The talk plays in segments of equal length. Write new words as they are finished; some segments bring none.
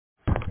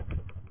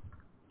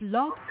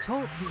Blog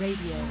Talk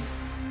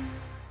Radio.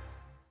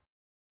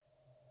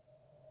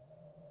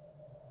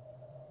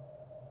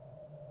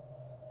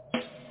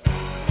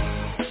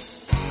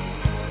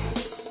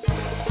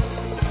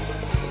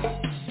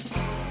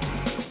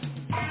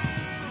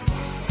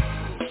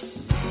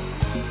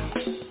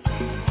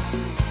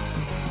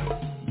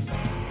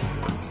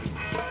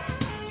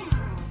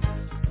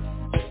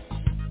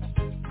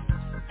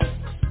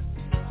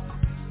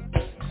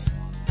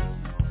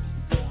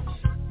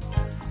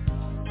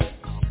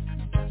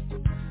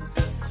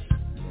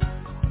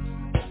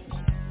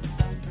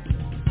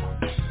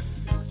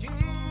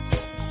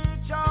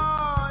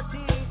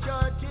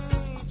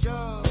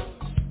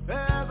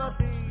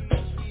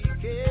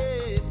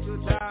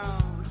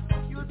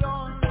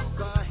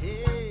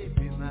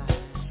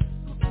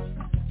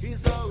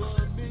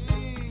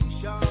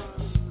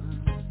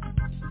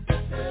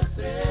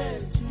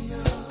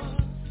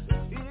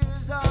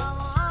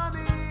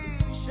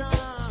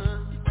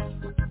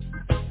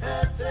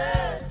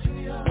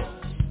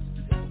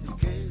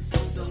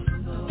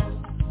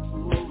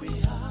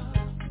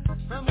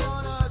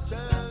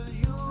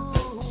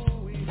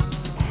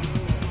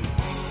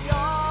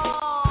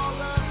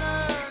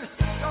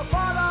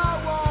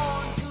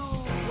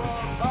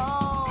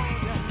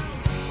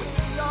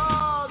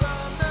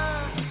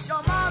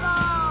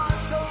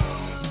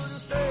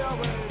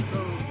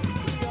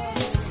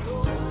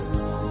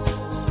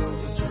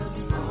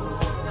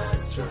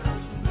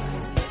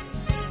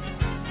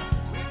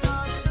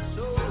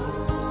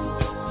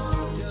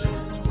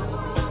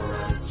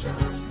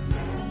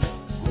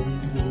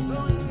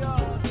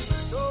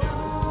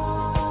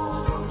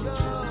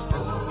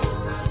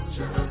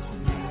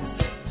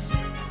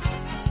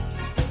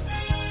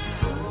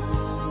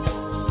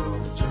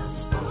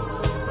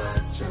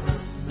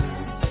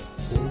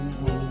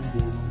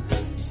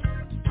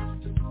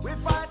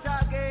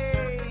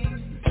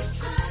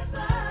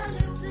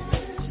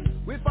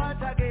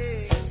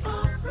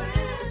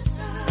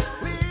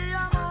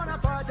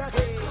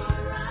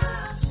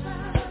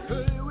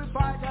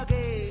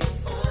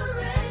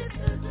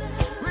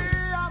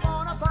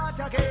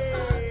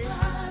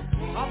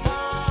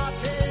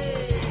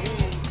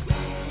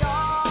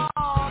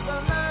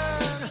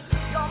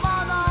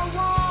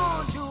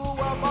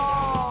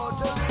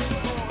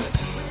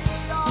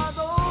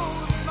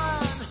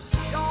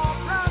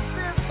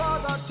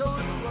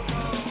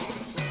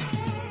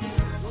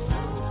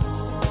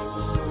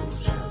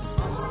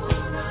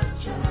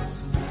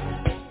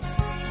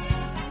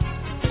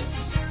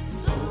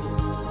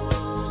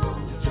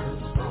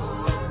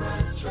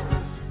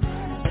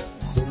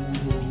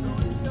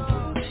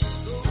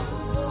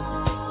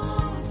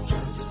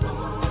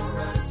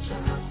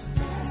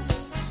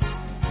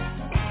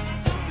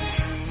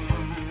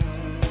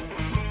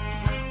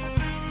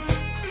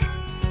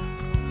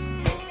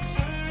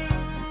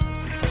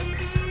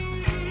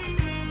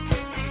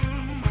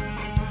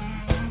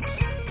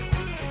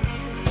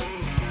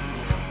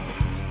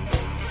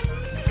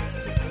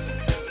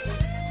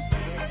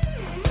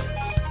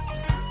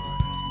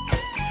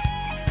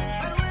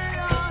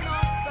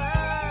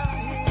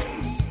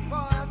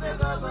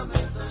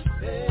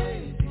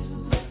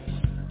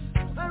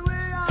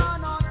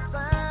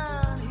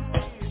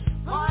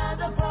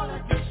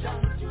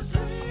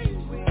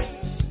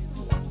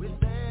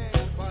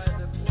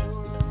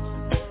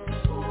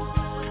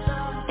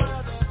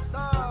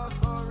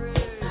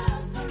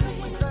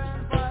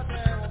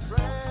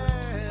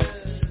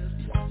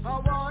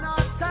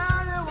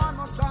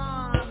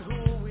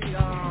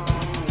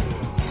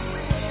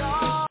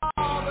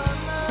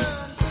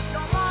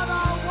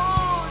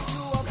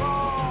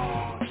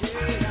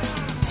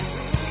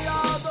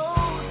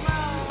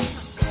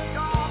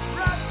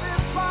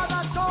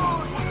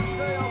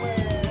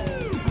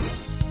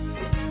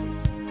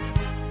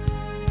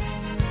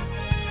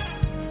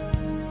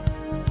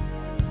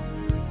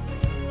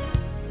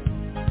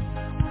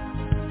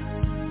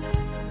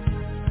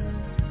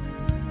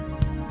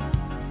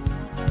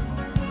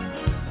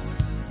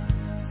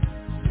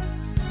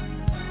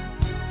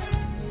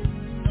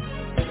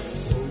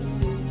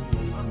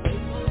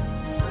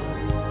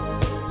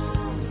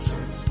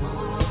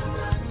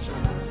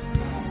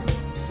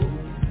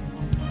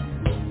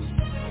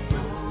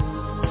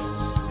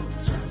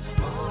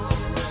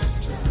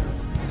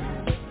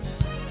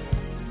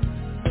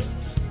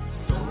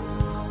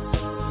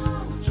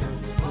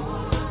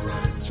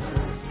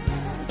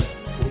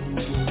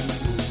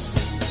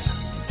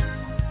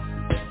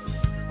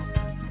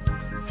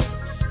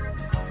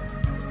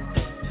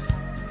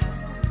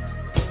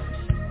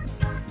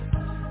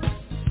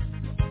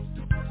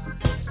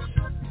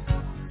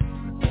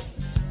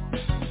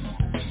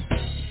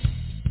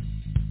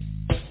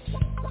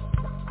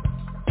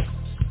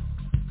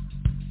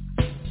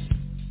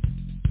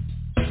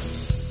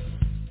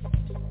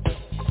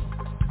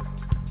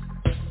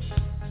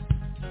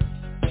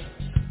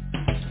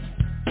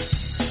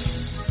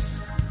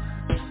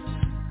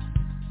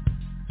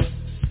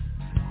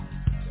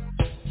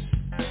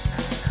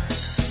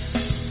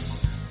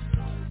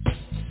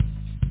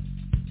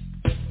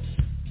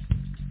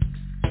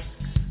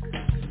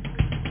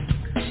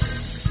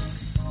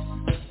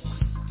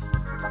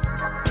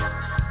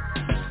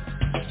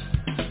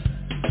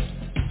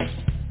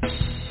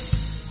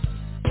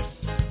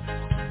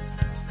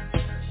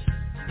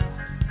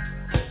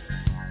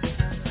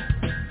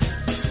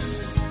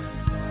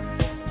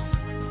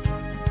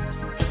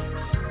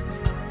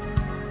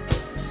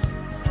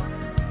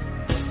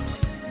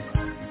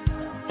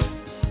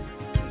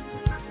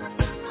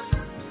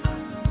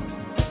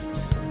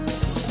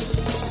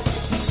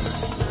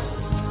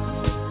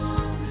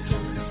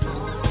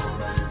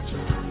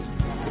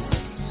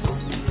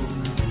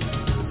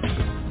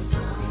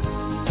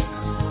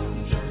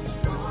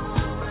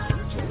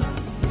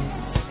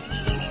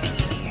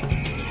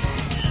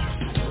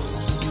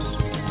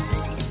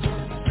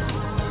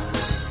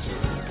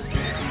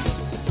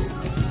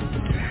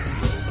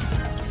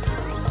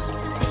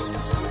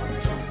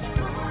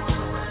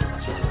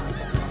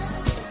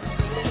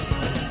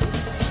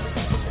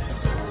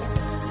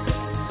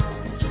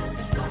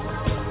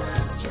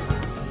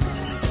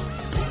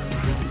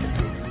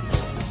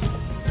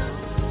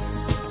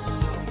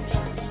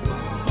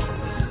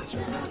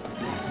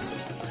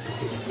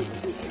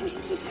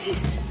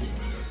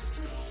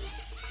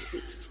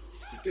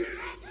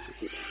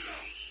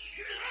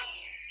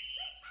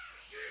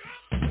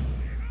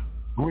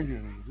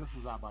 Greetings, this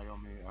is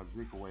Abayomi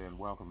Azikiwe, and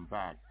welcome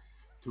back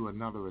to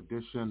another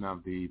edition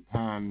of the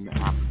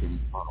Pan-African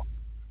Journal.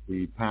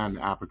 The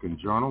Pan-African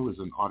Journal is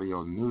an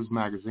audio news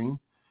magazine.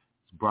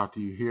 It's brought to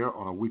you here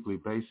on a weekly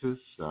basis.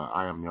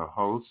 I am your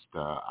host,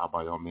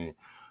 Abayomi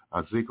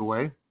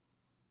Azikiwe.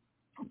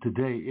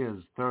 Today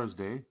is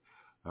Thursday,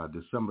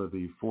 December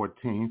the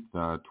 14th,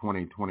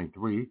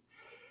 2023,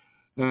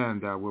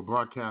 and we're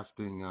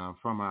broadcasting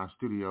from our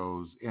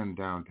studios in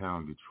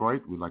downtown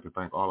Detroit. We'd like to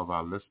thank all of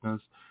our listeners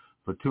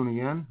for tuning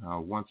in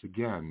once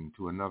again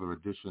to another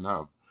edition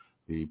of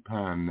the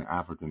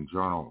Pan-African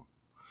Journal.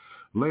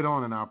 Later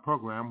on in our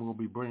program, we'll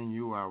be bringing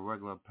you our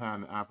regular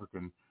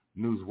Pan-African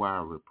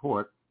Newswire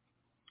report.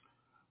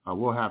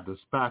 We'll have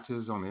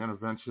dispatches on the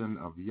intervention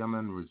of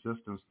Yemen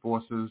resistance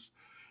forces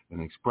in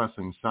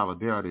expressing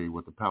solidarity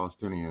with the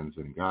Palestinians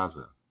in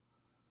Gaza.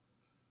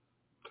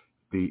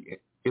 The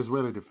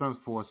Israeli Defense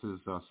Forces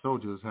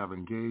soldiers have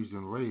engaged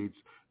in raids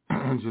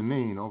in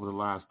Jenin over the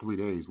last 3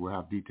 days. We'll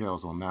have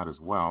details on that as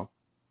well.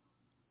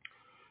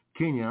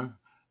 Kenya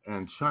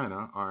and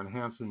China are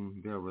enhancing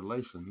their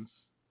relations,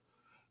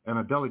 and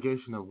a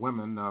delegation of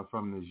women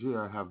from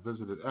Niger have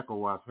visited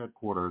ECOWAS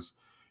headquarters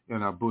in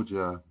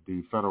Abuja,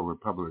 the Federal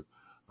Republic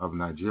of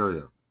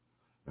Nigeria.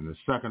 In the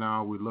second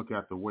hour, we look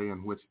at the way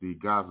in which the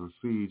Gaza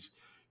siege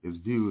is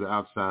viewed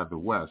outside the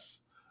West.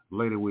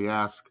 Later, we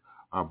ask,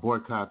 are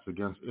boycotts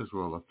against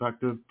Israel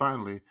effective?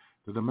 Finally,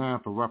 the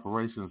demand for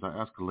reparations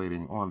are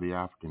escalating on the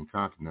African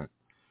continent.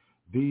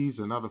 These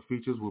and other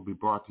features will be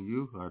brought to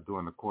you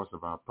during the course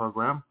of our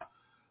program.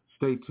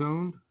 Stay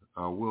tuned.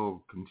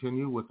 We'll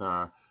continue with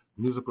our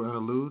musical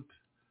interlude,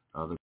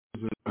 the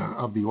music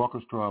of the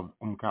orchestra of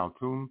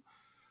Kulthum.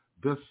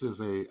 This is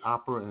an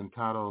opera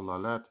entitled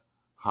Lalet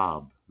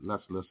Hab.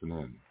 Let's listen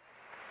in.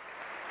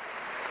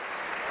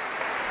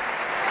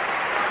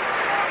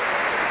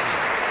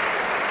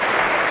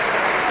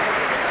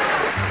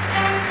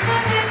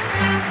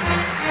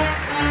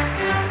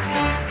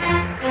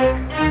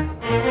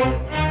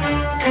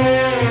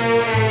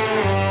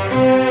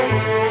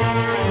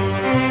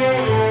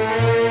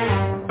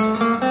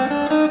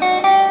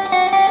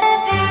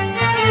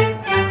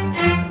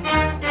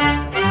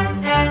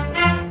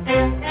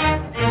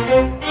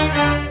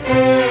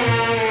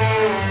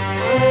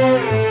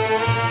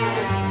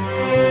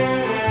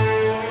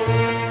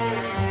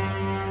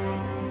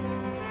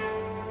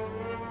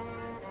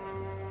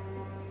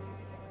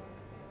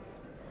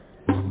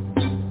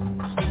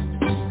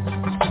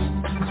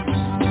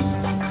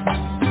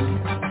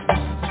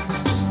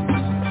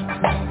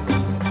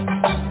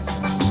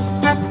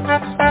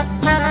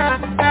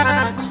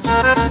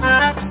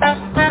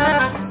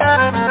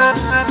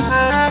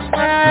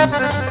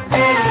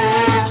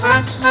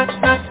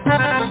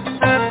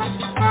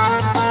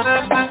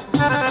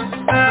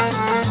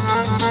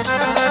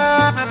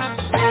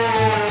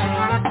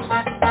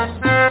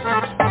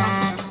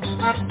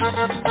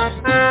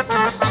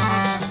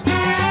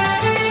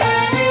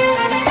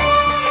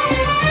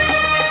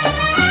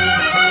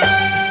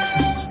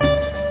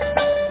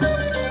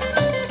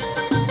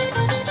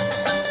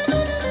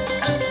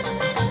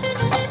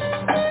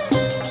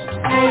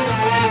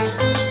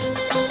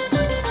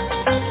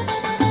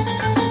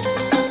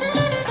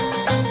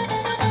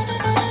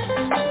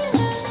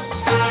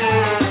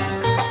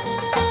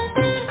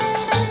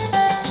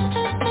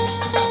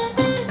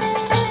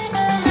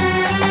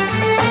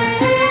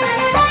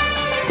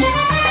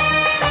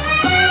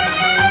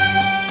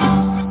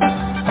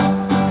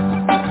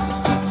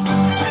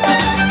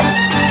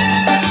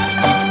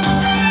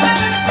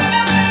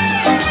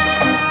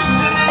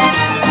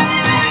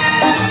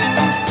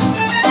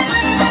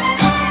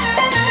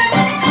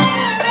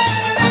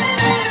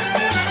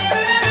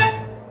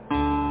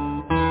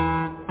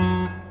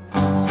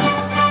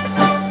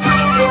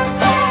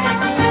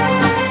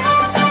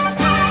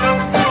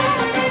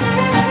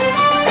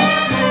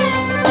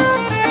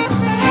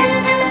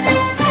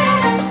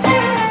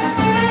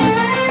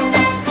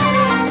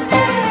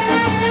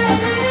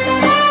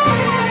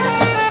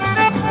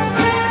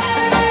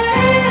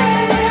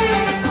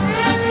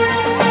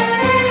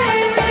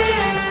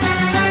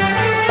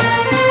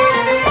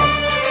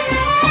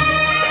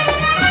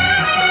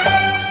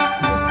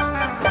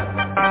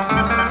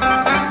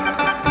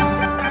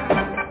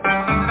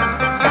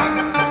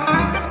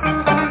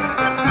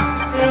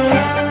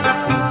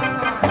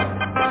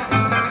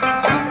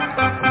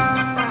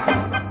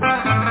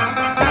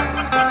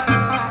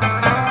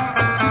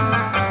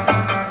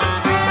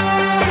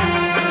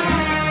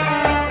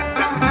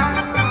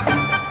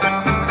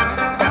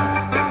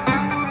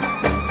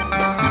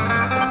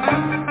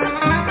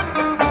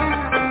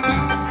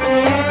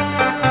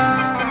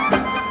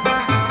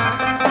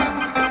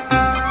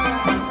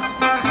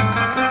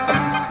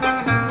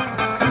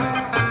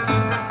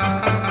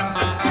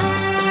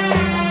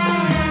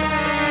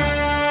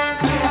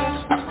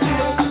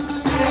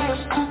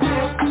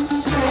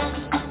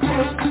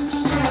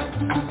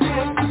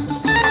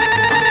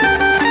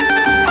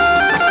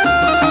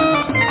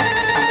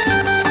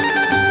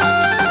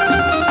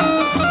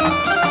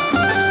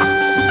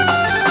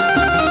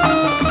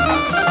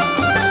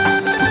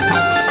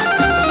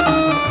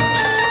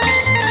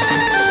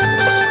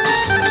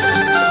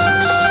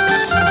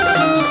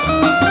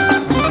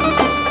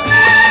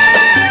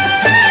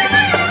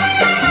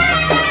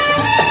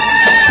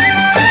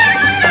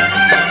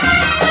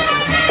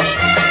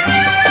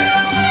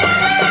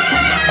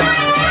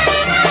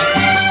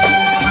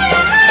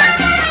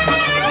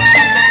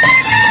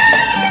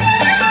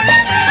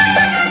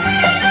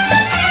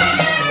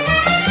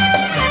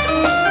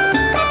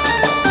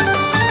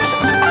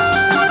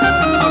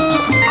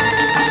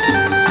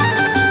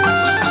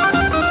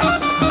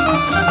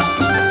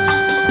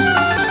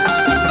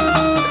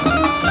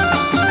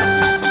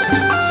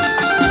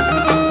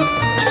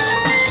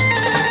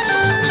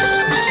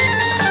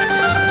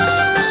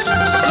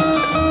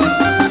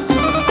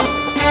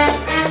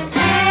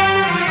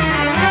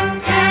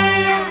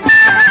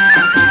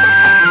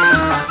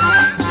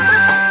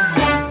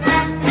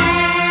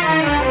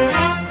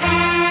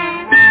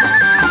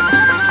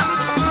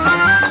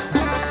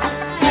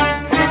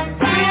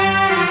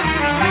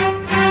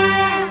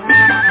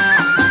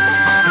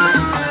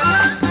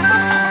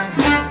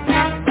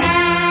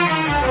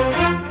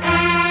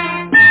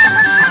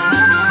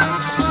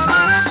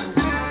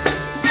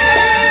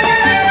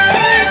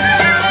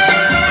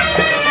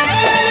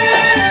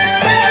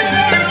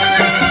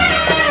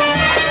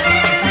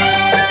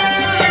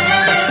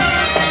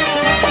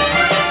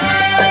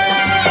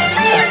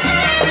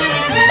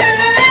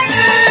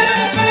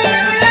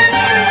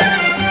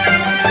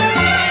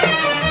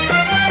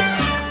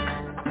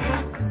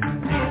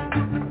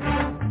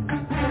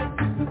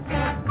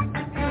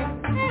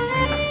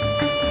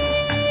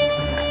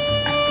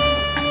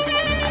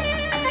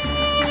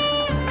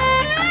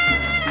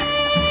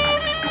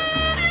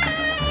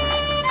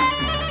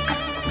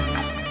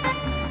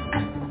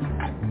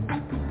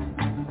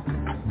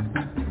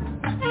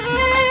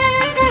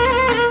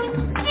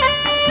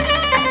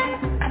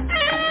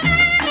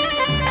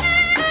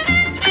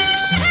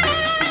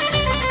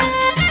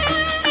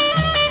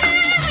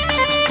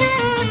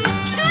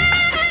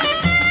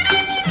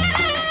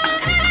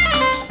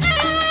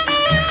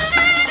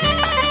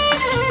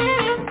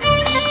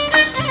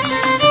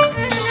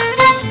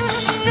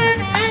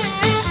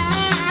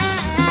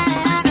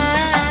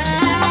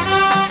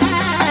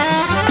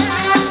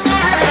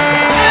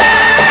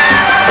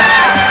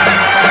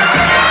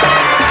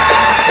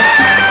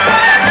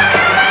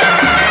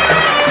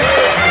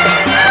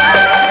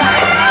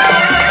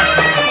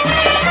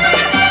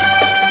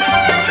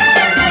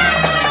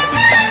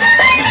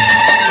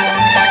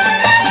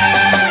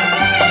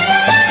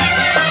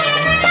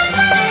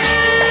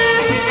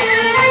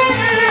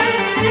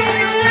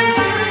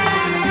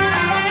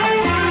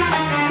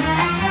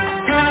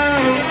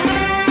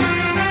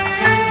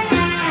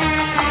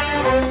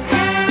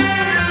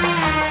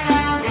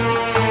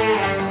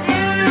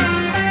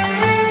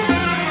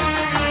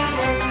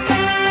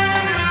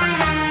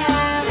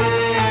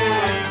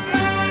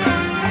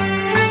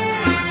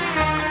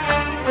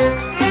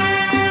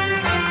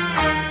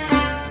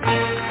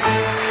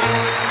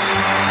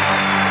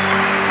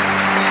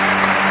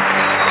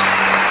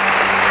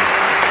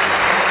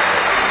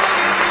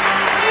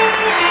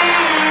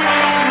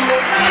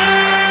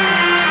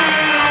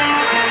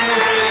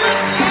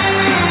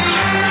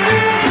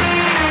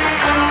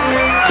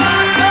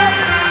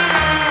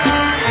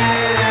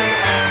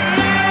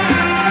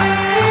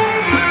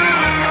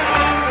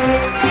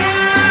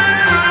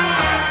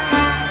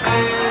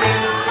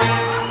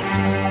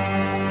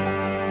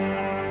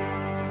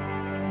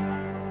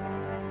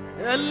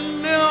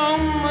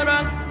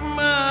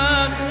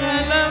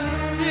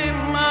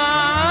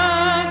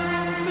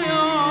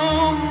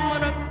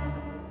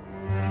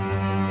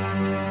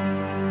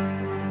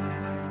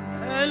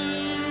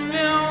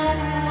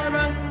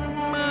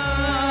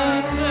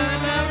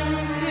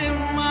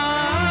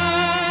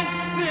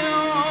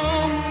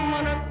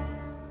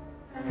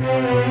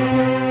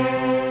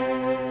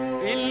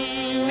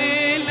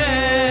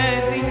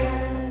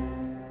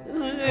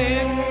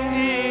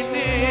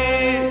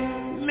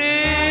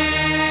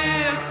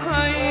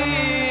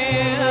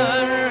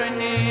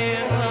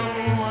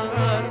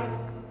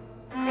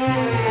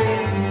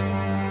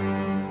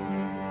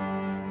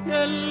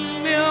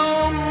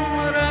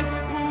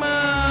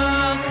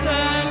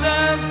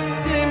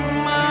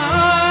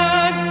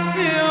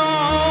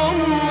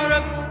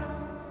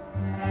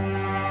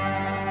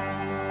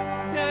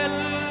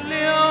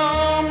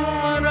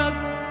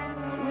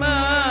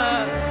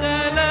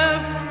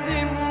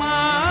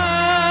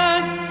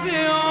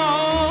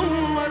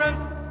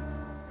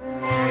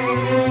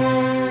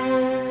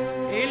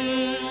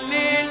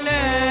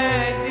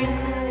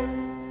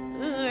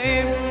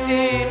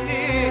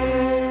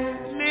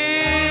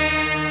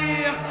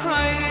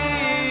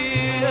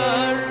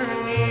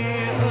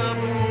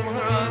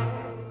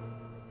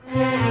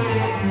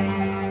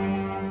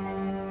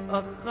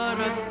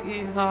 أخرك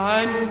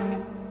عني،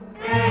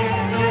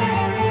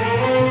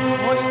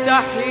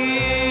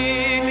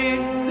 مستحيل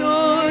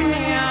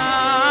الدنيا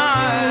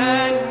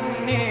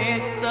عني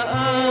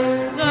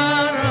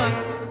تأخرك،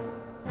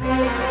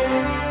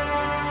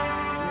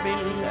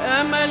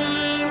 بالأمل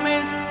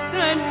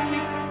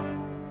مستني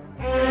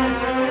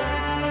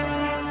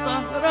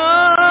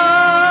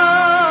سهران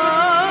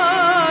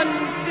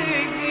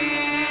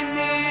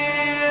تجيني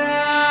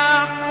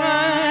يا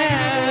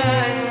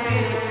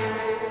حياتي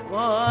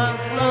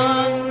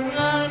وأصغرك.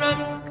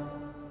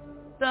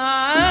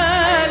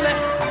 تعالى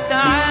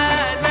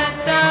تعالى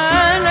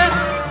تعالى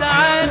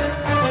تعالى،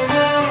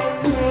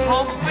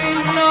 حب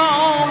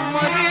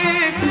العمر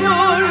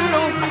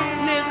كله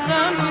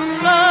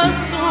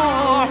نخلصه،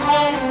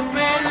 حب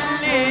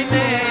اللي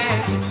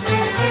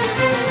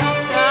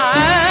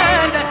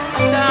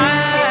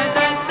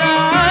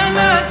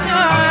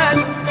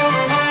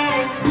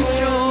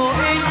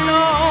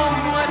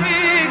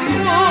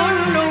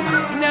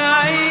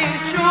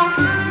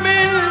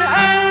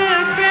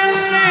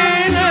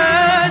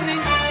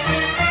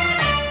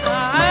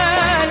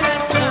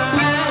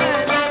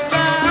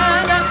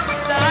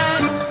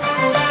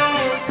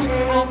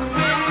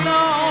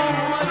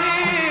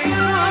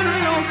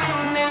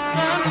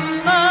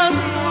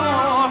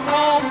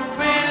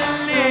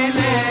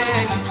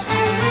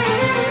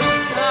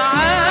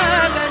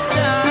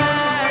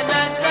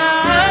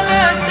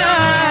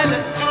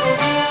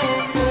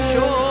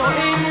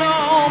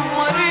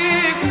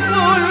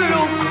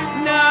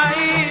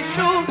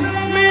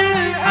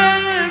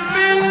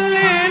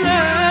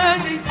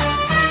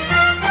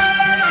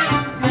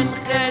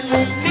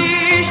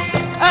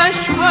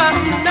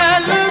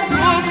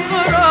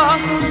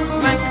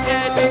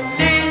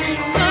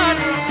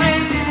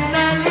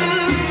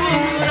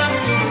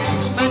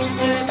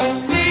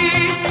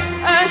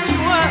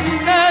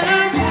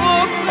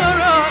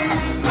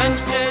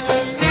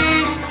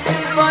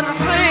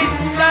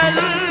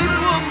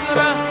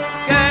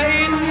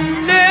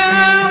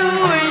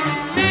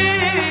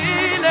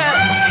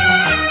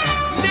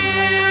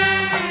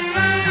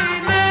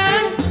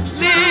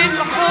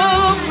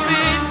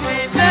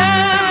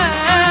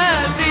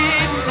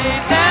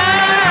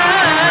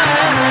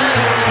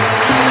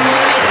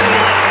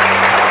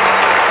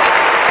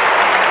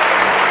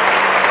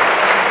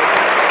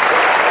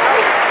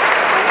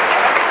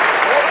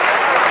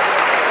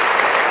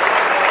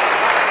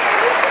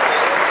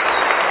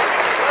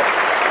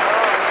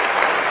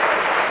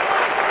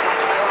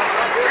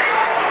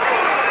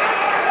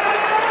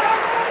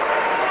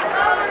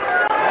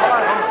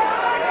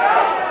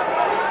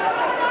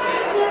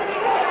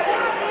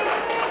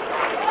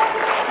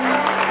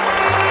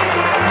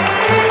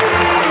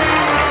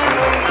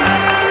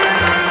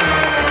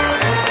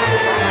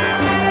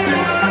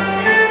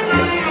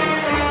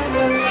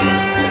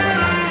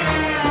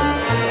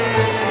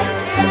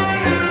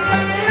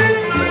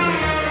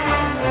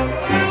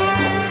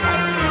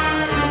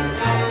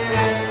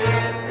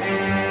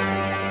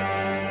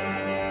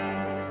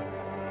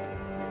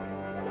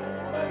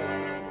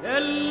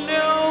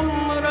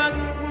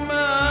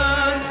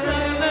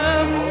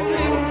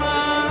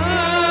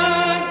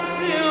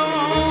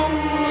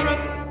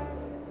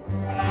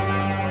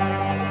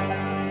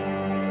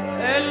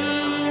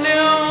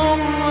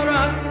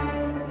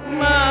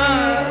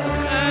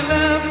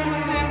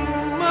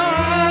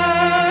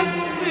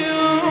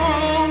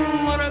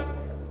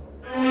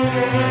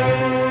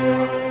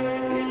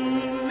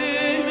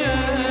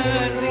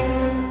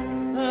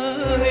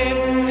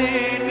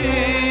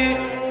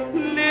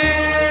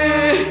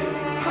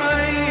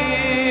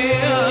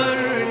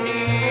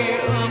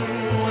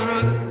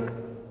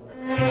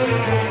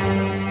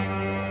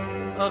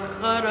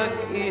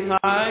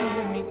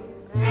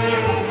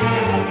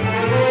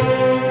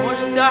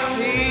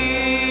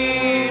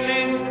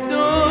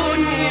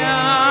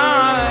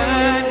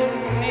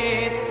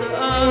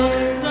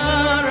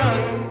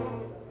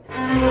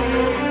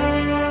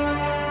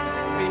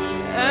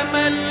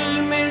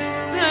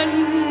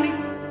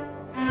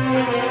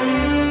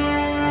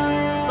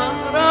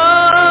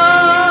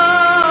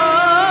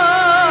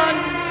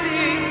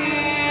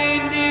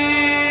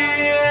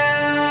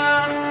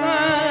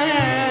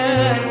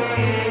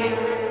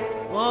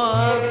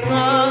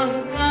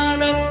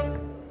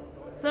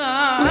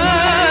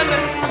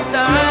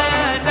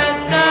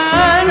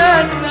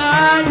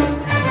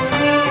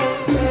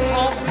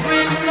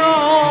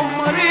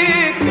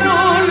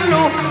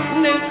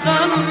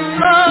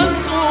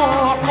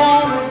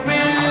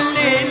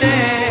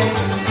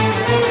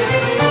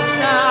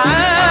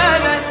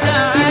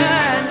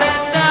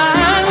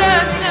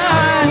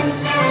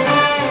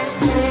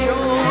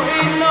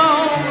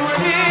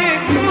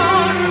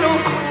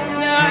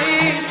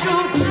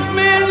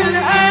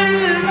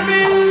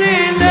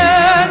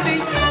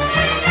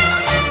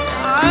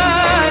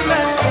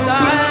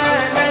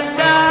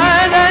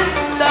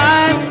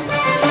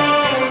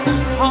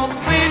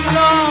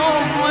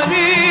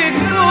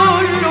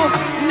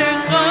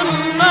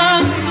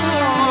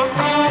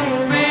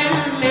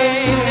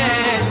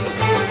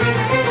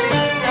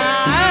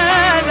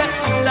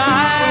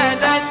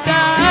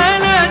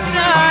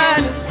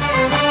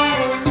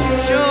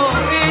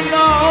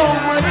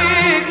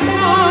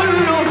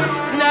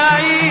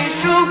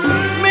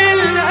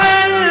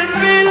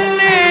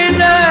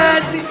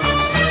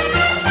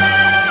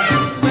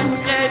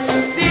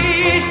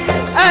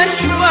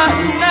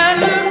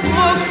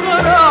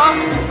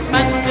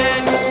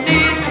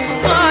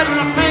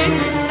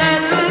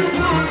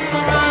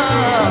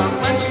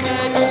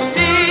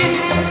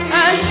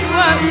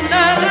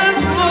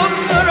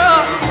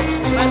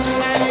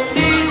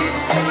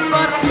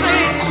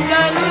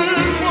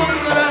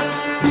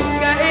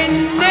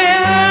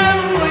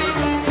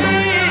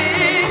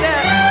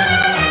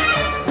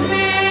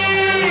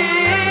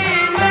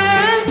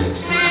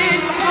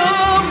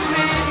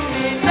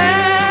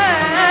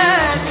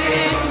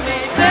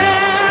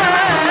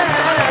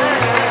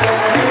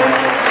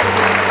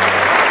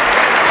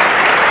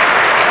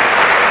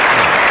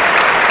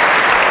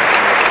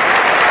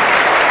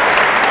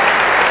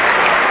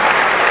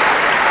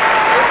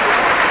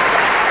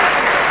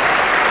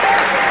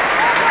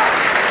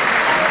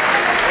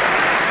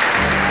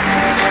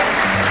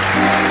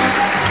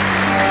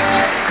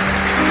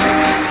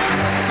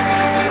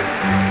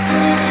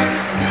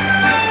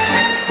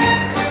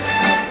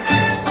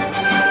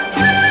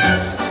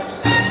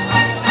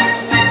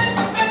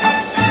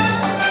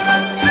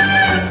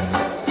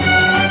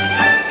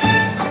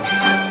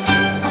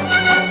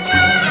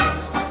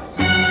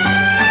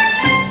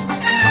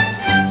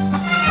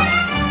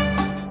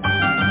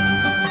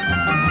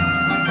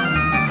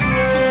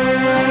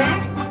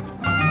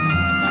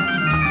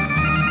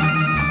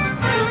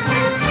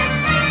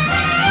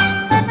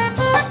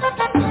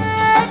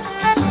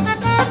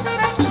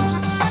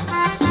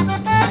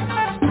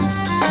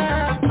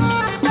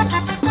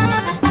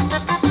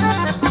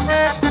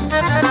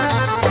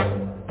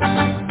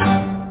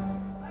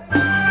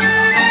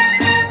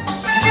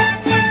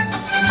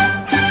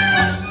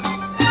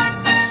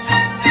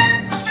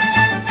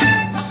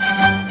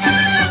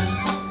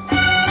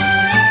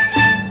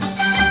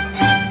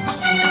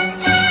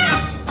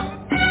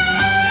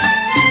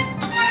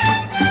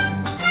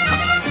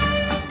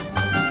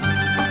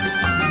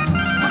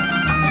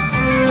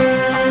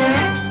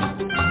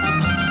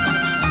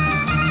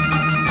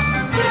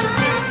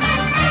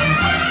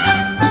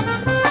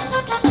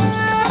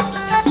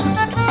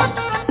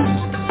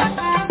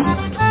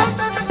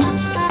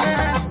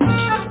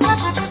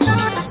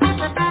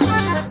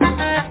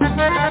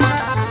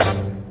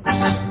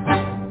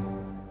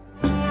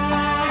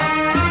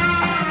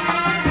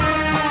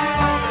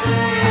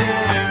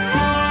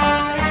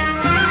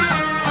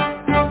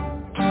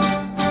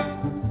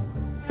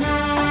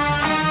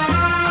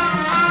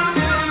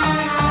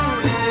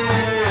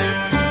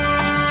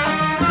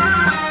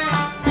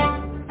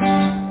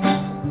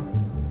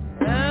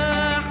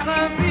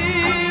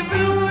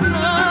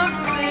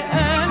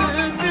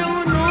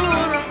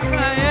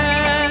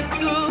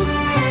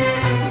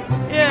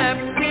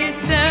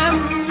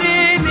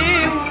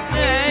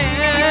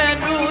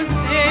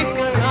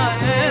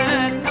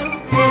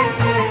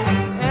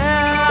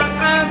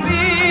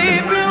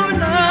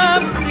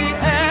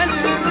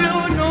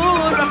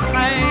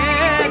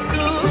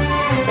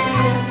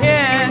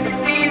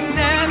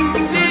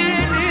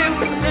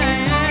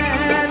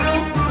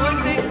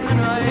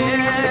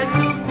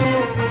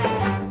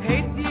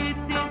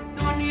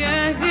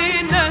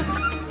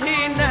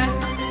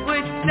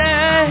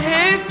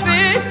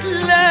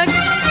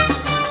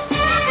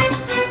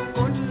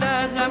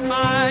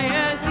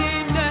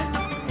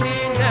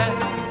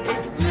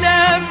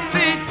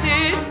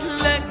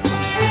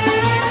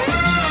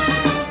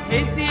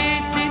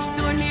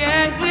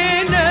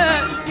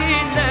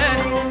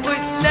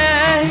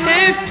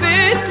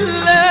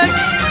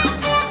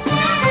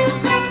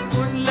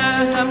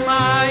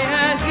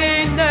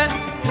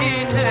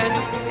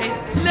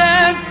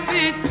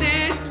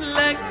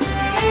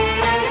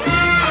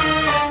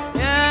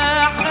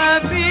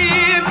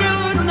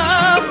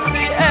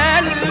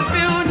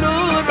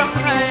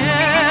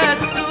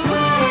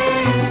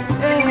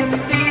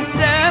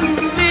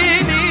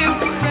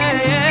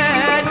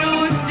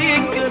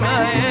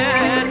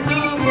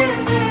حياته.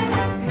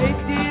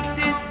 هديت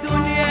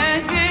الدنيا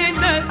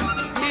هنا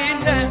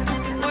هنا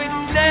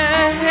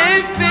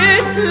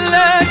واتلهفت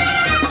لك،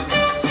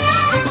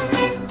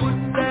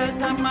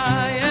 كلها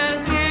معايا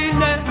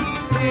هنا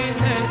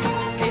هنا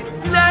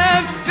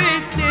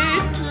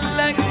اتلفتت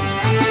لك.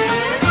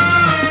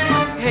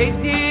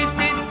 هديت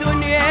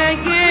الدنيا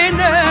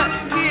هنا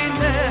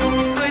هنا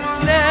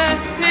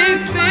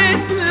واتلهفت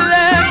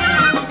لك،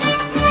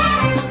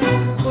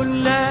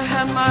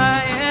 كلها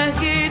معايا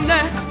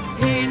هنا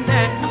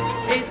هنا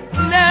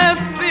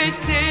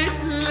اتلفتت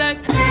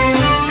لك.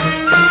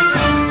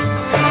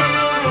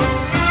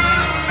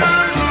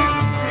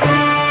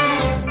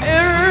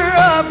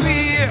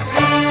 الربيع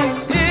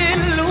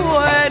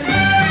الورد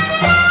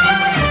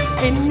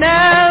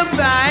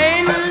النبع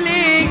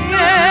اللي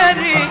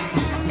جاري،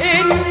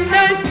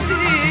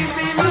 النسيم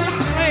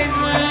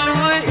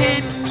الحلو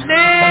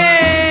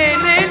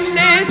الليل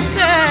اللي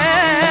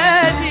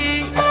سالي.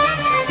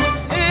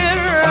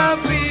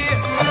 الربيع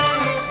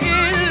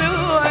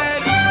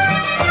الورد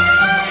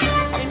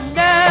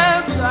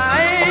النبع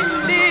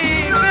اللي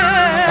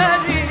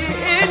جاري،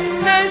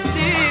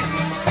 النسيم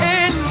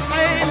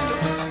الحلو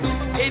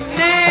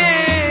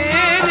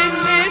الليل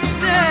اللي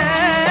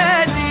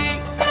سالي.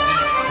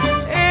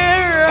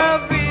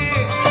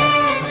 الربيع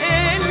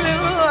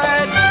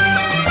الورد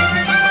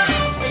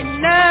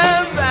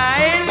النبع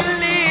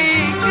اللي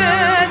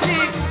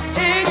جالي،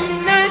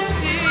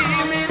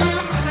 النسيم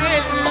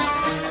الحلو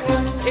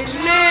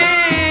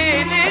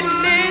الليل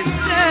اللي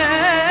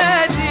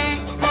سالي.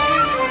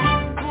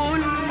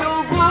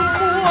 كلهم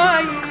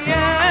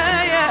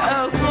ويايا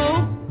اهو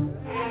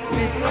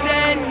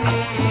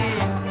مستنيين،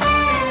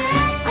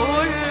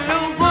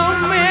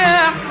 كلهم يا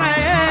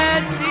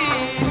حياتي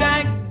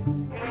لك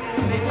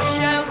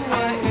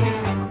متشوقين.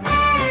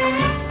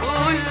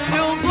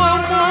 كلهم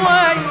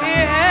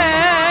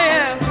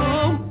ويايا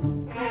هم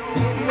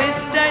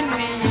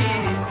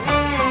مستنيين،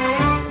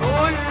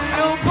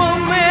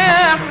 كلهم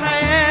يا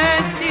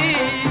حياتي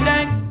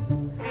لك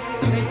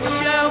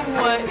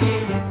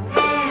متشوقين.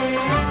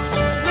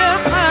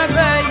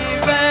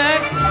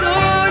 لحبايبك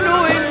دول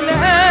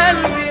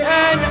والقلب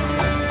انا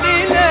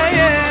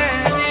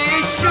لليالي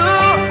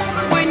الشوق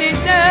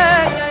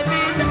ونداها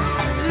لنا.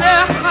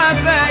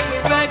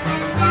 لحبايبك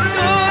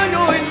دول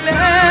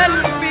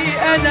والقلب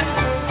انا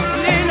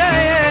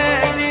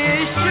لليالي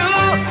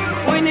الشوق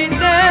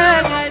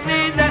ونداها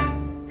لنا.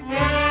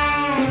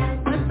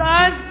 ما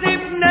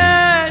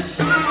تعذبناش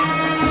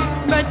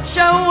ما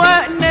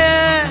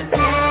تشوقناش،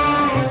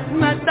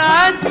 ما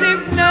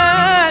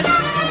تعذبناش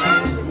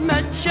ما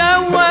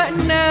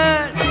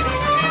تشوقناش،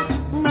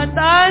 ما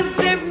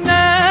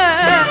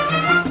تعذبناش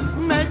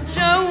ما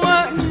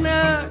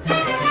تشوقناش،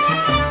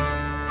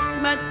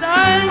 ما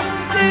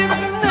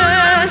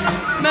تعذبناش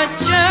ما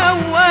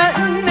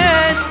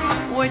تشوقناش.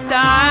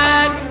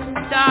 وتعال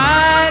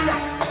تعال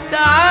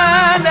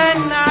تعال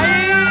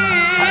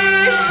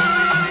نعيش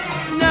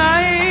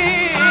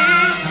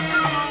نعيش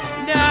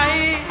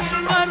نعيش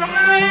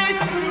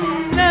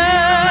فرحتنا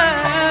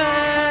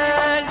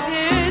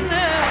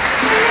هنا.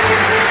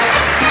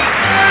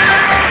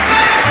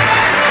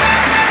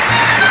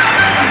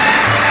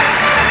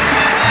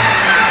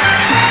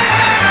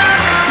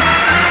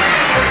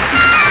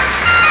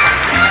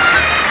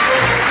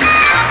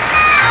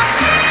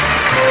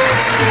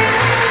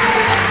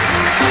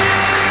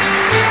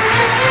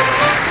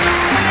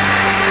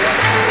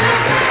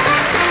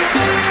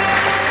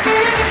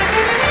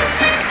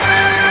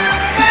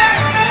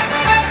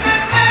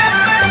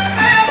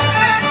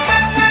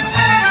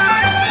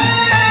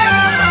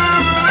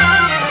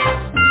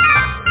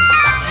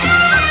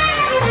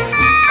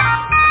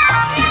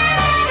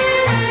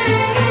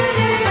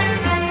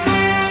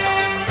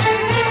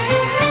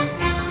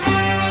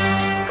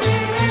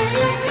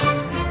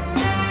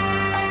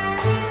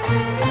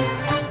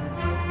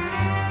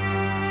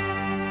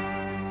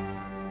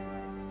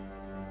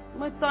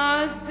 ما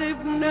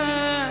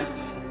تعذبناش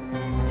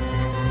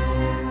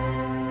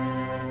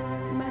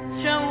ما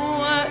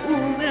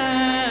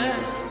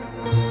تشوقناش،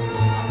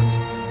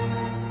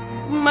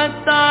 ما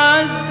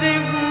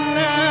تعذبناش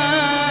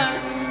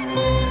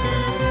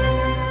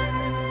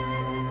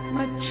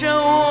ما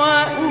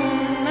تشوقناش.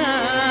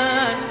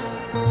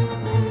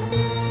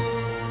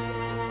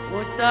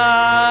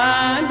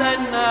 وتعالى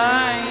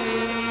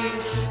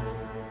نعيش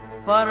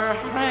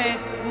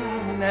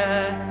فرحتنا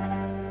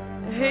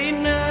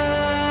هنا.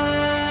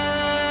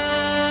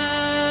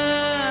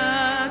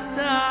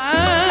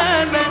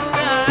 تعالى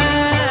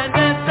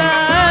تعالى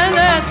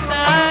تعالى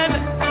تعالى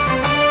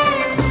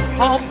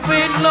حب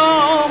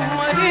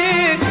العمر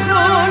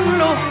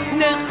كله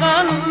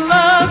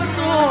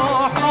نخلصه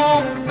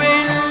حب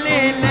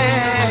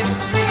الليلات.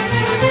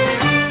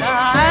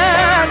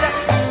 تعالى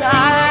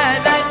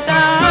تعالى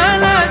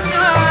تعالى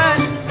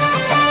تعالى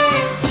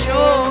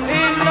شوق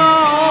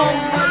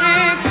العمر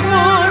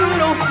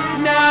كله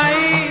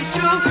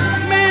نعيشه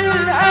من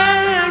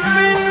القلب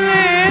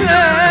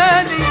الليلة.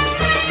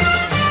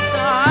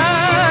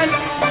 تعالى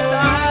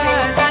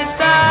تعالى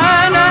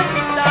تعالى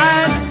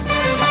تعالى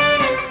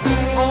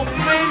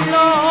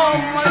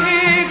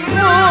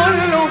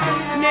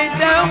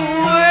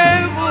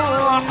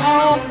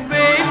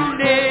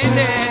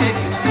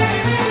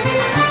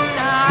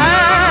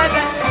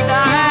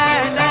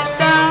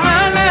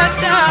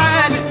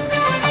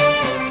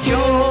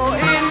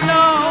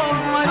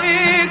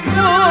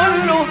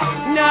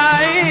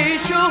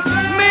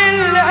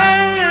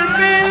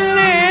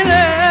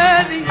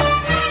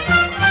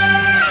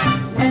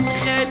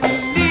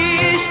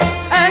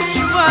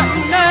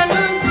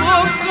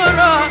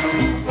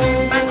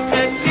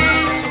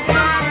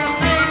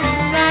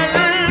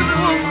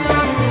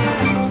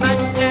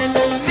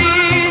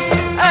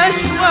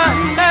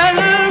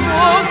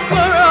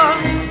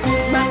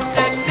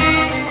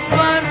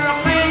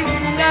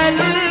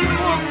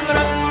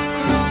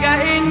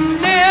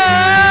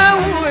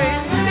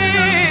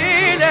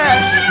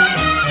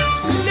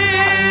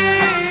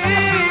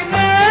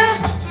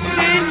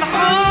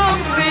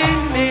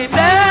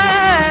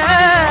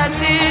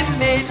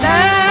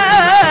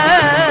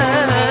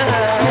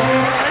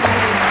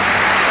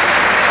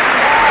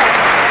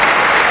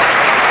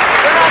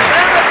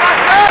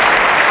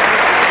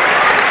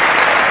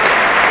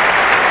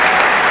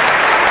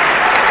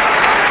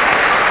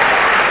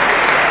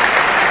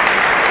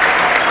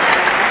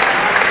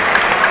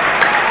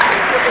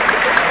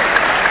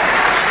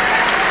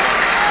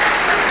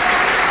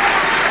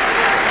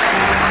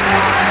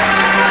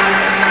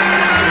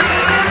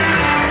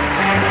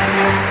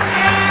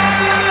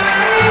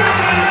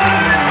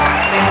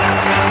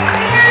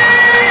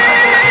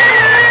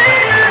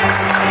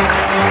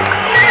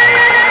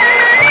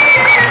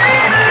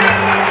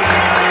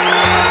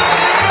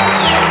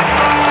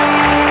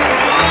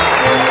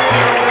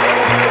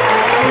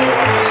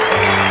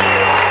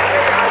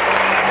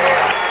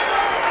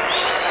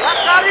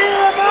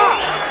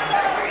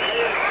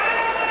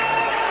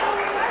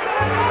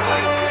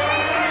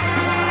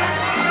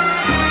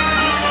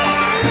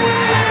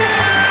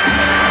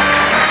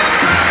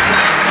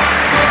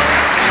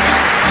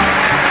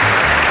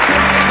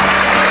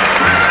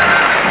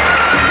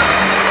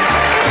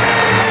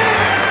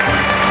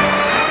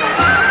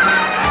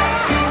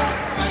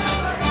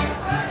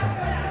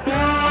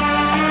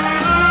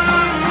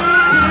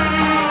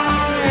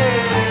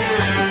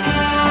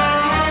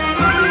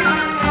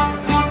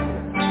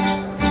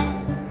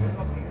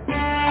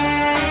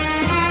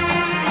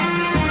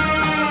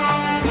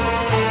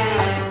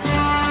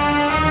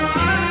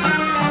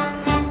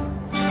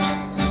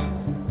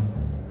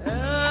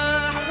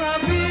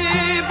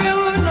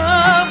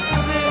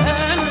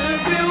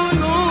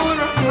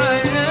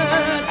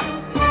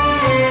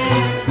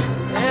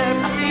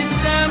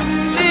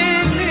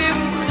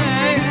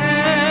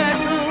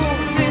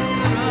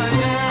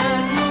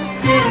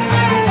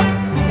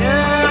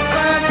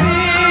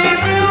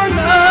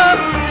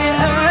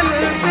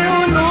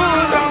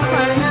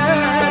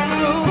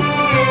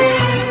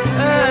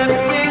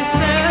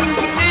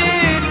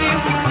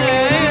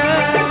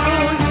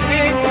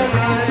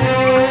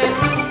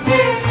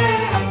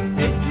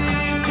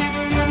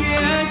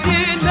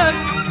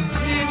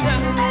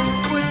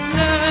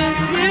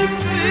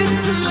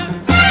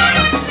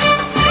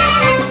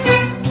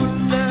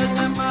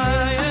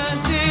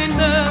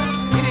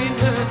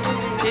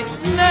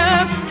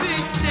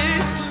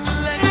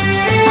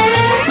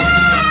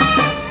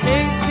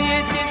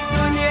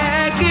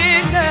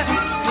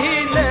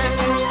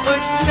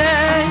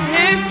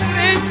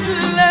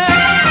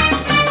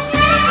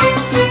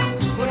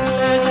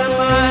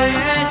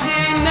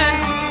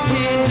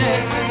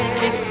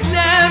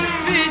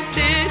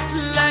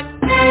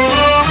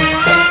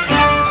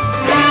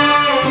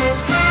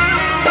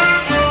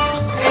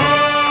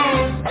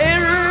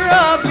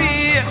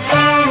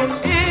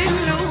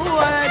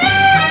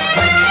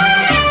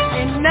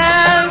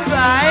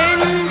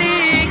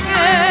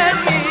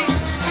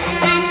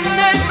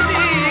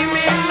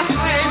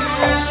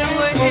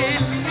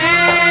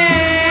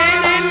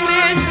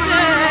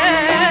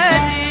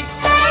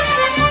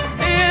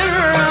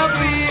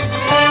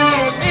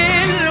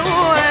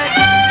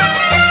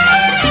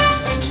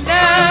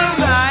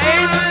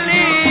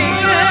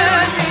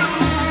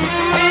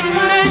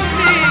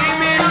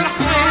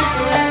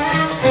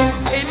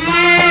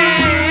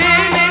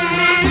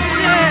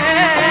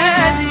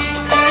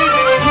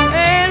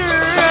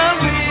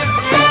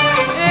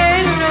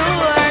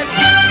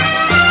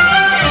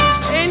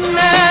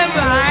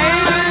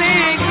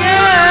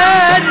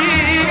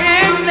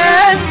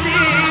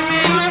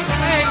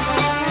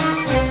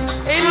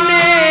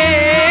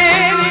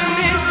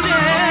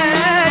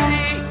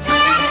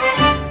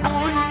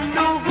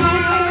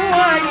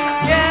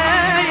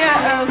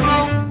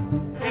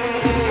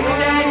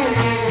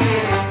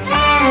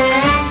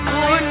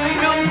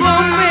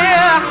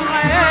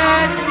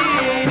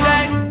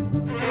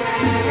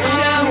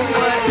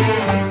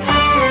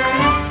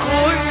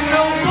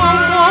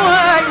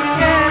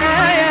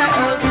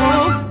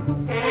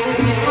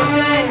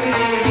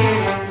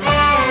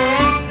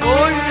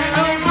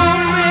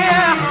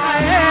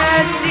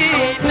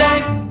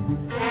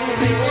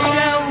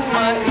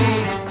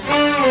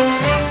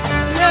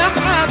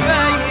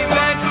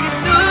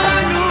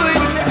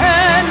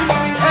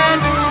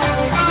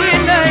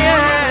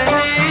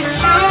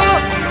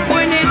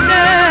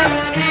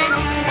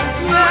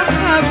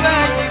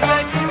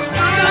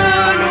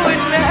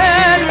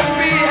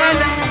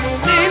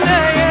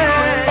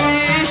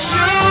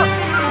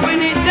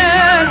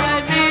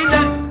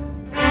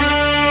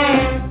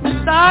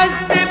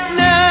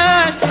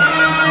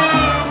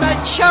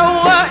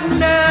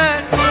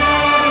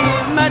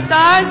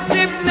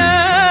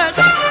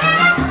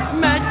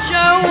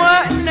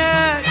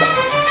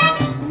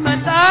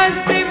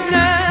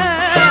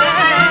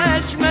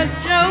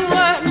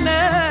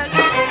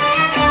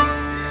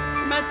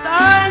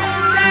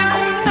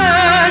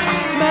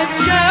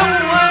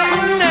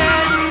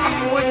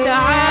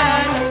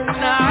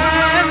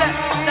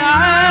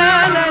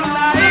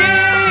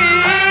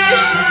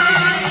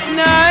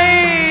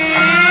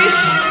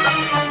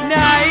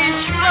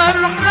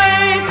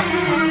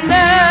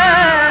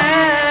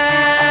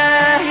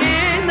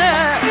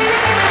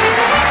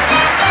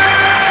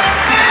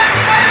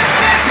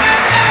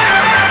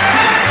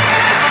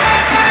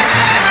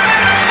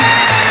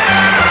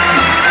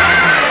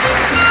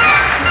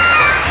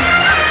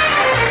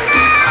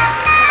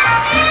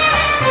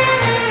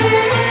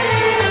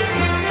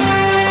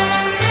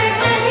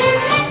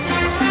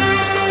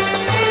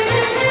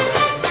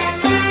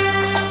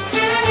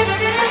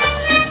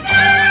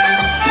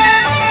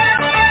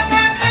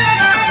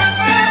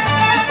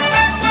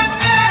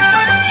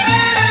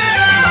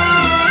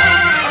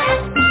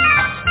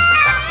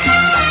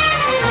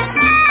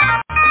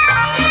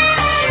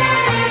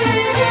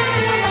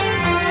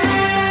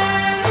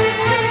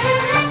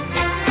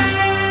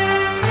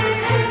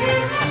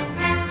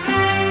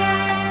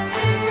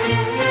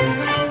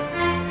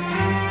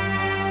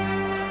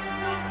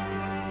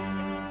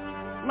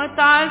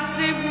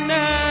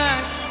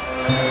تعذبناش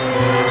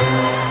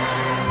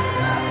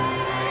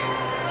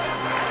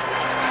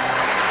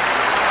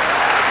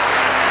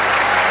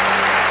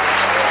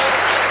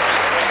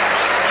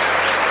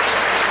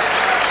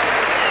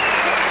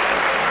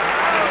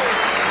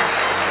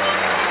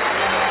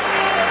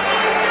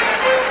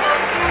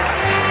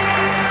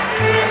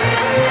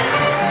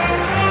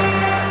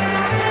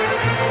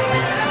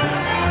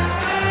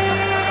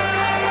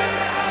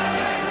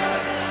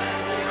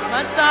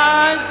ما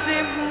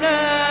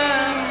تعذبناش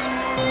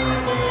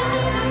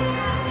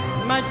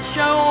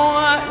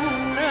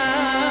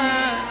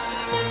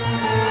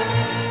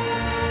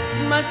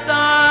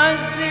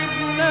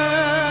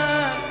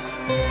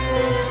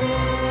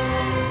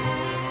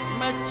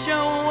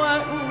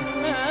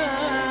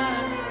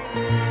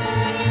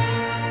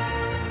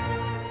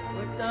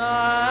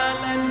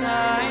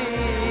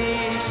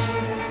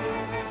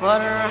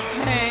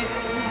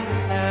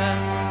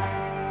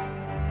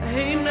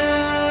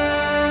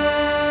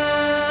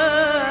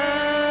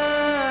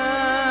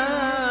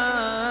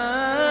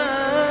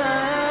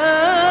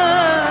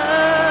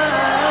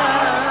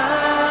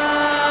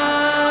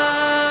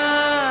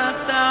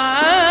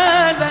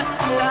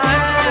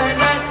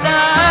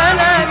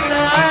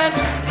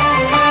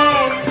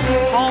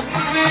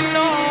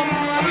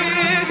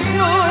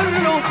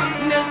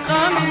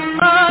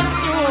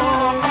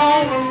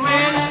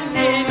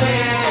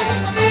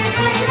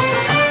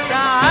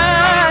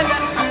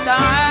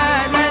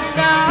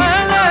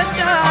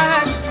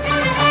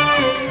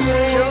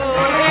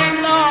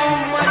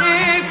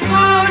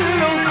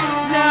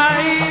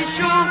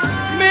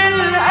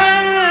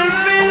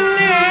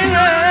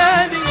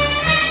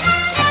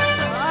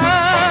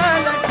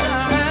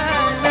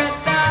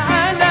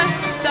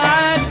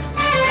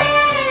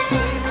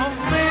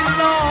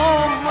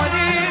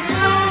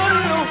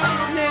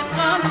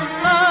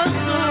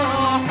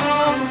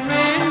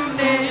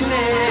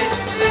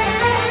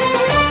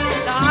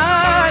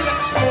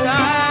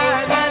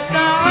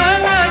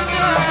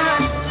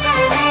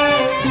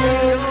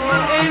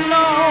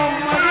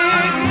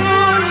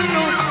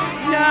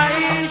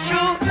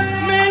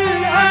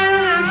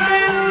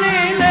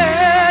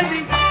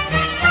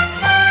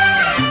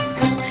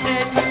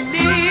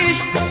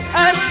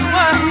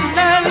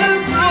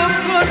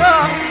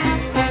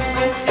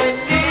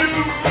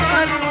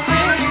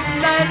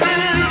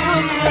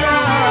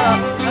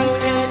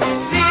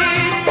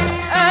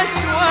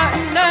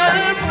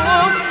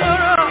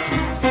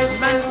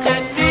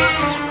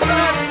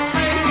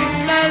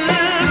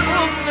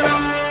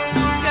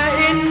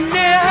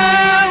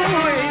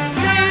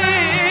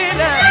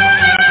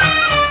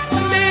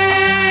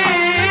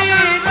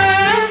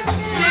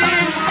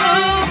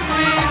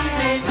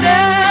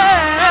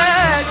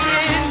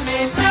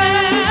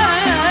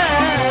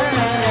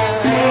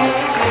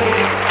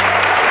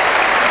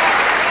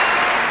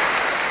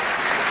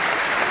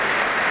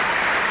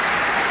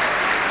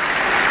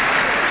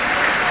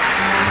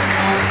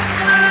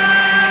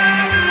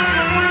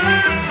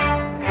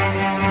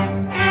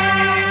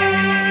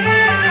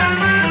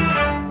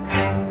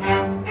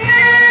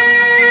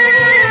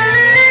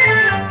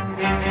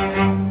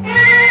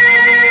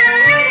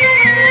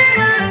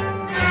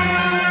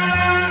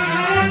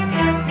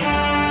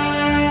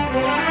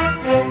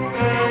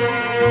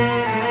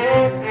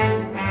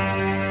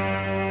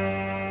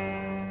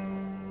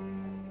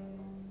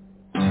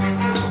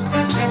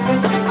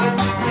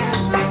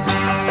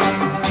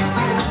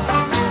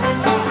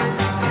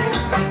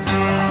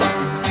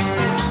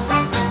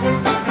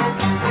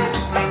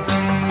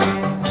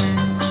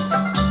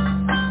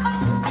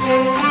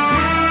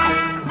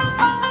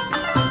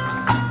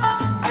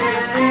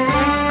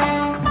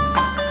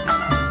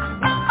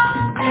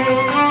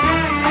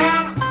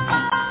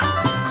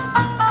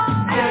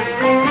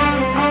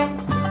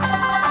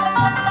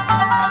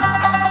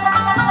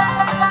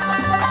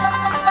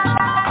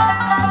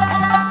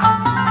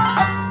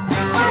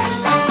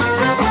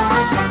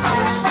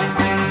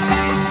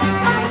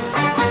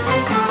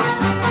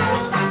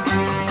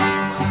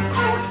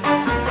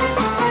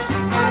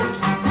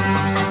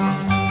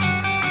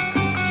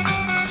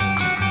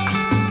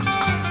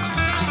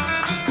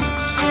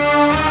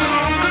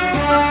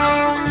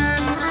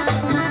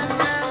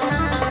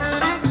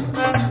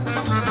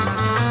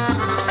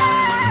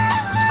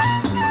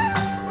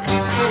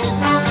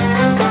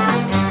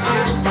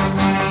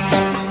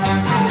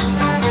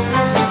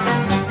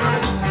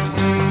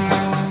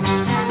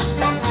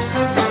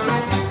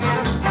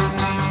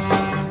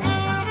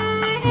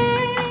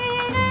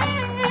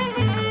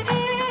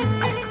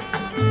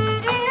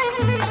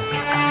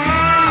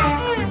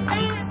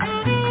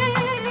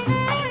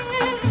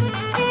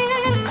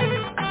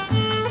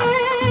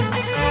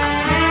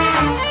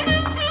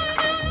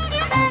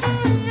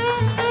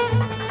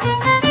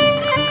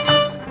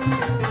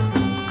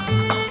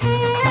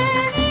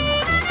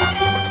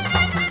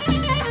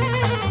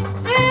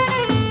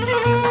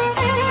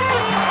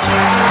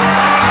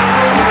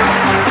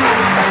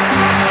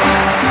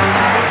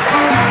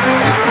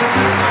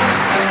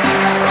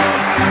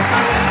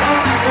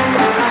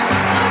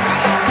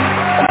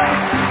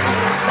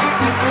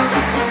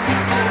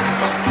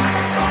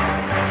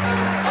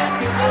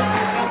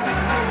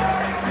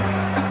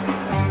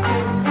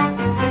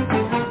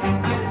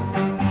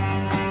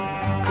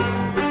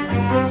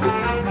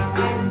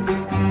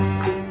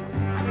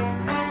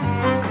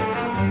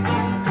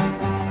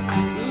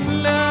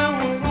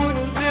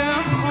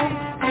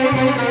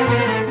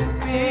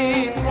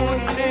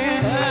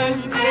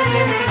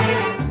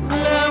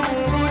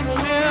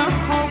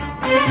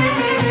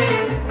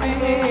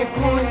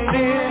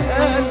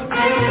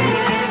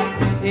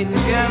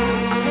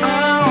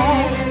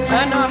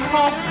أنا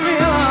حبي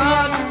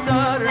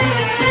أكتر،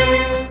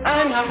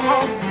 أنا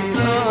حبي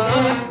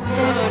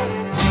أكتر.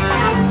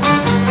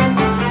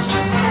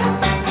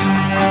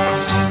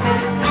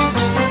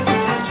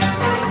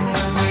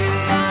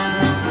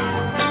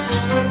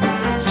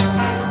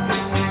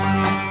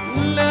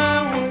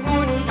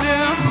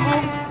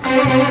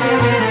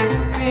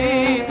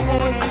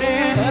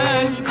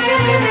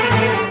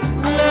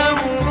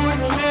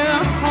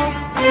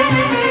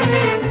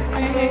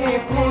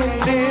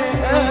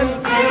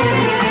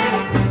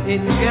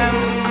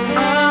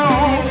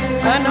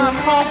 أنا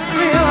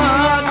حبي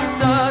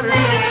أكتر،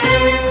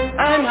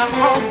 أنا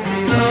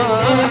حبي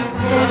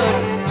أكتر.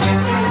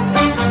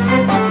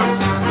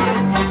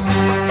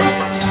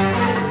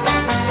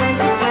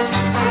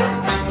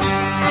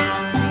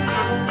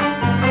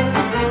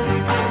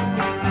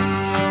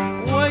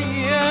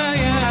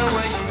 ويايا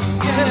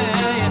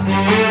ويايا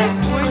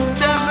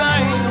وانت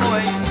بعيد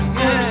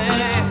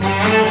ويايا،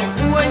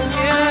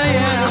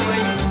 ويايا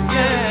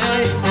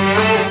ويايا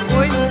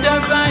وانت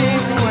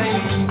بعيد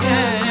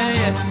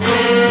ويايا.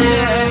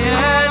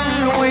 ليال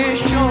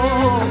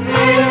وشوق،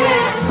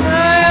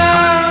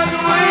 ليال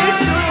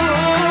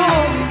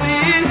وشوق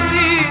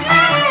بيزيد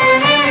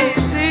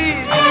بيزيد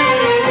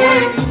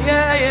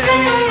ويايا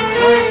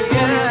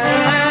ويايا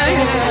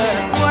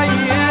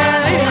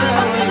ويايا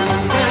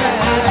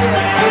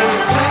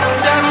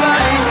وانت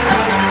بعيد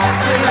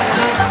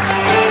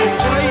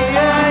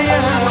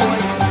ويايا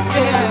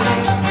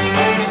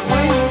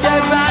وانت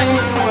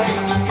بعيد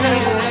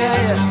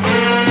ويايا.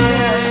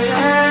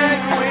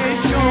 ليال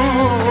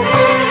وشوق،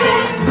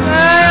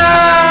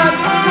 ليال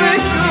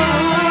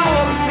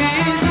وشوق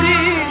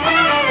بيزيد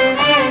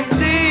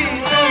بيزيد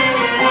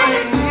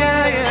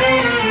ويايا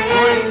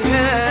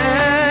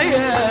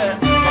ويايا.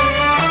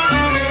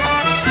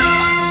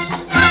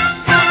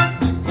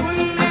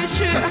 كل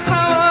شيء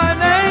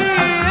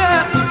حواليا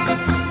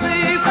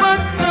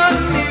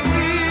بيفكرني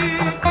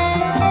بيك،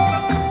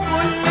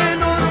 كل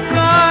نور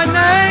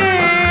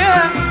عينيا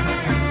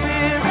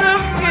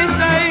بضحكة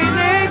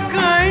عينيك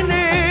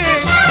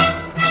عينيك.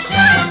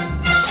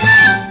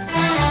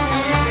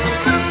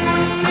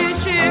 كل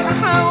شيء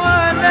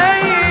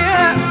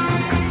حواليا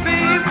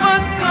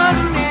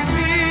بيفكرني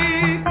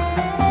بيك،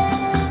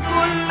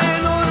 كل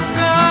نور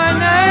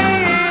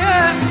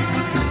عينيا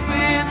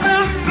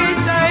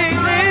بضحكة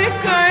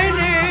عينيك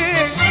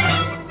عينيك.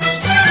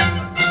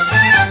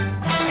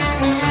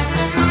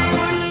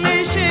 كل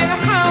شيء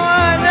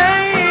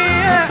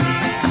حواليا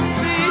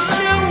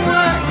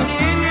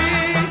بيشوقني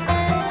ليك،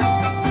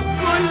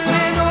 كل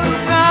نور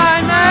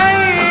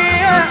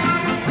عينيا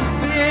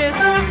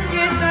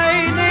بضحكة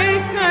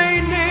عينيك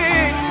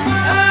عينيك.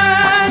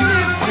 أنا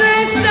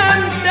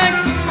ابتسامتك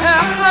يا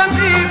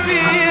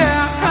حبيبي يا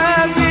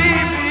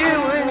حبيبي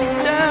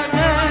وانت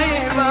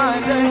غايب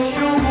على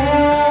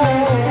الشهور.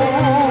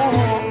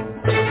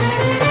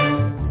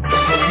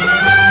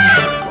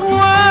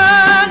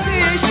 وادي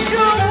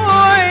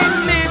الشموع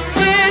اللي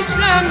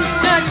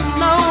ابتسامتك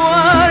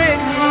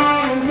نورت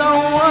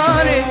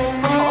نورت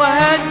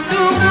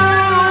وهالدموع.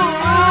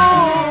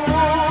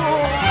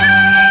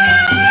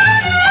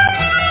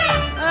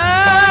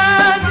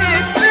 ادي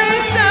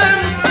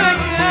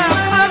ابتسامتك يا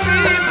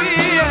حبيبي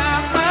يا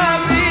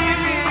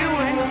حبيبي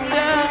وانت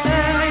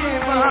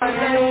غايب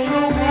على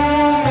الشهور.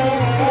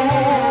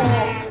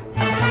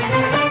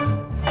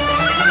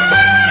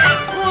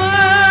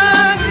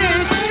 وادي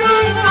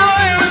الشموع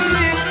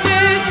اللي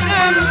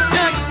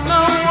ابتسامتك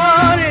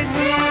نورت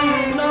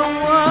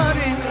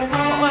نورت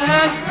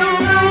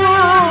وهالدموع.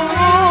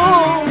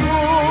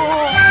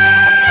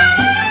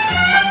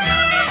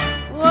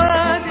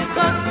 وادي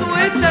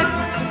خطوتك،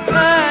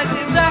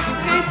 وادي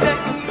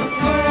ضحكتك،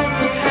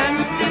 وادي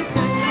همستك.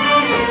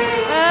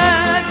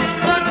 ادي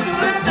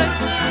خطوتك،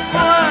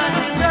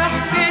 وادي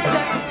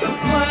ضحكتك،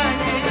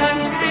 وادي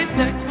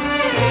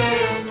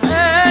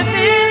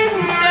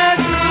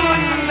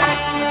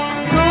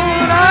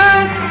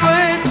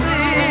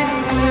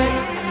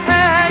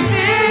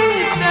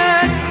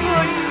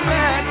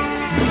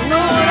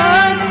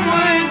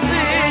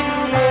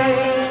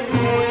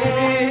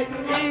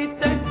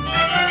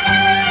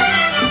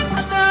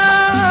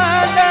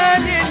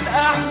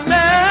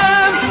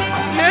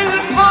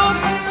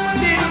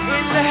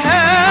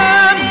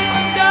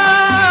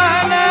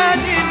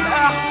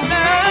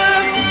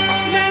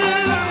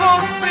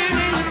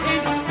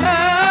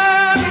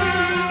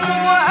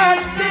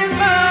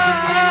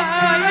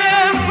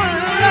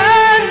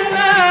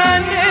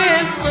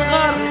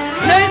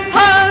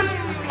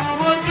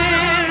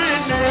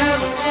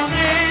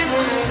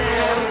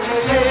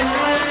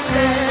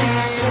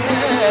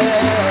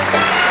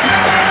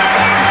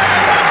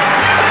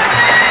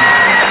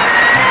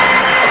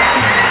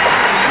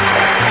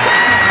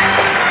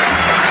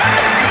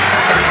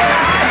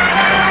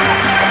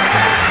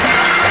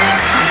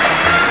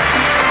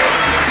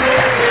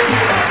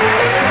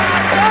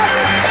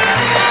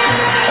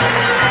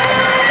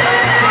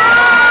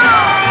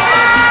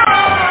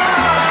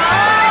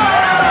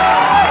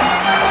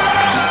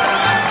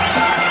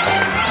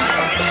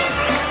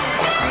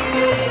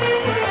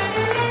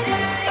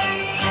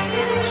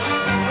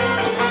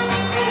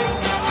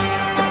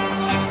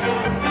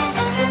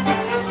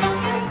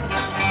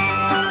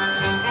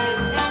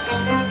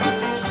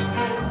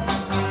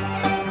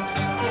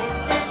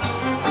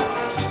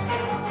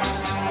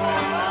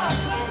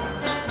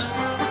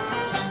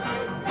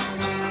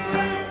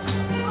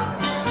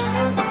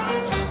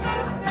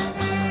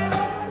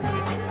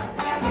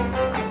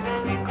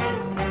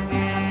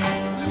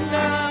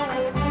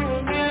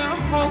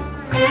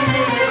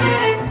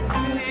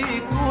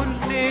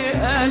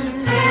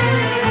قلب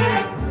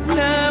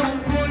لو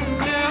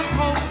كل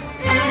حب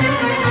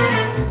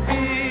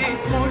في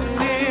كل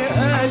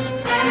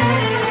قلب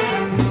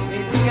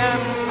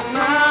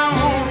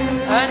اتجمعوا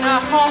أنا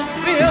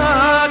حبي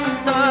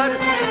أكتر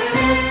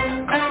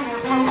أنا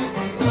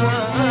حبي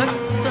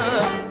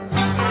أكتر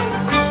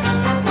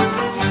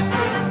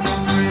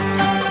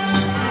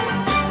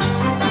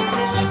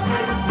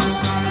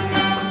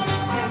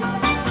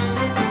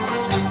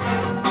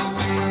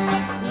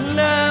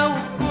لو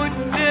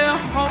كل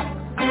حب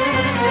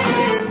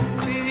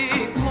في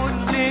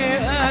كل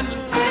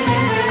قلب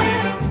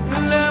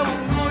لو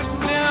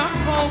كل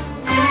حب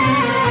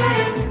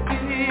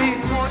في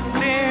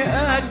كل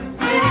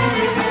قلب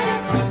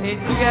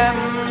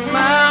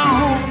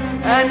اتجمعوا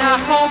أنا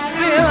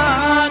حبي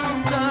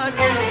أكتر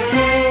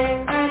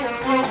أنا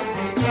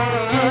حبي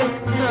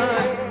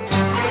أكتر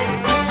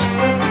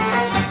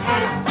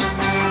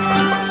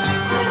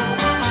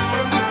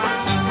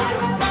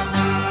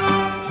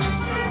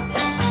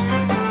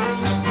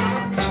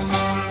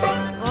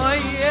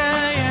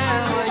ويايا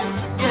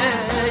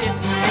ويايا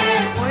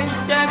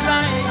وانت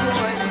بعيد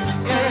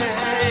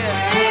ويايا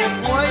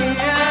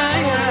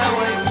ويايا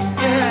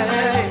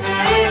ويايا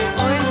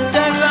وانت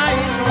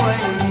بعيد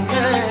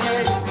ويايا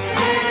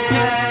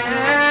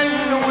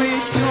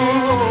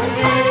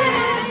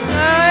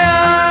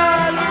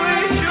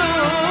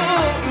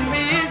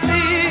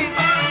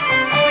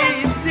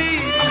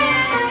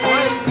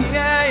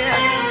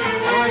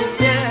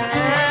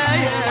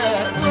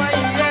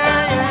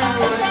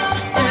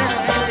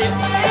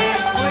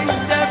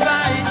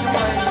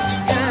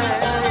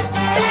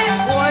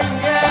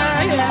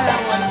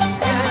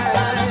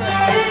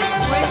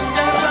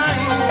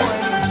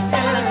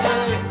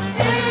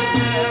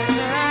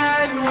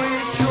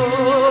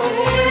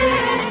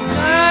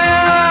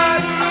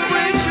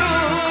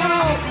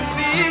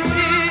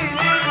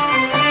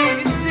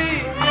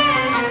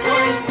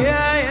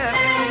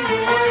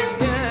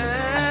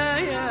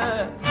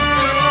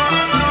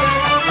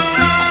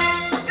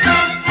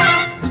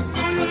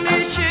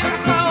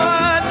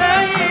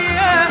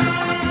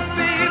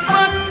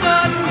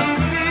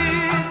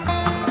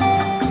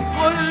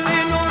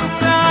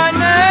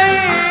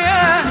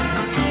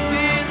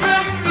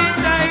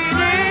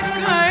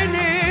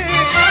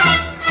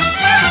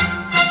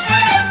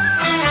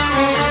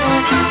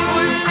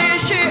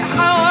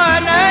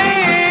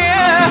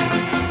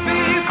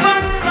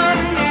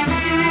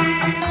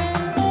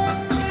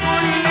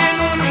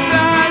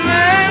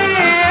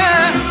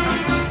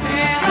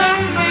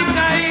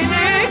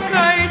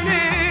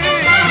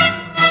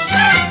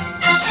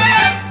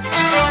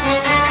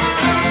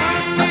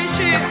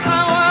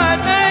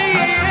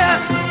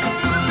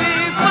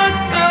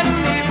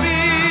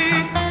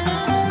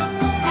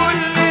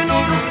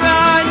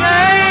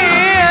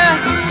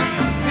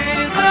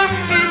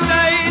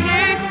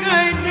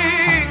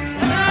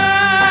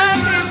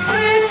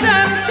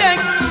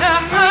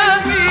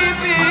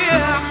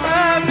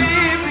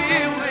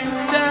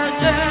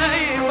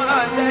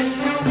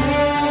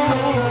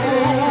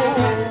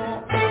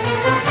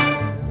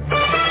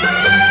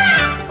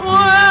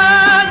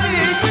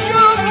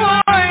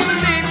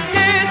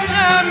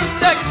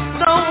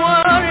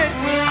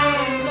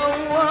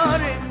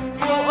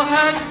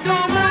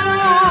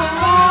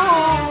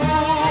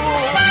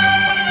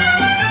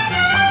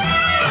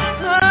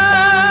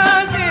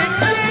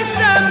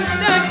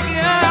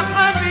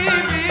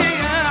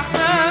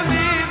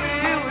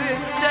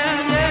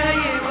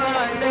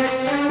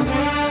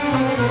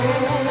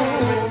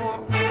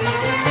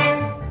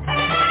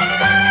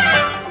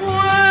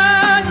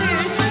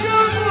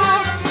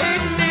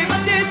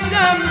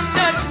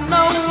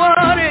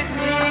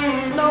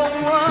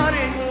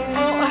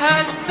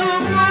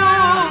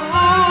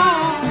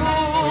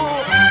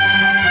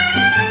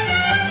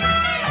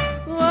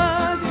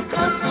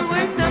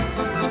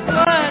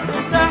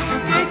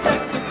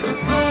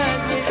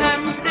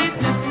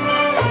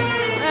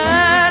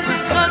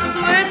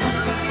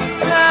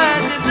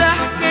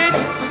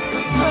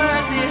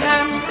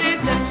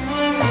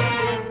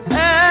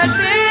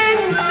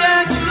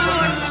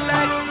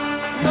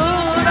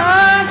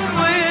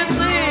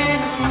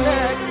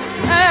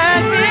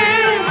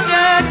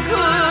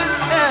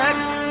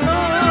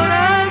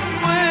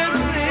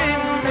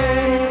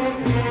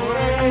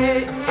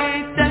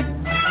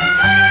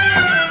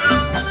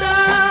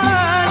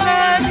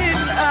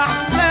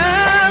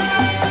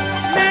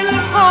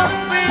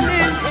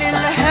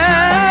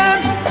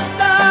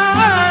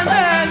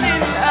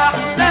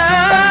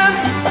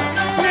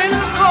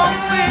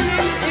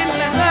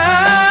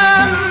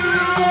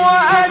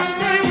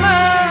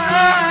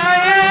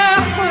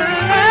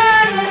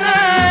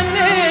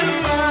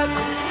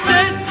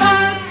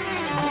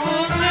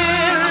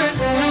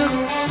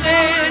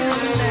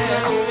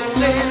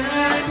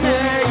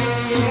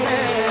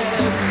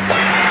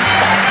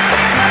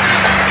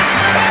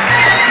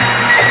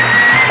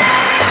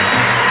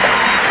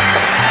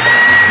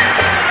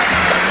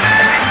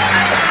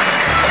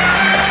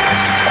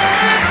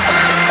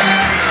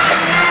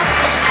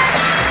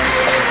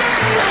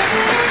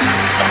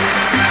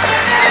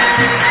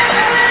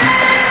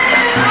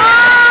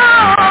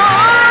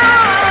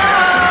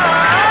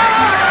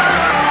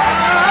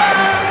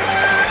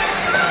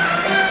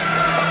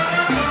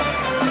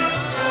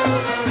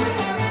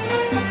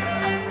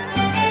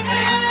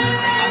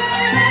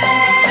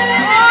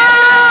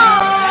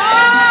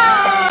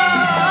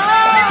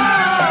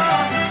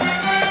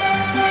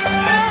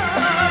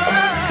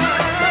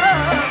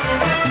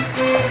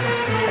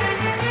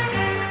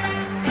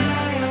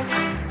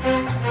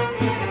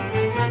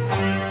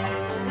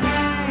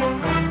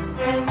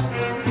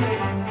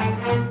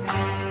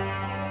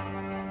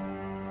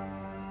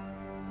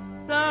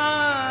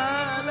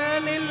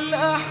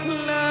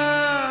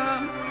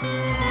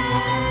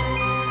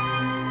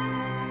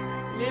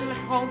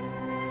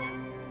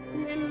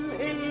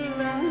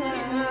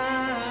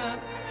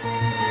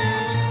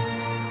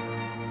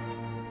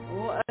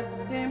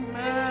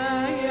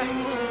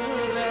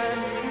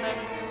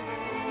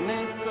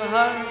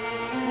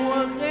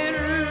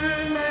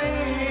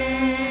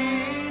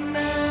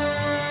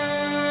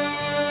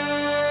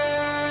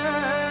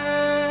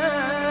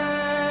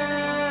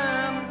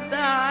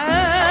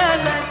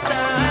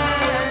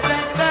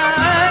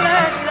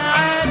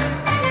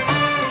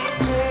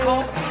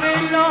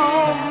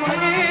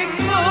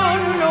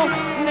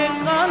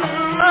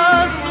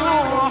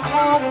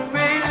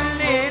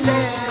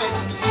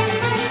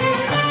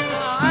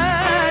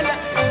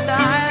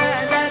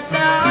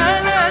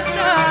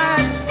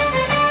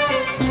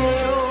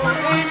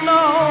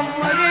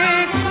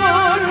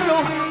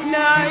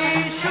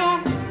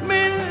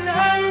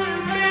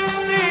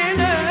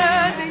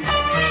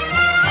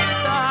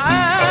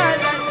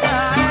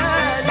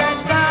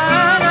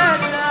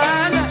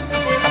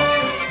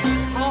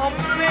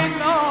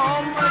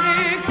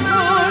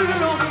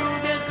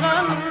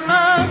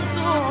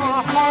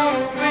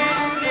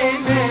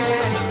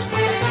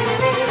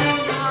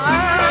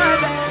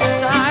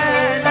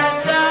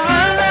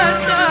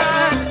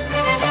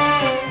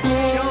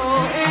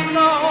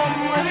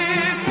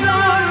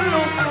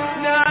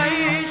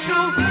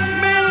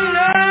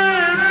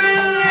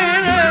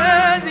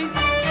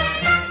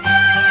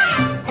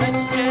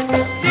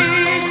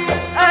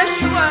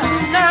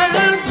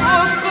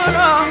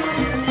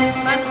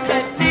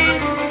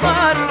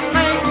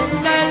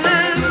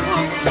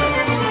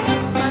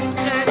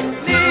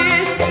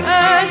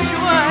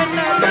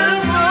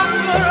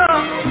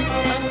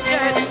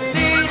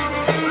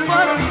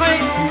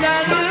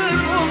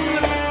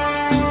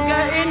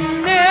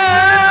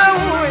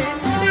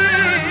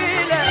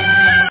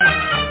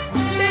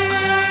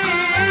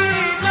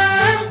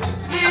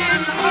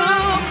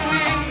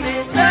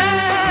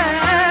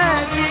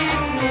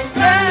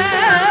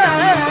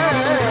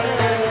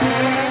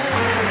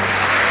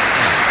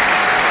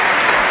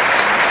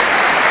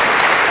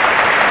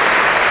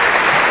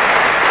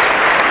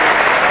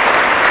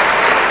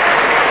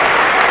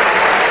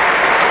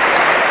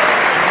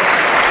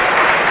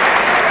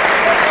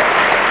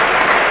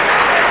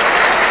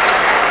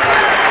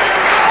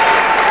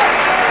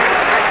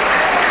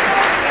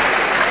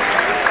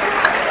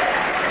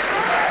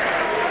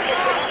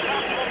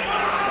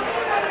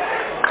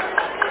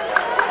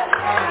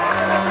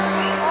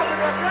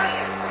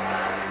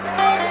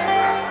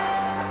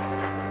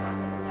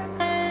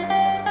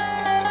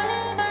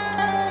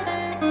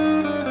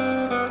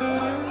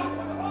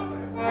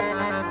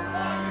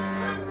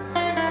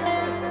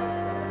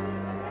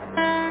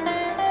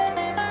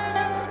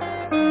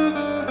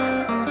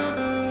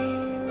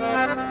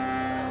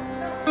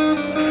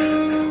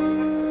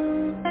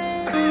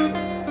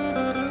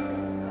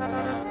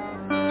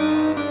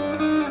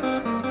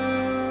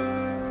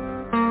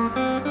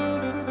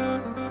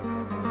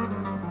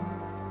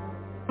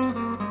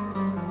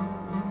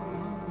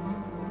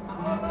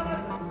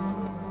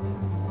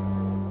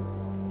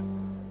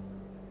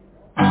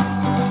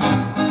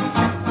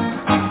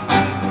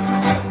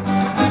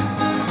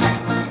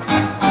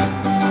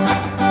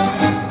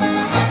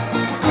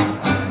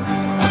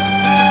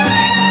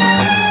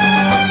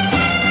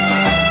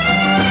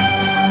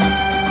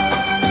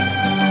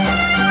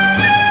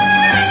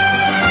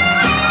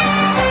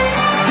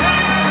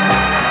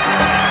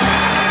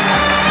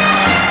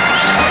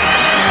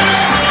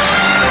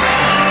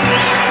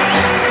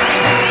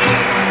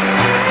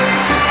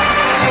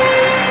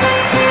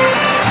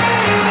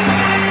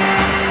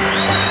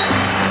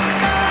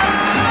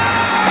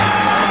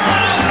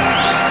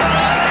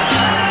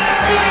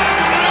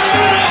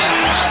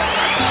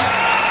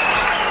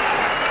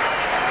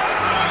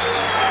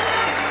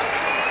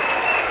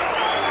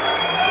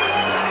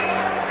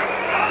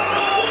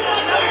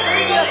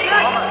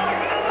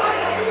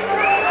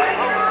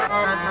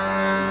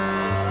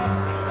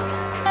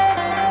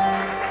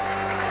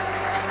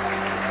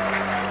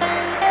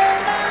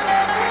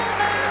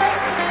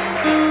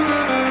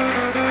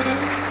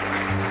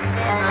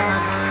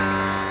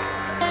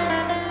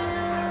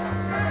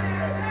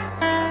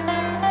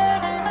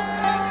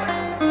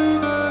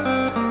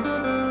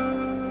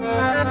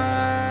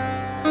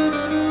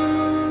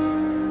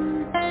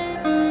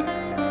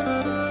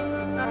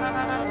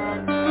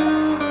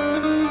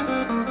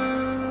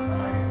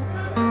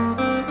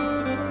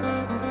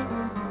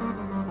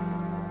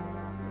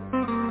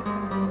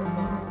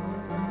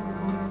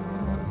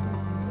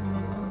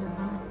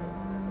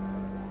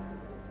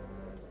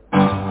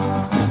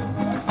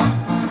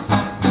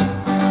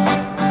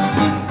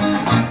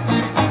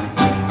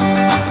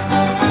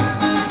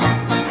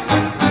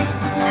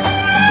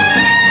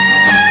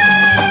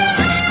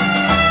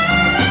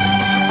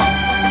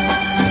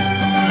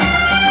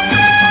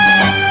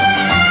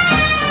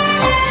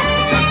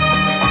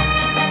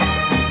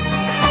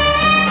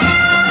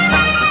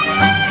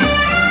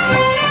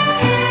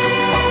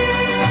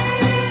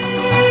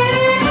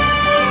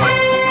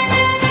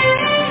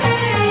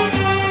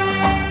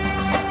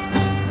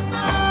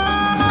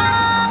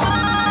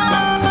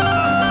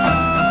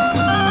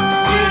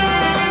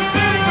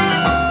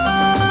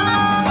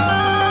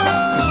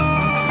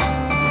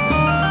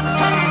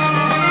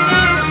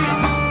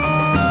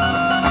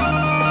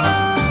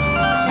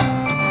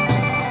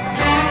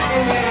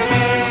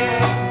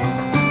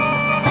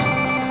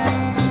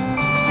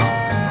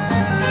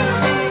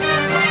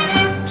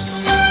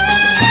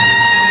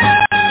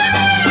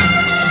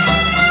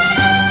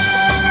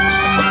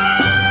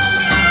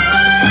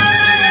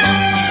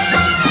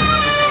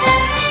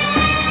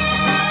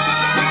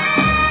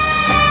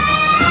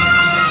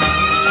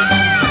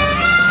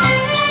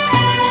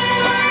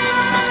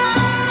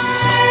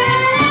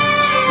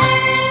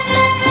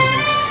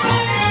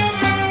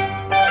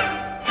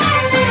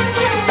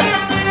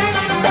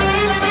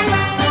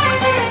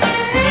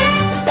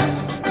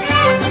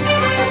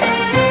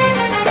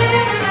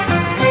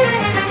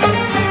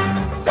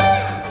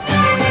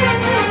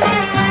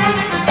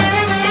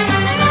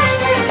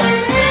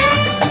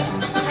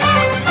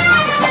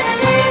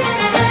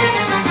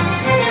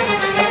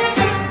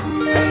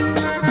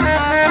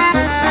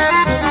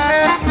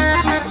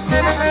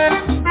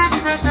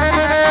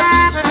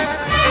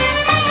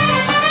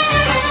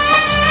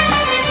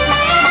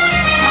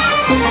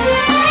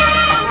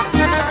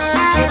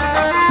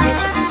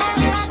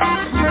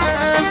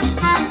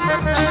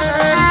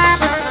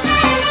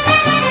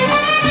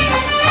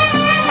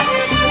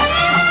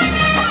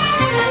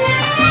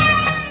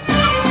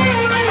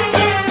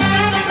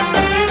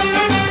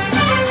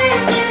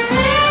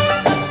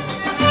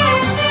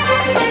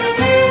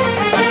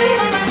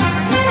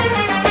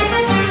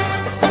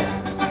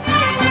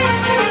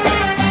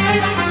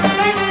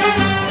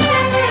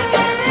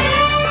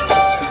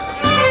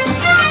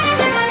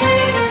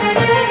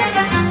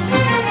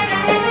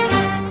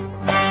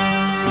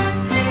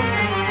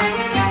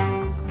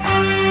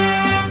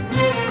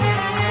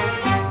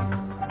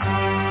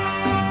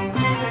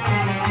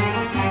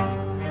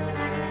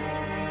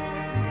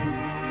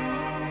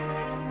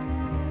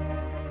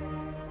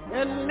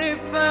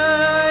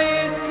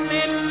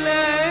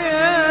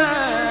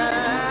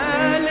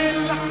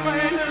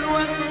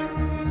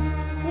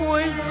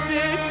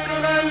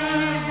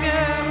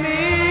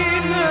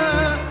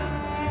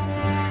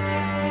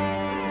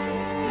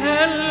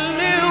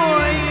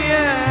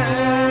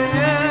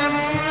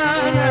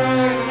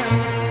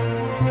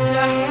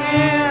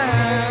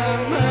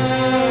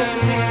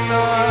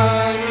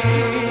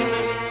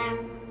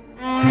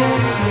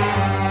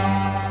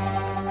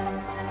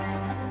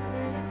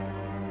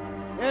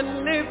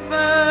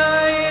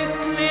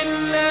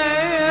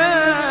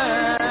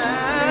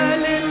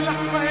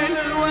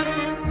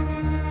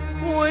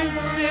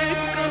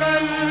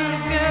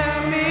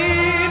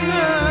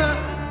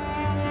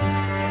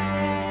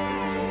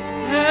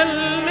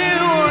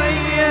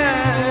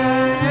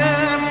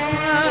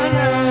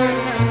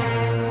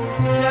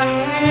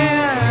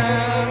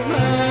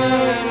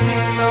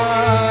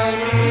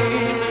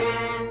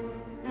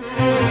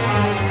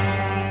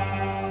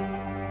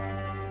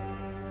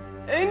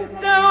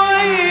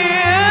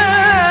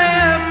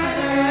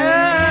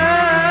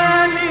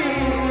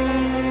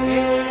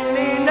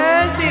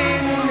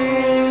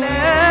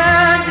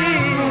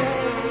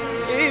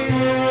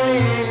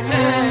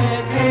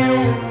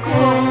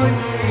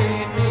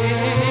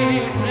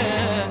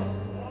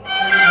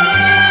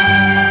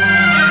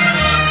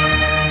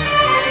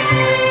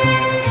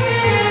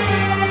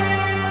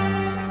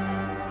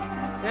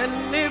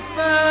اللي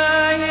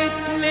فايت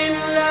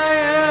لليالي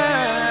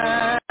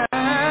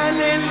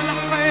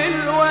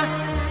الحلوة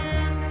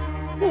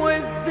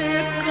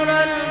والذكرى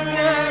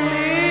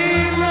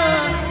الجميلة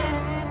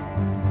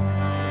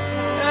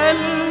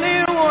اللي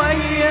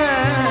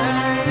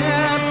ويانا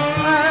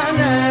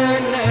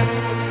بحنانك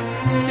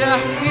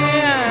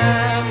تحكي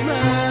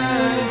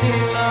أمان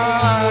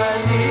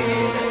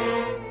العليلة.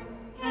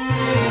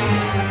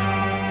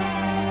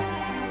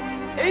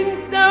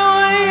 انت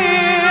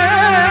ويايا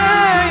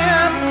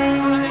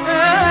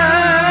بحنانك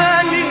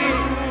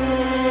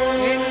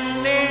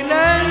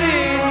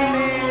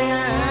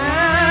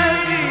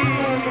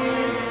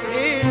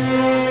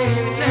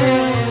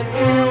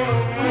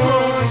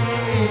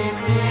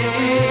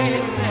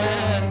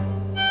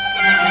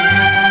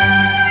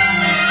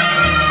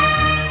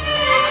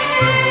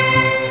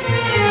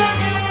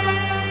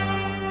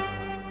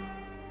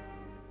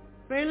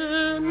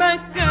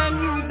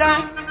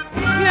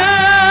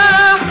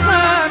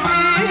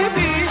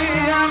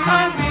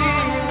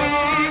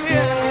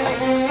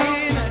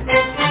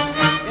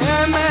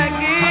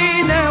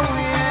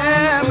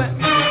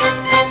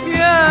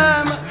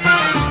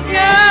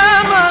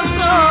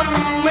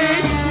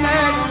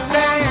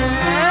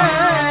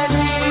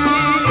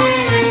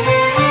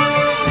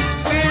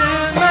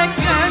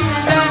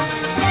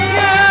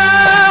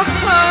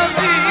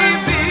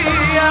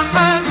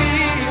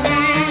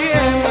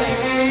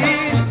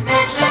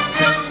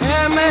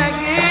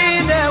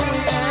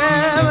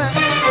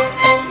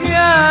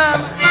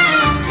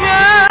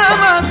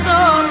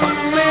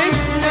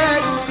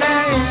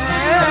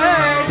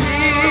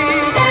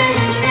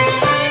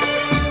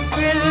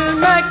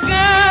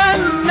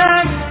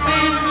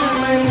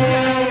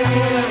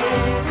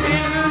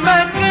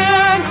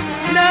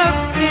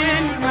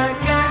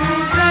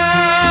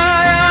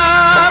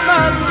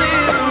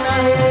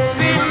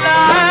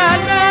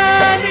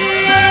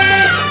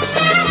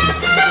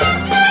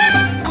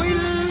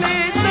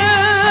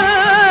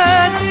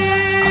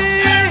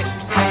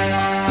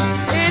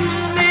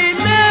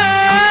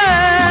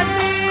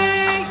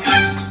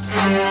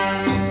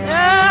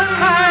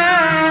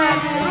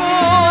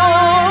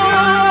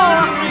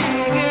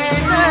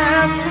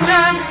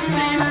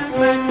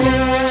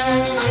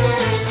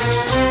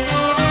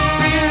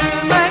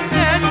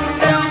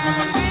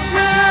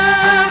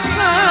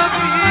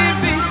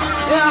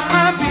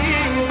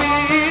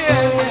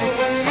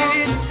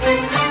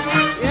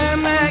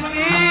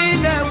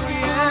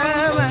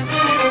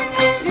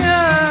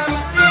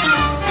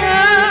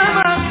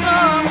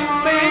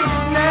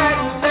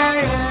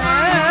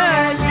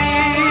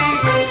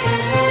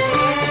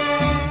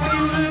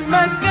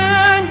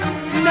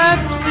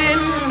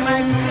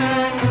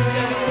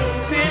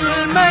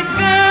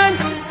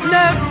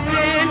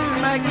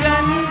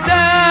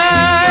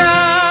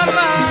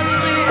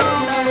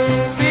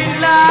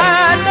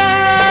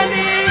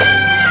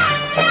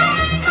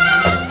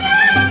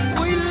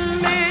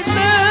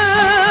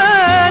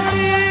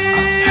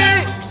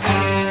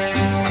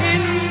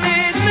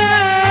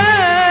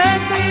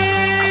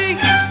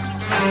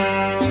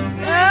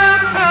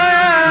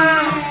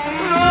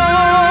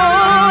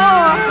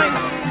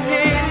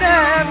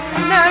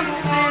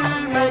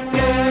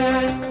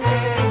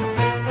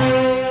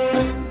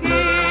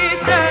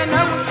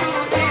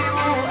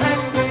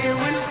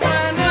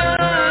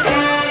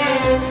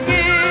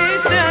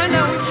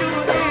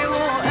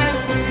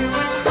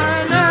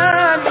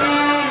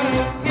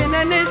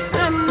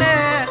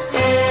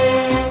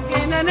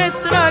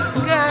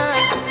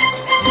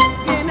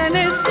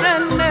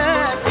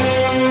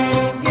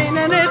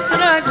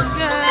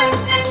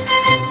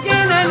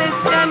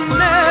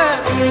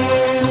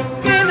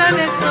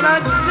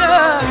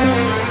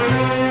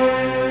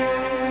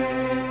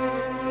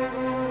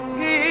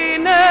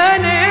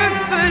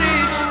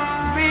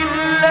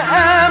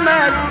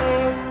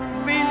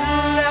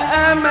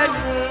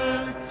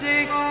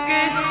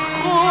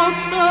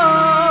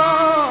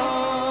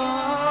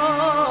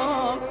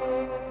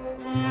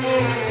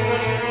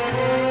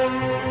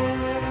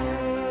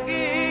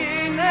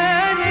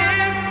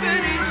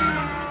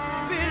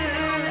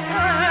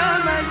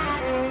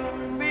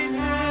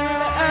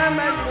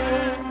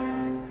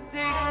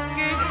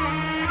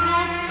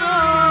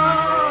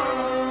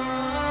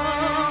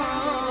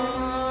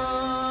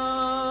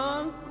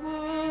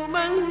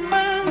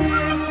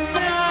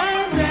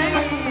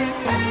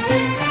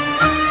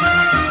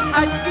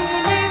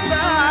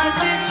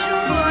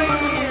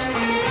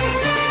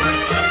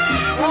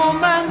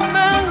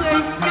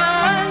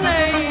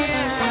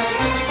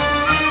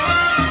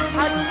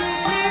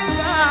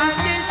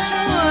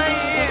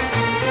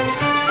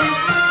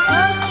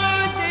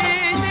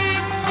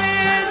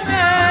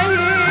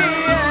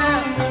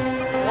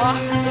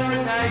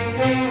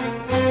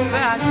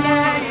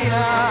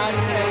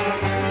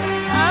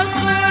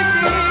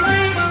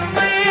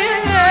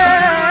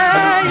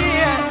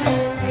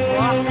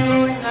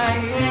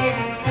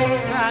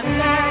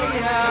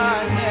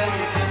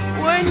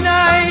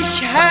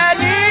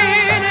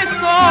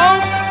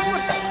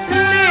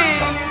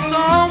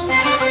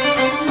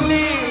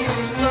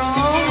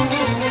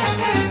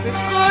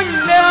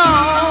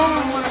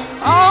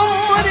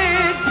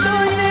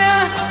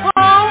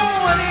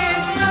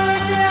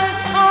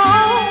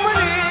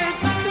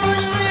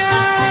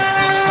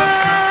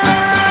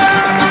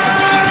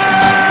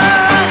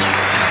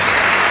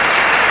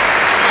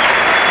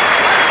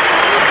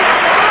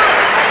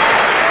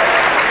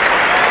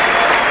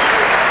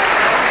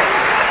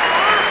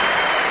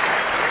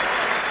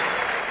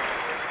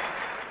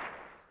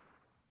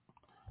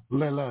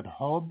Leilad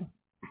Hob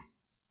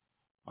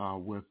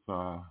with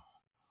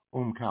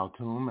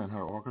Kulthum and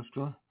her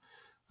orchestra,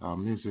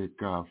 music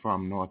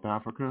from North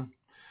Africa.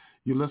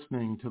 You're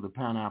listening to the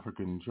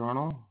Pan-African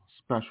Journal,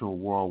 special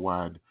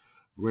worldwide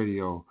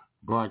radio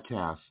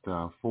broadcast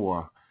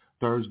for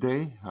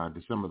Thursday,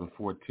 December the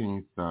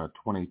 14th,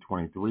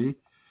 2023.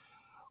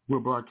 We're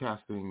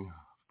broadcasting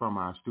from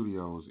our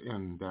studios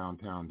in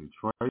downtown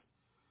Detroit.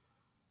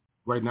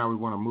 Right now we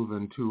want to move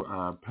into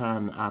our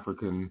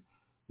Pan-African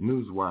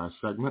Newswire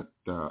segment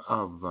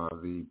of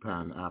the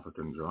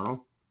Pan-African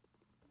Journal.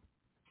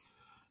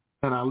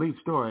 And our lead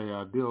story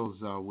deals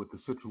with the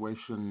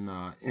situation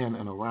in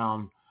and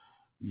around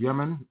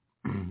Yemen.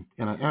 In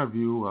an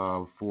interview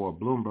for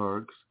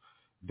Bloomberg's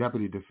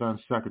Deputy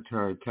Defense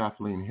Secretary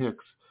Kathleen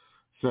Hicks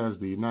says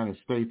the United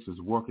States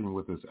is working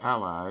with its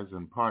allies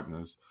and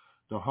partners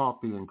to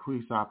halt the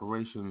increased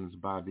operations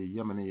by the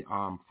Yemeni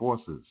armed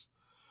forces.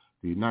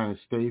 The United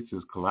States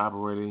is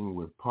collaborating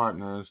with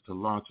partners to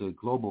launch a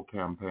global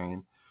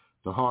campaign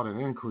to halt an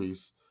increase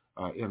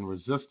in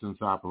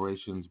resistance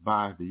operations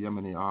by the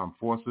Yemeni armed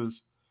forces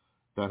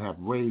that have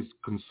raised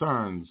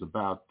concerns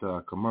about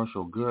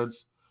commercial goods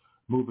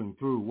moving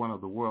through one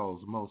of the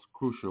world's most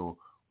crucial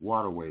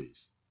waterways.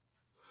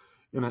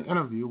 In an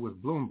interview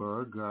with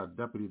Bloomberg,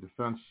 Deputy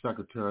Defense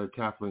Secretary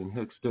Kathleen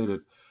Hicks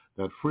stated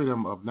that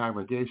freedom of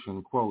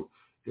navigation, quote,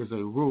 is a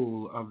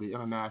rule of the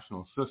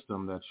international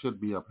system that should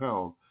be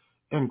upheld,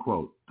 end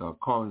quote,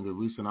 calling the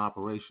recent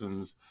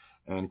operations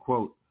and,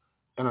 quote,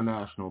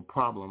 international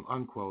problem,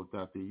 unquote,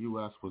 that the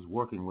U.S. was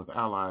working with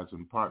allies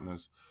and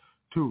partners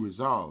to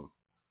resolve.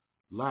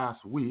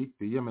 Last week,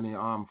 the Yemeni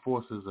armed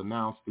forces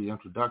announced the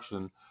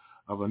introduction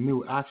of a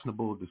new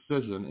actionable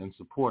decision in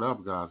support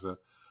of Gaza,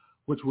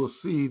 which will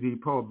see the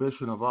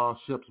prohibition of all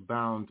ships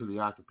bound to the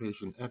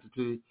occupation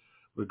entity,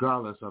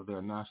 regardless of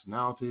their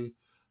nationality,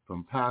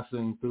 from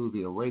passing through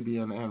the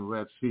Arabian and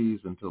Red Seas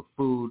until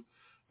food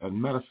and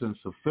medicine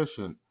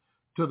sufficient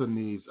to the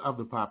needs of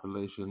the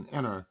population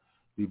enter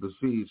the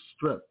besieged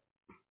strip.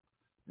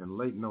 In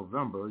late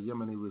November,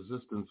 Yemeni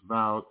resistance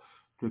vowed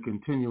to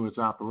continue its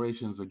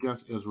operations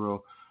against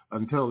Israel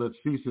until it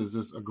ceases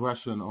its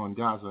aggression on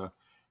Gaza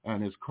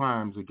and its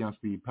crimes against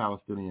the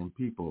Palestinian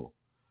people.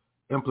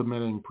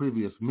 Implementing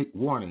previous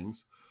warnings,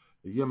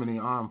 the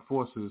Yemeni armed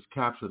forces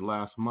captured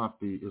last month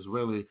the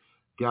Israeli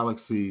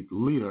Galaxy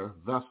Leader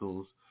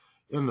vessels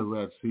in the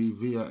Red Sea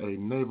via a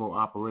naval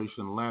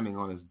operation landing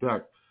on its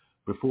deck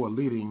before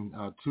leading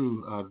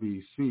to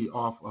the sea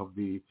off of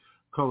the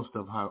coast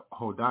of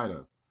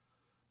Hodeida.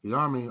 The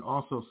Army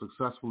also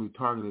successfully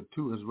targeted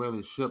 2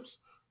 Israeli ships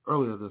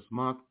earlier this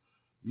month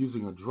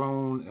using a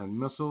drone and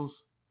missiles,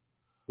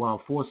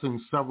 while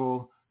forcing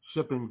several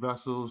shipping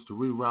vessels to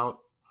reroute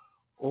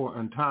or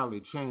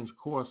entirely change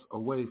course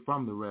away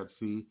from the Red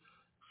Sea,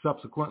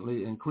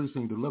 subsequently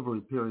increasing delivery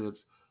periods,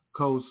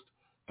 coast,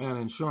 and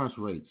insurance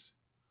rates.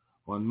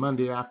 On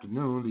Monday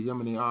afternoon, the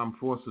Yemeni armed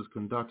forces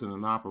conducted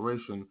an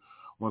operation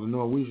on the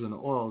Norwegian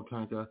oil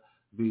tanker,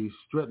 the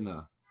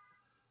Stritna.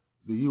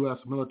 The U.S.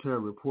 military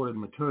reported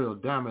material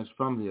damage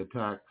from the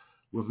attack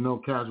with no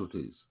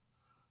casualties.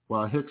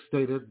 While Hicks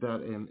stated that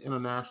an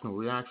international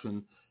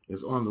reaction is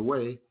on the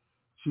way,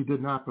 she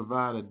did not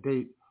provide a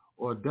date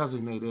or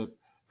designate it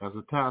as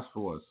a task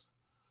force.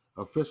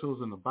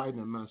 Officials in the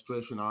Biden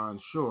administration are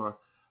unsure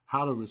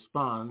how to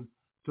respond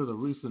to the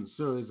recent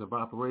series of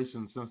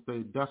operations since they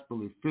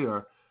desperately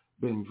fear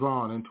being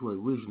drawn into a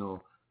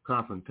regional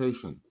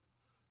confrontation.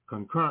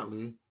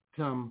 Concurrently,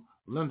 Tim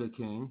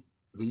Lindeking,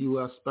 the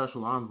U.S.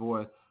 Special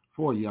Envoy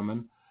for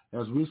Yemen,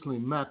 has recently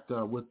met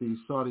with the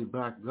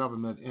Saudi-backed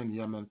government in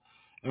Yemen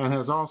and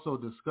has also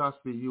discussed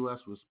the U.S.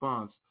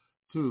 response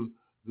to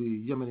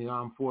the Yemeni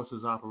armed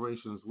forces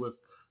operations with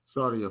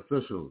Saudi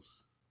officials.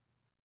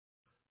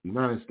 The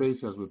United States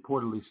has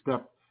reportedly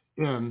stepped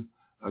in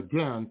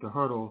again to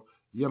hurdle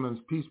Yemen's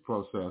peace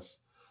process,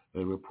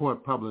 a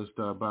report published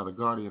by The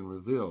Guardian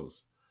reveals.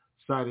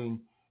 Citing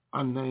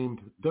unnamed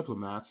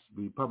diplomats,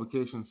 the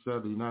publication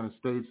said the United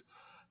States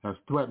has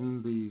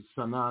threatened the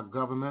Sana'a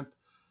government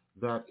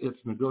that its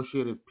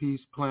negotiated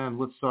peace plan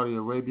with Saudi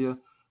Arabia,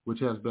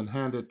 which has been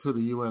handed to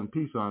the UN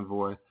peace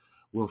envoy,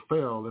 will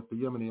fail if the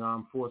Yemeni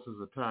armed forces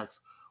attacks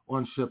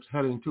on ships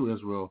heading to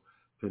Israel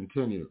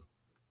continue.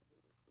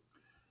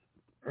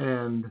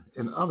 And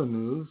in other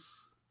news,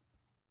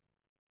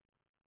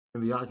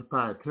 in the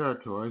occupied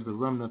territories, the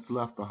remnants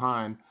left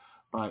behind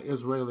by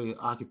Israeli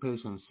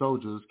occupation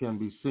soldiers can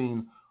be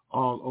seen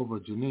all over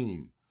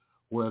Jenin,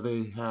 where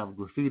they have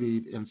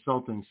graffitied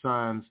insulting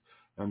signs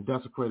and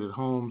desecrated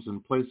homes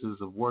and places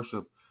of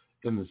worship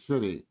in the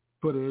city.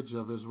 Footage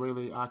of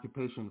Israeli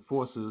occupation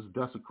forces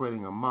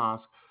desecrating a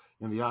mosque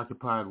in the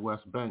occupied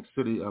West Bank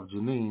city of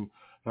Jenin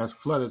has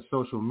flooded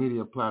social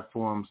media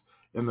platforms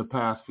in the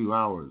past few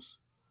hours.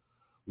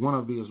 One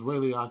of the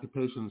Israeli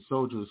occupation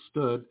soldiers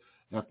stood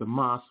at the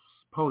mosque's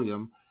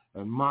podium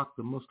and mocked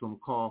the Muslim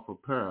call for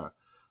prayer,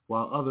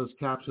 while others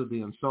captured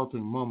the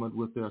insulting moment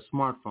with their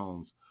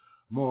smartphones.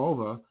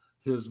 Moreover,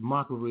 his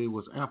mockery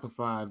was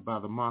amplified by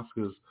the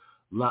mosque's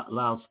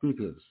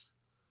loudspeakers.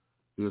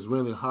 The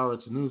Israeli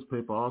Haaretz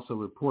newspaper also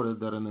reported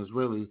that an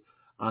Israeli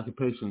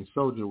occupation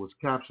soldier was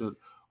captured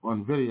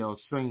on video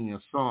singing a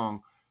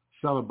song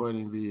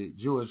celebrating the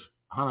Jewish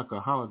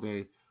Hanukkah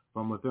holiday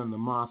from within the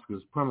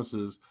mosque's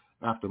premises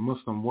after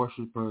Muslim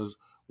worshippers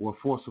were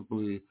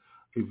forcibly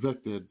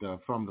evicted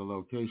from the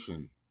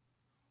location.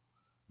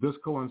 This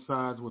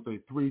coincides with a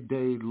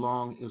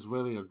 3-day-long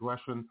Israeli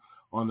aggression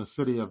on the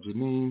city of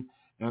Jenin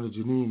and the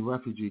Jenin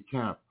refugee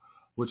camp,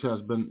 which has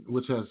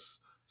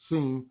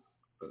seen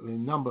a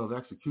number of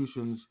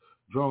executions,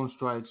 drone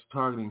strikes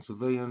targeting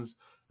civilians,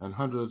 and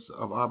hundreds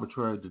of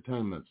arbitrary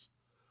detainments.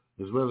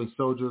 Israeli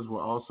soldiers were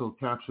also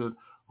captured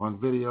on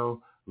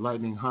video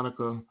lighting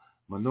Hanukkah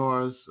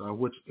menorahs,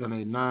 which in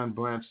a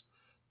 9-branch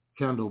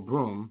candle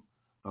broom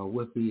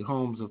with the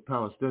homes of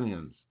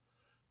Palestinians.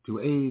 To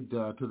aid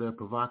to their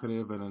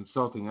provocative and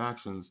insulting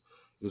actions,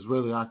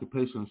 Israeli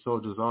occupation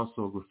soldiers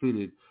also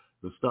graffitied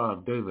the Star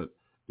of David,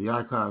 the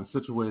icon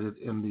situated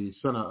in the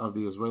center of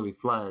the Israeli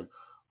flag,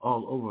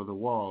 all over the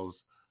walls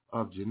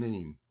of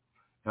Jenin.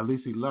 At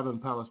least 11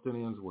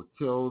 Palestinians were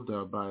killed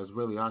by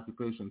Israeli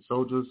occupation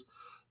soldiers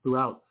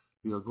throughout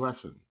the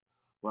aggression,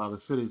 while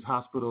the city's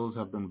hospitals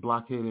have been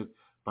blockaded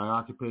by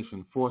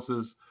occupation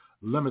forces,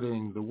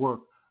 limiting the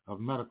work of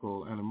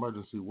medical and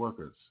emergency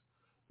workers.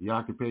 The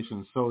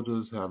occupation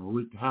soldiers have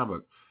wreaked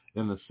havoc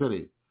in the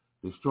city,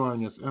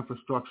 destroying its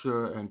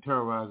infrastructure and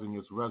terrorizing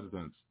its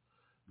residents.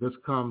 This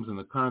comes in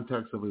the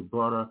context of a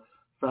broader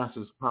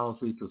fascist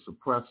policy to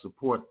suppress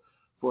support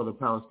for the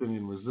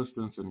Palestinian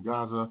resistance in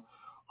Gaza,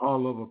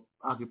 all over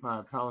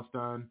occupied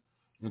Palestine.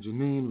 In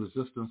Jenin,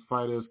 resistance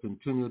fighters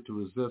continue to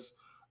resist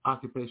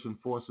occupation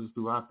forces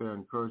throughout their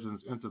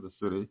incursions into the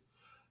city,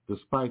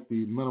 despite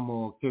the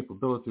minimal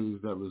capabilities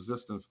that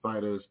resistance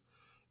fighters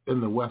in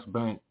the West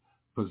Bank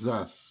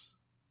possess.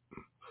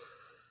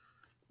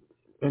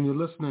 And you're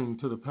listening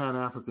to the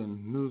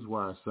Pan-African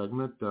Newswire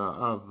segment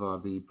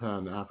of the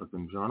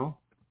Pan-African Journal.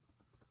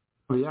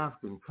 For the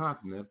African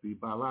continent, the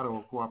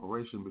bilateral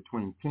cooperation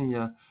between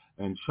Kenya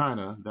and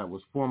China that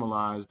was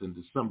formalized in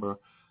December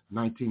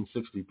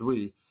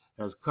 1963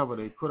 has covered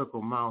a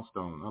critical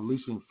milestone,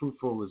 unleashing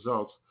fruitful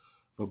results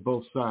for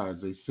both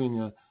sides, a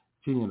senior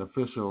Kenyan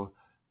official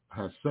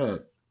has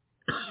said.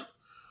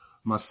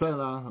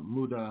 Masela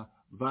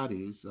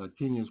Mudavadi,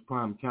 Kenya's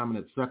Prime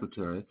Cabinet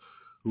Secretary,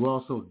 who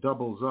also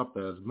doubles up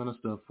as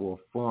Minister for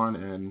Foreign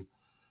and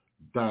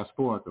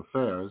Diasporic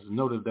Affairs,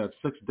 noted that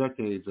 6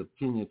 decades of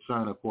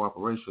Kenya-China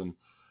cooperation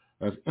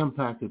has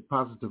impacted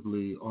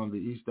positively on the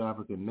East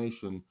African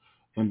nation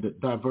in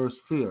diverse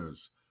spheres,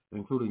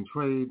 including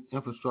trade,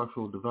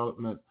 infrastructural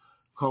development,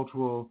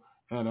 cultural,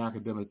 and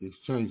academic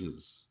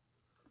exchanges.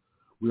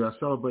 We are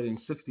celebrating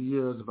 60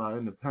 years of our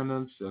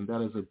independence, and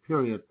that is a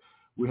period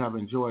we have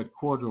enjoyed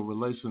cordial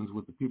relations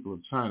with the people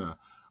of China,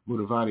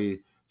 Mudavadi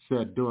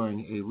said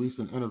during a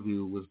recent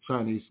interview with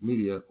Chinese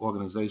media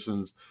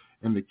organizations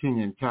in the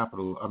Kenyan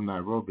capital of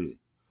Nairobi.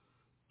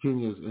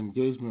 Kenya's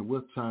engagement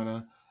with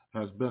China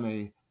has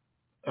been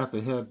at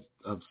the head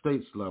of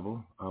states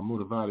level,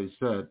 Mudavadi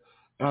said,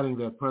 adding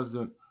that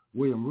President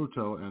William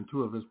Ruto and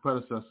 2 of his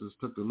predecessors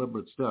took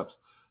deliberate steps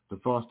to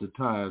foster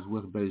ties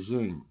with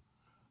Beijing.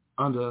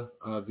 Under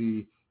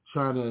the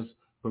China's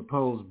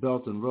proposed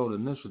Belt and Road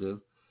Initiative,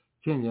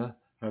 Kenya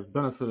has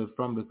benefited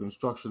from the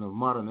construction of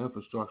modern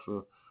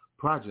infrastructure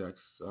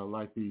projects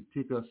like the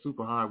Thika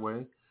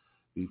Superhighway,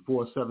 the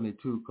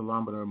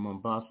 472-kilometer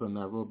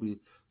Mombasa-Nairobi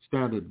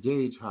Standard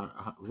Gauge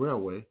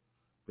Railway,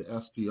 the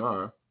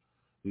SGR,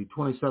 the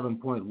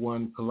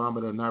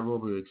 27.1-kilometer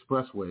Nairobi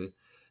Expressway,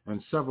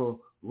 and several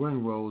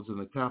ring roads in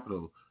the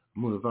capital,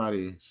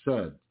 Mudavadi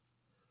said.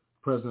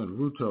 President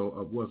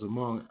Ruto was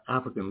among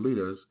African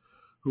leaders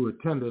who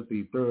attended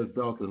the Third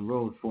Belt and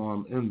Road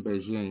Forum in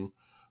Beijing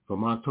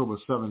from October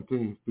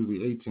 17th through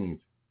the 18th.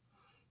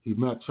 He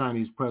met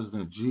Chinese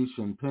President Xi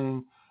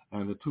Jinping,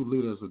 and the 2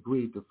 leaders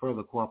agreed to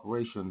further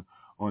cooperation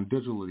on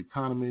digital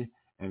economy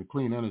and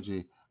clean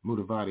energy,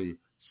 Mudavadi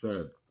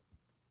said.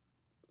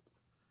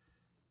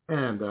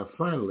 And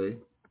finally,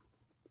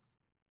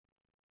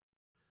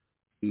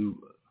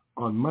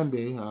 on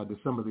Monday,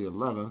 December the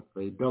 11th,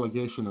 a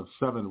delegation of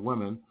 7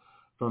 women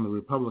from the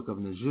Republic of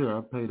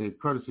Niger paid a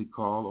courtesy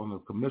call on the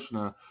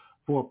Commissioner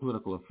for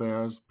Political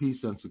Affairs, Peace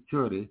and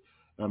Security,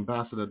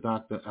 Ambassador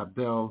Dr.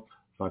 Abdel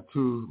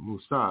Fatou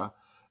Moussa,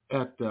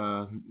 at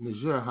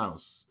Niger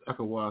House,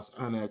 ECOWAS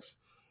Annex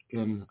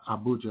in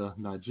Abuja,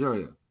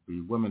 Nigeria.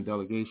 The women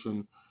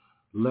delegation,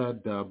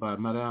 led by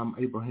Madame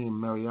Ibrahim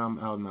Mariam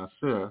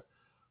Al-Nasser,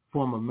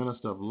 former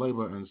Minister of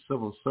Labor and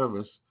Civil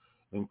Service,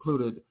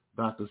 included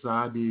Dr.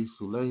 Saadi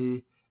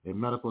Sulehi, a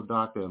medical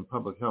doctor and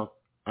public health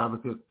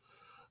advocate,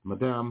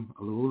 Madame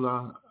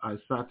Alula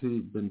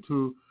Aissati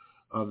Bintou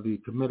of the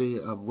Committee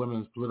of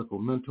Women's Political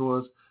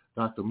Mentors,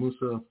 Dr.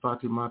 Musa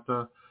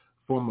Fatimata,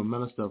 former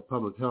Minister of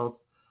Public Health,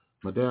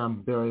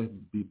 Madame Berry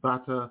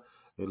Bibata,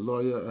 a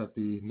lawyer at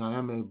the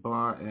Niamey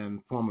Bar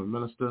and former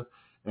minister,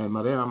 and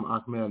Madame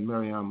Ahmed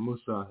Mariam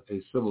Musa,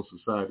 a civil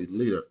society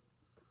leader.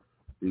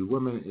 The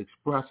women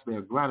expressed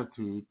their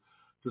gratitude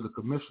to the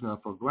commissioner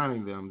for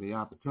granting them the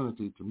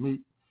opportunity to meet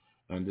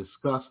and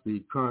discuss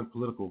the current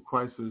political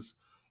crisis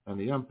and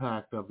the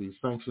impact of the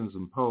sanctions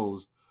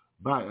imposed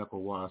by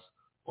ECOWAS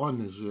on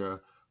Niger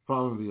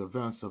following the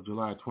events of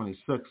July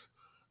 26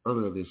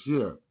 earlier this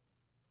year.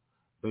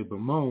 They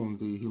bemoaned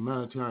the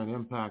humanitarian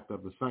impact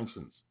of the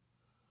sanctions,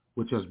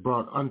 which has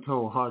brought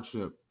untold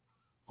hardship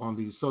on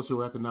the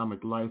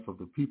socioeconomic life of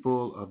the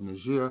people of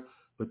Niger,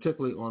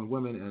 particularly on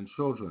women and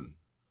children.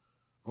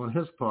 On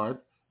his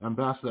part,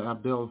 Ambassador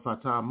Abdel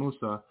Fattah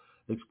Musa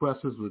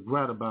expressed his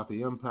regret about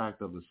the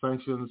impact of the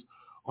sanctions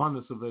on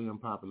the civilian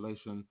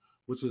population,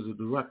 which is a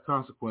direct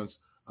consequence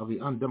of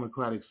the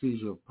undemocratic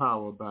seizure of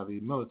power by the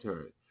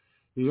military.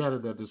 He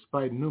added that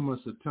despite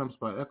numerous attempts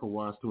by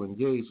ECOWAS to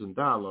engage in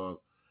dialogue,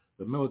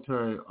 the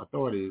military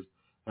authorities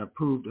have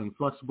proved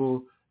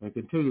inflexible and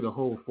continue to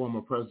hold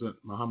former President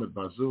Mohamed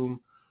Bazoum,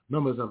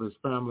 members of his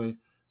family,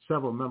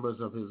 several members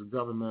of his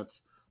government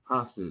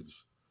hostage.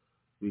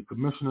 The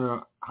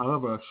commissioner,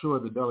 however,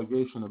 assured the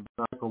delegation of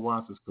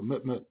ECOWAS's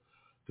commitment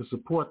to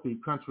support the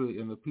country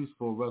in the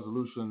peaceful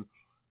resolution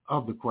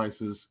of the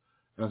crisis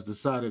as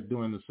decided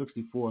during the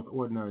 64th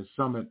Ordinary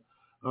Summit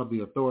of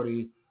the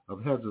Authority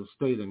of Heads of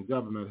State and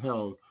Government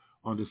held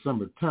on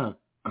December 10th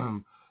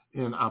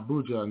in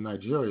Abuja,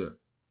 Nigeria.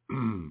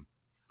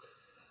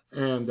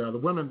 And the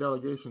women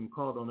delegation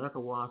called on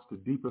ECOWAS to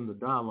deepen the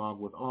dialogue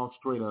with all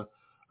strata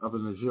of the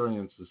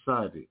Nigerian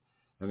society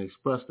and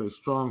expressed a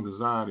strong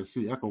desire to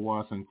see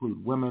ECOWAS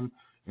include women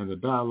in the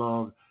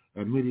dialogue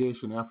and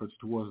mediation efforts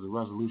towards the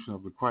resolution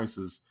of the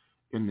crisis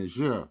in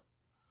Niger.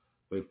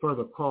 They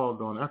further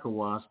called on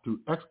ECOWAS to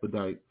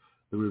expedite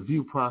the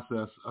review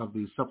process of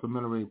the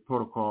supplementary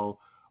protocol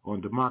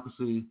on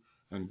democracy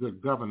and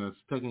good governance,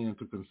 taking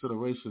into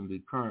consideration the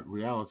current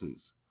realities.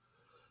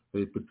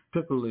 They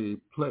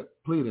particularly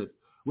pleaded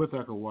with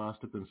ECOWAS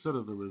to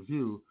consider the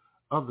review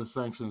of the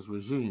sanctions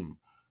regime,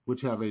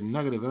 which have a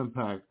negative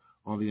impact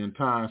on the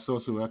entire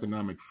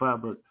socioeconomic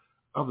fabric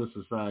of the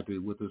society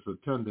with its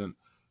attendant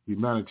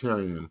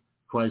humanitarian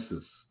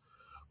crisis.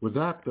 With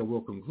that,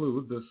 we'll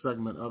conclude this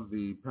segment of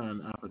the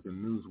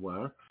Pan-African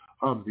Newswire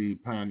of the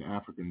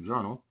Pan-African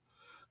Journal.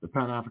 The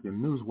Pan-African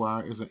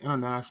Newswire is an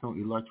international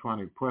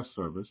electronic press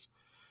service.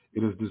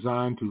 It is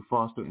designed to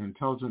foster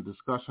intelligent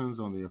discussions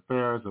on the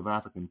affairs of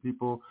African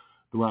people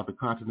throughout the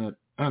continent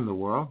and the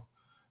world.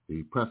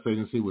 The press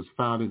agency was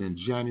founded in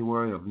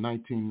January of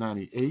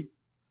 1998.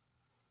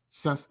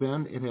 Since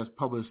then, it has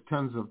published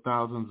tens of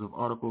thousands of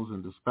articles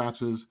and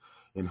dispatches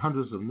in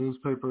hundreds of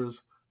newspapers,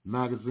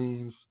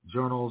 magazines,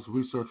 journals,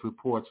 research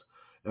reports,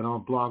 and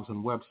on blogs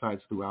and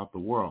websites throughout the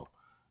world.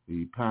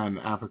 The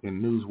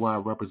Pan-African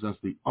Newswire represents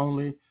the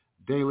only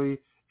daily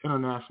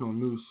international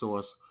news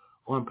source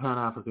on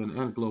Pan-African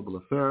and global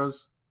affairs.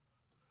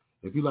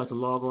 If you'd like to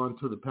log on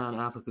to the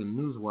Pan-African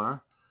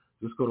Newswire,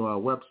 just go to our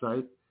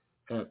website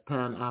at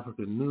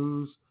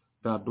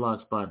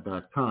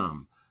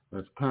panafricannews.blogspot.com.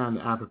 That's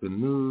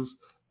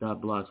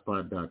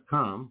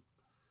panafricannews.blogspot.com.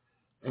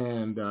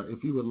 And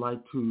if you would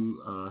like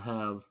to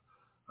have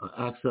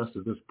access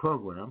to this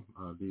program,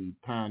 the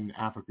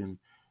Pan-African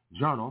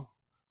Journal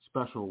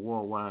special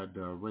worldwide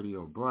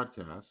radio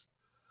broadcast,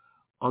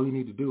 all you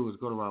need to do is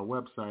go to our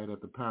website at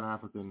the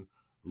Pan-African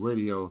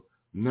Radio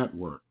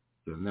Network,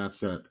 and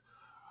that's at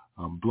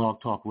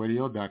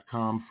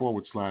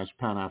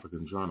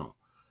blogtalkradio.com/Pan-African Journal.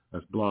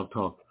 That's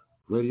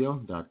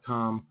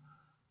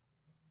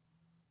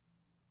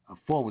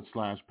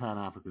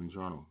blogtalkradio.com/Pan-African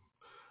Journal.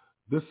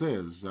 This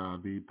is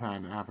the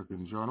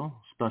Pan-African Journal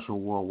special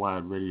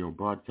worldwide radio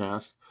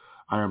broadcast.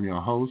 I am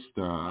your host,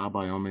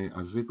 Abayomi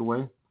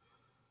Azikiwe.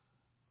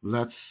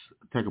 Let's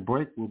take a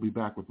break. We'll be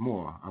back with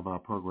more of our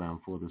program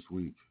for this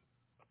week.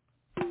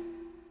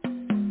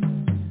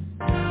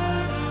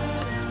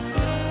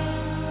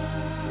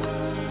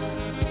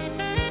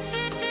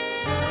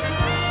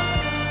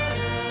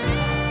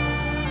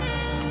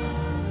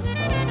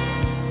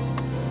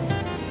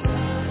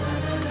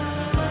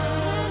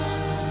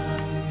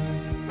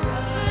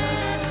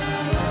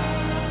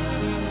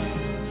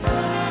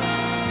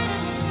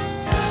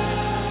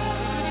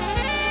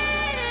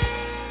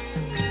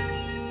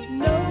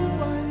 No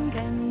one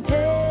can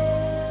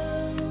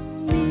tell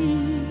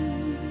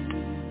me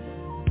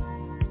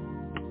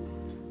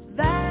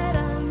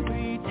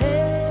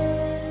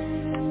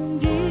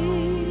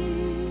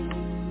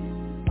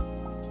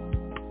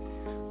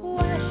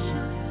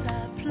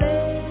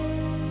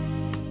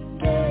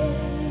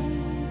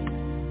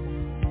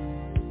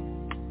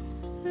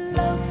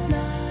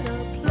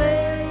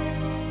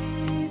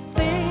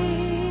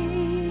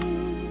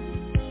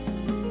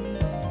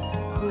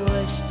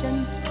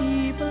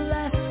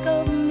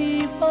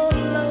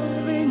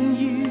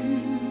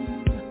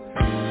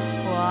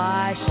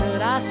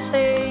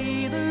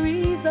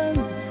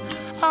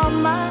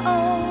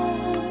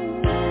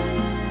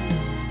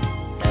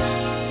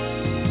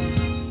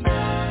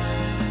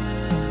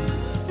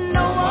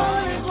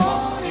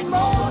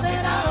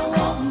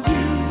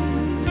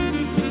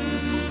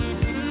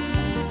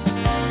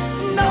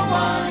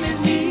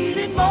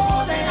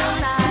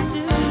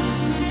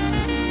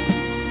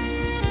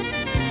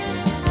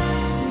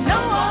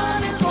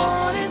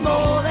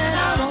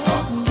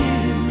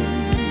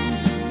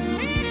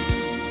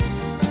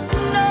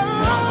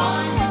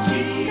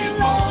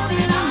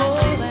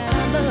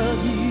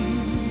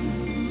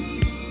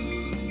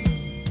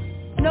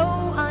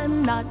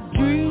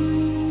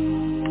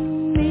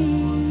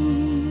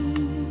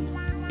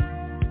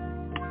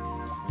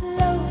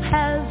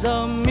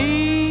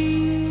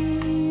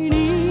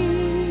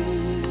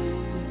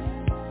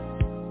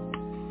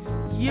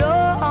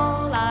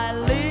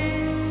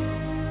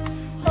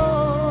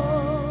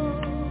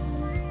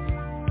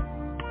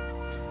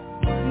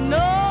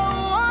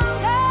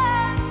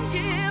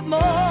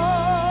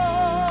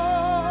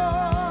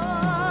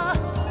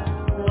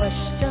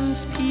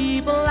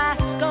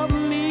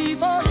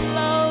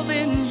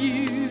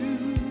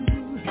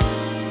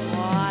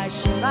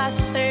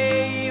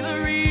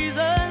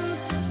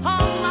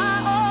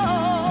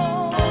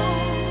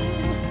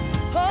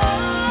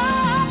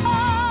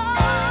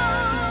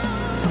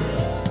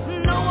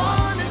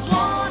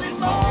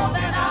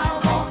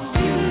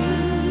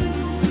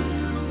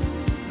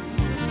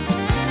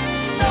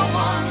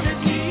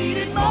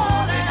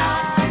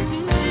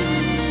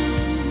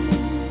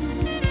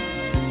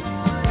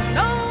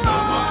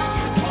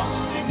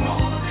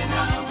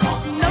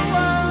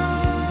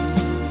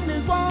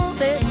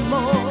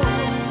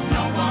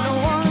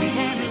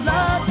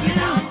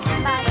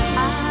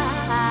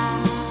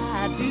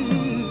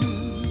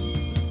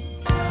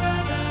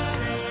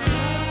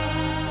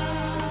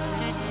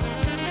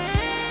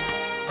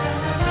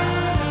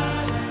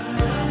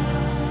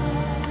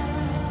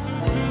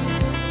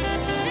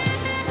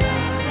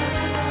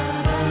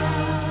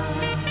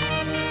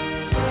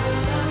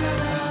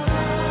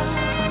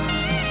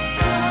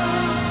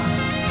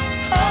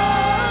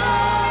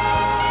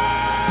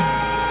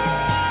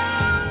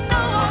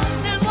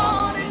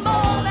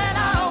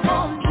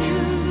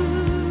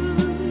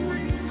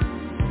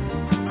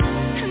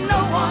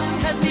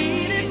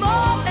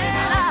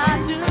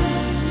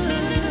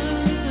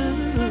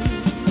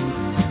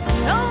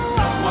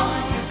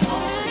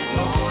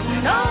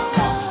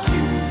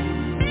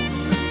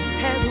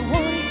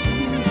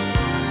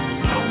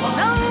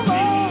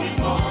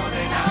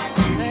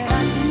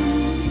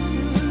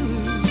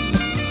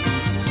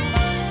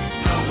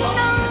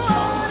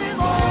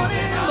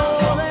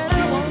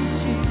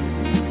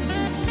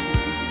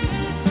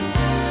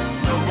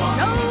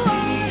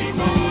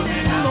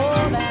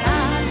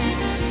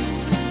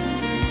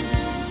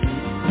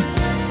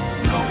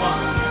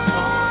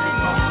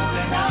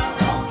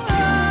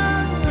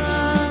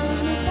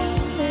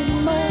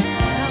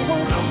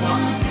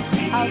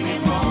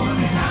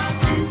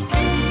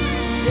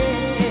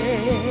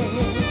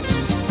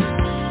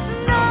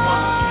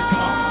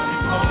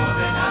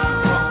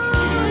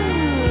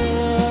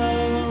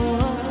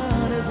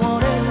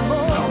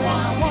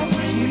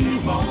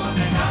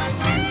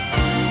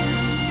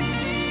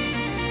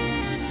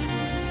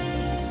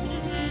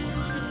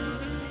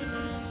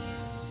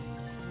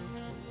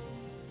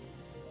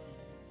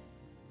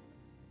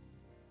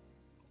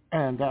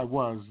And that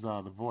was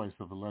the voice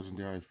of the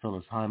legendary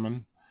Phyllis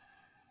Hyman.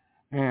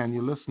 And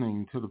you're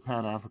listening to the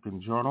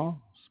Pan-African Journal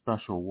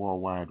special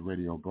worldwide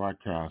radio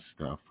broadcast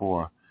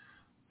for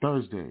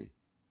Thursday,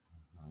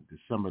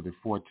 December the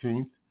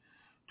 14th,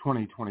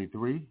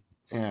 2023.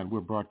 And we're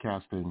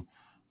broadcasting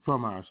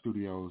from our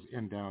studios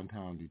in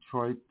downtown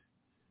Detroit.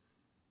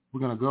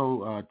 We're going to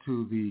go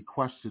to the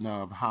question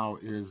of how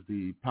is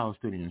the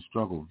Palestinian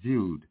struggle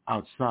viewed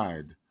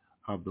outside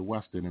of the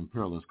Western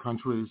imperialist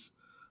countries.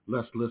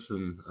 Let's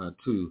listen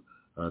to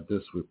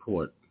this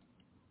report.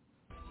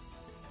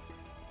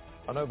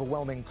 An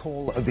overwhelming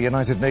call of the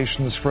United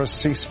Nations for a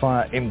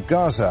ceasefire in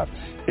Gaza.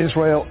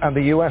 Israel and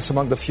the US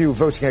among the few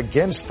voting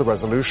against the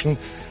resolution.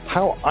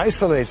 How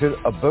isolated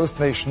are both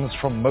nations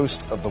from most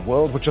of the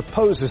world which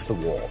opposes the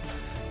war?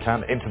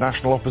 Can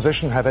international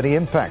opposition have any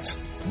impact?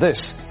 This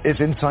is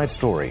Inside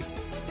Story.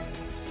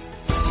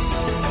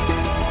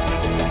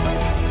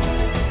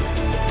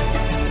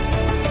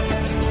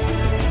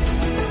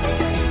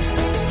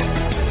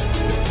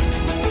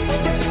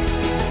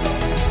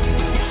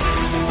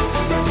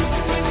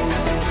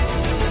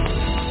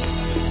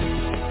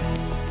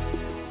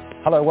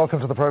 Hello, welcome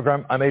to the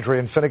program. I'm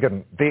Adrian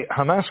Finnegan. The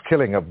Hamas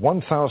killing of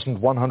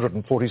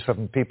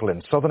 1,147 people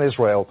in southern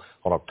Israel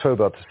on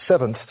October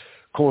 7th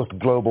caused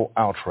global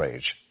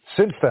outrage.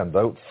 Since then,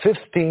 though,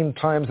 15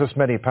 times as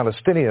many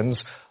Palestinians,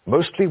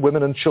 mostly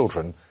women and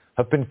children,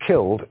 have been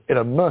killed in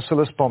a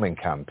merciless bombing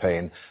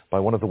campaign by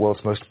one of the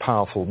world's most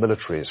powerful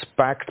militaries,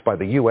 backed by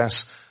the US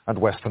and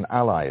Western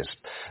allies.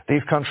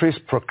 These countries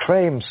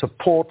proclaim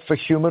support for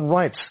human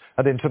rights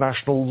and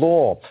international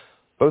law,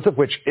 both of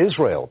which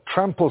Israel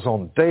tramples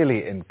on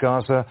daily in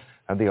Gaza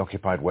and the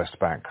occupied West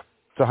Bank.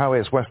 So how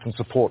is Western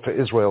support for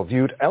Israel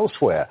viewed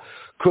elsewhere?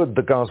 Could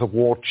the Gaza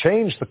war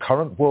change the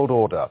current world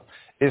order?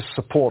 Is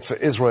support for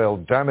Israel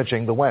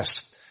damaging the West?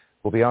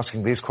 We'll be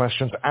asking these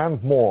questions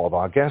and more of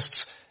our guests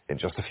in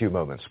just a few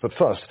moments. But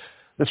first,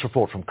 this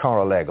report from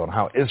Cara Legg on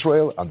how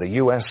Israel and the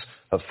US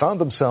have found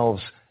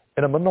themselves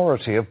in a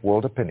minority of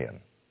world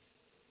opinion.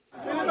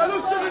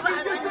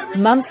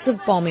 Months of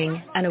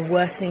bombing and a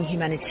worsening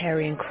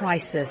humanitarian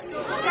crisis.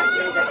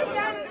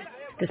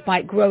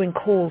 Despite growing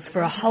calls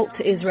for a halt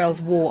to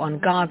Israel's war on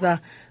Gaza,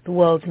 the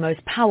world's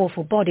most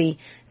powerful body,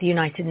 the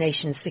United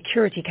Nations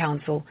Security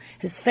Council,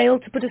 has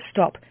failed to put a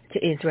stop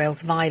to Israel's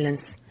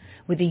violence,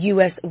 with the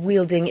US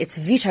wielding its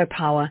veto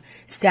power,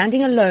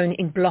 standing alone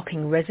in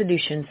blocking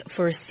resolutions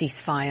for a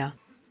ceasefire.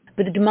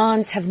 But the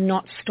demands have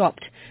not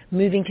stopped,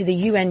 moving to the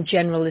UN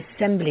General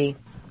Assembly.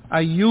 I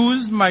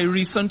used my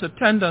recent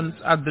attendance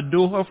at the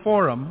Doha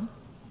Forum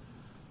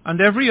and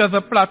every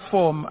other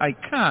platform I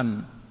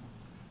can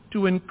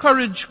to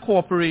encourage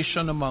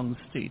cooperation among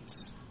states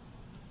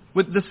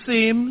with the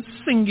same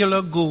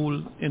singular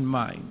goal in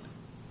mind: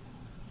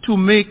 to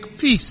make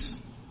peace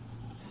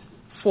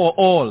for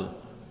all.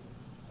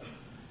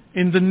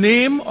 In the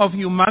name of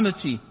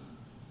humanity,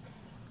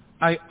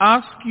 I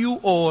ask you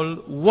all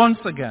once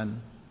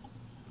again,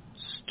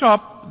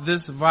 stop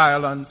this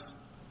violence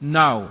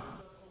now.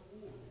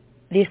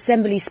 The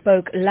Assembly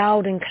spoke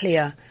loud and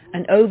clear,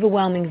 an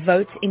overwhelming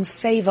vote in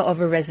favor of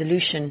a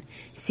resolution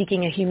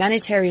seeking a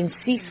humanitarian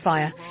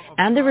ceasefire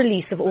and the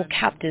release of all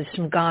captives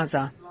from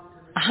Gaza.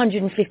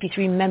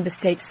 153 member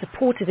states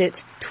supported it,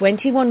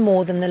 21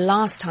 more than the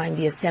last time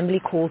the Assembly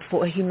called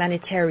for a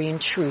humanitarian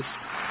truce.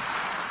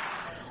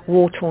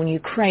 War-torn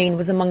Ukraine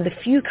was among the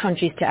few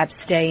countries to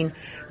abstain,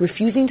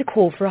 refusing to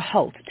call for a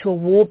halt to a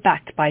war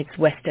backed by its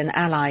Western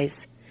allies.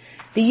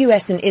 The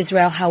US and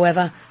Israel,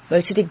 however,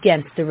 voted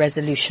against the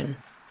resolution.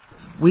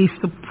 We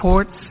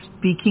support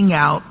speaking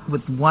out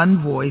with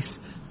one voice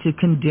to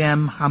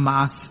condemn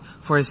Hamas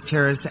for its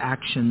terrorist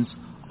actions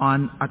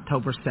on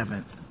October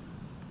 7th.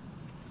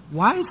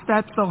 Why is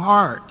that so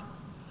hard?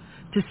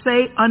 To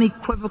say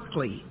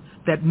unequivocally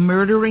that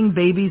murdering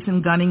babies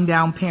and gunning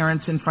down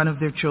parents in front of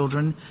their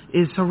children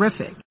is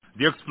horrific.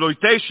 The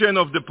exploitation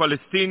of the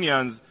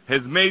Palestinians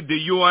has made the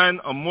UN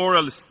a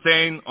moral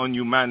stain on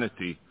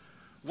humanity.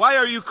 Why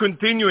are you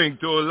continuing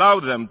to allow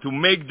them to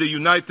make the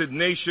United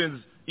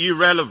Nations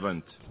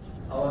irrelevant?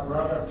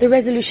 The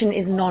resolution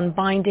is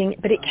non-binding,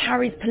 but it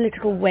carries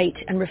political weight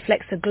and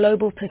reflects a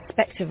global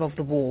perspective of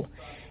the war.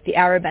 The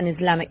Arab and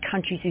Islamic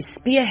countries who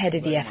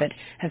spearheaded the effort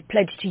have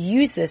pledged to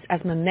use this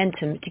as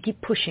momentum to keep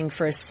pushing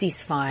for a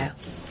ceasefire.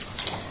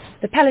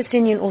 The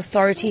Palestinian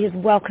Authority has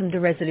welcomed the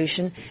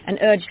resolution and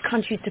urged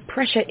countries to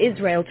pressure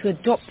Israel to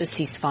adopt the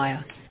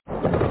ceasefire.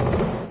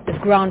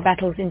 As ground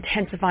battles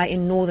intensify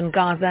in northern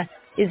Gaza,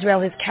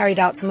 Israel has carried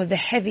out some of the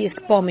heaviest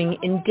bombing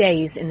in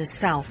days in the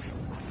south.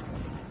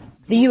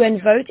 The UN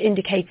vote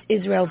indicates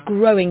Israel's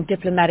growing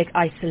diplomatic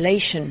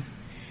isolation.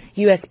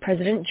 US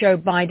President Joe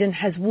Biden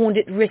has warned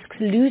it risks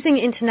losing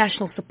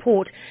international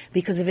support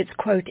because of its,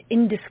 quote,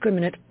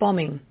 indiscriminate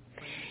bombing.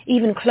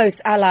 Even close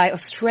ally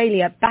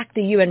Australia backed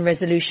the UN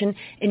resolution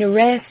in a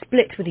rare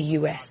split with the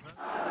US.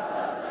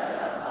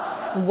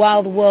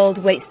 While the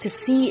world waits to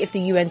see if the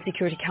UN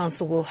Security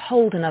Council will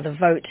hold another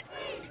vote,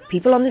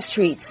 people on the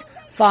streets,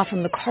 far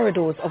from the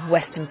corridors of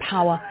Western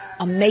power,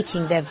 are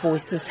making their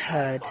voices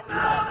heard.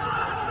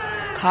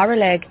 Cara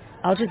Legg,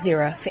 Al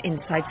Jazeera for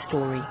Inside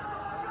Story.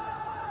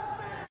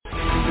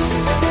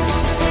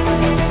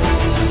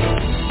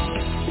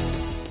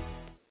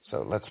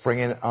 So let's bring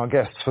in our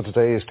guests for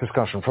today's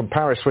discussion. From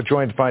Paris, we're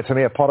joined by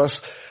Tamir Porras,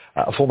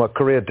 a former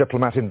career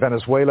diplomat in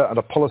Venezuela and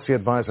a policy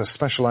advisor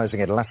specializing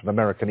in Latin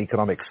American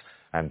economics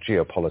and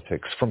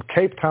geopolitics. From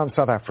Cape Town,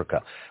 South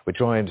Africa, we're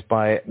joined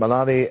by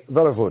Melanie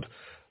Vellevood,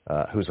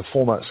 who's a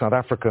former South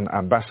African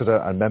ambassador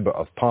and member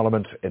of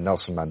parliament in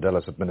Nelson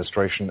Mandela's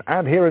administration.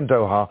 And here in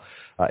Doha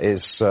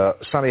is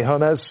Sami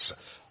Hermes,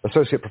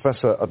 associate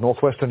professor at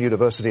Northwestern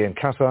University in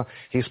Qatar.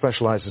 He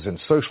specializes in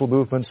social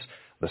movements,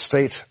 the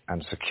state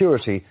and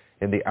security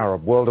in the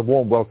Arab world. A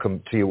warm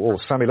welcome to you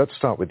all. Sami, let's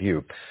start with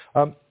you.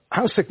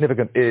 How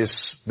significant is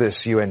this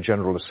UN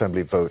General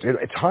Assembly vote?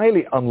 It's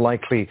highly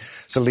unlikely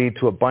to lead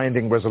to a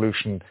binding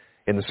resolution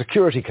in the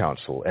Security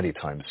Council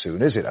anytime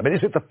soon, is it? I mean,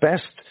 is it the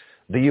best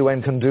the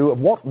UN can do?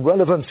 And what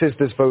relevance is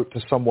this vote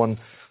to someone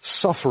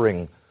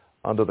suffering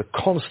under the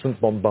constant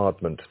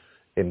bombardment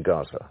in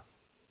Gaza?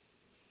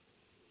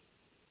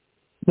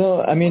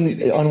 No, I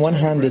mean, on one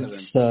hand,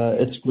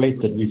 it's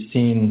great that we've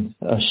seen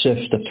a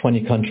shift of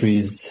 20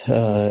 countries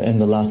in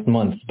the last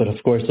month, but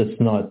of course it's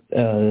not,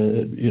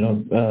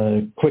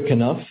 quick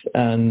enough.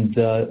 And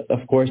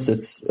of course,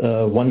 it's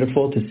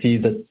wonderful to see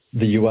that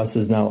the U.S.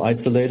 is now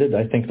isolated.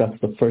 I think that's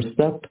the first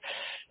step.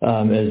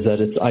 Is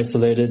that it's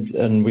isolated,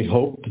 and we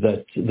hope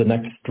that the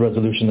next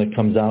resolution that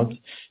comes out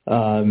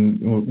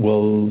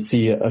will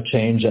see a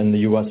change, and the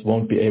U.S.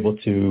 won't be able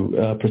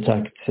to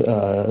protect,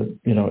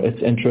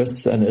 its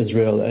interests and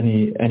Israel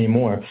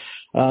anymore.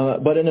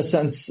 But in a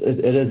sense,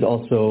 it is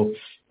also,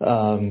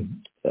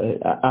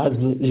 as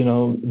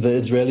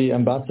the Israeli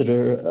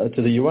ambassador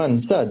to the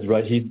UN said,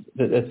 right?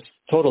 It's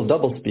total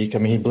doublespeak. I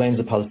mean, he blames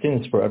the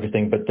Palestinians for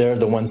everything, but they're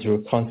the ones who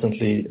are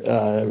constantly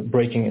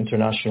breaking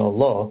international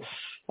law.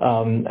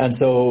 And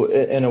so,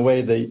 in a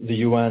way, the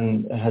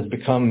UN has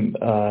become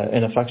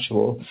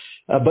ineffectual.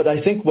 But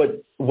I think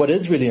what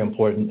is really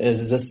important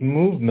is this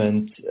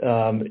movement.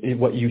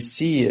 What you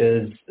see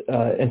is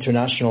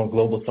international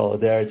global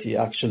solidarity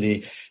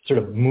actually sort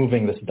of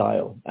moving this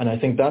dial. And I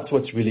think that's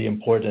what's really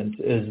important,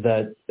 is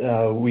that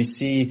we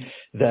see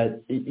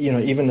that,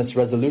 even this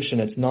resolution,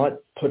 it's not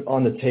put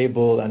on the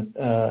table, and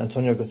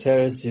Antonio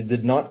Guterres, he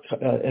did not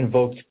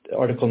invoke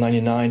Article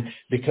 99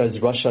 because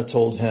Russia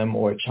told him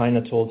or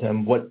China told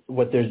him.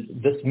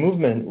 This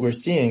movement we're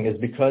seeing is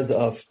because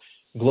of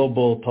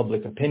global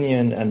public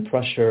opinion and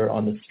pressure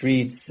on the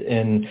streets,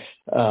 in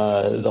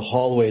the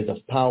hallways of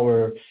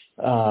power,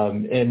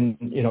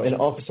 in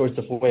all sorts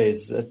of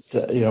ways that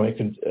it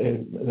can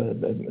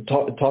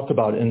talk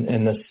about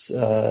in this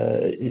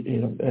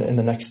in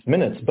the next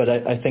minutes. But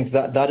I think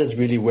that is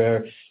really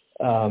where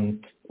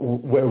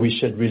we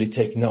should really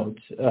take note,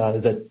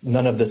 that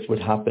none of this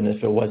would happen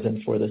if it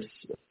wasn't for this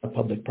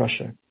public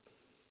pressure.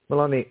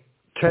 Melanie,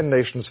 10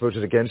 nations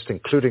voted against,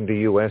 including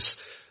the US.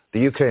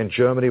 The UK and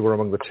Germany were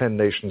among the 10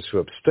 nations who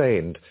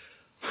abstained.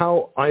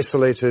 How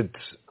isolated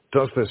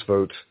does this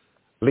vote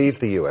leave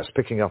the US?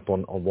 Picking up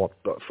on what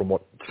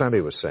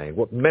Sami was saying,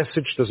 what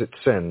message does it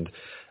send?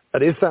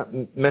 And is that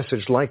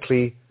message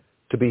likely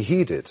to be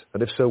heeded?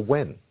 And if so,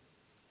 when?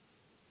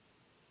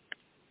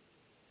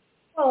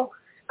 Well,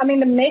 I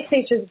mean, the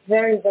message is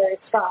very, very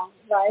strong,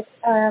 right?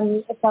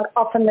 It's not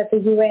often that the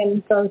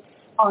UN votes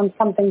on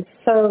something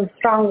so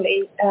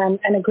strongly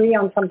and agree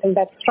on something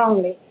that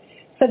strongly.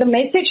 So the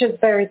message is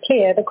very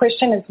clear. The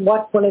question is,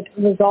 what will it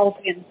result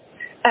in?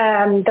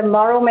 The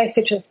moral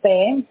message is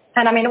there.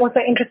 And I mean, also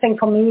interesting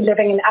for me,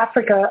 living in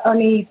Africa,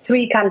 only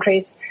 3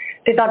 countries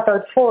did not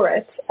vote for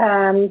it.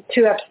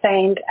 2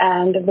 abstained,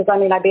 and it was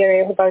only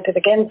Liberia who voted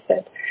against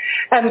it.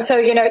 So,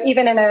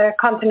 even in a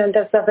continent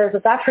as diverse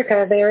as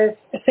Africa, there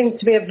seems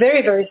to be a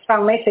very, very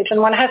strong message. And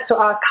one has to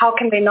ask, how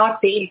can there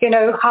not be?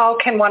 How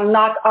can one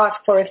not ask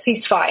for a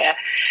ceasefire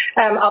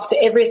after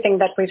everything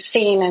that we've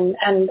seen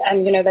and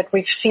that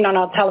we've seen on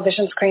our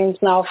television screens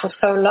now for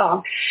so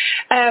long?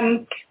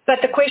 But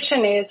the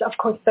question is, of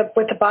course,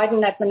 with the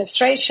Biden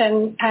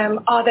administration,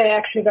 are they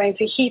actually going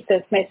to heed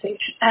this message?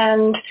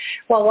 And,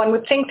 well, one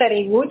would think that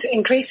he would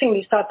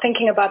increasingly start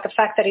thinking about the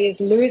fact that he is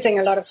losing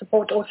a lot of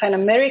support also in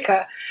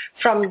America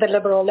from the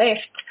liberal left.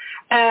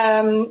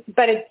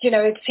 But,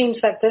 it seems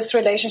that this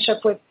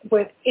relationship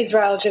with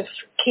Israel just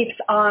keeps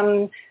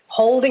on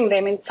holding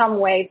them in some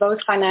way, both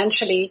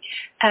financially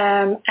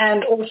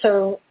and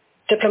also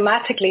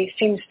diplomatically,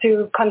 seems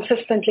to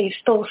consistently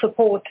still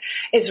support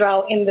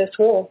Israel in this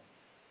war.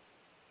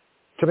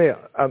 Tamir,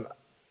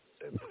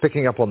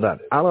 picking up on that,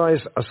 allies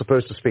are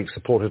supposed to speak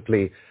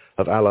supportively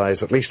of allies,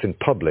 at least in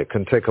public,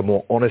 and take a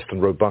more honest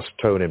and robust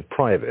tone in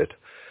private.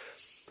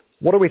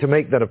 What are we to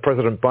make then of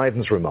President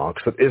Biden's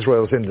remarks that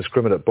Israel's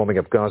indiscriminate bombing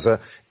of Gaza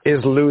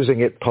is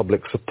losing its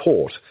public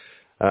support,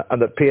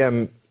 and that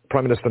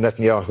Prime Minister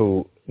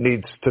Netanyahu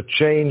needs to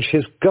change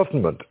his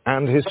government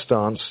and his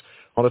stance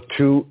on a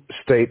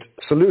 2-state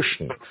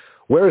solution?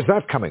 Where is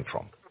that coming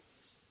from?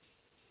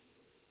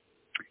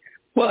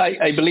 Well,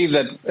 I believe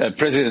that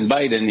President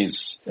Biden is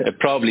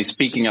probably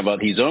speaking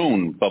about his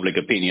own public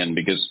opinion,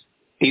 because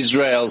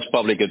Israel's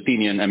public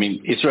opinion, I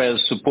mean,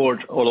 Israel's support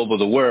all over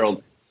the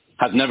world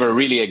has never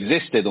really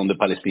existed on the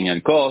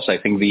Palestinian cause. I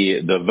think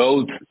the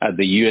vote at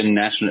the UN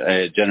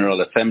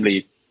General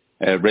Assembly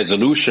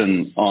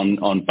resolution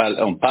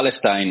on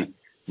Palestine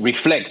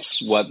reflects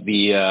what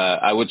the,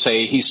 I would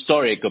say,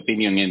 historic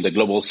opinion in the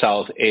global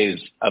South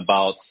is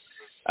about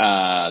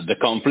the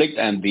conflict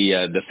and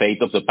the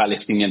fate of the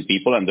Palestinian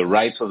people and the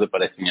rights of the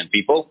Palestinian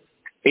people.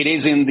 It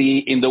is in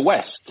the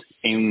West,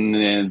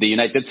 in the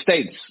United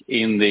States,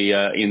 in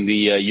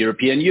the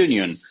European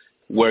Union,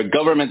 where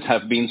governments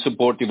have been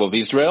supportive of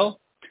Israel,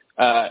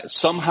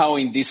 somehow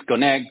in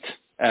disconnect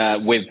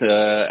with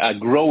a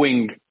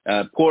growing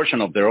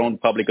portion of their own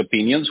public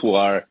opinions, who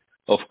are,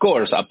 of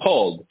course,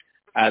 appalled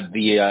at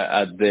the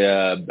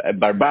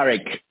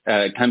barbaric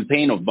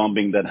campaign of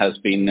bombing that has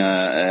been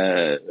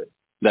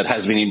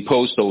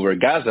imposed over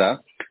Gaza.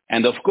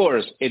 And of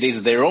course, it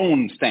is their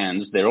own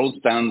stance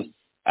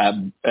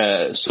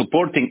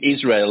supporting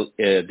Israel,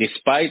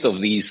 despite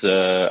of these,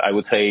 I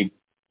would say,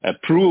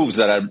 proofs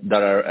that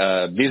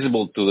are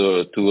visible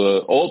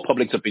to all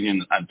public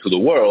opinion and to the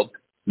world,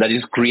 that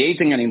is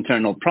creating an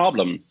internal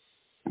problem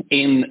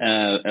in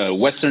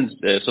Western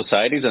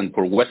societies and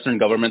for Western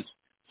governments,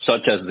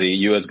 such as the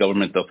U.S.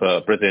 government of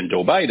President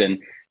Joe Biden.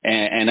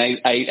 And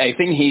I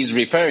think he's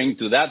referring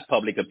to that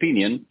public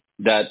opinion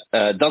that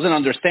doesn't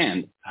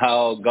understand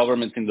how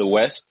governments in the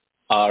West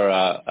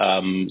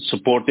are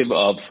supportive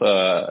of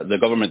the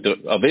government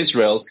of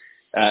Israel,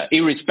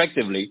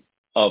 irrespectively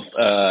of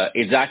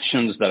its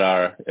actions that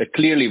are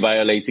clearly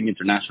violating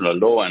international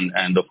law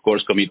and of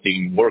course,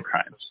 committing war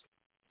crimes.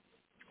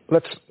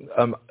 Let's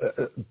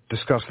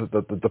discuss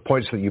the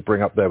points that you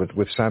bring up there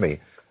with Sami.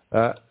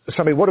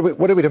 Sami, what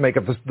are we to make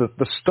of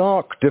the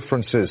stark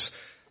differences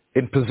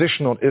in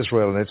position on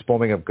Israel and its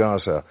bombing of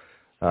Gaza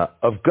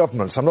of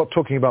governments? I'm not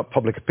talking about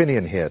public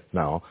opinion here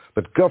now,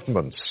 but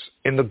governments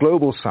in the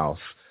global South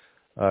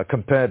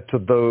compared to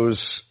those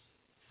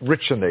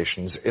richer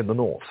nations in the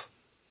North.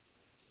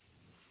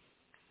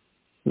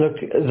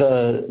 Look,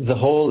 the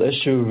whole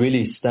issue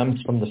really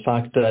stems from the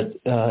fact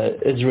that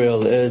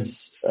Israel is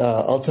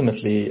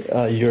ultimately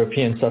a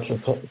European settler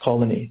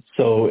colony.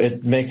 So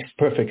it makes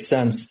perfect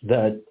sense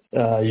that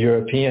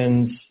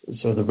Europeans,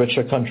 so the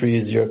richer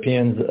countries,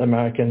 Europeans,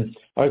 Americans,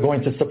 are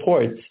going to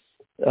support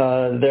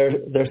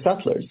their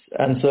settlers.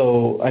 And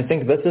so I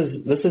think this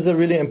is a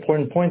really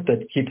important point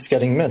that keeps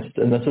getting missed.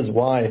 And this is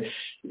why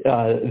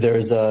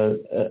there's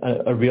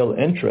a real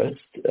interest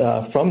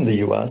from the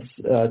U.S.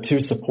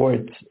 to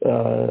support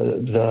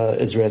the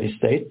Israeli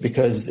state,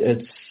 because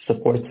it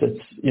supports its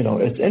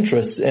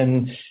interests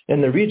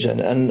in the region.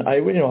 And I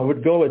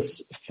would go as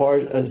far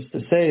as to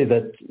say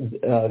that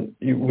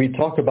we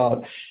talk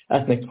about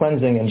ethnic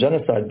cleansing and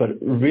genocide, but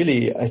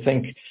really I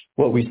think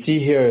what we see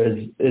here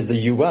is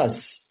the U.S.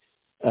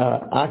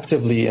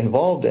 Actively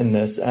involved in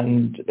this,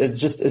 and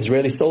it's just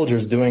Israeli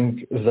soldiers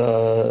doing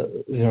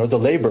the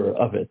labor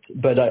of it.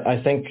 But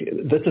I think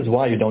this is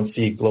why you don't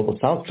see global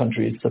South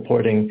countries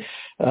supporting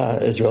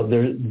Israel.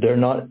 They're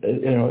not,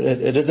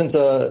 it isn't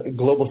a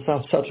global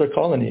South settler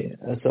colony.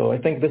 So I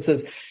think this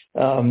is,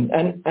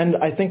 and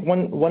I think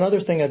one other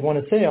thing I'd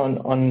want to say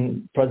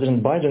on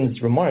President Biden's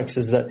remarks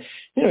is that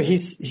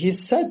he's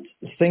said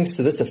things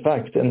to this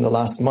effect in the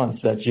last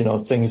month, that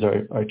things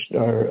are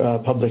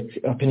public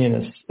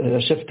opinion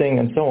is shifting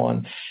and so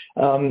on.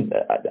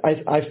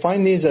 I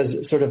find these as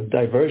sort of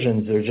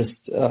diversions. They're just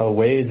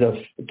ways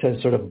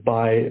to sort of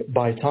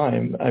buy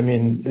time. I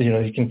mean,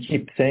 you can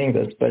keep saying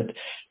this, but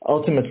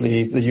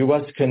ultimately the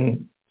U.S.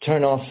 can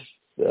turn off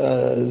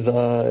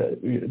the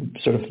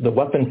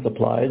weapon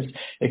supplies.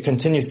 It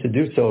continues to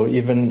do so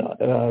even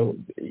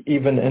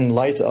in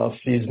light of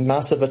these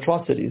massive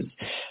atrocities,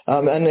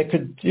 and it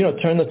could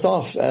turn this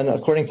off. And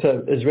according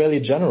to Israeli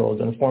generals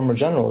and former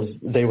generals,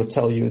 they would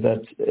tell you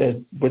that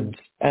it would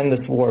end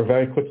this war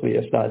very quickly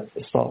if that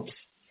stops.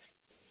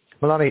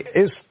 Melanie,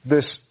 is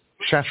this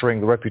shattering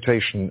the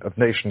reputation of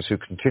nations who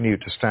continue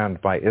to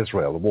stand by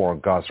Israel, the war on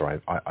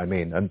Gaza, I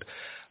mean, and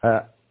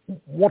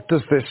what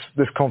does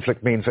this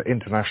conflict mean for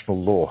international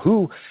law?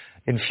 Who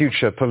in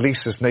future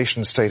polices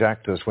nation-state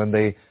actors when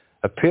they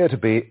appear to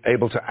be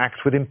able to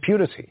act with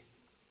impunity?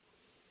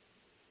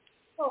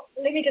 Well,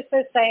 let me just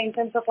first say, in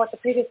terms of what the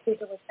previous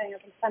speaker was saying, I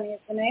think Sunny is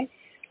the name,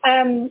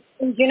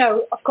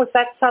 of course,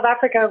 that South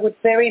Africa would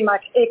very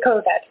much echo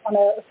that on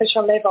an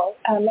official level,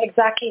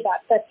 exactly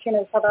that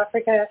South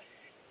Africa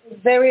is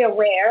very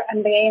aware,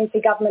 and the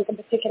ANC government in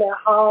particular,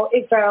 how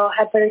Israel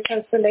had very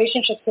close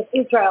relationships with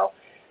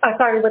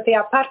with the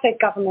apartheid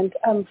government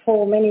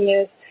for many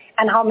years,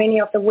 and how many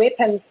of the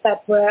weapons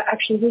that were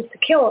actually used to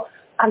kill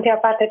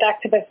anti-apartheid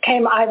activists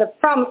came either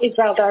from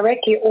Israel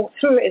directly or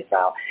through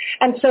Israel.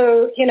 And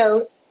so,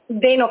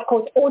 then, of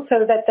course,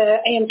 also that the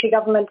ANC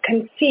government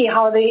can see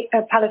how the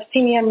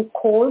Palestinian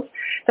cause,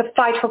 the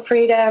fight for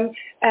freedom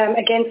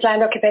against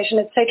land occupation,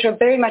 etc.,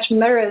 very much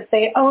mirrors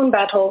their own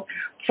battle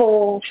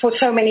for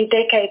so many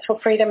decades for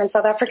freedom in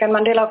South Africa. And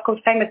Mandela, of course,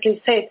 famously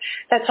said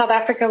that South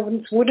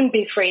Africans wouldn't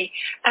be free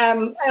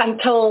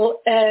until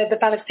the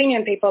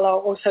Palestinian people are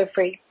also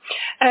free.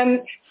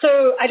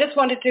 So I just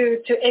wanted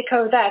to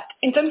echo that.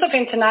 In terms of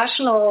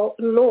international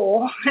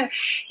law,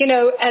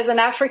 as an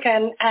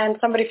African and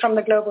somebody from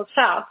the Global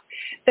South,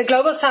 the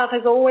Global South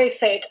has always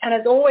said and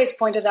has always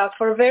pointed out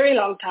for a very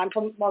long time,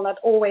 well, not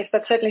always,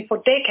 but certainly for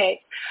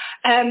decades,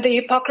 the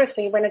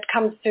hypocrisy when it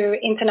comes to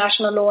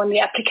international law and the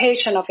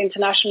application of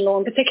international law,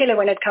 in particular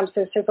when it comes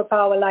to a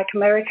superpower like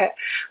America,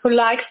 who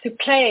likes to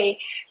play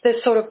this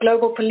sort of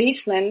global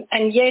policeman,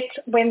 and yet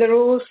when the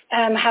rules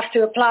have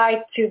to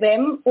apply to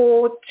them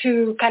or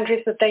to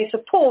countries that they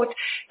support,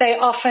 they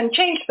often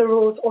change the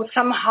rules or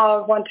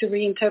somehow want to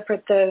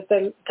reinterpret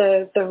the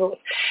rules.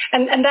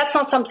 And that's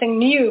not something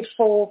new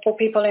for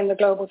people in the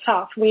Global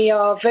South. We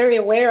are very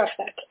aware of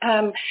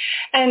that.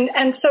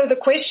 And so the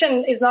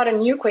question is not a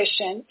new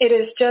question. It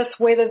is just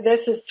whether this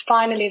is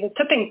finally the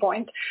tipping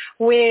point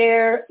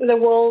where the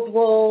world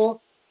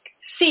will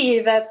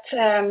see that,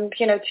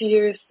 to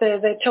use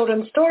the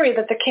children's story,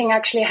 that the king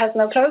actually has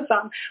no clothes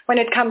on when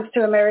it comes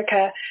to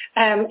America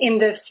in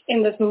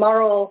this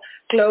moral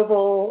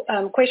global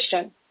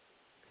question.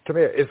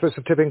 Tamir, is this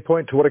a tipping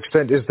point? To what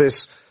extent is this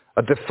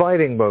a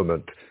defining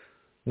moment,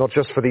 not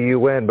just for the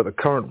UN, but the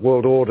current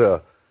world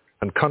order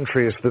and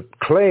countries that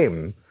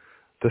claim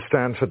to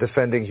stand for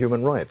defending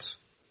human rights?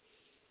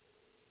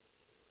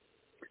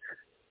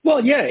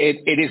 Well, yeah,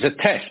 it is a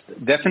test.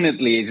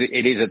 Definitely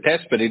it is a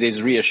test, but it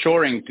is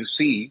reassuring to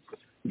see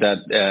that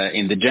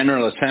in the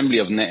General Assembly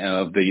of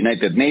the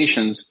United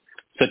Nations,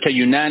 such a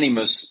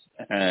unanimous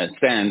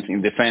stance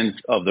in defense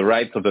of the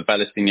rights of the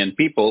Palestinian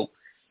people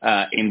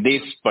in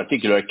this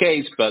particular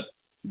case, but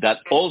that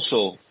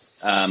also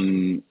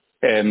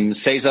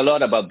says a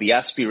lot about the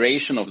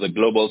aspiration of the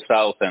Global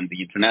South and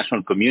the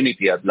international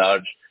community at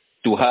large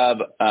to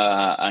have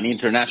an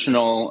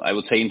international, I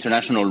would say,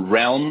 international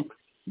realm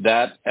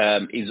that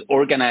is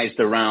organized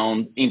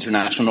around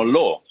international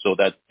law, so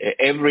that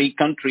every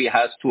country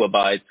has to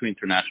abide to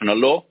international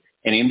law.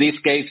 And in this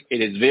case,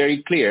 it is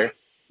very clear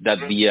that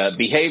the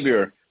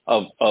behavior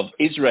of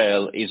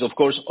Israel is, of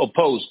course,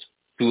 opposed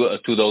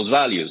to those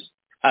values.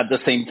 At the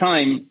same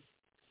time,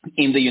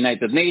 in the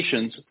United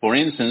Nations, for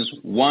instance,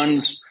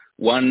 once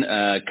one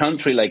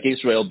country like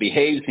Israel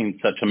behaves in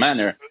such a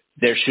manner,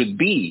 there should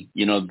be,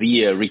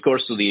 the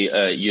recourse to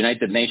the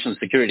United Nations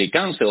Security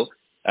Council,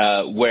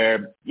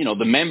 where,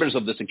 the members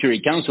of the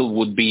Security Council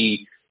would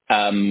be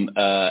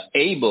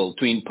able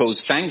to impose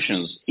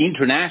sanctions,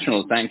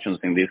 international sanctions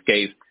in this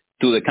case,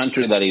 to the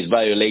country that is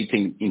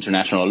violating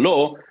international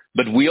law.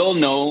 But we all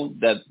know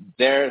that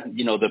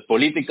the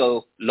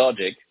political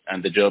logic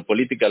and the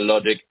geopolitical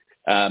logic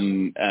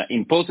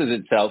imposes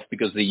itself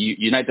because the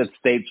United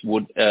States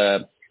would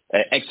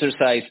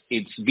exercise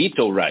its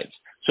veto rights.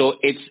 So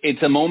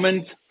it's a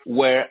moment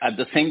where at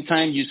the same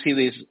time you see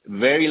this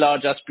very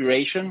large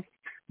aspiration,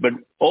 but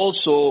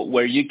also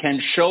where you can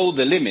show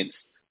the limits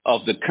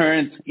of the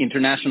current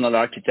international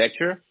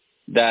architecture,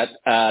 that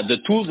the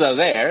tools are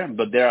there,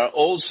 but there are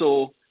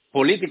also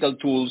political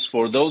tools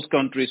for those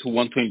countries who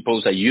want to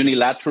impose a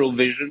unilateral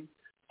vision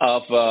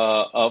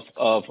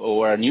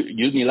or a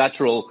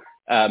unilateral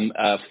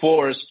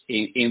force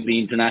in the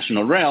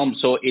international realm.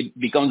 So it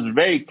becomes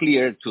very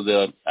clear to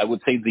the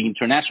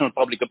international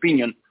public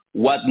opinion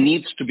what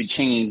needs to be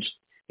changed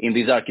in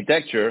this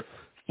architecture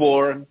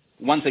for,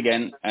 once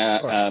again,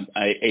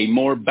 a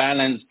more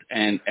balanced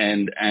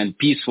and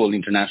peaceful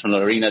international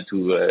arena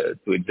to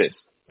exist.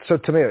 So,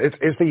 Tamir,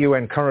 is the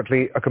UN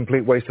currently a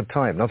complete waste of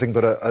time, nothing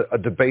but a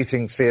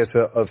debating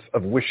theatre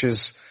of wishes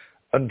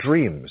and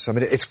dreams? I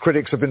mean, its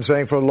critics have been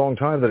saying for a long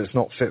time that it's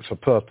not fit for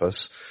purpose.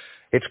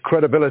 Its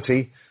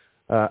credibility,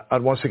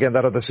 and once again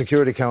that of the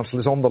Security Council,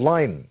 is on the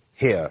line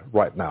here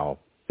right now,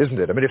 isn't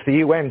it? I mean, if the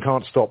UN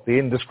can't stop the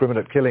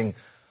indiscriminate killing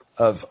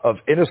of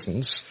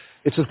innocents,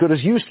 it's as good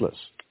as useless.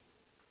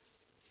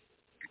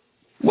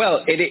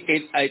 Well,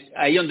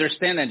 I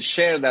understand and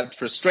share that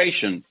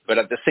frustration, but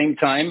at the same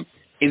time,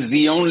 it's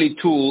the only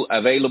tool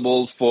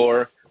available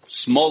for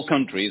small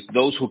countries,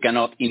 those who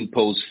cannot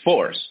impose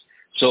force.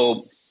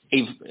 So,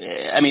 this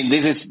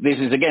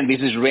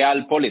is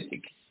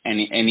realpolitik. And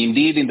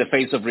indeed, in the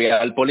face of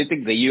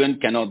realpolitik, the UN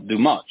cannot do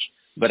much.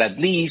 But at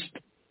least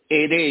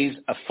it is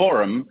a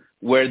forum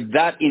where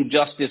that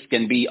injustice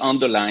can be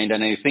underlined.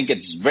 And I think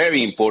it's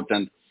very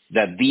important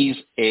that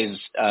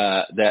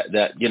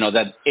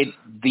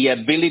the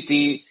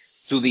ability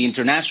for the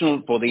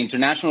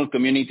international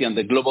community and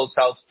the Global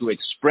South to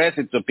express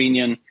its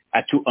opinion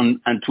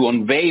and to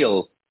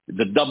unveil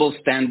the double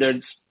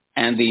standards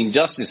and the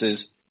injustices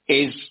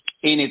is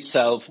in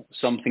itself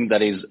something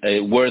that is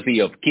worthy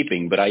of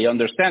keeping. But I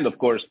understand, of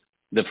course,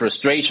 the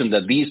frustration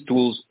that these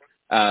tools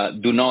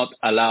do not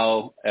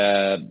allow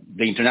the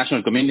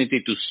international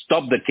community to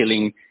stop the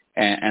killing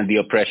and the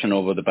oppression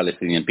over the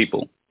Palestinian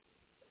people.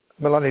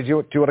 Melanie, do you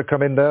want to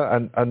come in there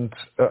and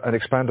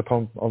expand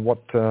upon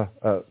what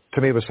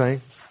Tamir was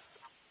saying?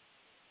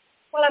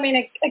 Well, I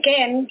mean,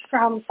 again,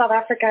 from South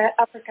Africa,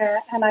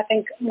 and I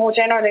think more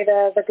generally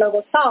the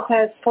Global South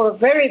has for a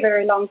very,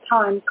 very long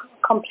time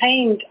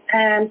complained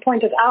and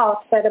pointed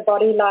out that a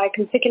body like,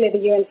 particularly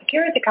the UN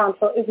Security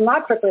Council, is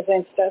not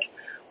representative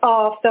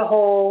of the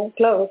whole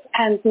globe,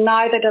 and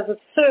neither does it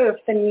serve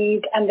the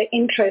need and the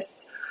interests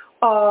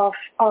of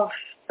a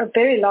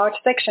very large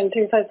section,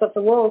 2/3 of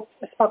the world's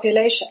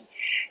population.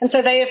 And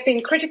so they have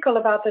been critical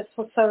about this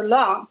for so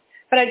long.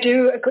 But I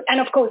do, and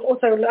of course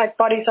also like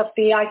bodies of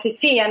the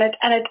ICC, and it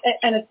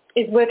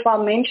is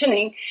worthwhile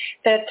mentioning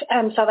that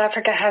South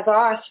Africa has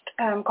asked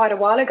quite a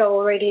while ago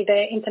already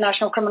the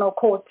International Criminal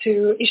Court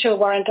to issue a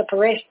warrant of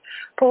arrest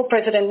for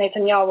President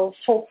Netanyahu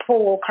for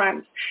war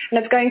crimes. And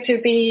it's going to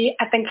be,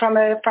 I think, from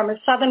a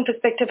southern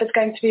perspective, it's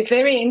going to be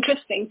very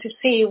interesting to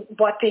see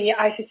what the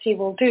ICC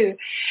will do.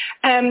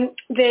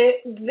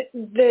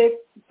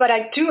 But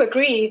I do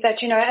agree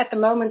that, at the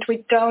moment we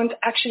don't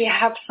actually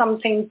have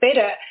something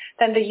better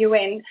than the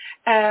UN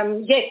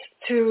yet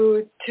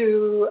to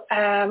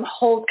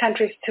hold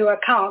countries to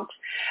account.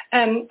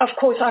 Of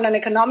course, on an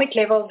economic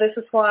level, this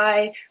is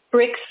why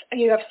BRICS,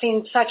 you have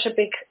seen such a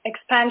big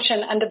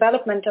expansion and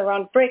development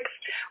around BRICS,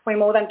 where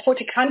more than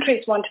 40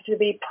 countries wanted to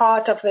be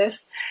part of this.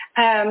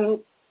 And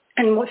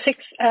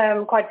 6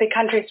 quite big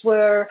countries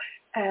were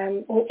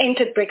who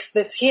entered BRICS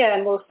this year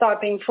and will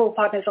start being full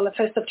partners on the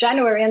 1st of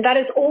January. And that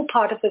is all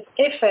part of this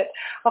effort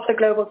of the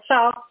Global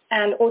South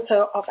and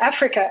also of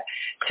Africa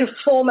to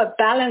form a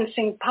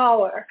balancing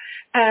power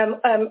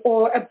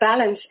or a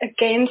balance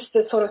against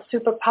the sort of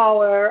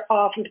superpower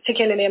of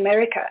particularly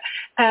America,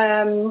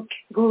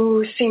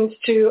 who seems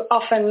to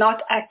often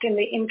not act in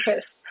the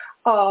interest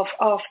of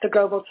the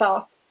Global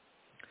South.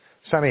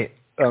 Sami,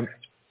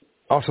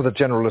 after the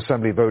General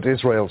Assembly vote,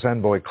 Israel's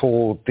envoy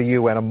called the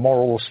UN a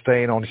moral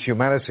stain on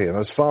humanity. And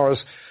as far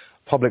as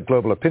public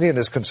global opinion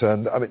is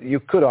concerned, I mean,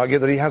 you could argue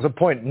that he has a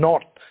point,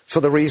 not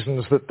for the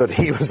reasons that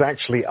he was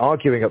actually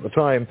arguing at the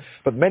time,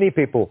 but many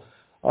people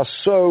are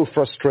so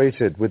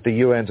frustrated with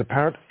the UN's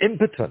apparent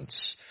impotence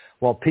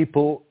while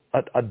people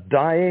are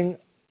dying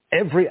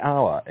every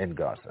hour in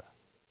Gaza.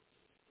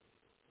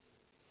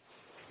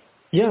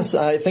 Yes,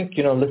 I think,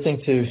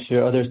 listening to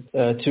your other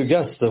two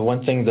guests, the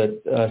one thing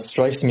that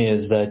strikes me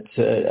is that,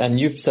 and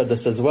you've said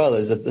this as well,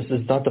 is that this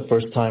is not the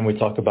first time we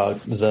talk about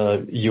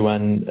the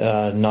UN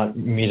not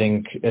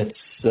meeting its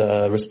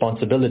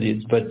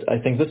responsibilities. But I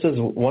think this is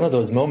one of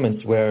those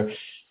moments where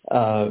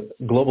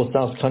Global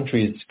South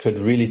countries could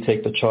really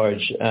take the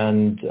charge.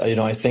 And,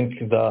 I think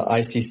the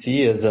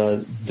ICC is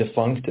a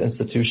defunct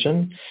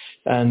institution,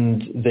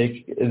 and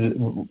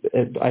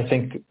I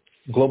think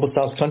Global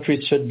South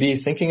countries should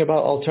be thinking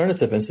about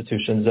alternative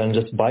institutions and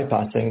just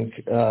bypassing,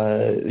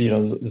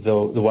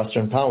 the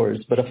Western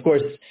powers. But of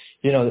course,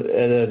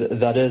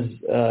 that is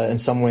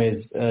in some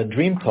ways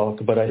dream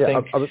talk. But I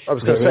think I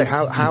was going to say,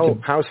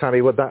 how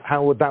Sami,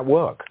 how would that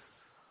work?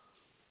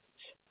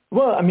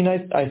 Well, I mean,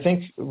 I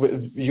think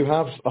you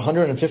have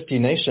 150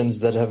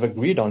 nations that have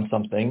agreed on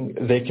something.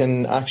 They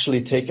can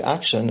actually take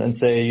action and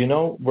say,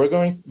 we're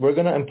going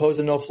to impose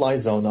a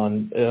no-fly zone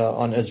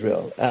on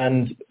Israel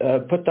and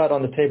put that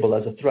on the table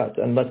as a threat,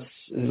 and let's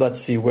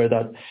see where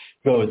that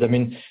goes. I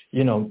mean,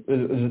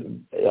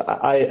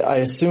 I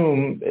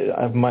assume,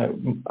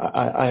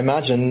 I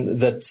imagine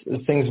that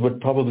things would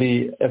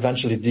probably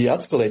eventually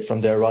de-escalate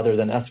from there rather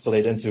than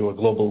escalate into a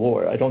global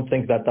war. I don't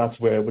think that that's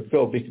where it would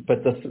go,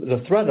 but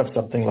the threat of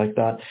something like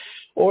that,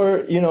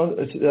 or,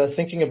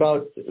 thinking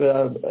about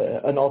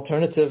an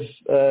alternative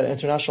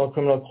international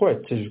criminal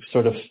court to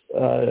sort of,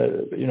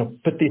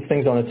 put these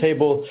things on the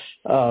table,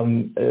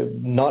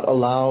 not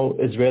allow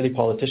Israeli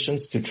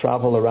politicians to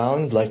travel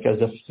around like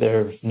as if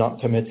they're not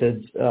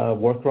committed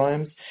war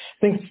crimes. I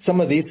think some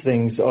of these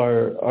things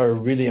are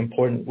really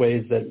important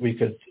ways that we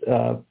could,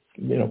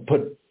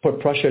 put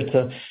pressure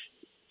to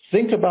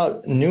think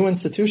about new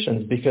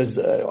institutions, because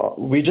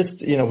we get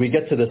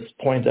to this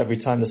point every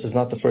time. This is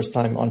not the first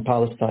time on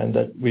Palestine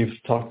that we've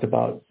talked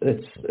about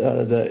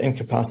the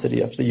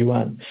incapacity of the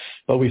UN,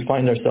 but we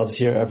find ourselves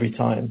here every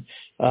time.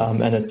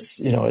 And it's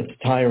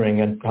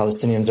tiring, and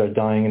Palestinians are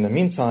dying in the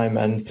meantime.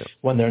 And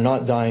when they're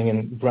not dying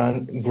in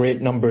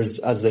great numbers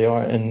as they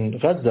are in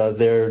Gaza,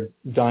 they're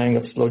dying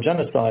of slow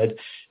genocide,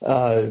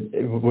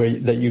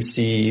 that you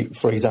see,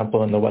 for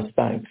example, in the West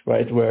Bank,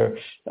 right, where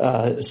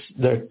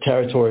their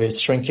territory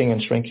is shrinking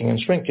and shrinking and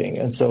shrinking.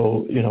 And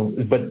so,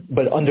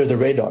 but under the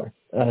radar,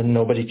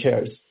 nobody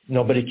cares.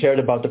 Nobody cared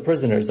about the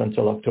prisoners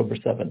until October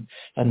 7th.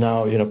 And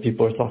now,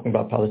 people are talking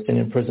about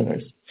Palestinian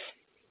prisoners.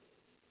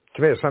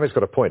 Sami's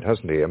got a point,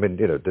 hasn't he? I mean,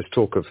 this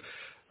talk of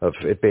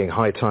it being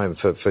high time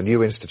for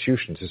new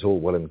institutions is all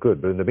well and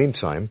good, but in the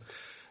meantime,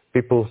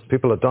 people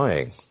are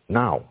dying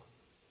now.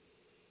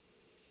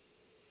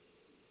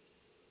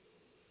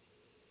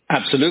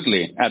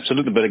 Absolutely.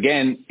 But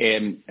again,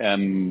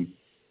 it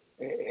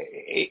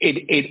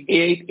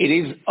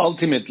is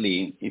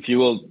ultimately, if you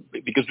will,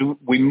 because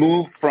we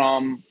move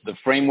from the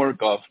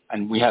framework of,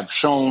 and we have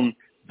shown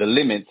the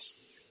limits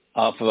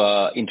of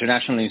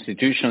international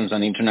institutions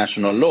and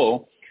international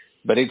law.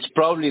 But it's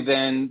probably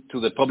then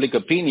to the public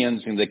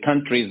opinions in the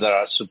countries that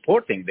are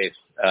supporting this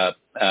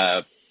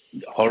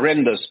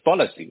horrendous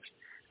policies.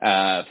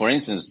 For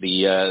instance,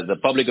 the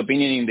public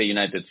opinion in the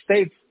United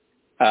States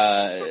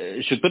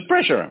should put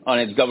pressure on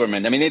its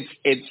government. I mean,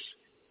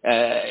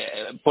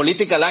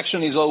 Political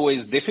action is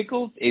always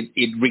difficult.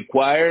 It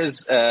requires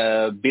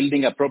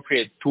building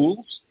appropriate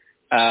tools.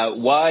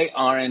 Why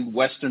aren't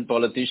Western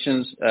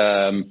politicians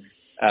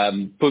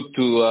put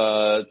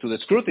to the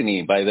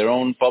scrutiny by their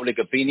own public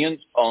opinions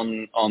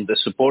on the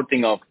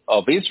supporting of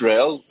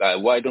Israel?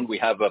 Why don't we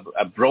have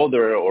a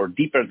broader or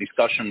deeper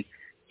discussion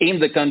in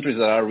the countries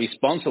that are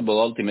responsible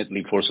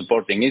ultimately for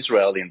supporting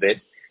Israel in this?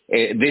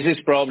 This is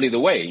probably the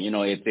way.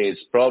 It is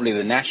probably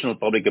the national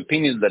public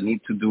opinions that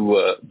need to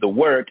do the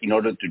work in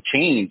order to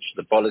change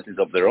the policies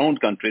of their own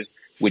countries,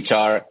 which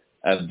are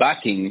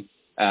backing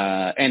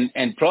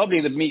and probably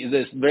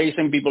the very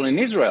same people in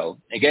Israel.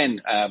 Again,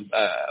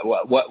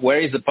 where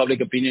is the public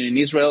opinion in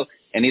Israel,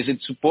 and is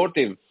it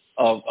supportive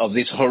of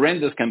this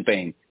horrendous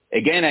campaign?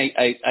 Again,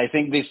 I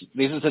think this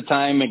is a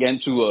time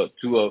again to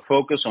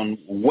focus on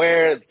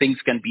where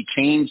things can be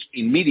changed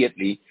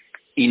immediately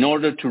in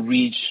order to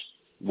reach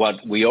what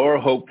we all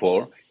hope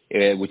for,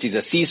 which is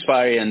a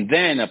ceasefire and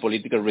then a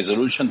political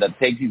resolution that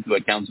takes into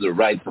account the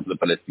rights of the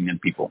Palestinian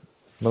people.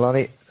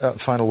 Melanie,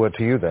 final word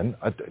to you then.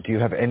 Do you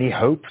have any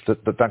hope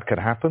that could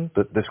happen,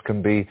 that this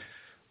can be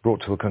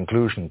brought to a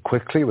conclusion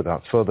quickly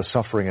without further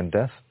suffering and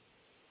death?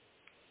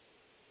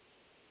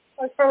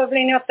 Well,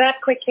 probably not that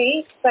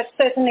quickly, but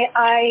certainly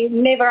I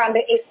never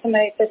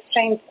underestimate the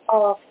strength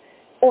of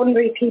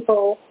ordinary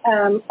people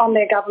on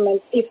their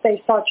governments if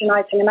they start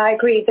uniting. And I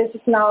agree, this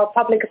is now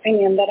public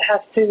opinion that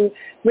has to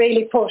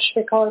really push,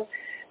 because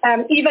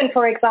even,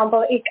 for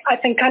example, I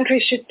think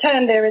countries should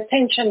turn their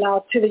attention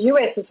now to the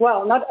US as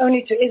well, not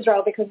only to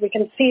Israel, because we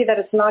can see that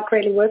it's not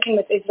really working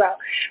with Israel.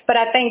 But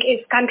I think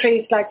if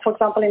countries like, for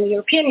example, in the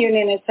European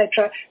Union,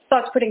 etc.,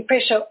 starts putting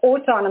pressure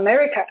also on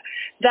America,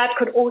 that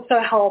could also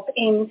help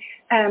in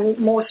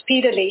more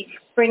speedily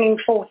bringing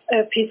forth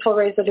a peaceful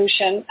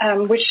resolution,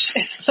 which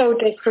is so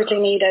desperately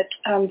needed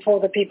for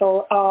the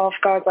people of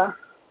Gaza.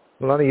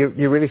 Melanie,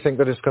 you really think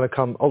that it's going to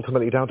come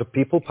ultimately down to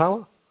people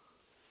power?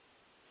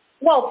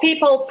 Well,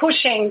 people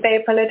pushing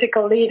their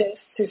political leaders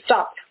to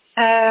stop.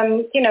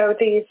 The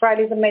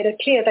Israelis have made it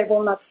clear they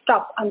will not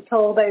stop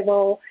until they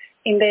will,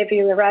 in their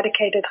view,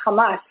 eradicated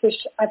Hamas,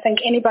 which I think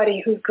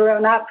anybody who's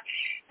grown up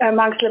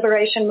amongst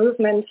liberation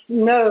movements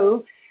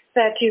know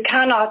that you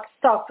cannot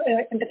stop,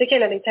 and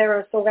particularly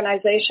terrorist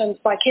organizations,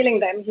 by killing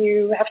them.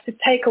 You have to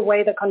take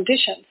away the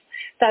conditions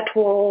that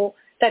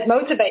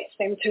motivates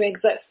them to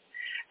exist.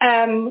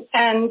 I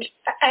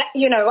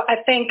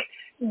think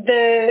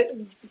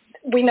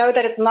we know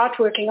that it's not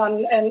working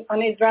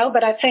on Israel,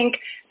 but I think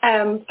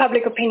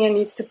public opinion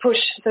needs to push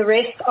the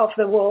rest of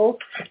the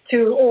world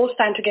to all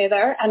stand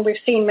together, and we've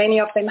seen many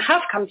of them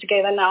have come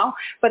together now,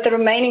 but the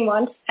remaining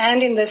ones,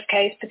 and in this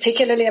case,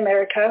 particularly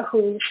America,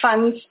 who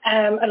funds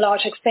a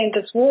large extent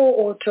this war,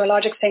 or to a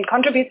large extent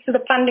contributes to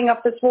the funding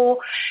of this war,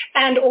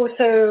 and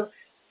also,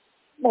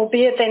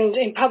 albeit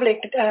in public,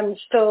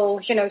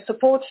 still,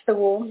 supports the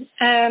war.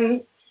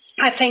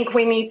 I think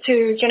we need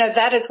to,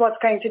 that is what's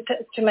going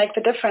to make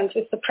the difference,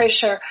 is the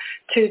pressure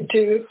to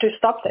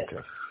stop this.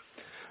 Okay.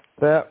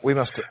 There, we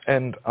must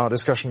end our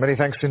discussion. Many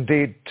thanks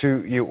indeed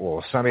to you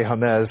all, Sami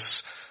Hanez,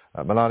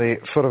 Melanie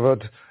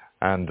Furuvud,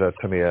 and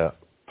Tamir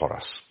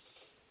Porras.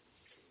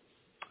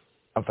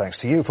 And thanks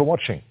to you for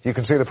watching. You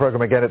can see the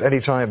program again at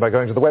any time by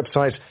going to the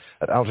website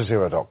at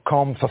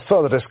aljazeera.com. For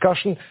further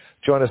discussion,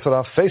 join us at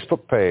our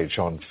Facebook page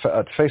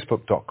at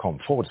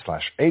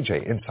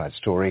facebook.com/AJ Inside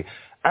Story.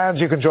 And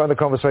you can join the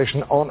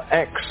conversation on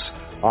X,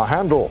 our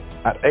handle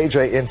at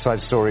AJ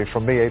Inside Story.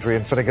 From me,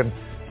 Adrian Finnegan,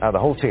 and the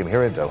whole team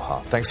here in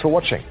Doha. Thanks for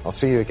watching. I'll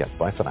see you again.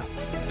 Bye for now.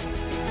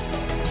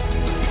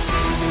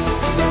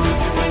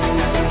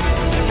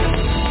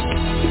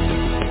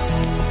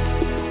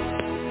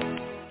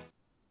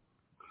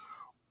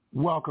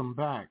 Welcome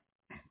back.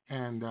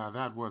 And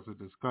that was a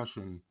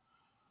discussion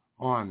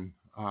on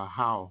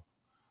how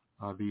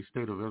the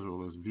state of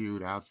Israel is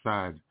viewed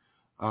outside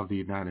of the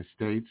United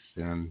States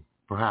and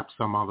perhaps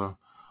some other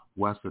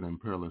Western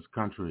imperialist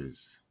countries.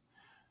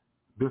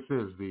 This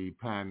is the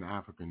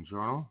Pan-African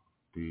Journal,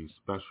 the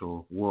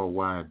special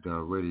worldwide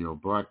radio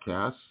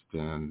broadcast,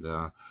 and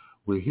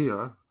we're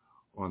here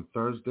on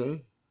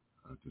Thursday,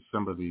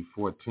 December the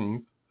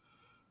 14th,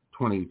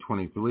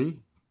 2023,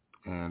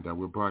 and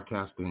we're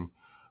broadcasting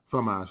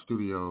from our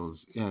studios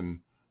in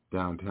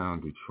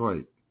downtown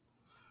Detroit.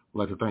 I'd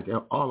like to thank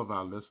all of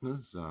our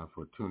listeners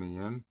for tuning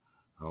in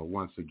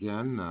once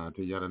again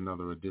to yet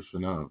another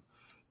edition of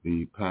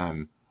the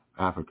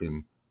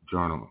Pan-African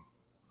Journal.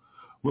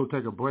 We'll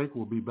take a break.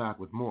 We'll be back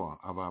with more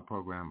of our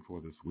program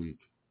for this week.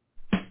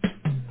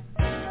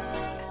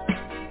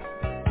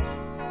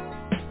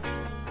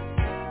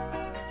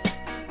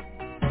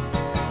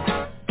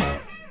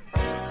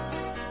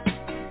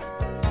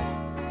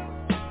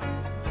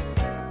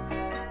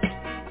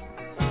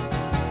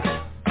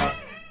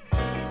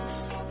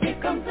 Here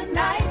comes the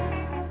night.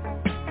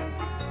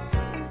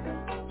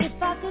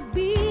 If I could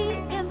be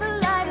in the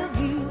light of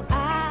you,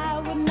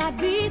 I would not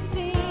be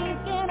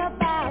thinking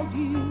about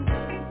you.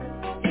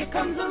 Here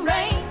comes the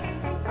rain.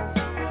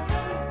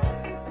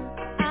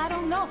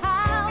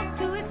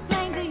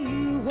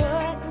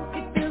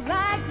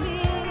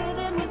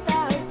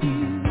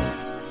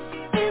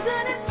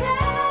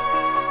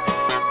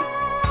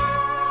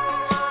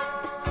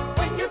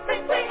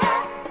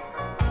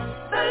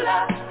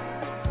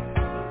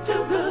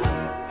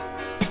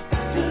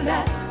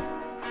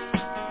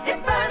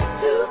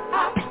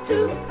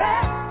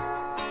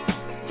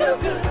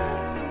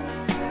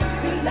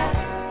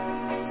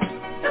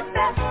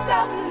 best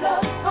of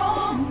love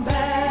come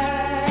back.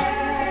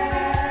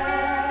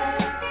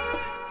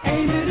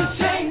 Ain't it a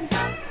shame?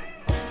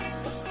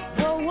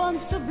 No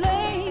one's to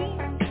blame.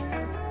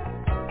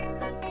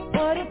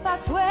 But if I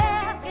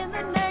swear in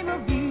the name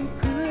of you,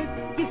 could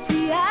you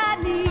see I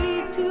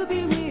need to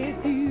be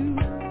with you?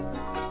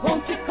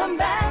 Won't you come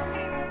back?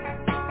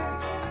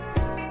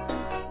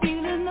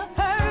 Feeling the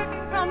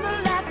hurt from the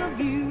lack of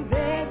you.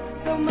 There's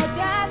so much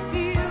I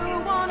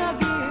still wanna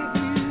give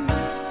you.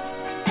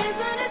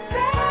 Isn't it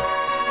sad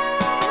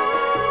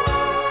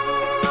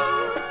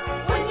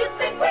when you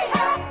think we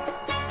have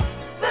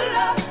the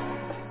love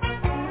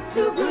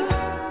too good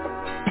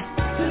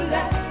to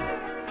last?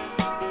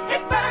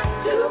 It burns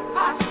too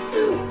hot,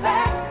 too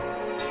fast,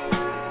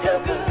 too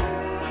good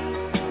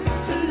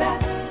to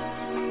last.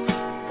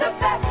 The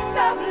best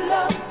of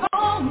love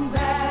come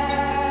back.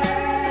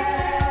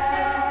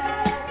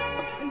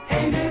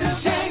 Ain't it a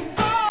shame?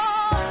 Oh,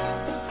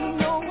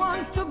 no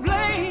one's to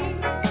blame.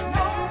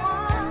 No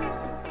one.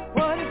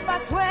 What if I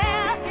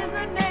swear in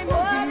the name of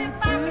you?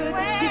 Could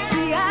you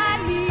see I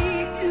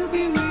need to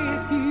be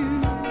with you?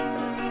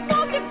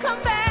 Won't you come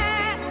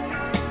back?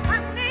 I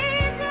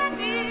need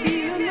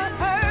feeling the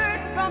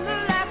hurt from the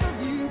lack of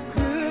you.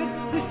 Could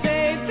we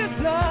save this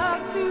love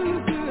too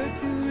good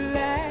to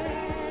last?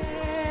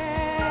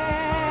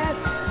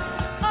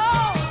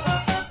 Oh,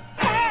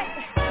 hey,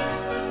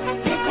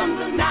 here comes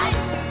the night.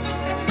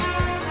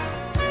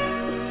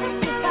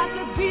 If I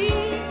could be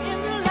in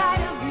the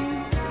light of you,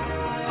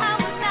 I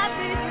would not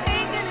be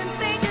thinking and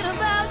thinking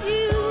about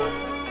you.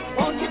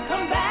 Won't you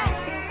come back?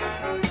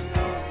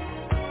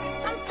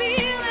 I'm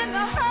feeling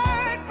the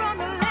hurt from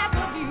the lack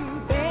of you.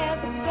 There's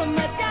so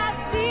much I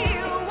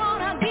still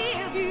wanna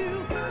give you,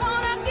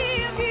 wanna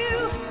give you,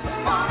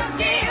 wanna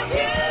give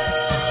you.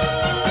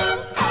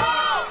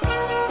 Oh.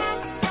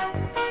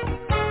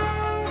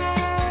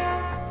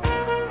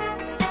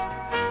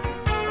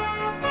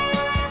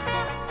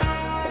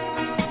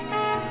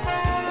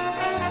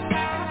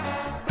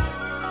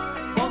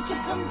 Won't you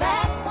come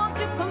back? Won't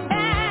you come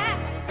back?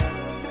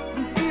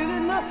 I'm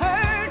feeling the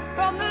hurt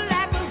from the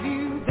lack of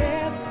you.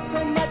 There's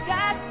so much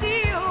I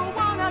still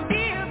wanna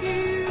give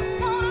you,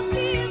 wanna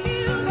give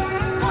you,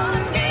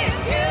 wanna give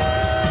you.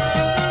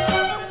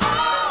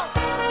 Oh.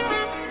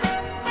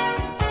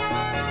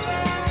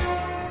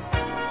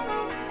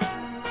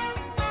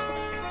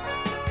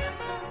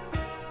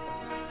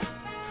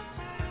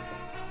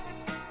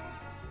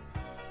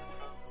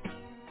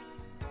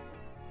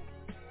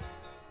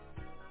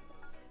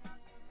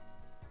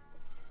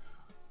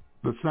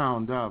 The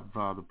sound of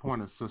the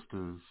Pointer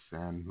Sisters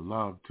and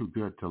Love Too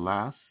Good to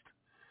Last.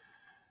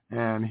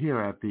 And here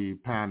at the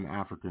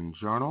Pan-African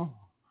Journal,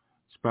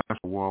 special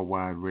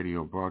worldwide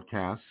radio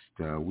broadcast,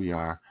 we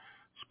are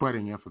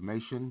spreading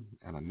information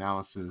and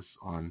analysis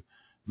on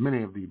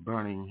many of the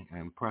burning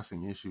and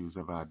pressing issues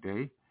of our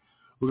day.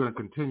 We're going to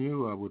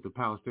continue with the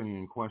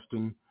Palestinian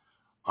question,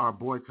 are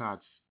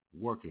boycotts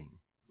working?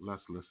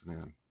 Let's listen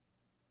in.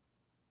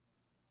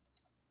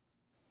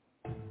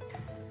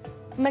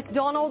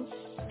 McDonald's,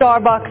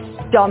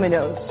 Starbucks,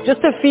 Domino's,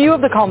 just a few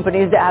of the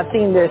companies that have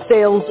seen their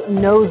sales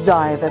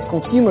nosedive as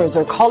consumers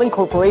are calling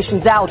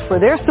corporations out for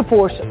their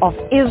support of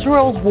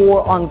Israel's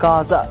war on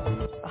Gaza.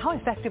 How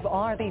effective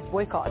are these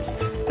boycotts?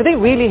 Do they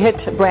really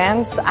hit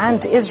brands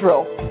and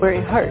Israel where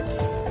it hurts?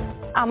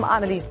 I'm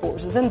Annalise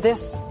Borges, and this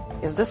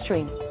is The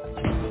Stream.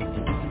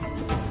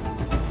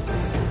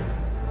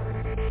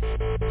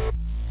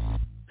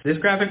 This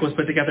graphic was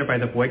put together by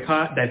the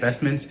Boycott,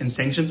 Divestments, and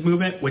Sanctions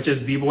Movement, which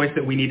is the voice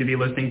that we need to be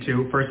listening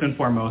to first and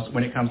foremost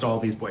when it comes to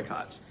all these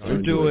boycotts.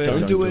 Don't do it.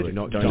 Don't do it.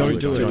 Don't do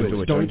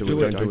it. Don't do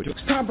it.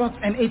 Starbucks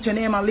and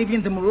H&M are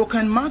leaving the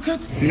Moroccan market.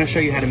 I'm going to show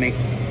you how to make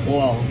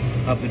all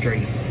of the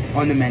drinks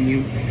on the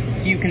menu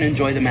so you can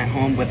enjoy them at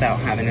home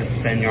without having to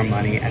spend your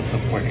money and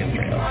support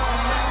Israel.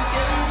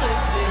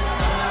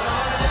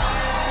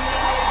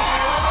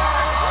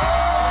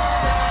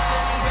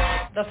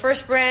 The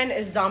first brand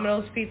is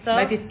Domino's Pizza.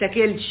 ما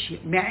تتاكلش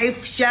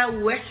معفشة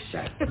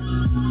ووحشة.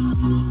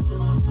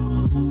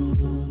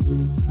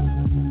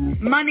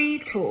 Money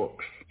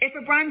talks. If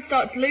a brand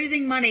starts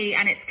losing money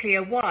and it's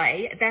clear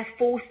why, they're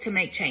forced to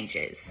make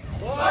changes.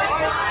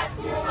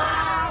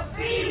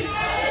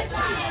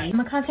 I'm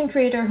a content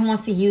creator who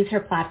wants to use her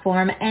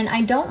platform, and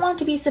I don't want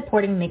to be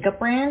supporting makeup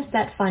brands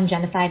that fund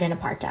genocide and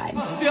apartheid.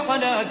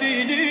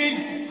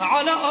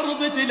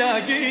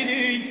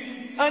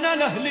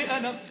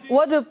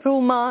 What do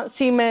Puma,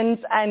 Siemens,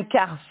 and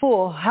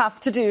Carrefour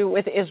have to do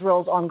with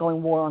Israel's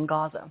ongoing war on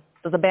Gaza?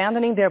 Does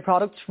abandoning their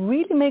products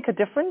really make a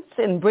difference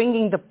in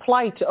bringing the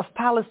plight of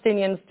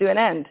Palestinians to an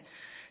end?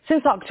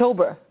 Since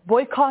October,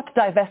 boycott,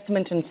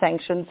 divestment, and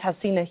sanctions have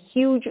seen a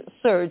huge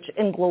surge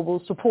in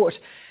global support.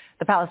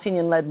 The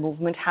Palestinian-led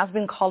movement has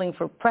been calling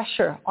for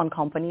pressure on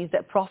companies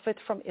that profit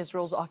from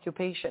Israel's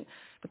occupation.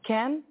 But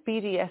can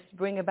BDS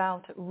bring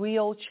about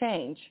real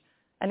change?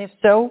 And if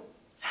so,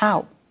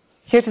 how?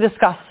 Here to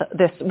discuss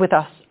this with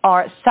us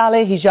are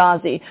Saleh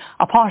Hijazi,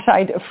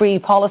 Apartheid-Free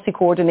Policy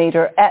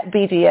Coordinator at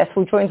BDS,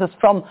 who joins us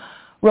from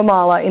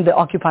Ramallah in the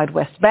occupied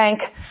West Bank,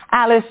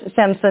 Alice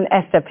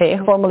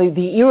Sampson-Estepe, formerly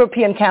the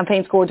European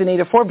Campaigns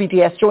Coordinator for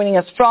BDS, joining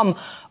us from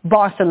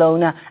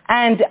Barcelona,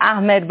 and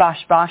Ahmed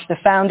Bashbash, the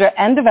founder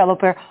and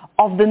developer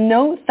of the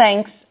No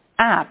Thanks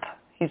app.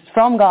 He's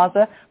from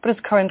Gaza, but is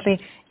currently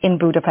in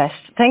Budapest.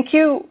 Thank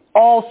you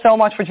all so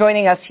much for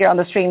joining us here on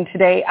the stream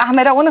today.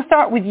 Ahmed, I want to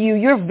start with you.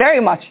 You're very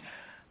much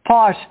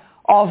part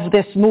of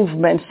this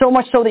movement, so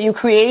much so that you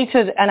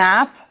created an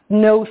app,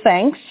 No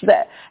Thanks,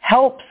 that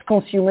helps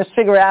consumers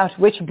figure out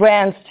which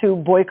brands to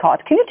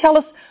boycott. Can you tell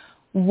us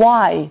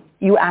why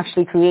you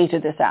actually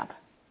created this app?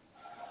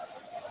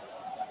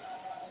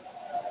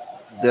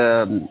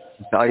 The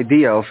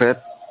idea of it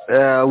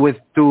with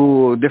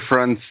two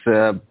different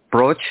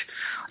approach.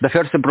 The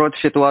first approach,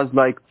 it was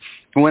like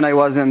when I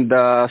was in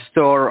the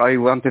store, I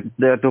wanted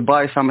to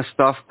buy some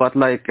stuff, but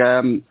like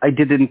I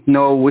didn't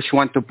know which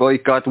one to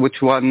boycott,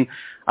 which one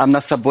I'm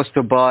not supposed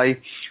to buy.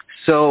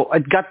 So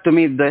it got to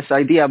me this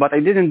idea, but I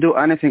didn't do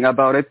anything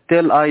about it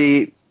till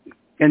in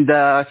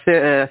the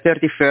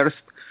 31st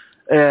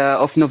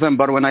of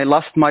November, when I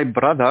lost my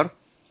brother.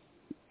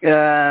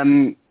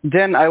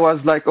 Then I was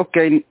like,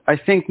 okay, I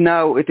think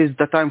now it is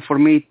the time for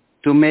me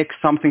to make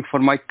something for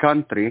my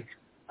country,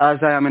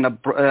 as I am in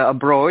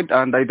abroad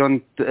and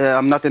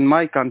I'm not in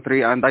my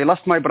country, and I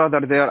lost my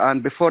brother there,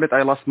 and before it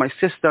I lost my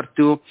sister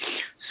too.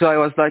 So I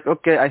was like,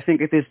 okay, I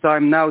think it is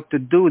time now to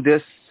do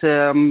this,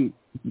 the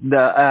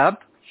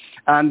app,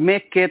 and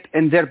make it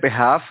in their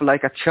behalf,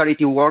 like a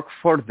charity work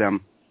for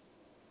them.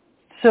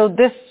 So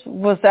this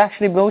was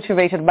actually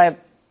motivated by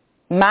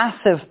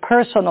massive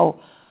personal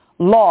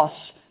loss.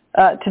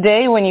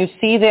 Today, when you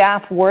see the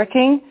app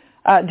working,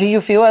 do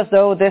you feel as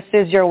though this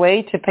is your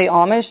way to pay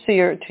homage to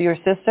your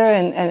sister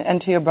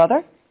and to your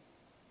brother?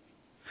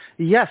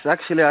 Yes,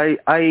 actually,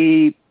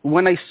 I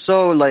when I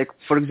saw, like,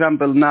 for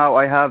example, now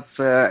I have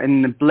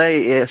in the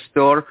Play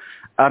Store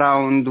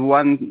around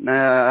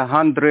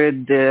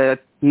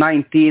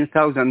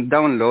 119,000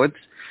 downloads,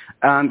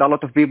 and a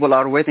lot of people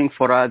are waiting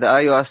for the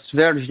iOS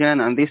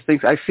version and these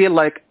things. I feel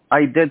like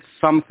I did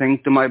something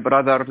to my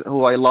brother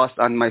who I lost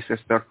and my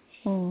sister.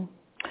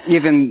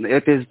 Even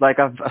it is like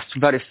a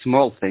very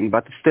small thing,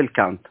 but it still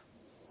counts.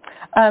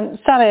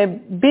 Saleh,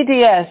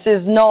 BDS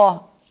is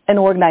not an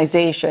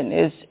organization,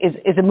 is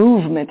a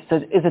movement,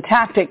 is a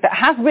tactic that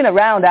has been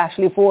around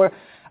actually for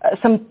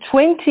some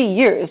 20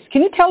 years.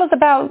 Can you tell us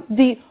about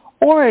the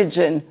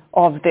origin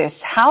of this?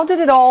 How did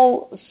it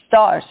all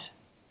start?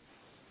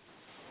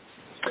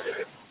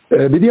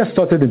 BDS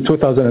started in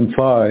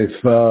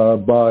 2005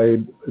 by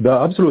the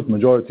absolute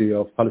majority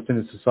of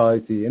Palestinian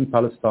society in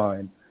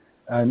Palestine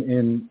and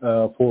in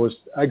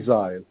forced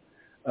exile.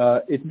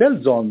 It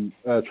builds on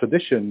a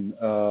tradition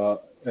of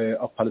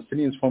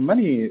Palestinians for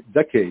many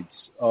decades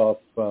of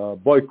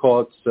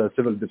boycotts,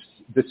 civil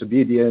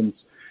disobedience,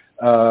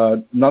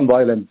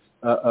 nonviolent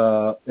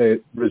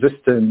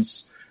resistance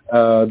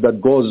that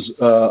goes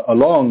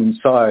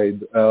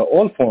alongside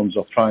all forms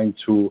of trying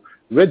to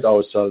rid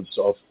ourselves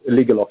of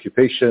illegal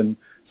occupation,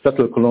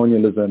 settled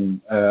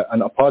colonialism,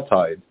 and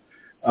apartheid.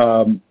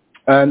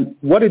 And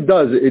what it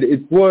does,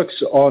 it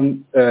works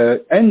on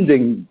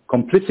ending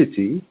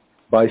complicity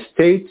by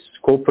states,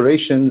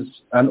 corporations,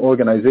 and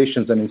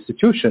organizations and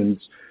institutions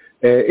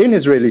in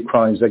Israeli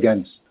crimes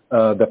against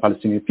the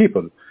Palestinian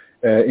people,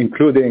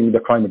 including the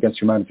crime against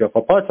humanity of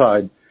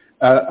apartheid,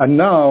 and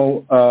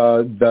now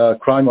the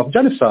crime of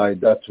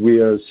genocide that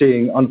we are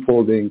seeing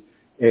unfolding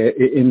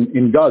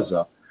in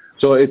Gaza.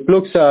 So it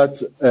looks at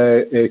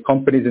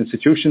companies,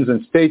 institutions,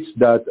 and states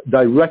that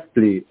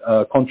directly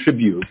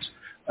contribute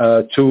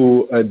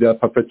to the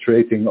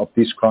perpetrating of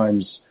these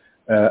crimes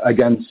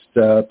against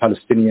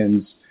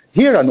Palestinians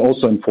here and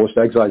also in forced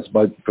exiles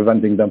by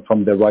preventing them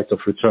from their right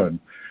of return.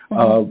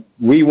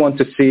 We want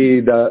to see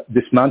the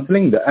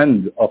dismantling, the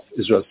end of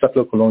Israel's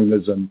settler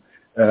colonialism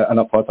and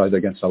apartheid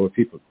against our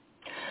people.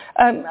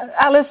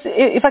 Alice,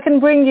 if I can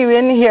bring you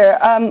in here,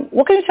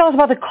 what can you tell us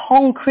about the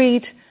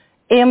concrete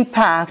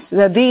impact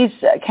that these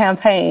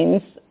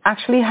campaigns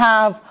actually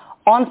have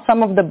on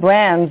some of the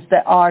brands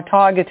that are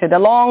targeted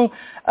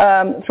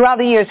throughout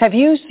the years? Have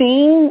you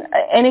seen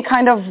any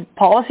kind of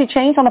policy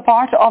change on the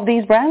part of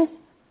these brands?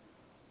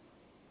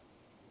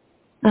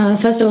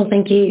 First of all,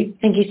 thank you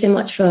so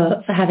much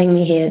for having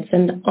me here. It's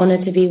an honor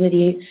to be with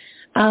you.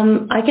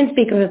 I can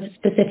speak of a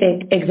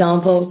specific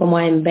example from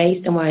where I'm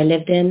based and where I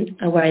live in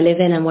and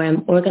where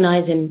I'm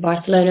organized in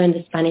Barcelona in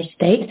the Spanish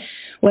state,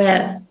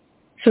 where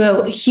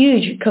through a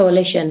huge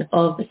coalition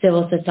of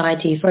civil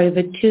society for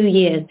over 2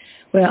 years,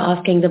 we're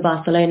asking the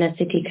Barcelona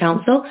City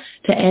Council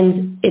to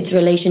end its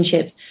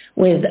relationship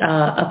with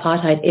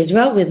apartheid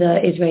Israel, with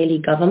the Israeli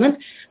government.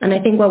 And I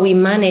think where we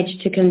managed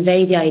to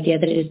convey the idea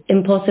that it is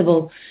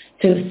impossible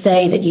to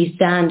say that you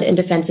stand in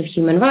defense of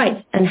human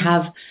rights and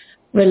have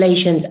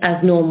relations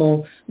as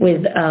normal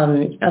with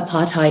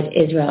apartheid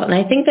Israel. And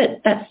I think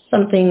that that's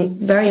something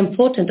very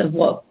important of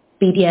what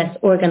BDS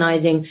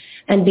organizing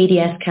and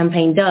BDS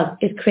campaign does,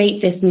 is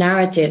create this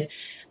narrative.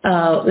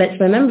 Let's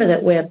remember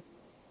that we're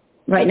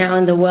right now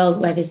in the world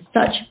where there's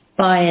such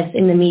bias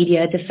in the media,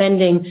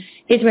 defending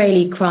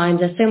Israeli crimes.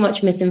 There's so much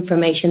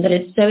misinformation that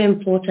it's so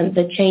important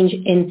the change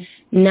in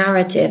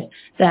narrative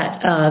that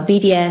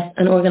BDS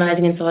and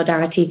organizing in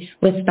solidarity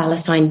with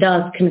Palestine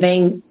does,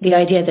 conveying the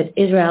idea that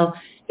Israel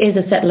is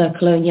a settler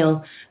colonial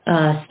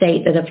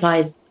state that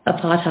applies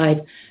apartheid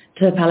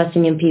to the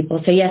Palestinian people.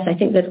 So yes, I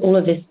think that all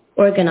of this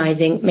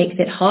organizing makes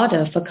it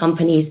harder for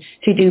companies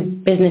to do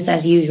business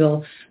as usual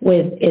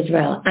with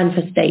Israel and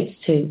for states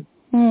too.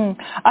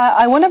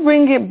 I want to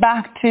bring it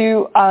back to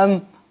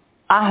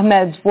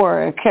Ahmed's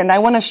work, and I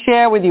want to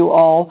share with you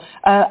all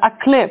a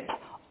clip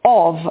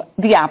of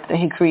the app that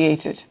he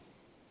created.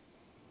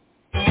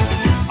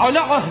 على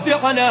عهدي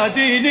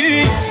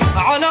عناديني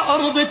على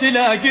أرض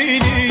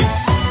تلاقيني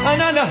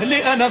أنا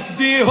لأهلي أنا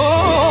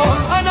فديهم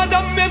أنا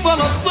دمي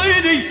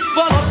فلسطيني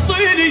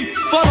فلسطيني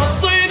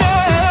فلسطيني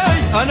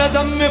أنا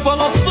دمي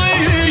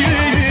فلسطيني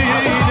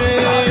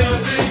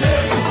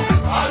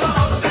على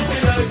أرض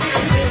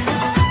تلاقيني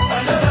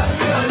أنا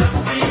لأهلي أنا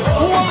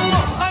فديهم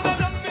أنا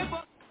دمي.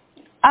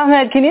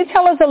 Ahmed, can you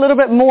tell us a little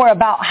bit more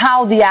about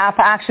how the app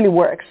actually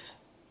works?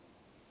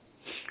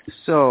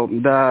 So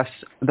the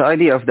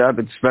idea of the app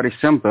is very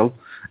simple.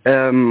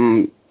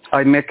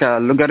 I make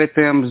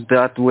logarithms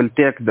that will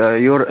take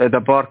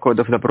the barcode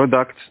of the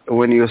product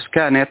when you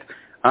scan it,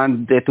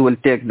 and it will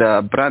take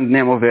the brand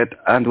name of it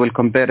and will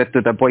compare it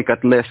to the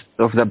boycott list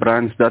of the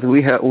brands that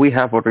we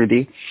have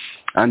already.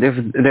 And if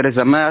there is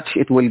a match,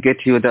 it will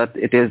get you that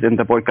it is in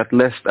the boycott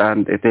list,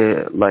 and it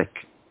is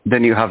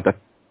then you have the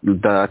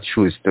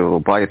choose to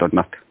buy it or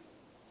not.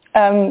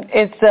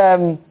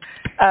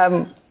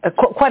 It's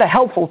quite a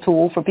helpful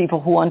tool for people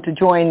who want to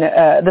join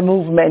the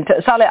movement.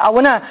 Saleh, I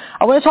want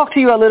to talk to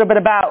you a little bit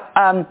about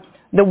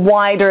the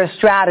wider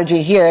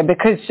strategy here,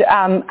 because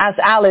as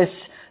Alice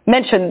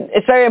mentioned,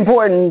 it's very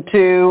important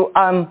to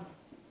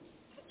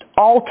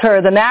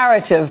alter the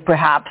narrative,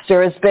 perhaps.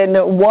 There has been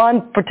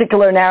one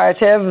particular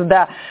narrative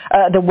that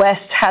the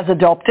West has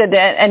adopted,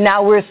 and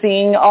now we're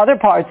seeing other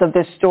parts of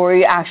this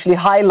story actually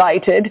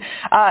highlighted.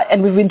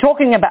 And we've been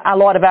talking a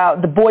lot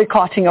about the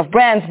boycotting of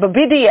brands, but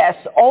BDS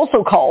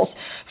also calls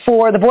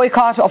for the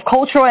boycott of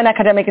cultural and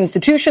academic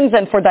institutions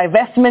and for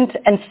divestment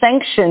and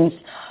sanctions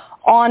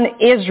on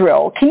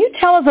Israel. Can you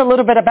tell us a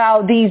little bit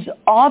about these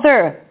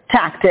other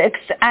tactics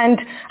and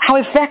how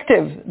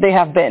effective they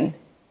have been?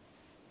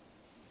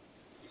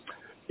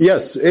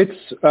 Yes,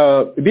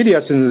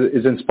 BDS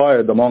is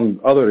inspired, among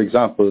other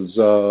examples,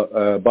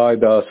 by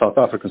the South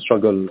African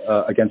struggle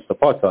against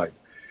apartheid.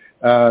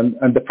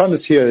 And the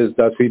premise here is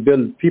that we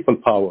build people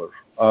power.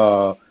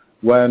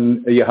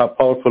 When you have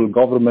powerful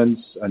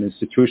governments and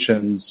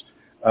institutions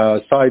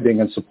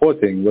siding and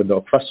supporting with the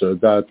oppressor,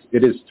 that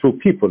it is through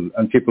people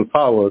and people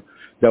power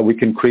that we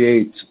can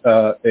create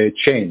a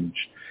change.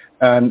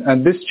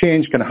 And this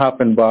change can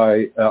happen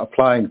by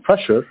applying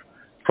pressure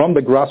from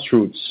the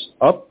grassroots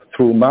up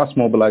through mass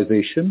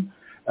mobilization.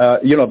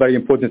 Very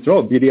important to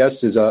know,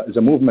 BDS is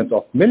a movement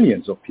of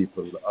millions of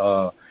people,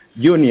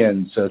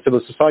 unions,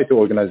 civil society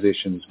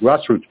organizations,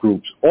 grassroots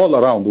groups all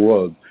around the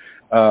world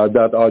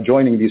that are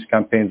joining these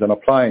campaigns and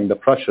applying the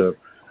pressure.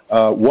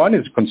 One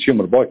is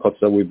consumer boycotts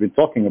that we've been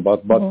talking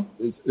about, but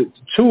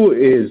two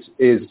is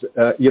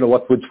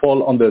what would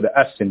fall under the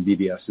S in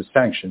BDS, is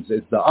sanctions.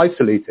 It's the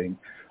isolating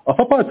of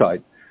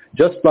apartheid.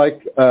 Just like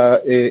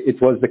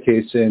it was the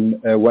case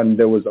when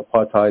there was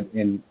apartheid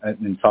in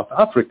South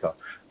Africa.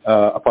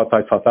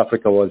 Apartheid South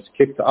Africa was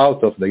kicked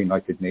out of the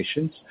United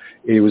Nations.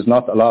 It was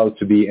not allowed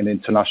to be in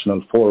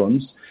international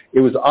forums.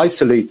 It was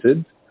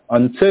isolated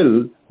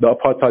until the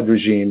apartheid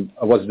regime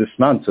was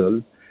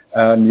dismantled,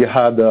 and you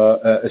had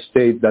a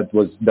state that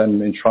was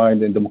then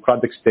enshrined in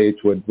democratic state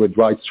with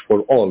rights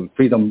for all,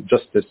 freedom,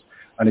 justice,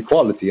 and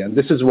equality. And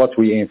this is what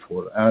we aim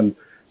for. And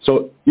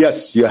so, yes,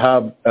 you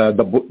have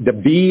the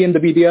B in the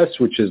BDS,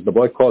 which is the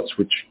boycotts,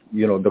 which,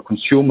 the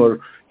consumer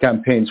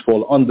campaigns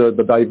fall under,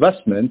 the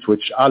divestment,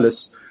 which Alice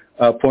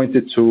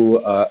pointed to,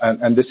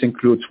 and this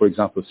includes, for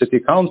example, city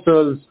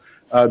councils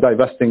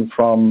divesting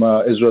from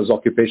Israel's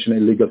occupation,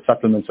 illegal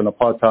settlements, and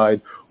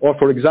apartheid, or,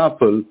 for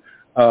example,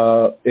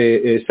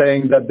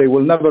 saying that they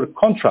will never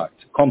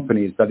contract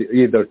companies that are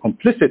either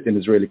complicit in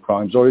Israeli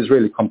crimes or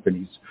Israeli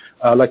companies,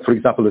 like, for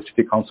example, the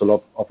City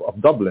Council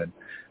of Dublin.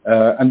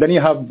 And then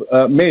you have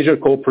major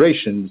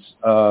corporations,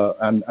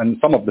 and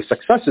some of the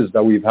successes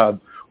that we've had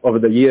over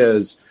the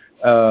years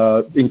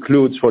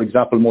includes, for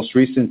example, most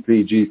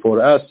recently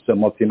G4S, a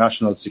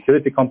multinational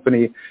security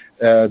company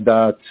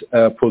that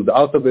pulled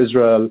out of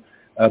Israel.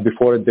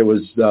 Before it, there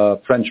was the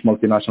French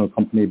multinational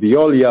company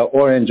Veolia,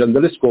 Orange, and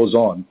the list goes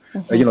on.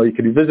 You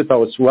can visit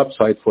our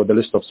website for the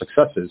list of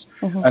successes.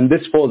 And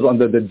this falls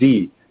under the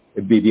D,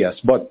 BDS.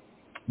 But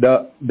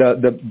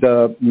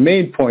the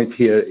main point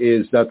here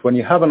is that when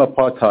you have an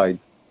apartheid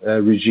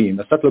regime,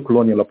 a settler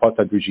colonial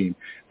apartheid regime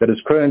that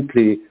is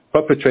currently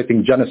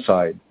perpetrating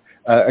genocide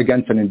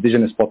against an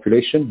indigenous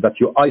population, that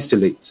you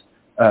isolate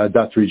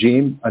that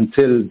regime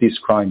until these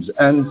crimes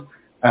end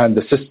and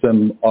the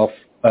system of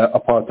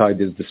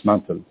apartheid is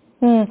dismantled.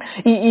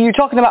 You're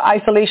talking about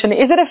isolation.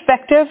 Is it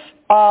effective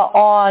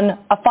on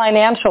a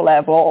financial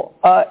level?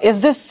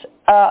 Is this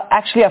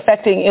actually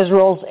affecting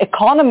Israel's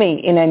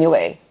economy in any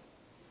way?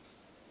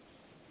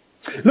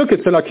 Look,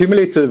 it's an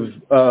accumulative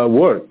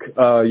work. As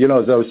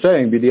I was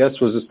saying,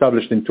 BDS was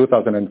established in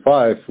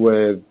 2005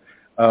 with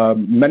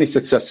many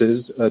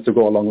successes to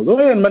go along with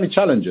it, and many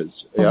challenges.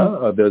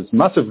 There's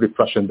massive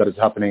repression that is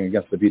happening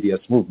against the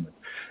BDS movement.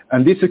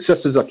 And these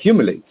successes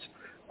accumulate.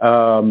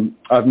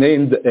 I've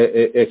named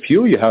a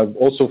few. You have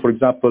also, for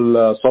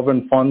example,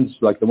 sovereign funds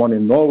like the one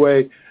in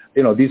Norway.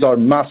 These are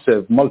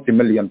massive,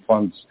 multi-million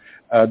funds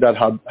that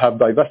have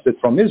divested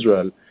from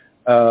Israel.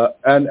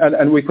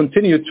 And we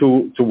continue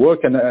to work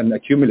and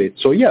accumulate.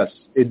 So yes,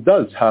 it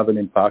does have an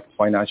impact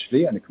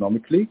financially and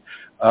economically.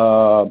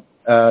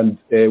 And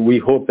we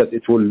hope that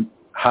it will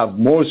have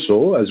more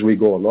so as we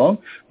go along.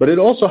 But it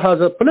also has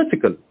a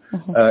political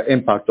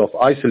impact of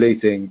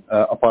isolating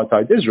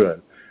apartheid Israel.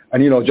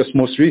 And, just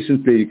most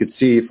recently, you could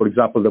see, for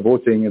example, the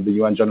voting in the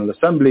UN General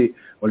Assembly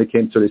when it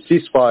came to the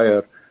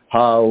ceasefire,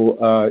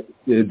 how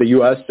the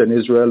U.S. and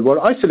Israel were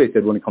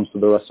isolated when it comes to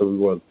the rest of the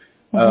world.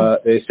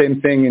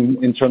 Same thing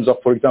in terms of,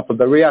 for example,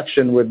 the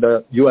reaction with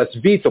the U.S.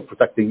 veto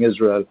protecting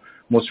Israel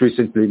most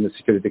recently in the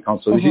Security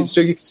Council. So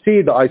you can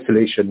see the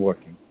isolation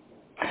working.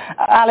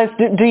 Alice,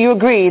 do you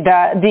agree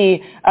that the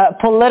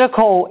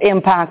political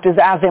impact is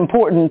as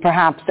important,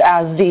 perhaps,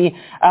 as the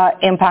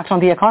impact on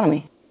the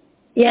economy?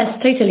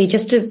 Yes, totally.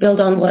 Just to build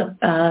on what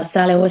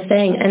Saleh was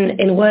saying, and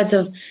in words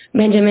of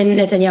Benjamin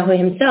Netanyahu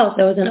himself,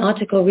 there was an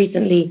article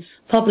recently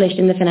published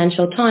in the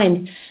Financial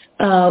Times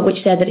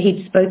which said that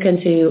he'd spoken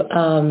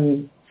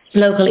to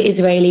local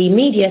Israeli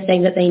media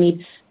saying that they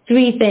need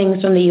three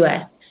things from the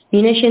U.S.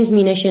 munitions,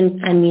 munitions,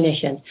 and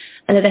munitions.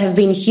 And that there have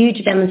been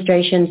huge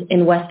demonstrations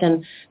in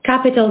Western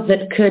capitals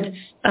that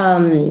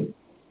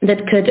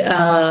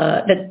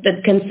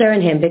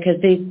concern him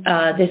because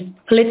this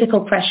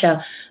political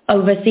pressure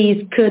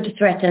overseas could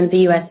threaten the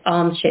U.S.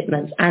 arms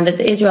shipments, and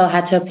that Israel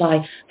had to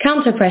apply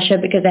counter pressure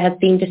because there has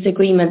been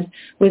disagreements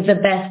with the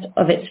best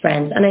of its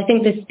friends. And I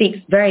think this speaks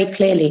very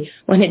clearly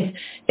when it's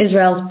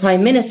Israel's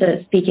prime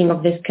minister speaking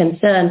of this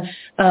concern,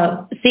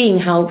 seeing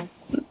how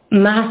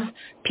mass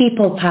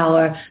people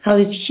power, how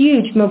these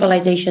huge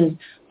mobilizations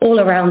all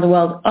around the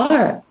world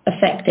are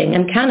affecting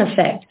and can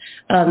affect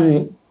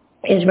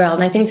Israel.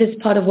 And I think this is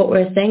part of what we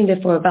were saying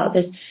before about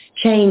this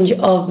change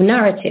of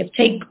narrative.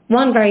 Take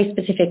one very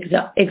specific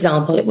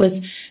example. It was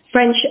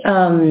French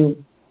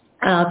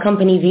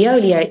company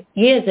Veolia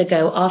years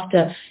ago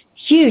after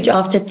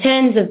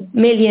tens of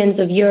millions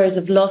of euros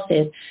of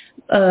losses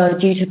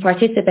due to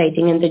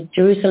participating in the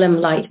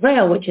Jerusalem Light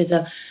Rail, which is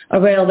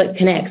a rail that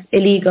connects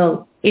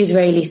illegal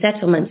Israeli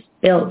settlements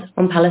built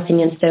on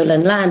Palestinian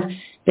stolen land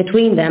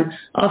between them.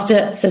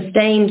 After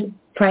sustained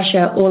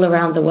pressure all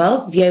around the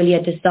world,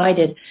 Veolia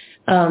decided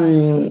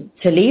to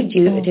leave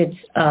due to its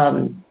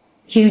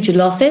huge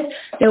losses.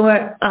 There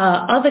were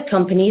other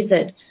companies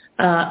that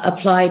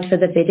applied for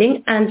the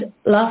bidding, and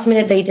last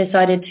minute they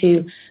decided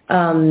to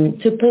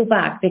pull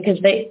back because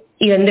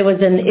there was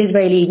an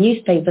Israeli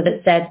newspaper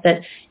that said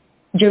that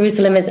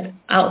Jerusalem is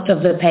out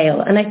of the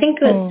pale. And I think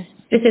that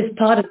this is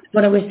part of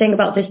what I was saying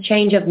about this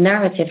change of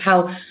narrative,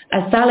 how,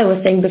 as Saleh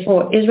was saying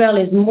before, Israel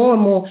is more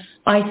and more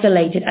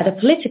isolated at a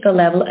political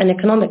level and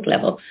economic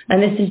level.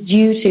 And this is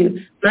due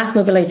to mass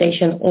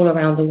mobilization all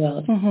around the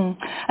world.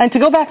 And to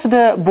go back to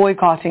the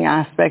boycotting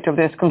aspect of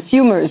this,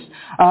 consumers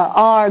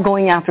are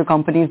going after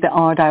companies that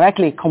are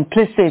directly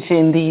complicit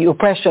in the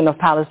oppression of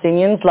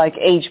Palestinians, like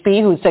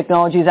HP, whose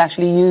technology is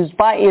actually used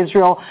by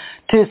Israel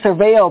to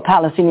surveil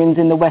Palestinians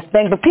in the West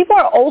Bank. But people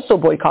are also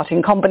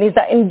boycotting companies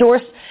that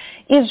endorse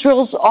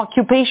Israel's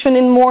occupation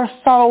in more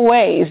subtle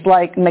ways,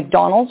 like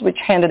McDonald's, which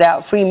handed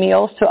out free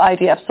meals to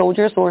IDF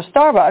soldiers, or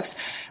Starbucks,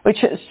 which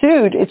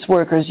sued its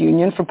workers'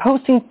 union for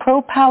posting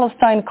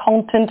pro-Palestine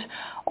content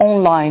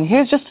online.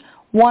 Here's just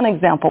one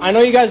example. I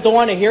know you guys don't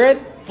want to hear it,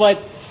 but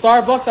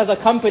Starbucks as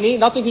a company,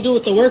 nothing to do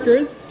with the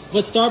workers,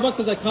 but Starbucks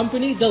as a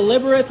company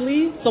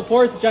deliberately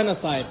supports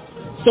genocide.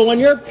 So when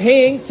you're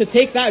paying to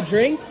take that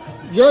drink,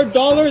 your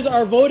dollars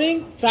are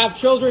voting to have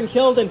children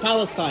killed in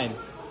Palestine.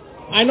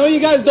 I know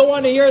you guys don't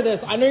want to hear this.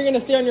 I know you're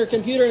going to stay on your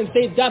computer and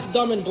stay deaf,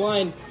 dumb, and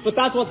blind, but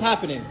that's what's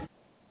happening.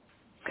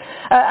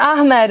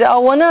 Ahmed, I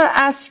want to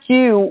ask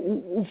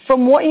you,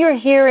 from what you're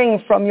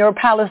hearing from your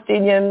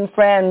Palestinian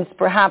friends,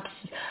 perhaps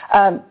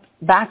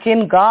back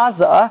in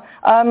Gaza,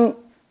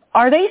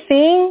 are they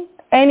seeing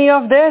any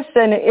of this?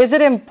 And is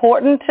it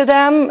important to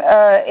them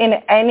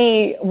in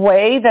any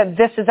way that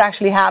this is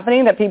actually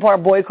happening, that people are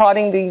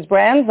boycotting these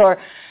brands, or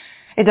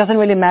it doesn't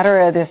really matter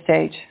at this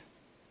stage?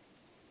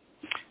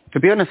 To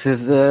be honest,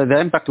 the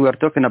impact we are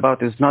talking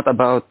about is not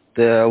about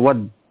what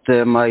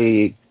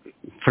my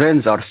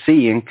friends are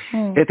seeing.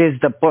 It is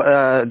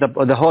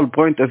the whole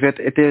point of it.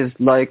 It is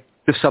like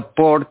to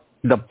support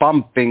the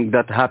pumping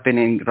that's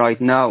happening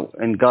right now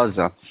in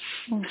Gaza.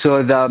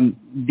 So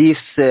these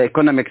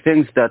economic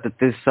things that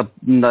it is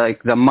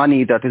like the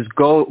money that is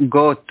go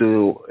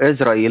to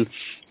Israel,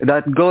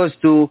 that goes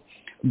to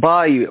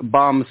buy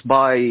bombs,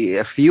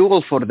 buy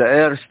fuel for the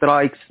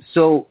airstrikes.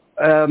 So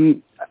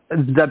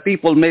the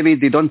people, maybe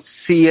they don't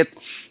see it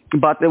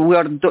but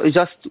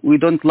we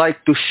don't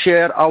like to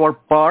share our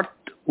part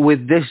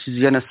with this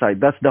genocide.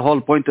 That's the whole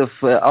point of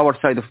our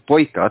side of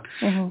boycott,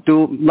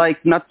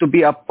 not to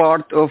be a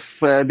part of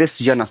this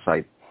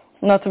genocide.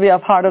 Not to be a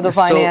part of the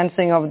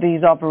financing of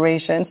these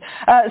operations.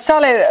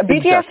 Saleh,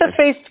 BDS has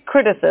faced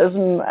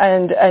criticism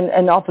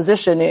and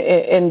opposition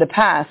in the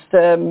past,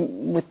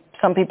 with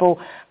some people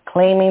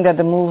claiming that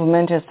the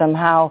movement is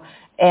somehow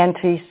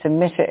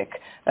anti-Semitic.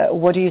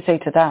 What do you say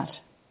to that?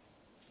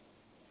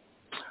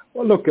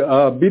 Well, look,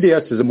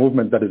 BDS is a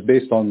movement that is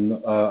based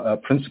on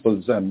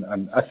principles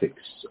and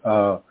ethics.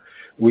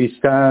 We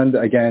stand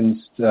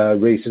against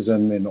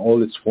racism in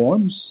all its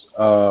forms.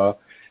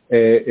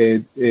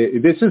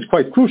 This is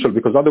quite crucial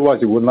because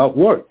otherwise it will not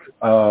work.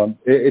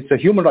 It's a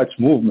human rights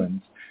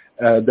movement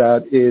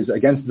that is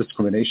against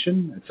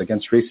discrimination. It's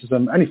against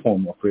racism, any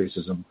form of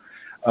racism.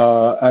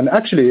 And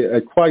actually a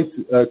quite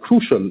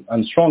crucial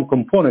and strong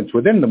component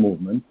within the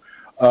movement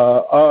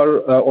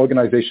are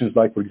organizations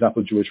like, for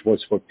example, Jewish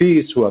Voice for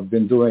Peace, who have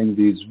been doing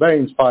these very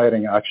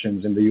inspiring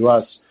actions in the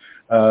U.S.,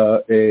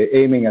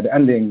 aiming at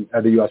ending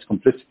the U.S.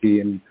 complicity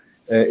in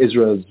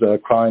Israel's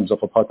crimes of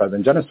apartheid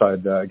and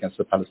genocide against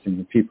the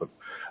Palestinian people.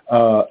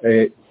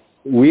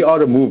 We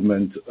are a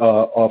movement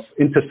of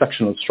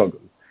intersectional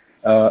struggle.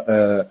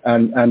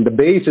 And the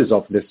basis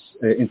of this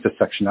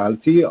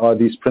intersectionality are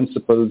these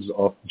principles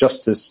of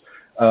justice,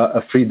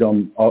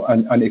 freedom,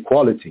 and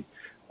equality.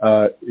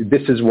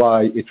 This is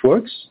why it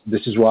works.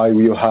 This is why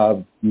we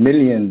have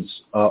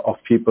millions of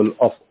people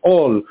of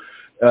all,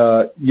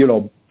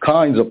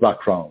 kinds of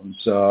backgrounds,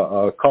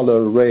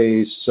 color,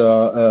 race,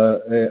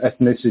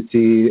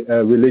 ethnicity,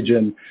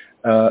 religion.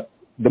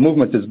 The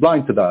movement is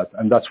blind to that,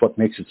 and that's what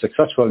makes it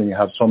successful, and you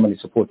have so many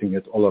supporting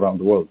it all around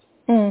the world.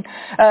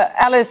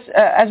 Alice,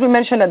 as we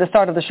mentioned at the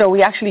start of the show,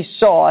 we actually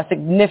saw a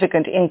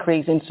significant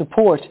increase in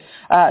support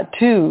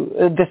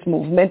to this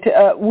movement.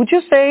 Would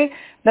you say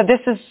that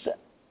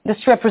this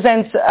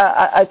represents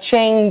a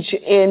change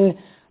in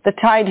the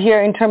tide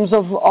here in terms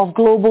of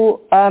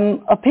global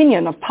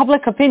opinion, of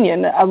public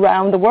opinion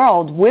around the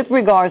world with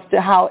regards to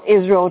how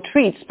Israel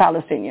treats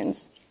Palestinians?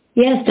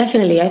 Yes,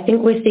 definitely. I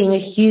think we're seeing a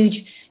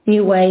huge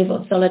new wave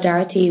of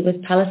solidarity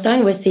with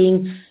Palestine. We're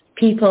seeing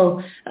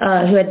people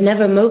who had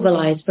never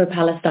mobilized for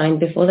Palestine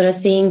before that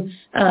are seeing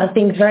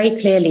things very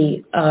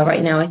clearly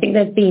right now. I think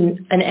there's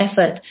been an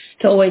effort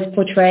to always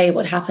portray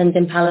what happens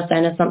in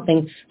Palestine as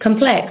something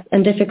complex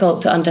and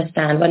difficult to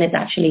understand when it's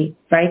actually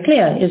very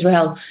clear.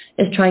 Israel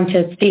is trying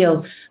to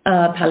steal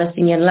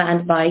Palestinian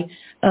land by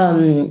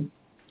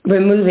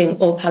removing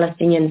all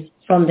Palestinians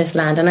from this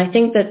land. And I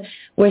think that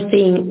we're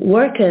seeing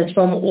workers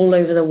from all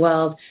over the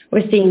world.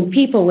 We're seeing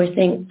people, we're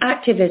seeing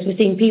activists, we're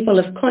seeing people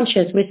of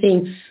conscience, we're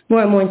seeing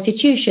more and more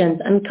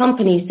institutions and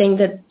companies saying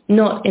that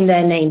not in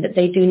their name, that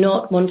they do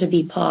not want to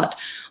be part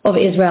of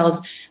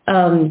Israel's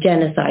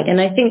genocide.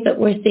 And I think that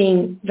we're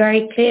seeing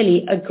very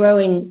clearly a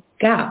growing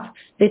gap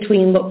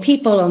between what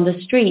people on the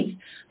streets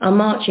are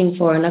marching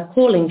for and are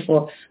calling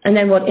for, and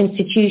then what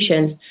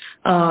institutions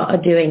are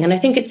doing. And I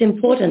think it's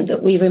important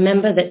that we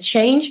remember that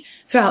change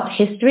throughout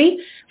history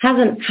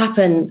hasn't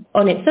happened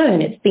on its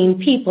own. It's been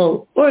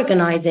people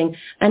organizing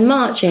and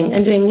marching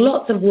and doing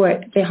lots of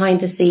work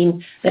behind the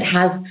scenes that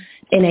has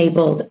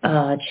enabled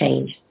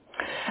change.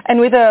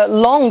 And with a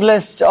long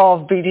list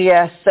of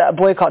BDS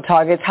boycott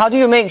targets, how do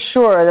you make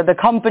sure that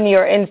the company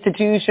or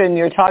institution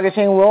you're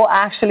targeting will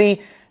actually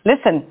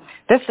listen?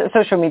 This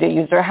social media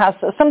user has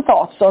some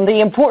thoughts on the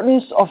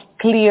importance of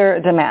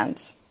clear demands.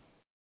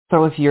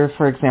 So if you're,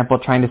 for example,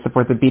 trying to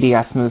support the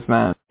BDS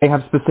movement, they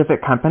have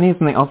specific companies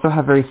and they also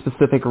have very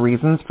specific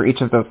reasons for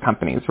each of those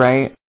companies,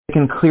 right? They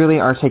can clearly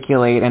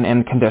articulate an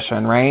end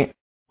condition, right?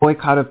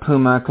 Boycott of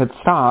Puma could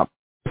stop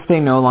if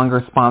they no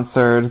longer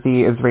sponsored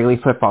the Israeli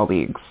football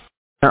leagues.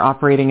 They're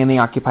operating in the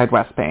occupied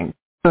West Bank.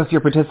 So if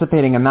you're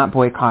participating in that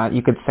boycott,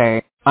 you could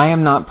say, I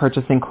am not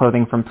purchasing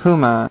clothing from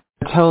Puma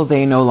until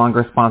they no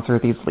longer sponsor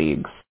these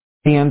leagues.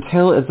 The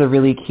until is a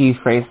really key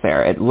phrase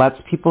there. It lets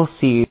people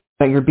see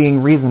that you're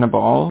being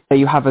reasonable, that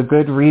you have a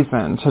good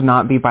reason to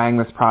not be buying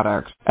this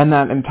product, and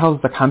that it tells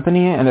the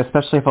company, and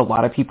especially if a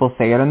lot of people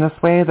say it in this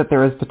way, that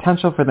there is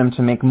potential for them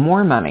to make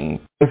more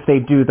money if they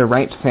do the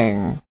right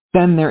thing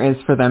than there is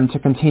for them to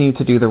continue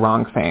to do the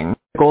wrong thing.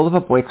 The goal of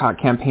a boycott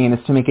campaign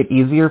is to make it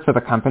easier for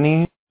the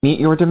company to meet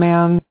your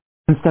demands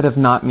instead of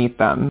not meet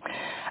them.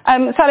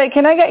 Saleh,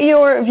 can I get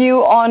your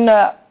view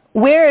on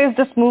where is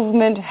this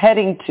movement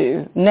heading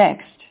to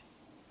next?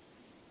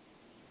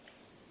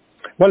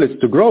 Well,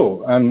 it's to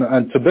grow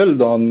and to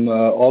build on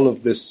all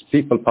of this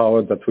people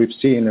power that we've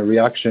seen in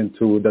reaction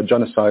to the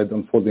genocide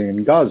unfolding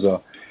in Gaza,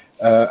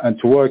 and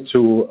to work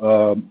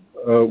to,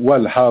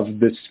 have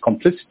this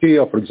complicity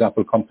of, for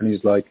example, companies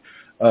like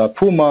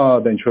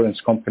Puma, the insurance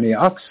company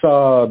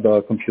AXA,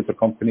 the computer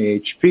company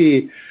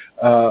HP,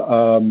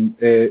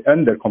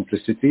 and their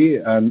complicity.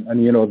 And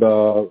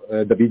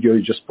the video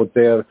you just put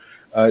there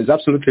is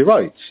absolutely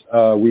right.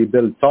 We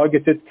build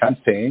targeted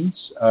campaigns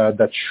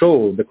that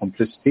show the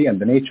complicity and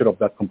the nature of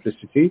that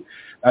complicity,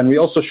 and we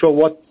also show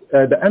what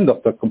the end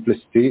of the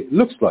complicity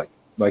looks like.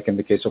 like in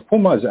the case of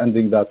Puma, is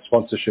ending that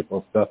sponsorship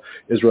of the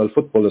Israel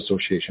Football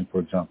Association, for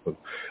example.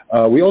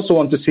 We also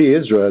want to see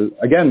Israel,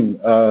 again,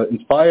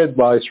 inspired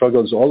by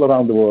struggles all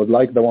around the world,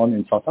 like the one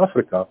in South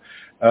Africa,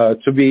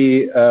 to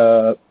be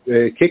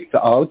kicked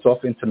out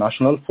of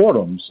international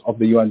forums of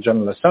the UN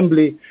General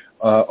Assembly,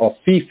 of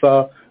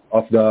FIFA,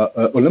 of the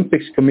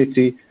Olympics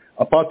Committee.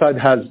 Apartheid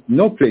has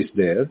no place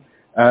there,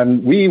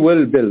 and we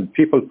will build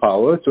people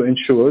power to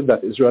ensure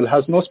that Israel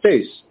has no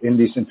space in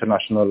these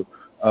international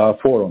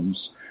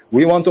forums.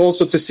 We want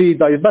also to see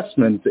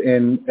divestment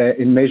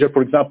in major,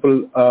 for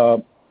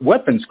example,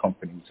 weapons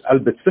companies.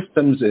 Elbit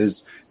Systems is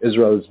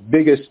Israel's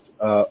biggest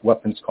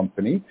weapons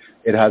company.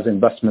 It has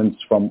investments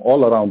from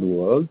all around the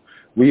world.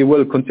 We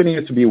will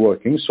continue to be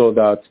working so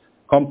that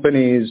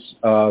companies,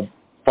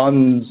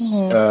 funds,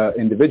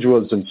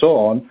 individuals, and so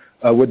on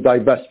would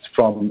divest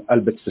from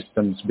Elbit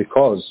Systems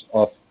because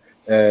of,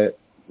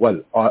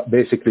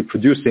 basically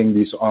producing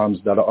these arms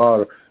that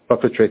are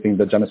perpetrating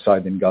the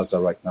genocide in Gaza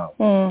right now.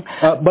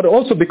 But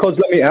also because,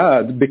 let me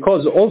add,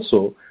 because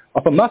also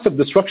of a massive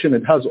destruction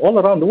it has all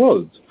around the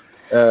world.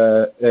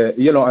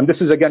 And this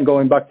is again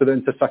going back to the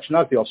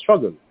intersectionality of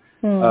struggle,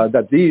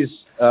 that these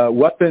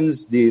weapons,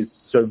 these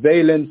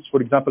surveillance,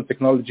 for example,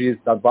 technologies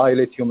that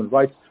violate human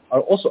rights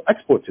are also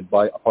exported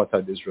by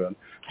apartheid Israel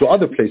to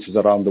other places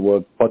around the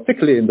world,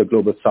 particularly in the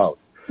global south.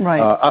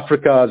 Right.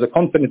 Africa as a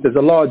continent is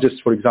the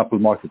largest, for example,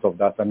 market of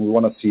that, and we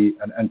want to see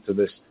an end to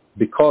this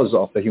because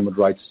of the human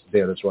rights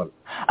there as well.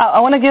 I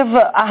want to give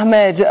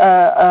Ahmed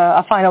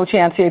a final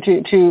chance here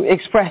to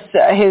express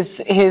his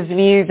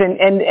views.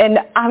 And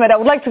Ahmed, I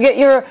would like to get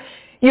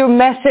your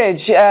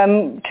message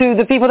to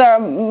the people that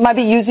might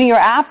be using your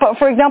app,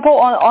 for example,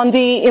 on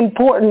the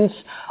importance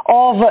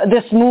of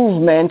this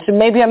movement,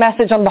 maybe a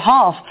message on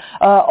behalf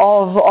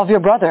of your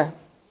brother.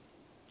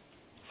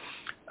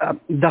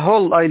 The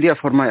whole idea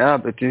for my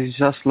app, it is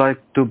just like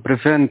to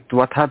prevent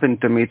what happened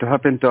to me to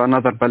happen to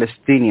another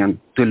Palestinian,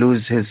 to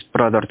lose his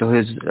brother, to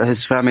his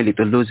family,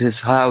 to lose his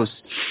house.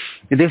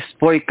 This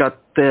boycott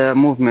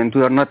movement,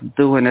 we are not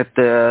doing it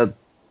as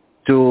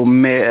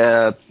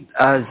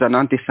an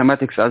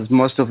anti-Semitic, as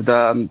most of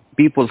the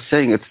people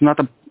saying. It's not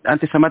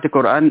anti-Semitic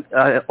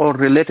or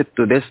related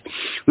to this.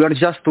 We are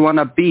just want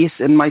a peace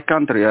in my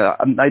country.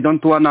 I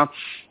don't want to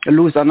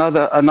lose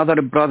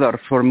another brother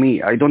for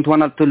me. I don't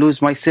want to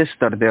lose my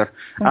sister there.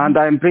 And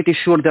I'm pretty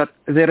sure that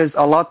there is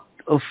a lot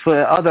of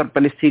other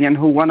Palestinians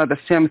who wanted the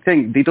same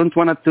thing. They don't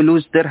want to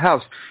lose their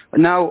house.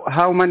 Now,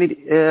 how many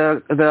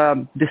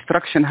the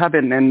destruction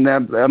happened in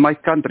my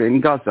country,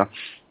 in Gaza,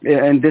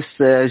 in this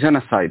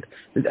genocide?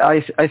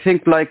 I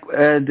think like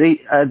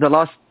the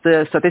last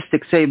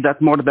statistics say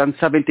that more than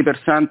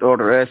 70% or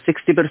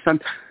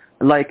 60%,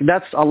 like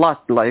that's a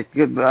lot. Like,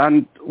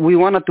 and we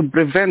wanted to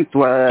prevent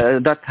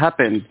that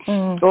happened,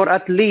 or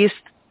at least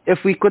if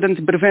we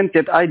couldn't prevent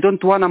it, I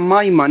don't want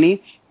my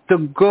money to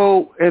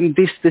go in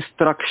this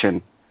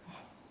destruction.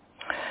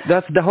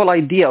 That's the whole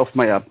idea of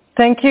my app.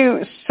 Thank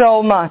you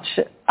so much,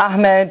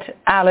 Ahmed,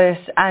 Alice,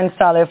 and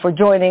Saleh, for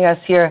joining us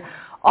here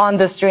on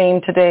the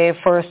stream today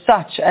for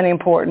such an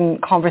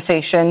important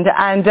conversation.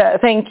 And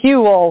thank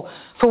you all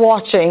for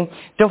watching.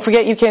 Don't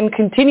forget you can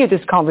continue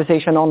this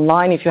conversation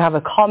online. If you have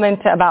a comment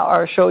about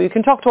our show, you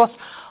can talk to us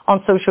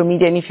on social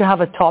media. And if you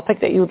have a topic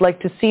that you would like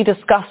to see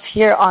discussed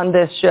here on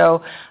this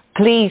show,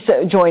 please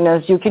join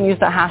us. You can use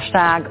the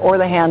hashtag or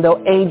the handle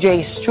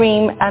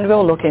AJStream, and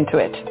we'll look into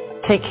it.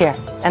 Take care,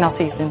 and I'll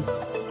see you soon.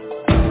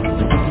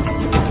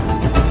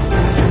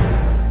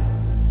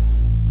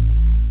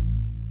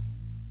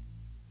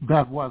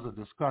 That was a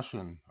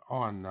discussion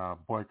on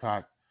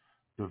boycott,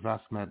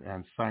 divestment,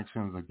 and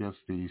sanctions against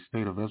the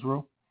State of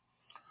Israel.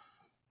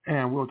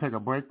 And we'll take a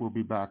break. We'll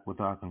be back with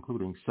our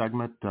concluding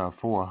segment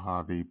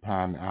for the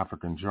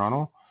Pan-African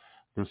Journal,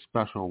 this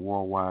special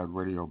worldwide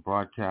radio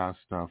broadcast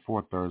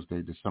for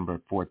Thursday,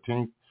 December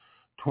 14th,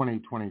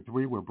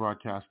 2023. We're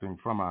broadcasting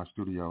from our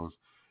studios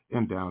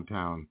in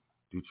downtown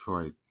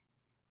Detroit.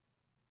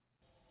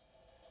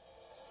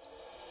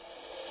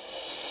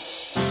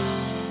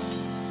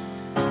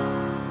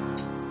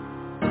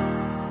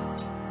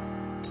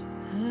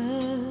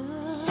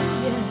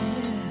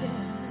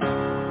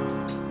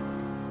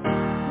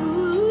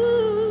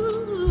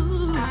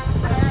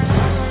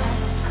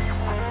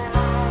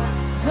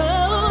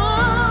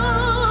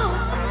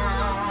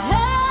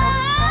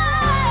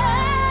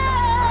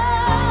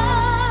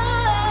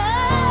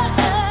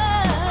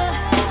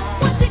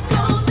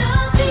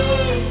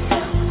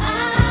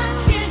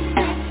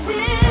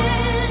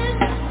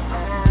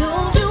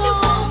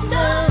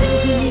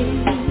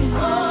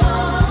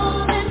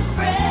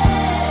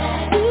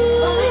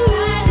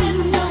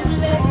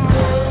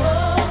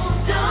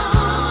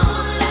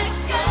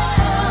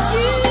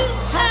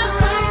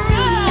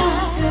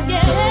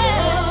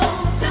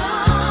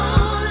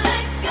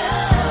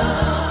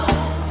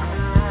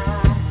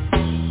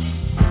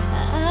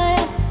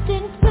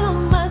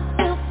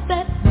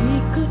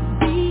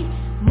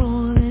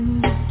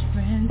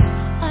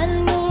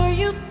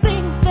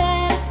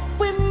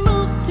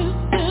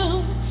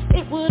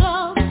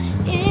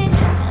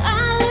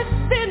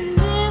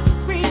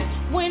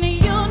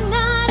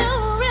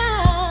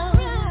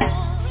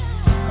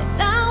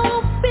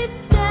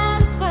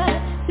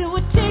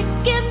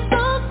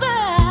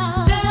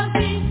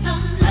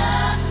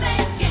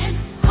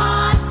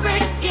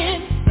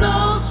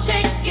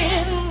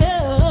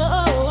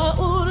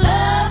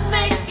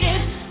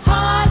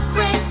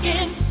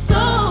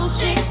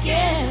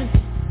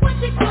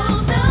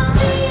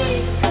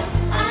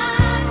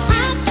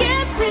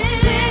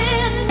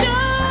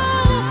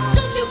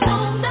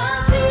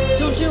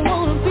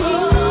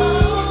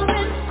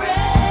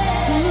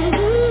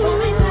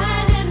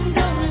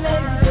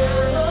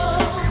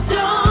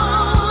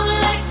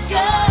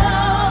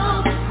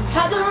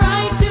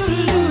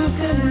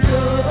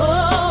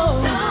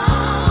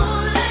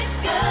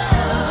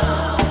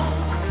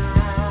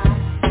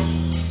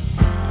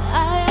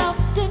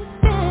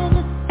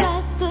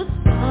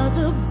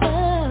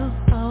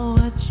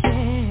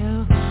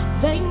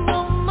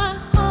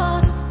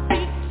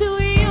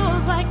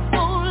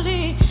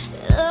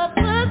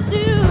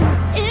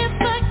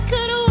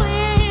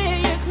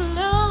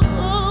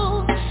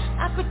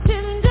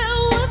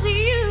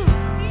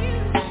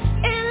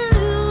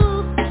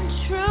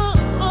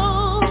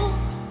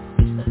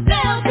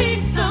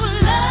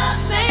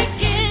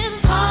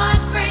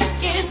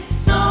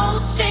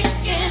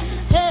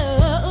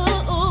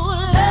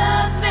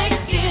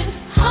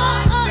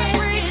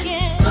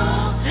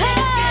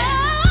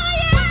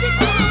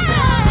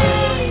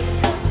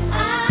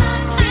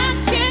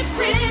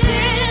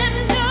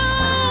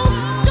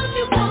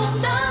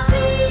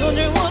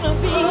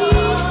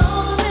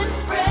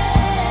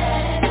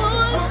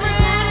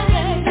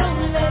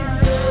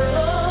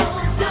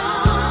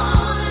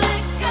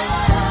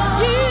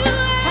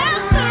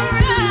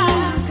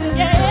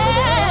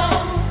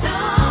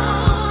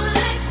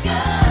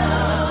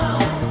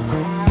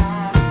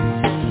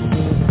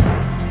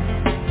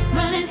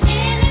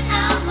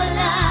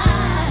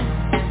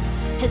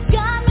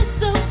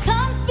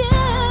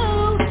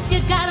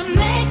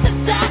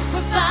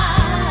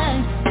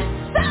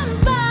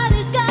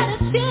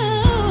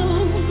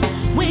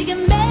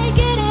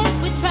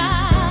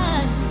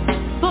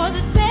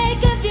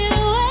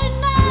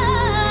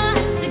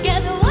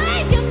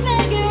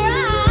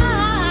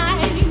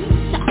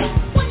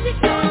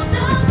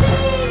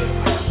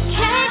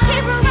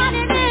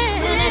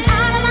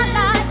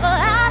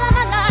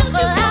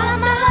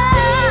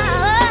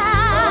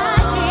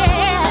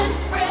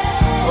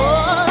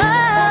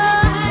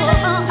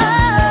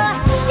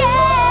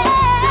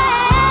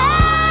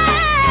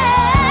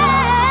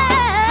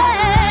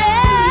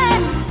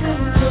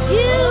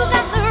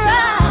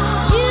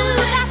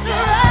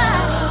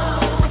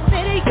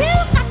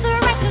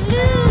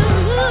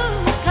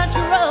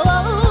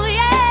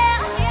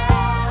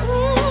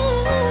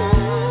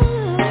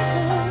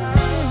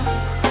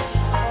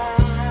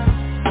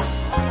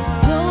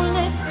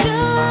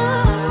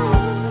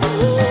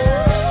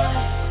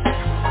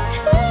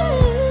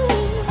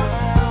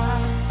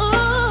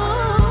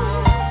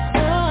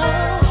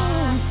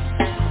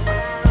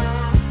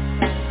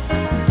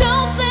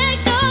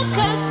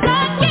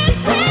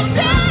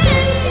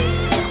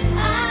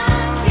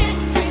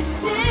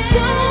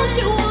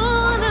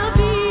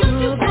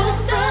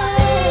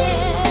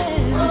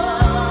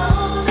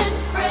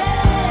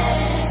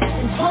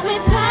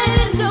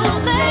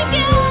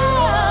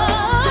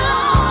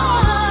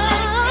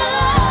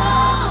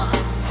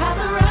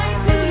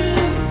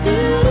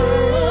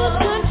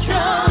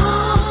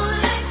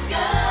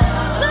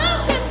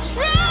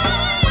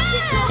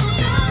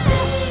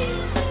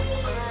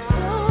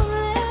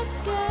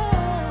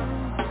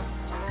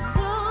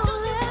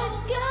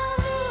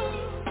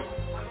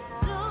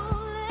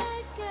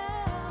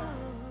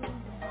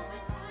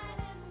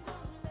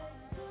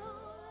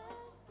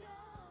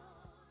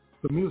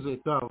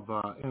 music of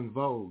En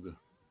Vogue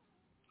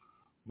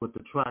with the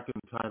track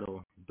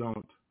entitled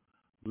Don't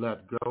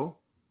Let Go.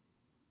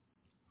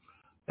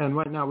 And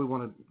right now we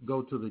want to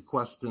go to the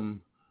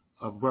question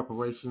of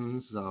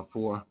reparations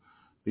for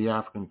the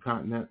African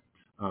continent.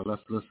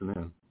 Let's listen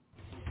in.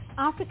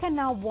 Africa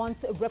now wants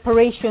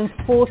reparations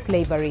for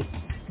slavery.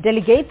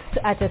 Delegates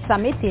at a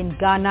summit in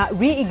Ghana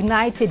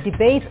reignited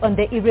debate on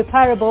the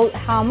irreparable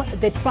harm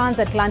the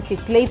transatlantic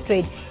slave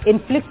trade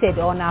inflicted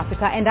on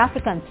Africa and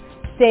Africans,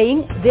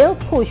 saying they'll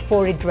push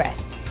for redress.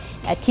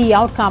 A key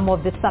outcome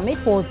of the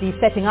summit was the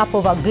setting up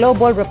of a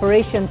global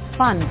reparations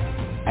fund.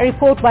 A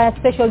report by a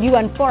special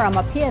UN forum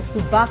appears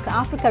to back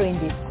Africa in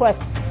this quest,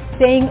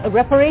 saying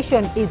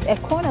reparation is a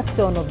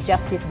cornerstone of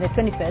justice in the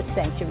 21st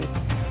century.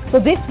 So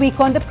this week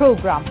on the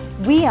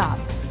program, we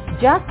ask,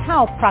 just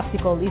how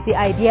practical is the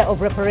idea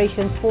of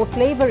reparations for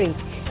slavery,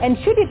 and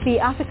should it be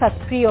Africa's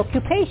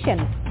preoccupation?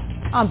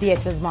 I'm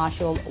Beatrice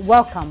Marshall.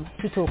 Welcome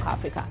to Talk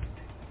Africa.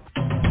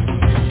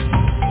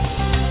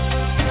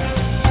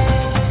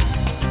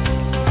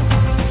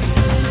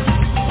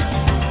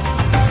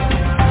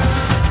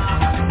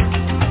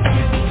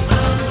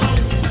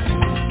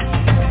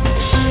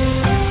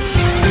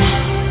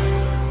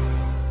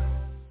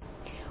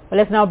 Well,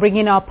 let's now bring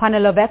in our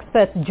panel of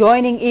experts.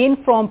 Joining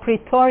in from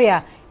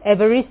Pretoria,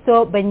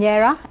 Evaristo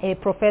Banyera, a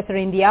professor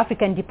in the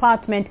African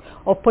Department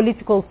of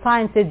Political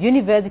Sciences,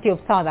 University of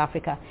South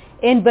Africa.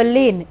 In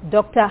Berlin,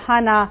 Dr.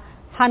 Hannah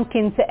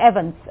Hankins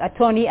Evans,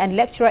 attorney and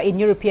lecturer in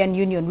European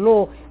Union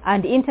law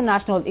and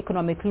international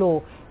economic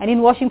law. And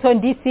in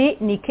Washington, D.C.,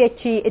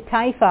 Nikechi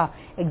Taifa,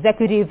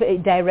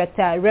 executive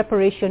director,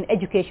 Reparation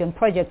Education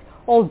Project,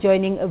 all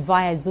joining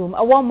via Zoom.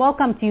 A warm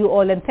welcome to you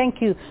all, and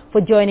thank you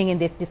for joining in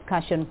this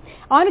discussion.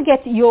 I want to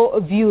get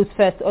your views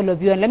first, all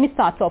of you, and let me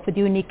start off with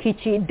you,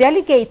 Nikechi.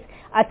 Delegates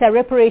at a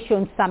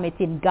reparations summit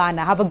in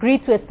Ghana have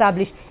agreed to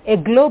establish a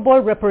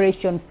global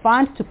reparation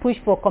fund to push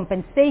for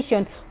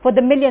compensation for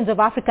the millions of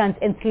Africans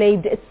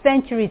enslaved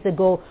centuries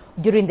ago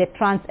during the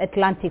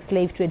transatlantic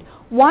slave trade.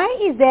 Why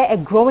is there a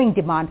growing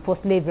demand for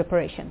slave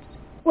reparations?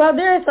 Well,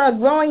 there's a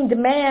growing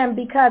demand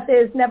because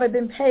it's never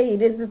been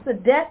paid. It is a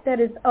debt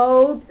that is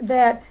owed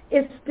that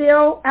is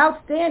still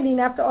outstanding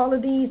after all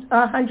of these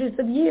hundreds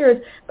of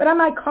years. But I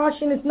might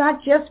caution it's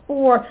not just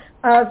for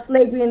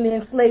slavery and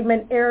the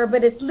enslavement era,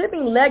 but it's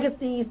living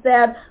legacies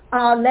that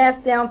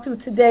last down through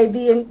today.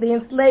 The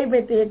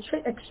enslavement, the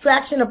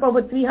extraction of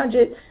over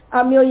 300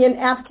 million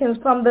Africans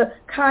from the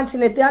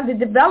continent, the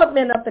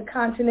underdevelopment of the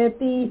continent,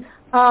 the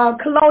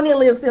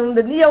colonialism,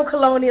 the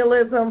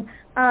neo-colonialism,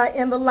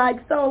 and the like.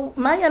 So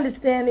my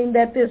understanding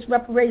that this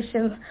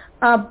reparations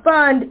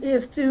fund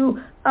is to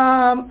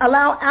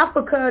allow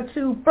Africa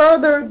to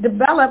further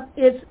develop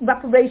its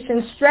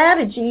reparations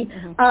strategy,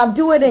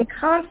 do it in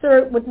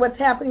concert with what's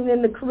happening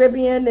in the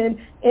Caribbean and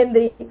in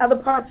the other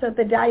parts of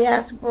the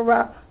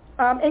diaspora,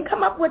 and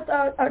come up with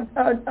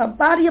a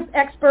body of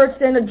experts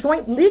and a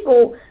joint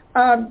legal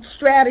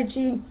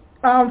strategy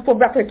for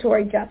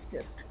reparatory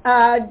justice.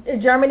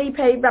 Germany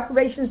paid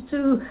reparations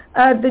to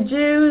the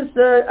Jews.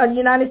 The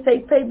United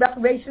States paid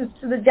reparations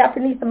to the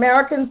Japanese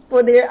Americans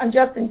for their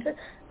unjust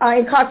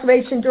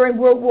incarceration during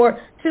World War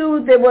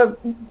II. There were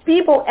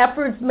feeble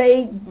efforts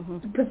made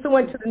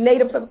pursuant to the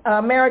Native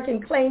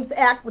American Claims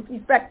Act with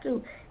respect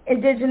to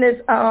indigenous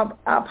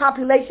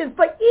populations.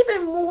 But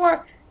even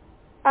more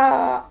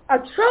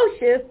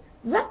atrocious,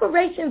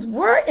 reparations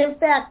were in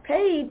fact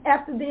paid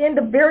after the end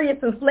of various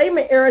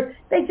enslavement eras.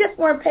 They just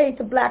weren't paid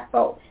to black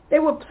folk. They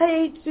were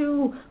paid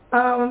to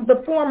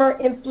the former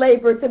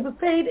enslavers. It was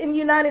paid in the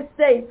United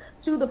States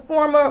to the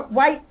former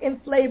white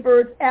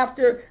enslavers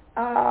after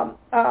the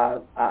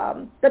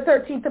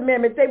 13th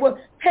Amendment. They were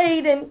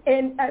paid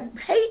in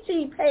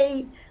Haiti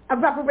paid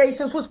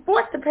reparations, was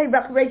forced to pay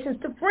reparations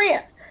to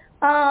France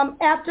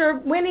after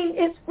winning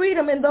its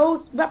freedom, and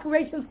those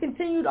reparations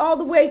continued all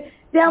the way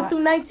down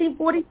through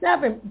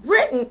 1947.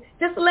 Britain,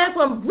 just the last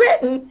one,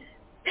 Britain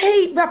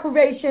paid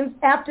reparations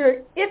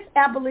after its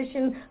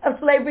abolition of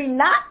slavery,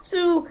 not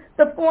to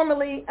the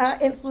formerly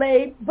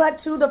enslaved,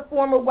 but to the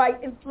former white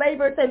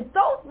enslavers. And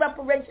those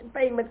reparation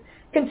payments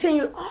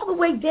continued all the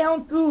way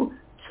down through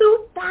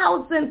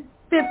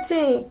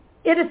 2015.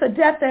 It is a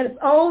debt that is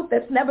owed,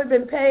 that's never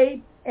been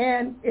paid,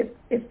 and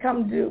it's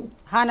come due.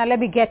 Hannah, let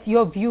me get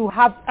your view.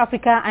 Have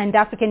Africa and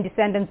African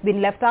descendants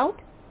been left out?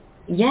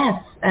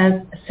 Yes,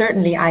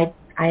 certainly.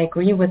 I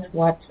agree with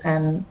what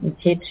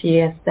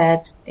Nkechi has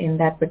said in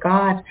that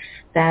regard,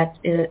 that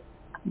the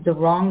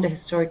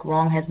historic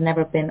wrong has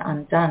never been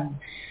undone.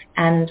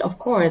 And of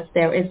course,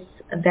 there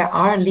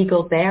are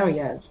legal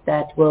barriers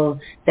that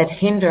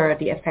hinder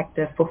the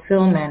effective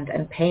fulfillment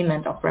and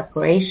payment of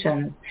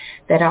reparations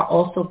that are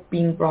also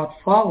being brought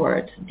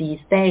forward these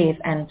days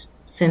and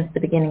since the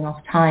beginning of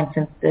time,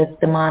 since this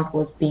demand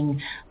was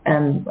being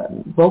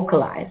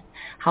vocalized.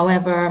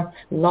 However,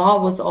 law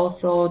was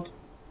also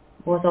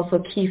a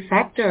key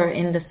factor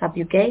in the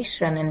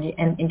subjugation and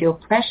in the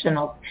oppression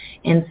of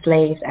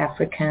enslaved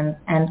Africans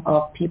and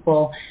of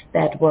people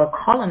that were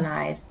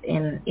colonized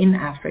in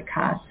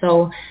Africa.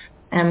 So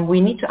we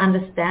need to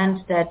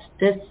understand that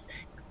this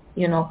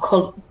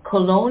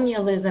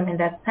colonialism in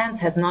that sense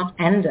has not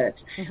ended.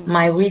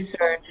 My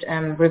research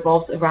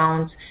revolves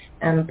around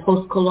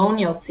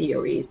post-colonial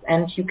theories,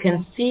 and you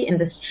can see in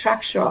the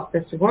structure of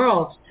this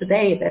world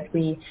today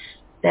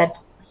that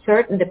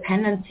certain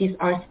dependencies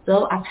are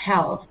still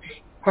upheld,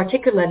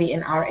 particularly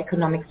in our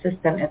economic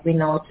system as we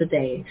know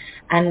today.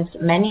 And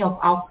many of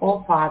our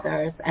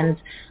forefathers and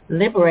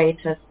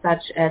liberators,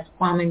 such as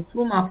Kwame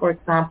Nkrumah, for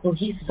example,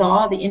 he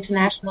saw the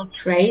international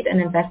trade and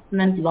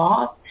investment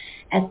laws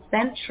as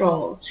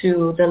central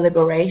to the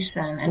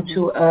liberation and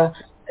to a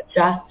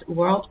just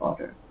world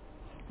order.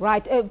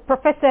 Right.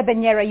 Professor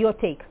Banyera, your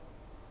take.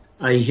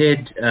 I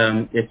heard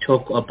a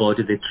talk about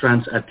the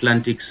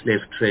transatlantic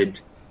slave trade.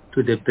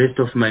 To the best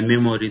of my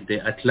memory, the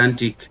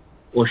Atlantic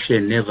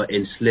Ocean never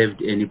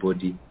enslaved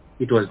anybody.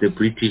 It was the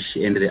British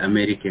and the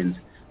Americans.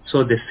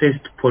 So the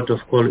first port of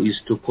call is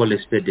to call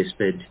a spade a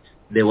spade.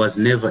 There was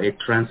never a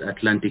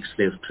transatlantic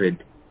slave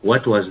trade.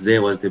 What was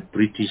there was the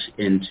British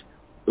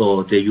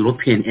or the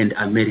European and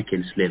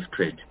American slave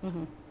trade.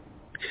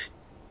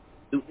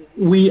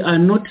 We are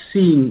not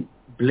seeing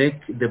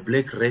the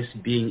black race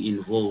being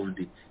involved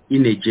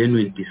in a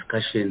genuine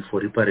discussion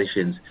for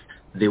reparations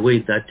the way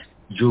that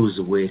Jews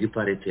were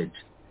reparated.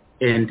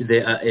 And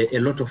there are a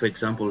lot of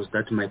examples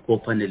that my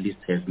co-panelists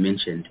have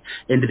mentioned.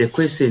 And the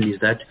question is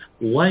that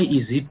why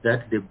is it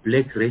that the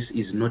black race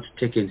is not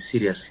taken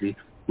seriously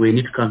when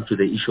it comes to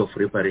the issue of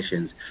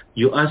reparations?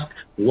 You ask,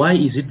 why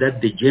is it that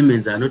the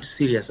Germans are not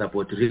serious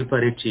about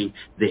reparating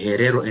the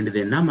Herero and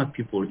the Nama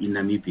people in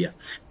Namibia?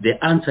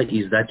 The answer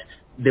is that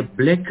the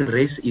black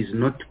race is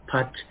not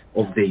part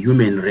of the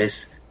human race.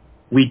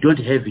 We don't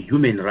have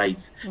human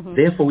rights.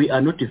 Therefore, we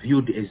are not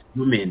viewed as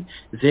human.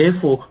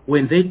 Therefore,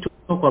 when they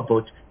talk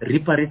about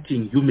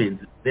reparating humans,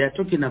 they are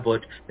talking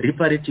about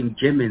reparating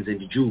Germans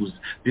and Jews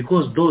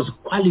because those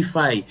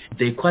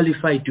they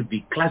qualify to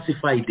be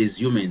classified as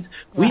humans.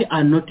 Right. We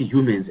are not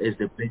humans as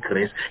the black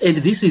race. And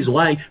this is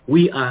why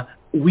we are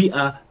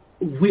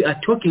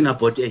talking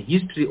about a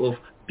history of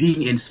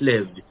being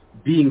enslaved,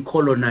 being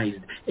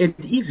colonized. And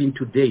even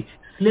today,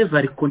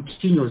 slavery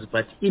continues,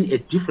 but in a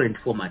different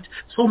format.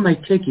 So my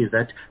take is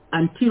that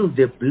until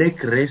the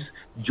black race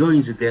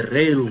joins the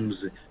realms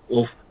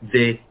of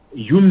the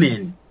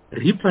human,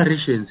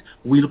 reparations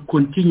will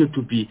continue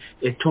to be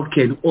a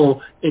token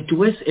or at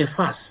worst a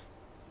farce.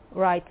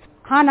 Right.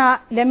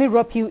 Hannah, let me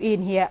rope you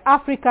in here.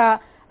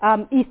 Africa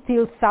is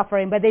still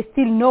suffering, but there's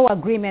still no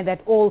agreement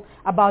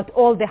about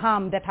all the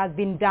harm that has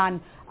been done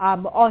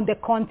on the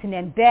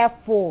continent.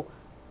 Therefore,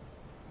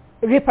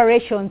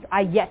 reparations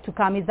are yet to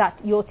come. Is that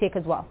your take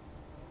as well?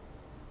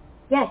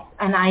 Yes,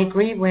 and I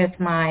agree with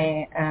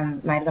my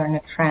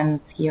learned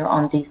friends here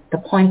on the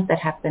points that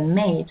have been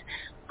made.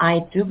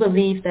 I do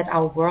believe that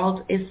our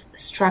world is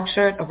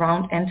structured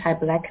around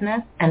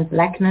anti-blackness, and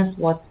blackness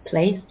was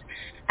placed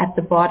at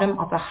the bottom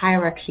of a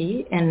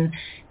hierarchy in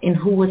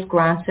who was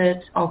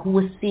granted or who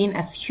was seen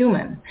as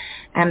human.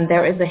 And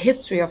there is a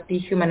history of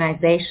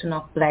dehumanization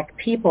of black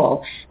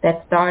people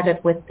that started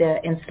with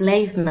the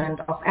enslavement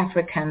of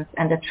Africans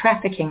and the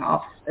trafficking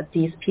of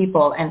these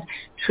people and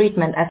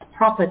treatment as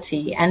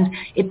property. And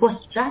it was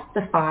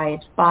justified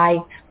by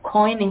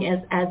coining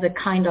it as a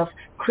kind of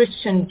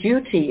Christian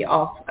duty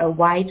of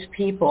white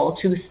people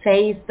to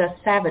save the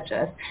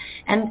savages.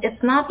 And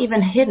it's not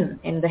even hidden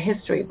in the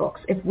history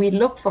books. If we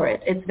look for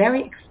it, it's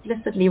very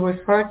explicitly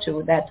referred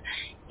to that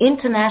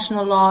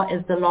international law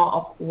is the law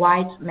of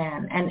white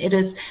men, and it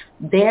is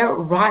their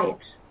right.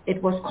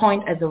 It was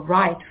coined as a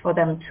right for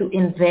them to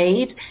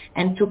invade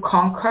and to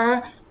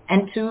conquer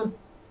and to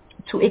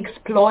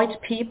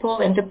exploit people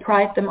and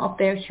deprive them of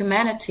their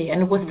humanity.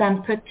 And it was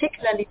done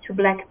particularly to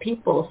black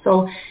people.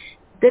 So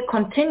the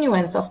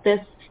continuance of this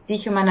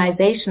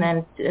dehumanization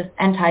and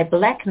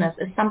anti-blackness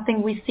is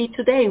something we see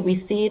today.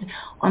 We see it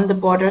on the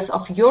borders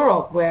of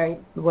Europe where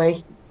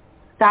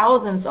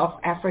thousands of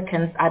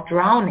Africans are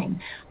drowning.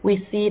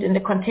 We see it in the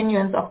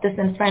continuance of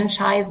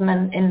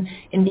disenfranchisement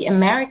in the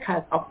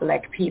Americas of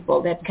black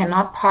people that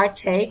cannot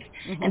partake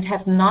and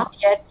have not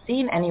yet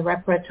seen any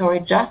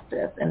reparatory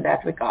justice in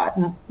that regard,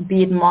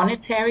 be it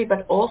monetary,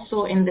 but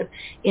also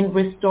in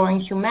restoring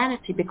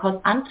humanity, because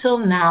until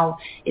now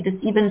it is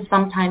even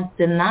sometimes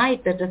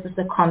denied that this is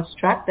a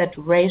construct, that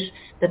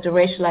the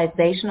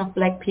racialization of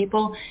black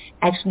people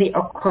actually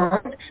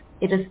occurred.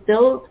 It is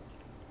still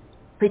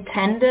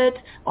pretended,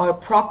 or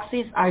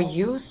proxies are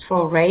used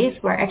for race,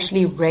 where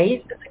actually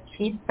race is a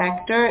key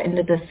factor in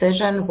the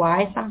decision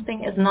why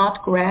something is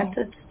not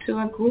granted to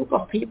a group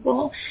of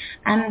people.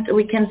 And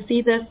we can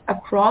see this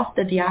across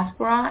the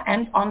diaspora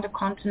and on the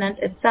continent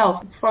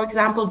itself. For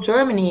example,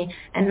 Germany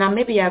and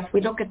Namibia, if we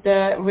look at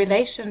the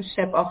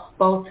relationship of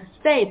both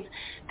states,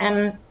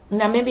 and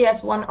Namibia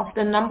is one of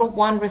the number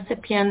one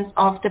recipients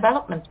of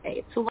development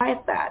aid. So why is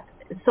that?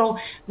 So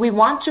we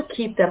want to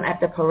keep them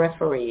at the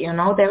periphery.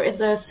 There is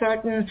a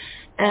certain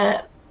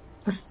a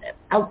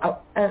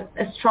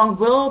strong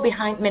will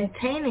behind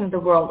maintaining the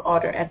world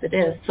order as it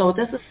is. So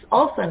this is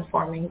also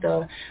informing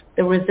the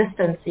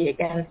resistance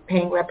against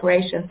paying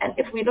reparations. And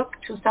if we look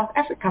to South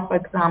Africa, for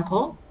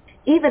example,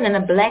 even in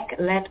a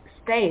black-led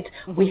state,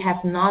 we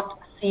have not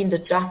seen the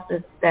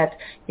justice that,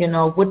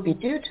 would be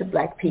due to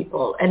black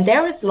people. And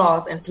there is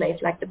laws in place,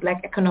 like the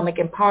Black Economic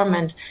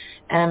Empowerment,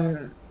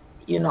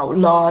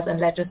 laws and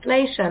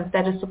legislation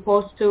that is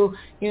supposed to,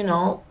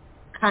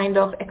 kind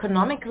of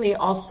economically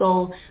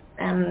also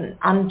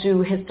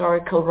undo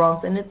historical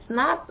wrongs. And it's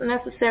not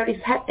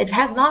necessarily, it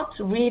has not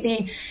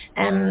really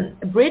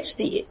bridged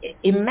the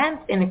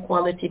immense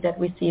inequality that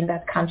we see in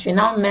that country.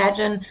 Now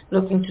imagine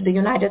looking to the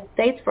United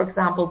States, for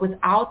example,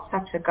 without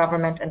such a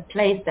government in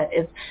place that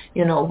is,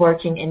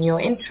 working in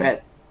your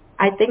interest.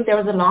 I think there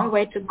is a long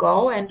way to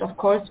go, and of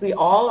course we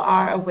all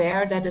are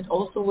aware that it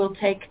also will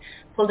take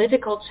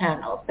political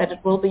channels, that it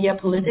will be a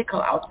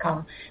political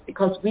outcome,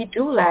 because we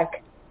do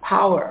lack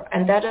power,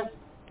 and that is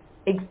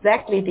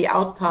exactly the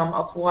outcome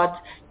of what,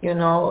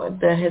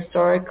 the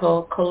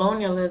historical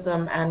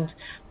colonialism and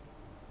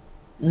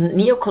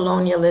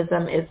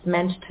neocolonialism is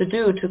meant to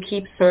do, to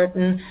keep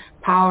certain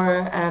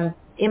power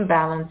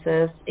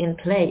imbalances in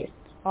place.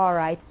 All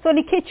right. So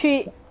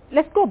Nkechi,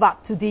 let's go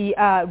back to the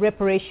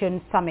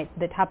reparations summit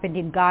that happened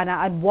in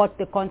Ghana and what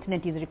the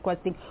continent is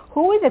requesting.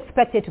 Who is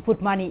expected to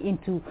put money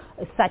into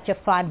such a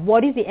fund?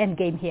 What is the end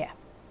game here?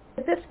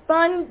 This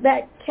fund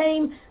that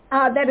came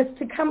that is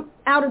to come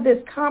out of this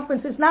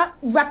conference is not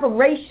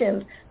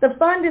reparations. The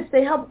fund is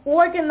to help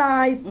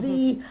organize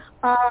the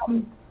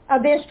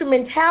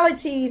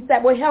instrumentalities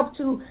that will help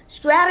to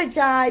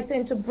strategize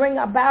and to bring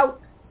about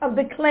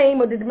the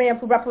claim or the demand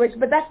for reparations.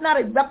 But that's not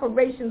a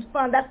reparations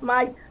fund. That's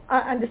my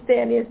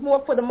understanding. It's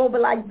more for the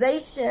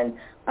mobilization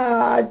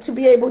to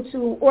be able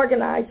to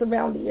organize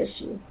around the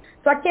issue.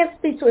 So I can't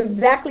speak to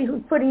exactly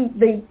who's putting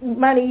the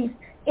money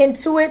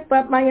into it,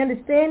 but my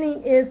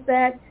understanding is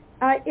that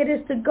it is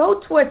to go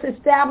towards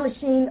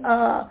establishing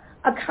a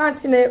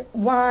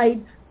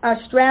continent-wide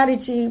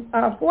strategy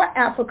for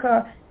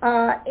Africa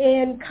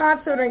in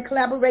concert and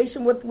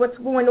collaboration with what's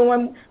going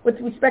on with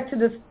respect to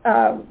this,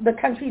 the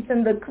countries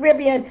in the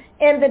Caribbean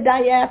and the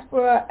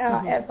diaspora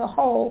as a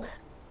whole.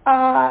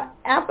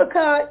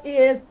 Africa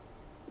is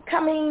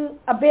coming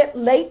a bit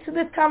late to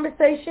this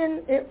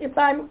conversation, if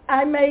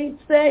I may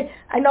say.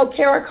 I know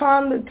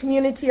CARICOM, the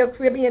Community of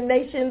Caribbean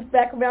Nations,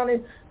 back around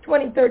in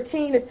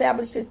 2013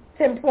 established a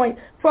 10-point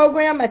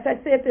program. As I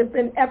said, there's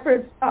been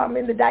efforts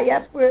in the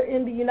diaspora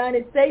in the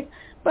United States.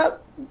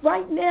 But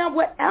right now,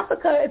 what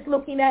Africa is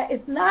looking at is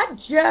not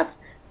just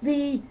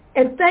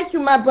and thank you,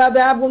 my brother,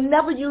 I will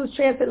never use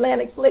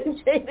transatlantic slave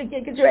trade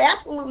again, because you're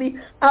absolutely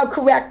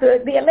correct.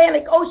 The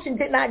Atlantic Ocean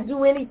did not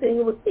do anything.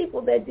 It was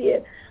people that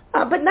did.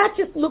 But not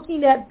just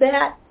looking at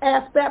that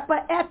aspect,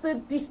 but at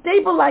the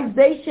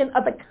destabilization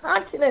of the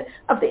continent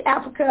of the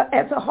Africa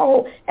as a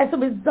whole, as a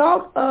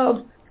result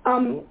of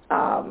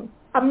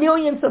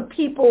millions of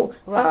people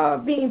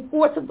being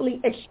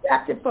forcibly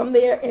extracted from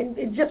there,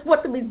 and just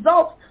what the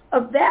results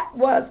of that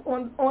was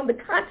on the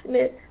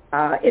continent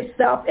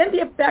itself, and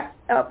the effects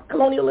of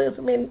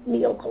colonialism and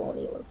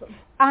neocolonialism.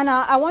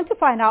 Anna, I want to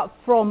find out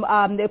from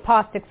the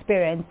past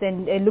experience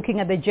and looking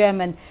at the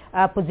German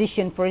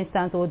position, for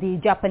instance, or the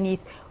Japanese,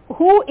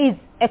 who is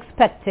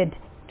expected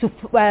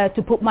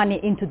to put money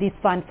into this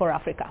fund for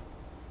Africa?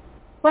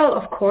 Well,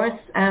 of course,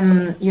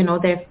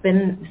 there have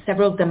been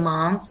several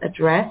demands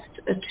addressed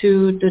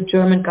to the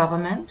German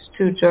government,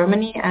 to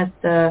Germany as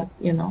the,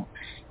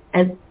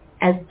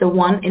 as the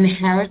one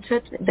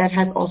inherited, that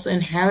has also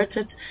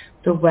inherited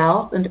the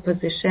wealth and the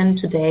position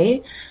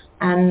today.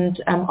 And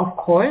of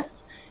course,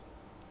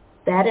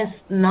 that is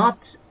not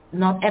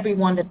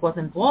everyone that was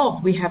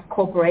involved. We have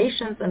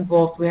corporations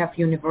involved, we have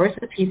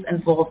universities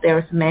involved,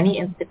 there's many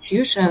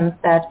institutions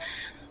that,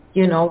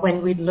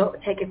 when we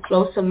take a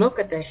closer look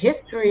at the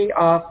history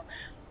of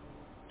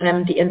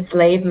the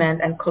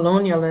enslavement and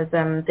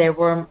colonialism, there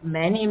were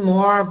many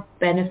more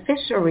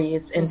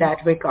beneficiaries in that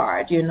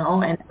regard,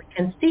 and we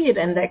can see it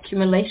in the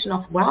accumulation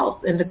of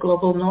wealth in the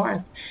global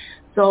north.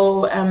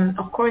 So,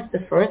 of course,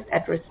 the first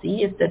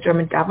addressee is the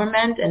German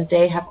government, and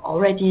they have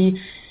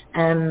already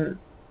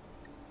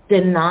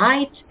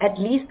denied at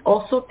least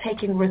also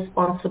taking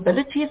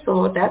responsibility.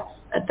 So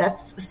that's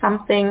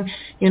something,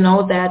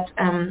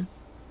 that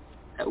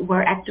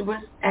where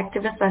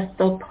activists are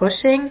still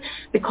pushing,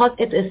 because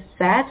it is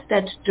said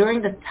that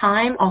during the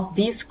time of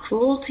these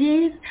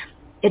cruelties,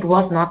 it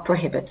was not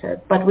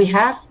prohibited. But we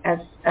have, as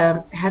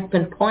has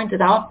been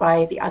pointed out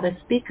by the other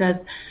speakers,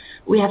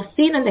 we have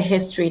seen in the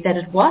history that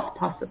it was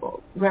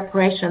possible.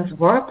 Reparations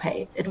were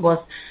paid. It was,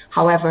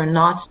 however,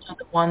 not to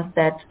the ones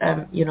that,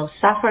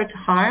 suffered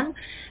harm,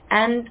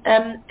 and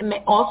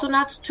also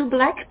not to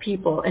black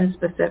people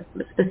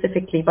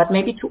specifically, but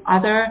maybe to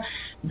other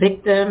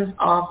victims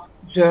of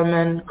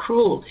German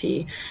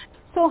cruelty.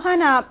 So,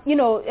 Hannah,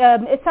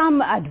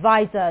 some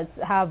advisors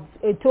have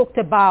talked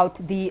about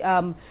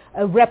the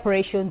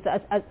reparations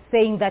as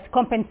saying that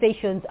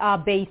compensations are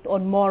based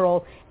on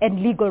moral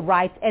and legal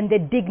rights and the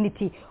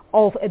dignity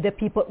of the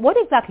people. What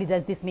exactly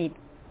does this mean?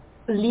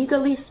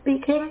 Legally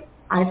speaking,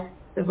 I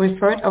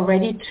referred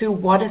already to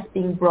what is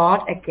being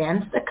brought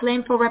against a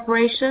claim for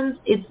reparations.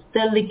 It's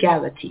the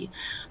legality.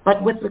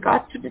 But with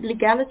regards to the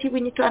legality,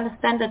 we need to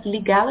understand that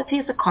legality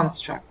is a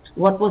construct.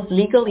 What was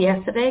legal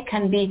yesterday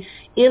can be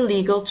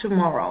illegal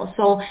tomorrow.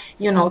 So,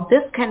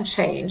 this can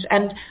change.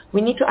 And we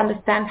need to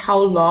understand how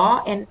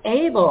law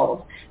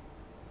enables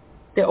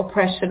the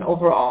oppression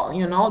overall,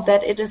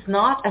 that it is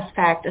not a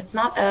fact. It's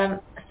not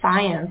a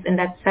science in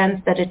that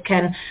sense that it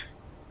can,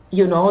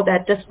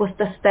 that this was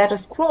the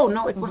status quo.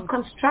 No, it was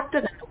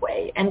constructed in a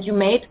way. And you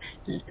made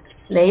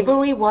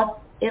slavery was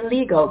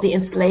illegal. The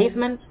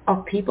enslavement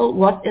of people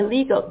was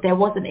illegal. There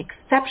was an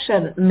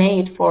exception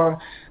made for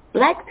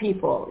Black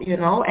people,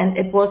 and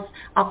it was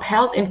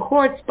upheld in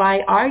courts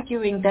by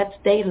arguing that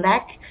they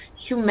lack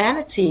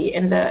humanity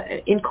in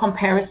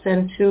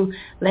comparison to,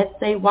 let's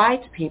say,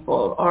 white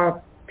people or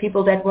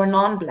people that were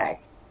non-Black.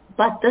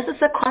 But this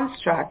is a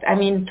construct. I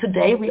mean,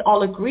 today we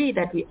all agree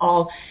that we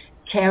all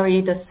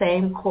carry the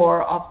same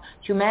core of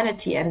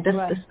humanity, and this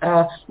is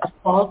a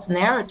false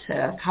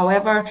narrative.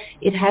 However,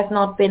 it has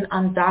not been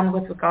undone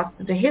with regards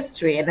to the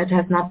history, and it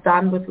has not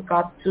done with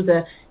regards to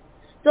the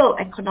still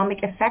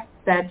economic effects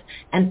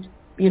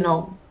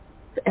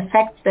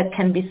effects that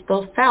can be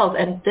still felt.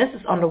 And this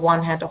is on the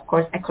one hand, of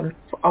course,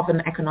 of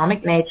an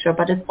economic nature,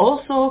 but it's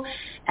also,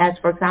 as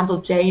for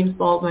example, James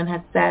Baldwin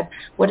has said,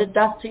 what it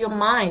does to your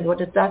mind, what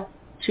it does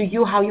to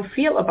you, how you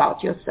feel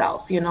about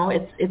yourself.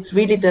 It's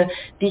really the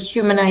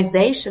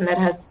dehumanization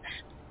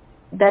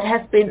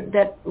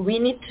that we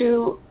need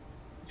to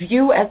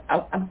view as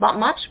a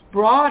much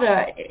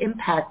broader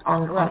impact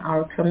on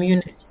our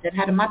community, that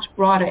had a much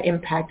broader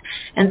impact.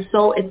 And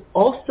so it's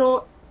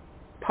also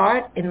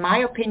part, in my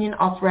opinion,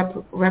 of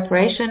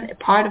reparation.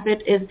 Part of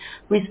it is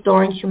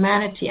restoring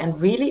humanity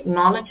and really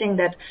acknowledging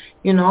that,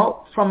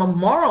 from a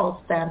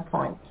moral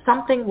standpoint,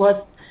 something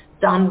was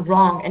done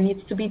wrong and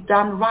needs to be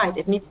done right.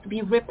 It needs to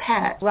be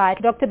repaired. Right.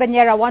 Dr.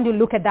 Banyera, I want to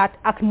look at that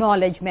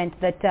acknowledgement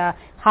that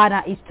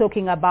Hannah is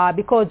talking about,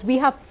 because we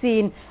have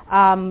seen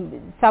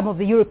some of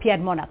the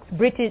European monarchs,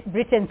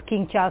 Britain's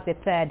King Charles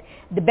III,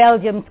 the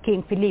Belgium's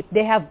King Philippe,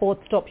 they have both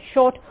stopped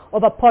short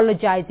of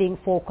apologizing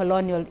for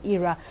colonial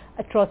era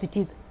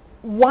atrocities.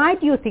 Why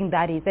do you think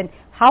that is? And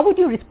how would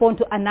you respond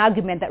to an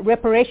argument that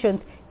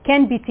reparations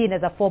can be seen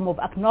as a form of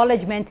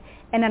acknowledgement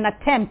and an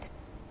attempt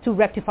to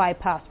rectify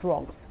past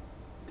wrongs?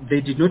 They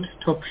did not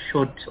stop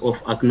short of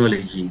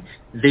acknowledging.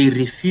 They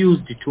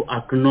refused to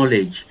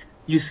acknowledge.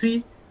 You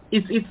see,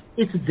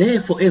 it's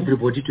there for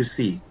everybody to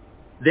see.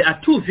 There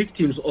are two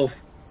victims of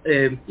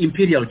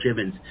Imperial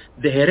Germans,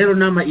 the Herero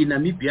Nama in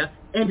Namibia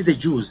and the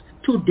Jews.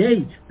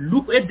 Today,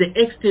 look at the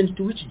extent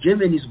to which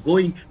Germany is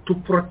going to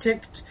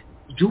protect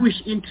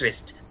Jewish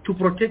interest, to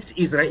protect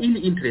Israeli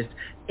interest,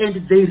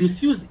 and they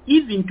refuse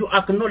even to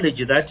acknowledge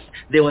that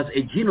there was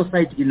a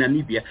genocide in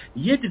Namibia,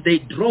 yet they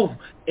drove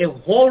a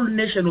whole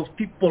nation of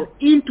people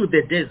into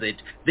the desert.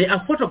 There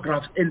are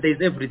photographs and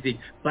there's everything,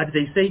 but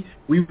they say,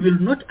 we will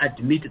not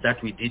admit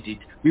that we did it.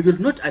 We will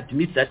not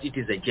admit that it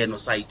is a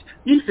genocide.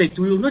 In fact,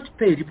 we will not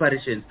pay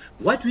reparations.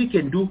 What we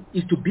can do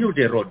is to build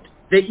a road.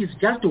 There is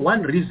just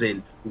one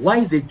reason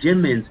why the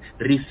Germans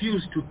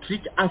refuse to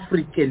treat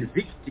African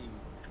victims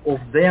of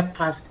their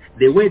past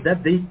the way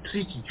that they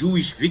treat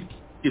Jewish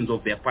victims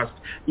of their past.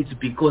 It's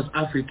because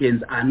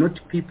Africans are not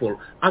people.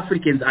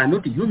 Africans are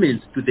not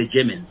humans to the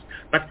Germans.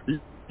 But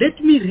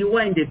let me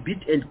rewind a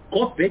bit and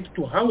go back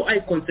to how I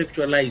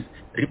conceptualize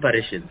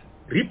reparations.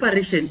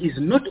 Reparation is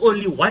not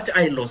only what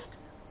I lost,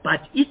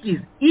 but it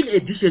is, in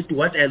addition to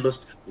what I lost,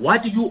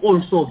 what you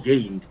also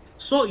gained.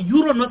 So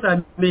Euro-North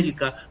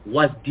America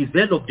was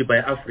developed by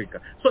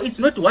Africa. So it's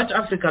not what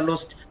Africa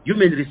lost,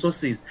 human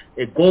resources,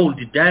 gold,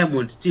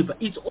 diamond, silver.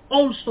 It's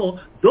also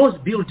those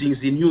buildings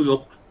in New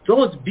York,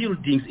 those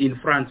buildings in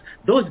France,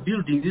 those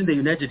buildings in the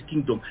United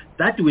Kingdom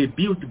that were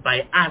built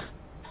by us,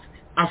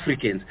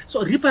 Africans.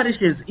 So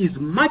reparations is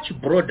much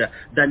broader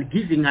than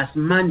giving us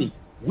money,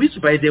 which,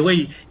 by the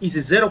way, is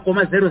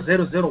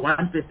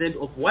 0.0001%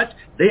 of what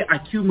they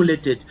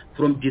accumulated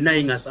from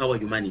denying us our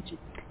humanity.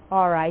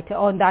 All right.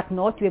 On that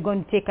note, we're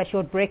going to take a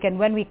short break, and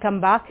when we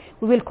come back,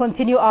 we will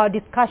continue our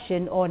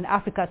discussion on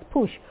Africa's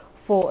push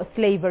for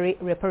slavery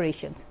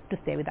reparations. To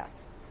stay with us.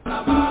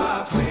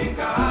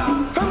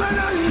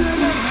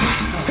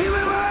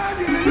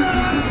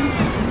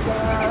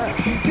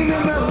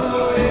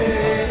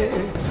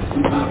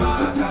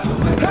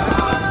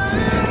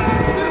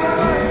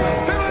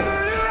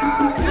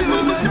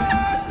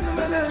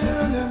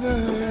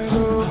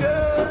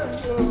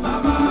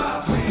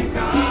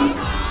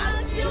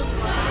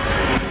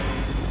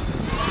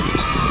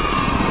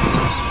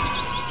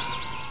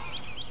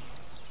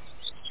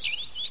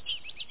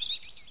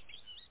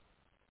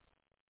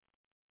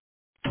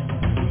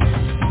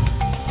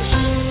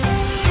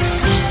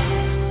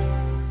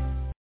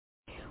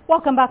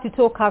 Welcome back to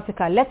Talk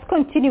Africa. Let's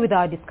continue with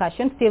our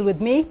discussion. Still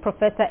with me,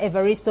 Professor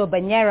Evaristo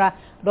Banyera,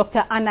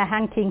 Dr. Anna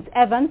Hankins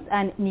Evans,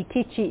 and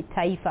Nikichi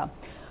Taifa.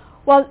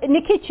 Well,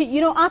 Nikichi,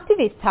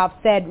 activists have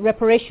said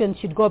reparations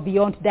should go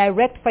beyond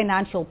direct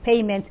financial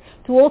payments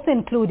to also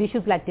include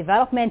issues like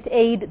development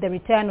aid, the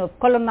return of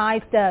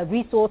colonized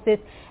resources,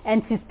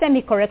 and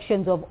systemic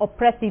corrections of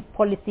oppressive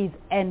policies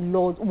and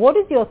laws. What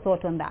is your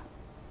thought on that?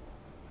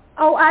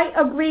 Oh, I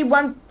agree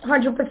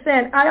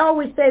 100%. I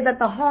always say that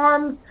the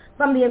harms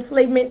from the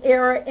enslavement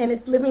era and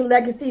its living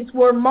legacies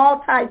were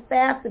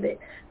multifaceted.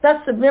 Thus,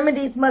 the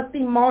remedies must be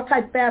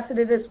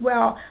multifaceted as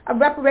well. A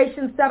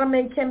reparations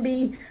settlement can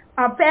be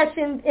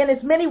fashioned in as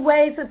many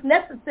ways as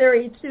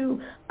necessary to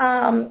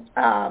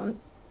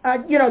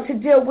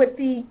deal with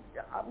the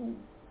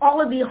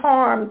all of the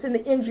harms and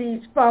the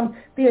injuries from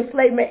the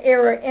enslavement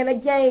era, and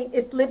again,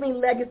 its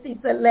living legacies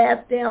that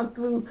last down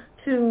through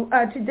to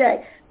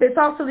today. There's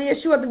also the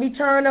issue of the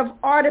return of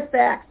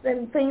artifacts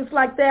and things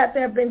like that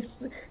have been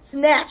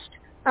snatched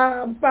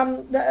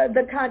from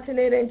the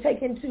continent and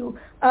taken to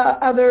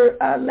other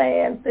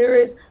lands. There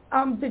is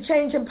the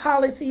change in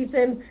policies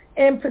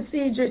and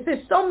procedures.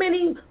 There's so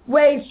many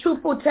ways,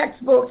 truthful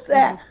textbooks,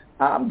 that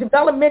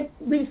development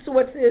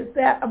resources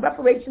that a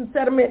reparations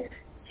settlement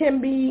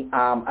can be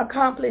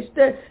accomplished.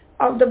 The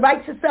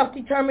right to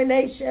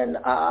self-determination,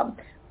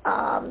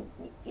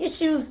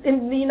 issues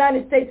in the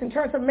United States in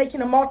terms of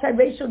making a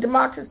multiracial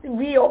democracy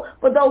real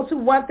for those who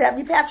want that,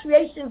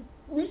 repatriation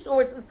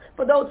resources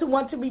for those who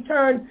want to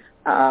return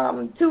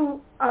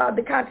to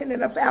the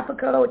continent of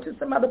Africa or to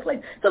some other place.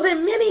 So there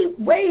are many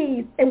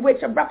ways in which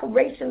a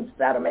reparations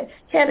settlement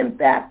can in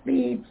fact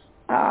be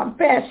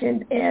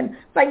fashioned, and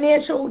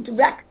financial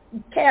direct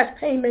cash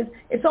payments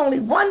is only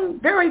one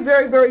very,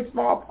 very, very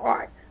small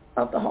part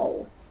of the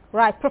whole.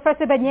 Right.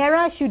 Professor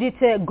Banyera, should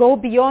it go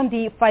beyond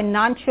the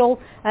financial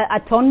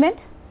atonement?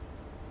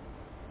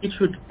 It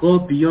should go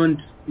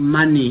beyond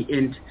money,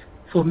 and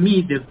for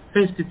me the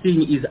first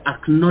thing is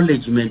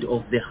acknowledgement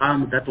of the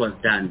harm that was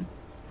done.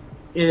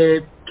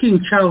 King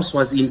Charles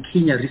was in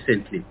Kenya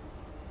recently.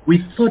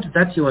 We thought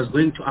that he was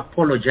going to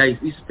apologize,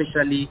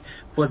 especially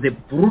for the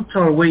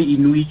brutal way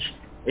in which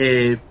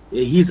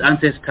his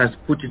ancestors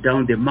put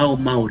down the Mau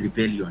Mau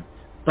rebellion.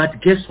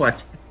 But guess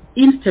what?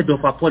 Instead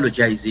of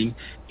apologizing,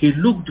 he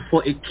looked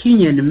for a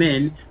Kenyan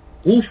man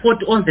who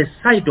fought on the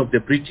side of the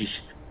British.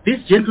 This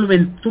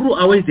gentleman threw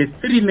away the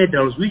 3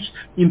 medals which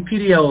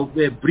Imperial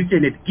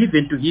Britain had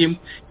given to him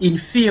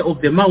in fear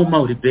of the Mau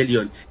Mau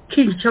rebellion.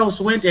 King Charles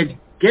went and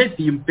gave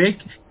him back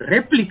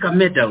replica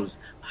medals.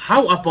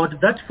 How about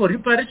that for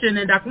reparation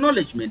and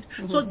acknowledgement?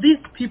 So these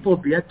people,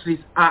 Beatrice,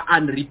 are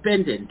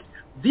unrepentant.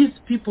 These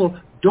people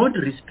don't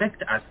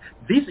respect us.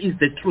 This is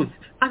the truth.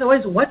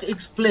 Otherwise, what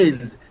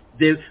explains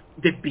the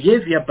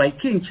behavior by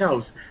King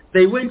Charles?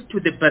 They went to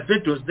the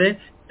Barbados there.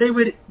 They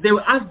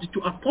were asked to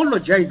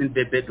apologize in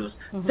Barbados.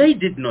 They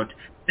did not.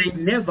 They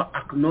never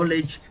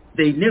acknowledge.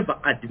 They never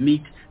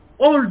admit.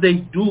 All they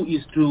do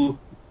is to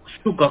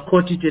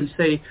sugarcoat it and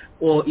say,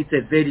 oh, it's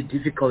a very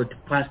difficult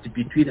past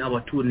between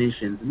our two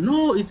nations.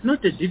 No, it's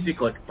not a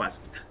difficult past.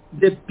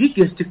 The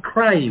biggest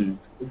crime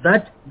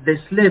that the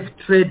slave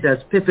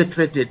traders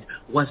perpetrated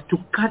was to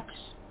cut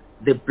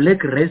the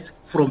black race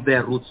from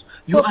their roots.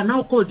 You are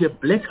now called a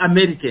black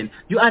American.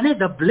 You are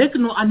neither black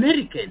nor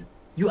American.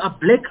 You are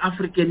black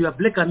African, you are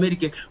black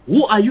American.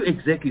 Who are you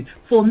exactly?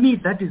 For me,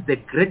 that is the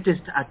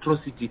greatest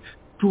atrocity,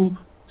 to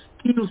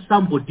steal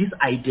somebody's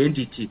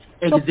identity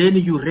and then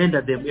you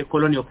render them a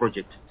colonial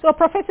project. So,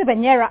 Professor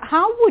Banyera,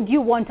 how would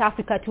you want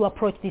Africa to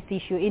approach this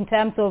issue in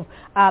terms of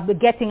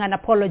getting an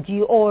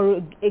apology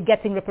or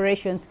getting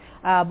reparations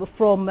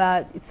from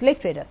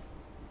slave traders?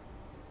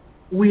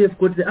 We have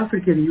got the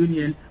African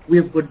Union, we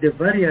have got the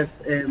various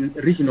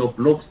regional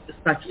blocks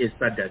such as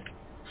SADC.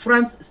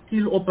 France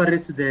still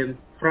operates the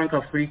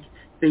Francophone,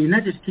 the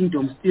United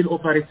Kingdom still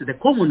operates the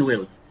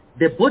Commonwealth.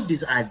 The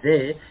bodies are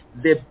there.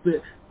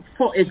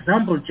 For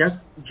example,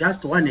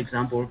 just one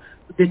example,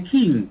 the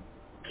king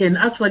can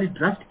actually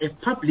draft a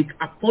public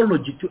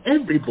apology to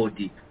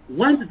everybody.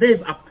 Once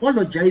they've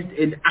apologized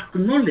and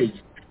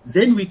acknowledged,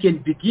 then we can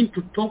begin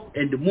to talk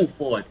and move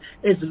forward.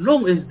 As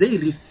long as they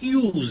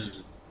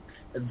refuse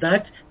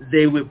that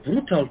they were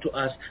brutal to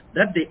us,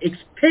 that they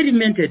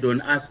experimented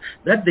on us,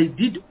 that they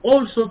did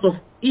all sorts of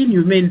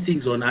inhumane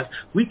things on us,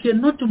 we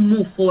cannot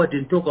move forward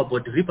and talk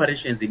about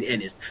reparations in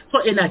earnest. So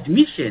an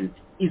admission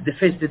is the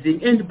first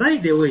thing. And by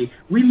the way,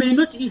 we may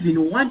not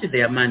even want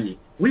their money.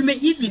 We may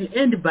even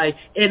end by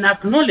an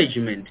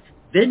acknowledgement.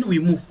 Then we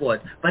move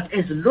forward. But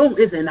as long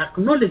as an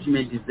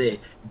acknowledgement is there,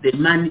 the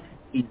money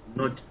is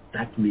not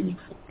that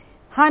meaningful.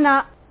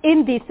 Hannah,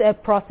 in this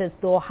process,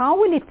 though, how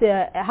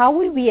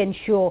will we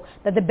ensure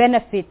that the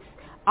benefits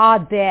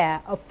are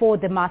there for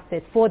the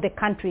masses, for the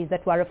countries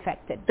that were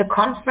affected? The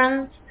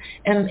conference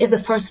is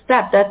a first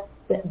step. That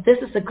this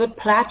is a good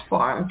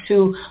platform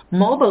to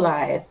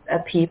mobilize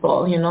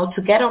people,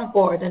 to get on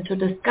board and to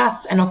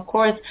discuss. And of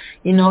course,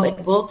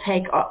 it will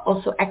take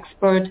also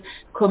expert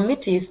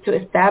committees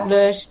to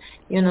establish,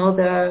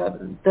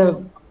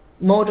 the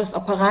modus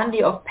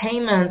operandi of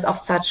payments of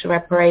such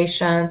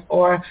reparations,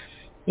 or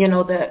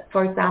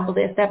for example,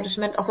 the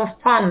establishment of a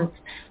fund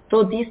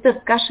So these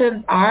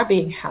discussions are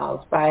being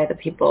held by the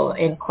people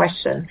in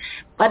question.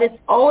 But it's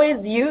always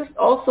used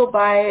also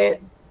by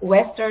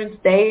Western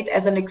state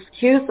as an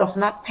excuse of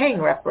not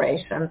paying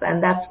reparations.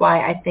 And that's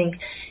why I think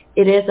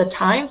it is a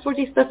time for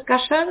these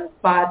discussions,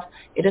 but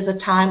it is a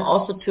time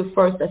also to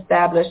first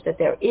establish that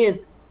there is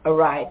a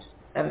right,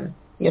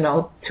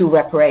 to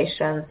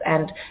reparations,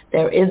 and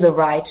there is a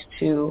right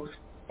to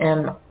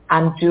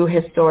undo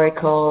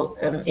historical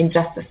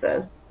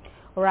injustices.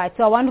 All right,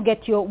 so I want to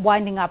get your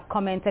winding up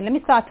comments, and let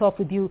me start off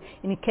with you,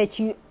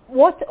 Nkechi.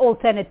 What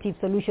alternative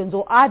solutions,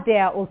 or are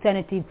there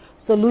alternative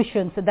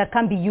solutions that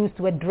can be used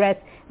to address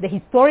the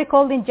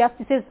historical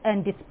injustices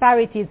and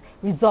disparities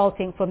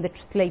resulting from the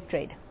slave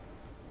trade?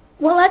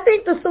 Well, I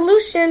think the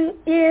solution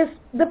is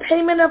the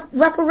payment of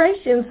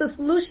reparations. The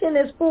solution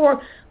is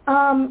for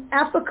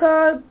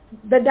Africa,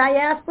 the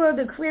diaspora,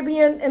 the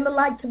Caribbean, and the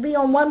like to be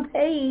on one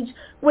page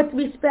with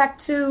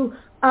respect to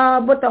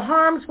what the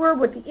harms were,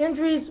 what the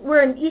injuries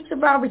were in each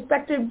of our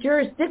respective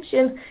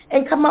jurisdictions,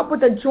 and come up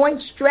with a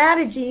joint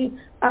strategy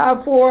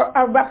for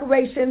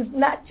reparations,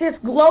 not just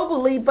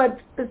globally, but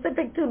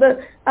specific to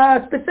the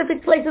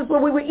specific places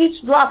where we were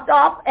each dropped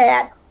off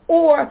at,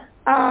 or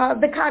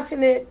the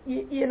continent,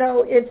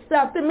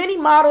 itself. The many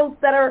models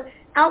that are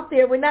out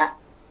there,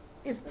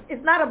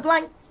 it's not a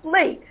blank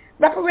slate.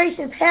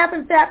 Reparations have,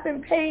 in fact,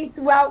 been paid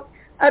throughout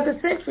the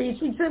centuries.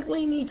 We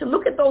simply need to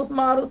look at those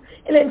models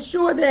and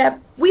ensure that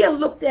we are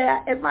looked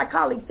at, as my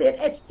colleague said,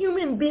 as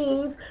human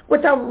beings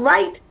with a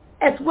right,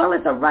 as well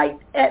as a right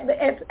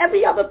as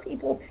every other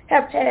people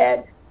have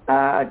had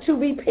to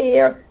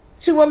repair,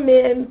 to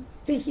amend,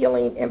 to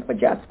healing, and for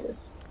justice.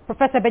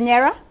 Professor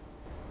Banyera?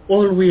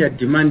 All we are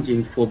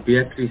demanding for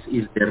Beatrice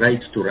is the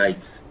right to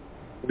rights.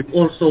 We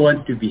also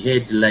want to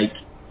behave like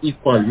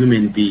equal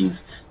human beings.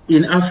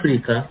 In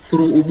Africa,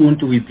 through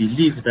Ubuntu, we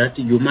believe that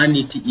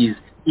humanity is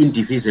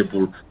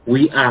indivisible.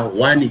 We are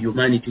one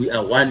humanity. We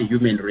are one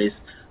human race.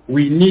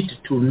 We need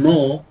to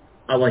know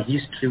our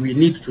history. We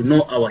need to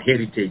know our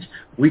heritage.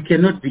 We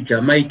cannot be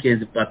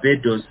Jamaicans,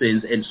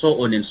 Barbadosians, and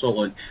so on and so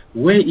on.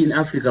 Where in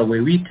Africa,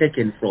 where we're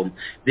taken from,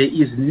 there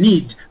is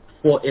need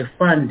for a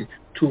fund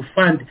to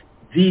fund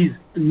these,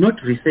 not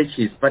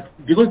researches, but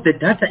because the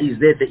data is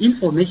there, the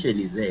information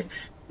is there.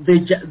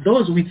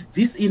 Those with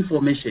this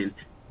information,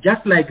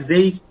 just like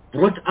they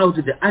brought out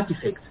the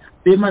artifacts,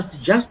 they must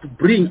just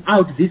bring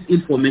out this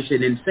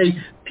information and say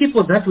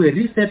people that were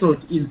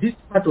resettled in this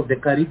part of the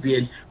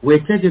Caribbean were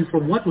taken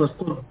from what was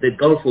called the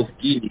Gulf of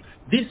Guinea.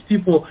 These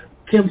people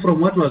came from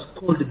what was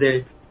called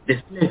the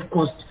slave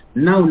coast,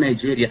 now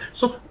Nigeria.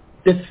 So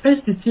the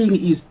first thing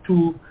is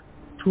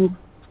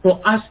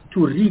for us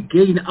to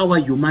regain our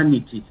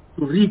humanity,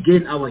 to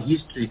regain our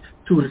history,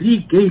 to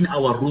regain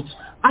our roots.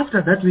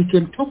 After that, we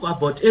can talk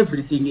about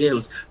everything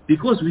else,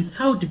 because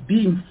without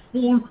being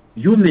full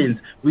humans,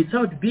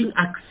 without being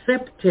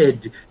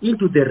accepted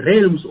into the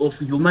realms of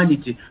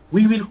humanity,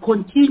 we will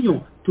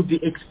continue to be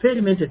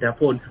experimented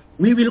upon.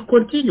 We will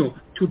continue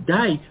to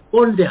die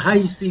on the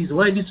high seas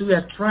while we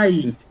are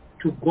trying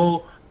to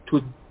go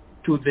to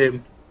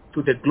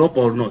the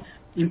global north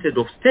instead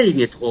of staying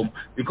at home,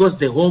 because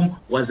the home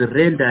was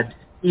rendered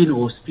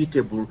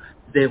inhospitable.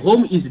 The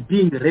home is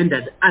being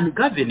rendered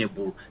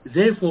ungovernable.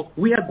 Therefore,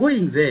 we are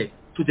going there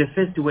to the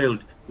first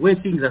world where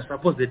things are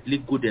supposedly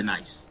good and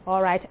nice.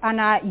 All right.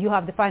 Anna, you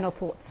have the final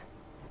thoughts.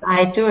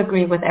 I do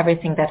agree with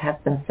everything that has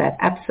been said,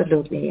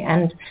 absolutely.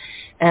 And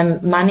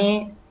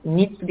money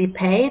needs to be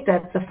paid.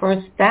 That's the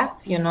first step,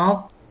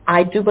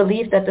 I do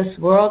believe that this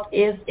world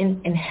is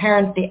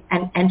inherently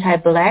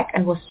anti-black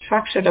and was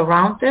structured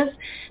around this.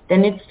 There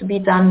needs to be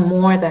done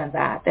more than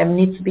that. There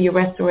needs to be a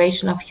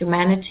restoration of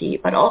humanity.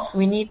 But also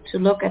we need to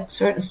look at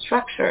certain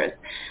structures.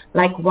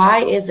 Like,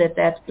 why is it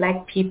that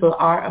black people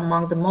are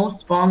among the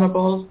most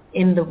vulnerable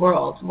in the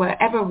world?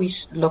 Wherever we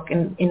look,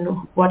 in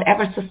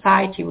whatever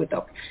society we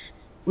look,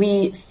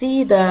 we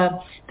see the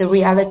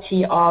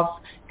reality of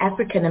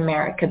African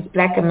Americans,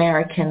 black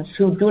Americans,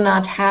 who do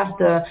not have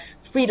the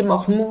freedom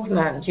of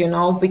movement,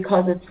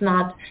 because it's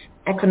not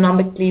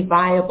economically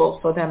viable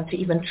for them to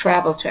even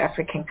travel to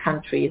African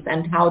countries,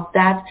 and how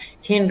that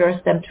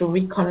hinders them to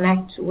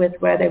reconnect with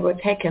where they were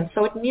taken.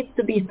 So it needs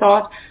to be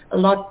thought a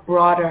lot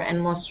broader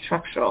and more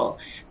structural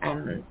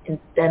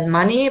than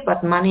money,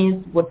 but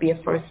money would be a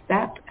first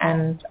step,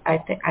 and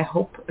I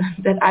hope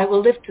that I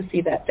will live to see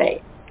that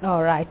day.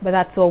 All right, but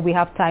that's all we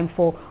have time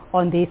for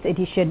on this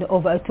edition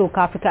of Talk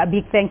Africa. A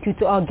big thank you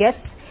to our guests,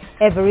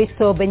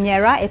 Evaristo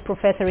Banyera, a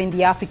professor in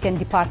the African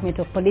Department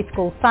of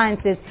Political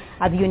Sciences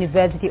at the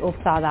University of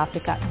South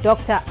Africa,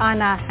 Dr.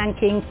 Anna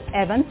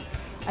Hankins-Evans,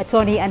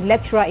 attorney and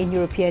lecturer in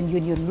European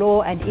Union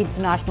Law and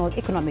International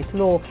Economic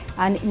Law,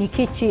 and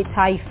Nkechi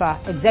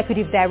Taifa,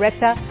 Executive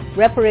Director,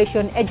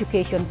 Reparation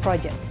Education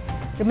Project.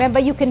 Remember,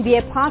 you can be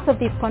a part of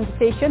this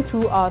conversation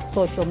through our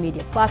social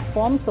media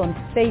platforms on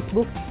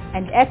Facebook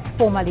and X,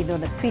 formerly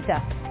known as Twitter.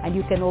 And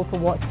you can also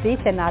watch this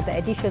and other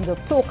editions of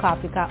Talk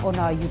Africa on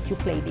our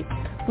YouTube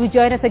playlist. Do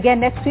join us again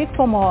next week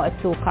for more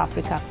Talk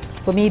Africa.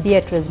 For me,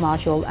 Beatrice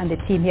Marshall, and the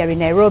team here in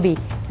Nairobi.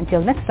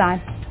 Until next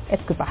time,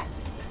 it's goodbye.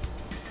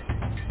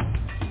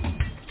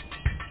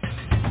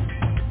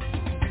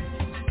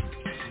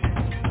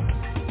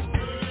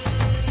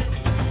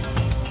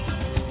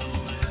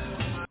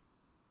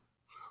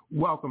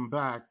 welcome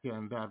back,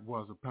 and that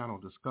was a panel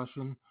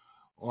discussion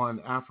on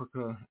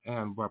Africa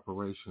and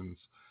reparations.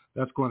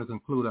 That's going to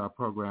conclude our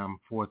program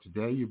for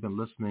today. You've been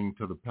listening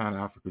to the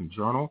Pan-African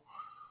Journal,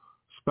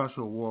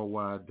 special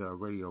worldwide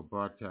radio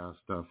broadcast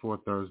for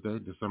Thursday,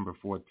 December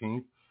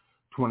 14th,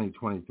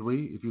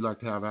 2023. If you'd like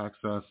to have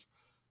access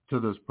to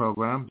this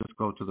program, just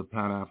go to the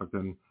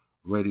Pan-African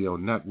Radio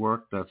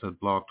Network. That's at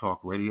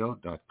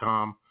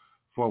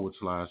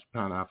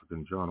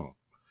blogtalkradio.com/Pan-African Journal.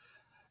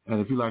 And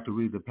if you'd like to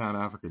read the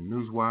Pan-African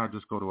Newswire,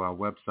 just go to our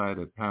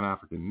website at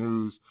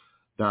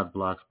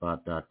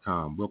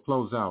panafricannews.blogspot.com. We'll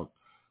close out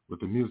with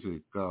the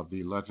music of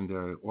the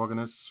legendary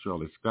organist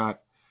Shirley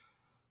Scott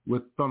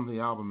from the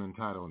album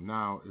entitled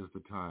Now is the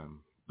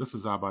Time. This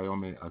is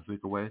Abayomi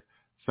Azikiwe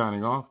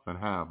signing off, and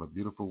have a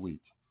beautiful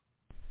week.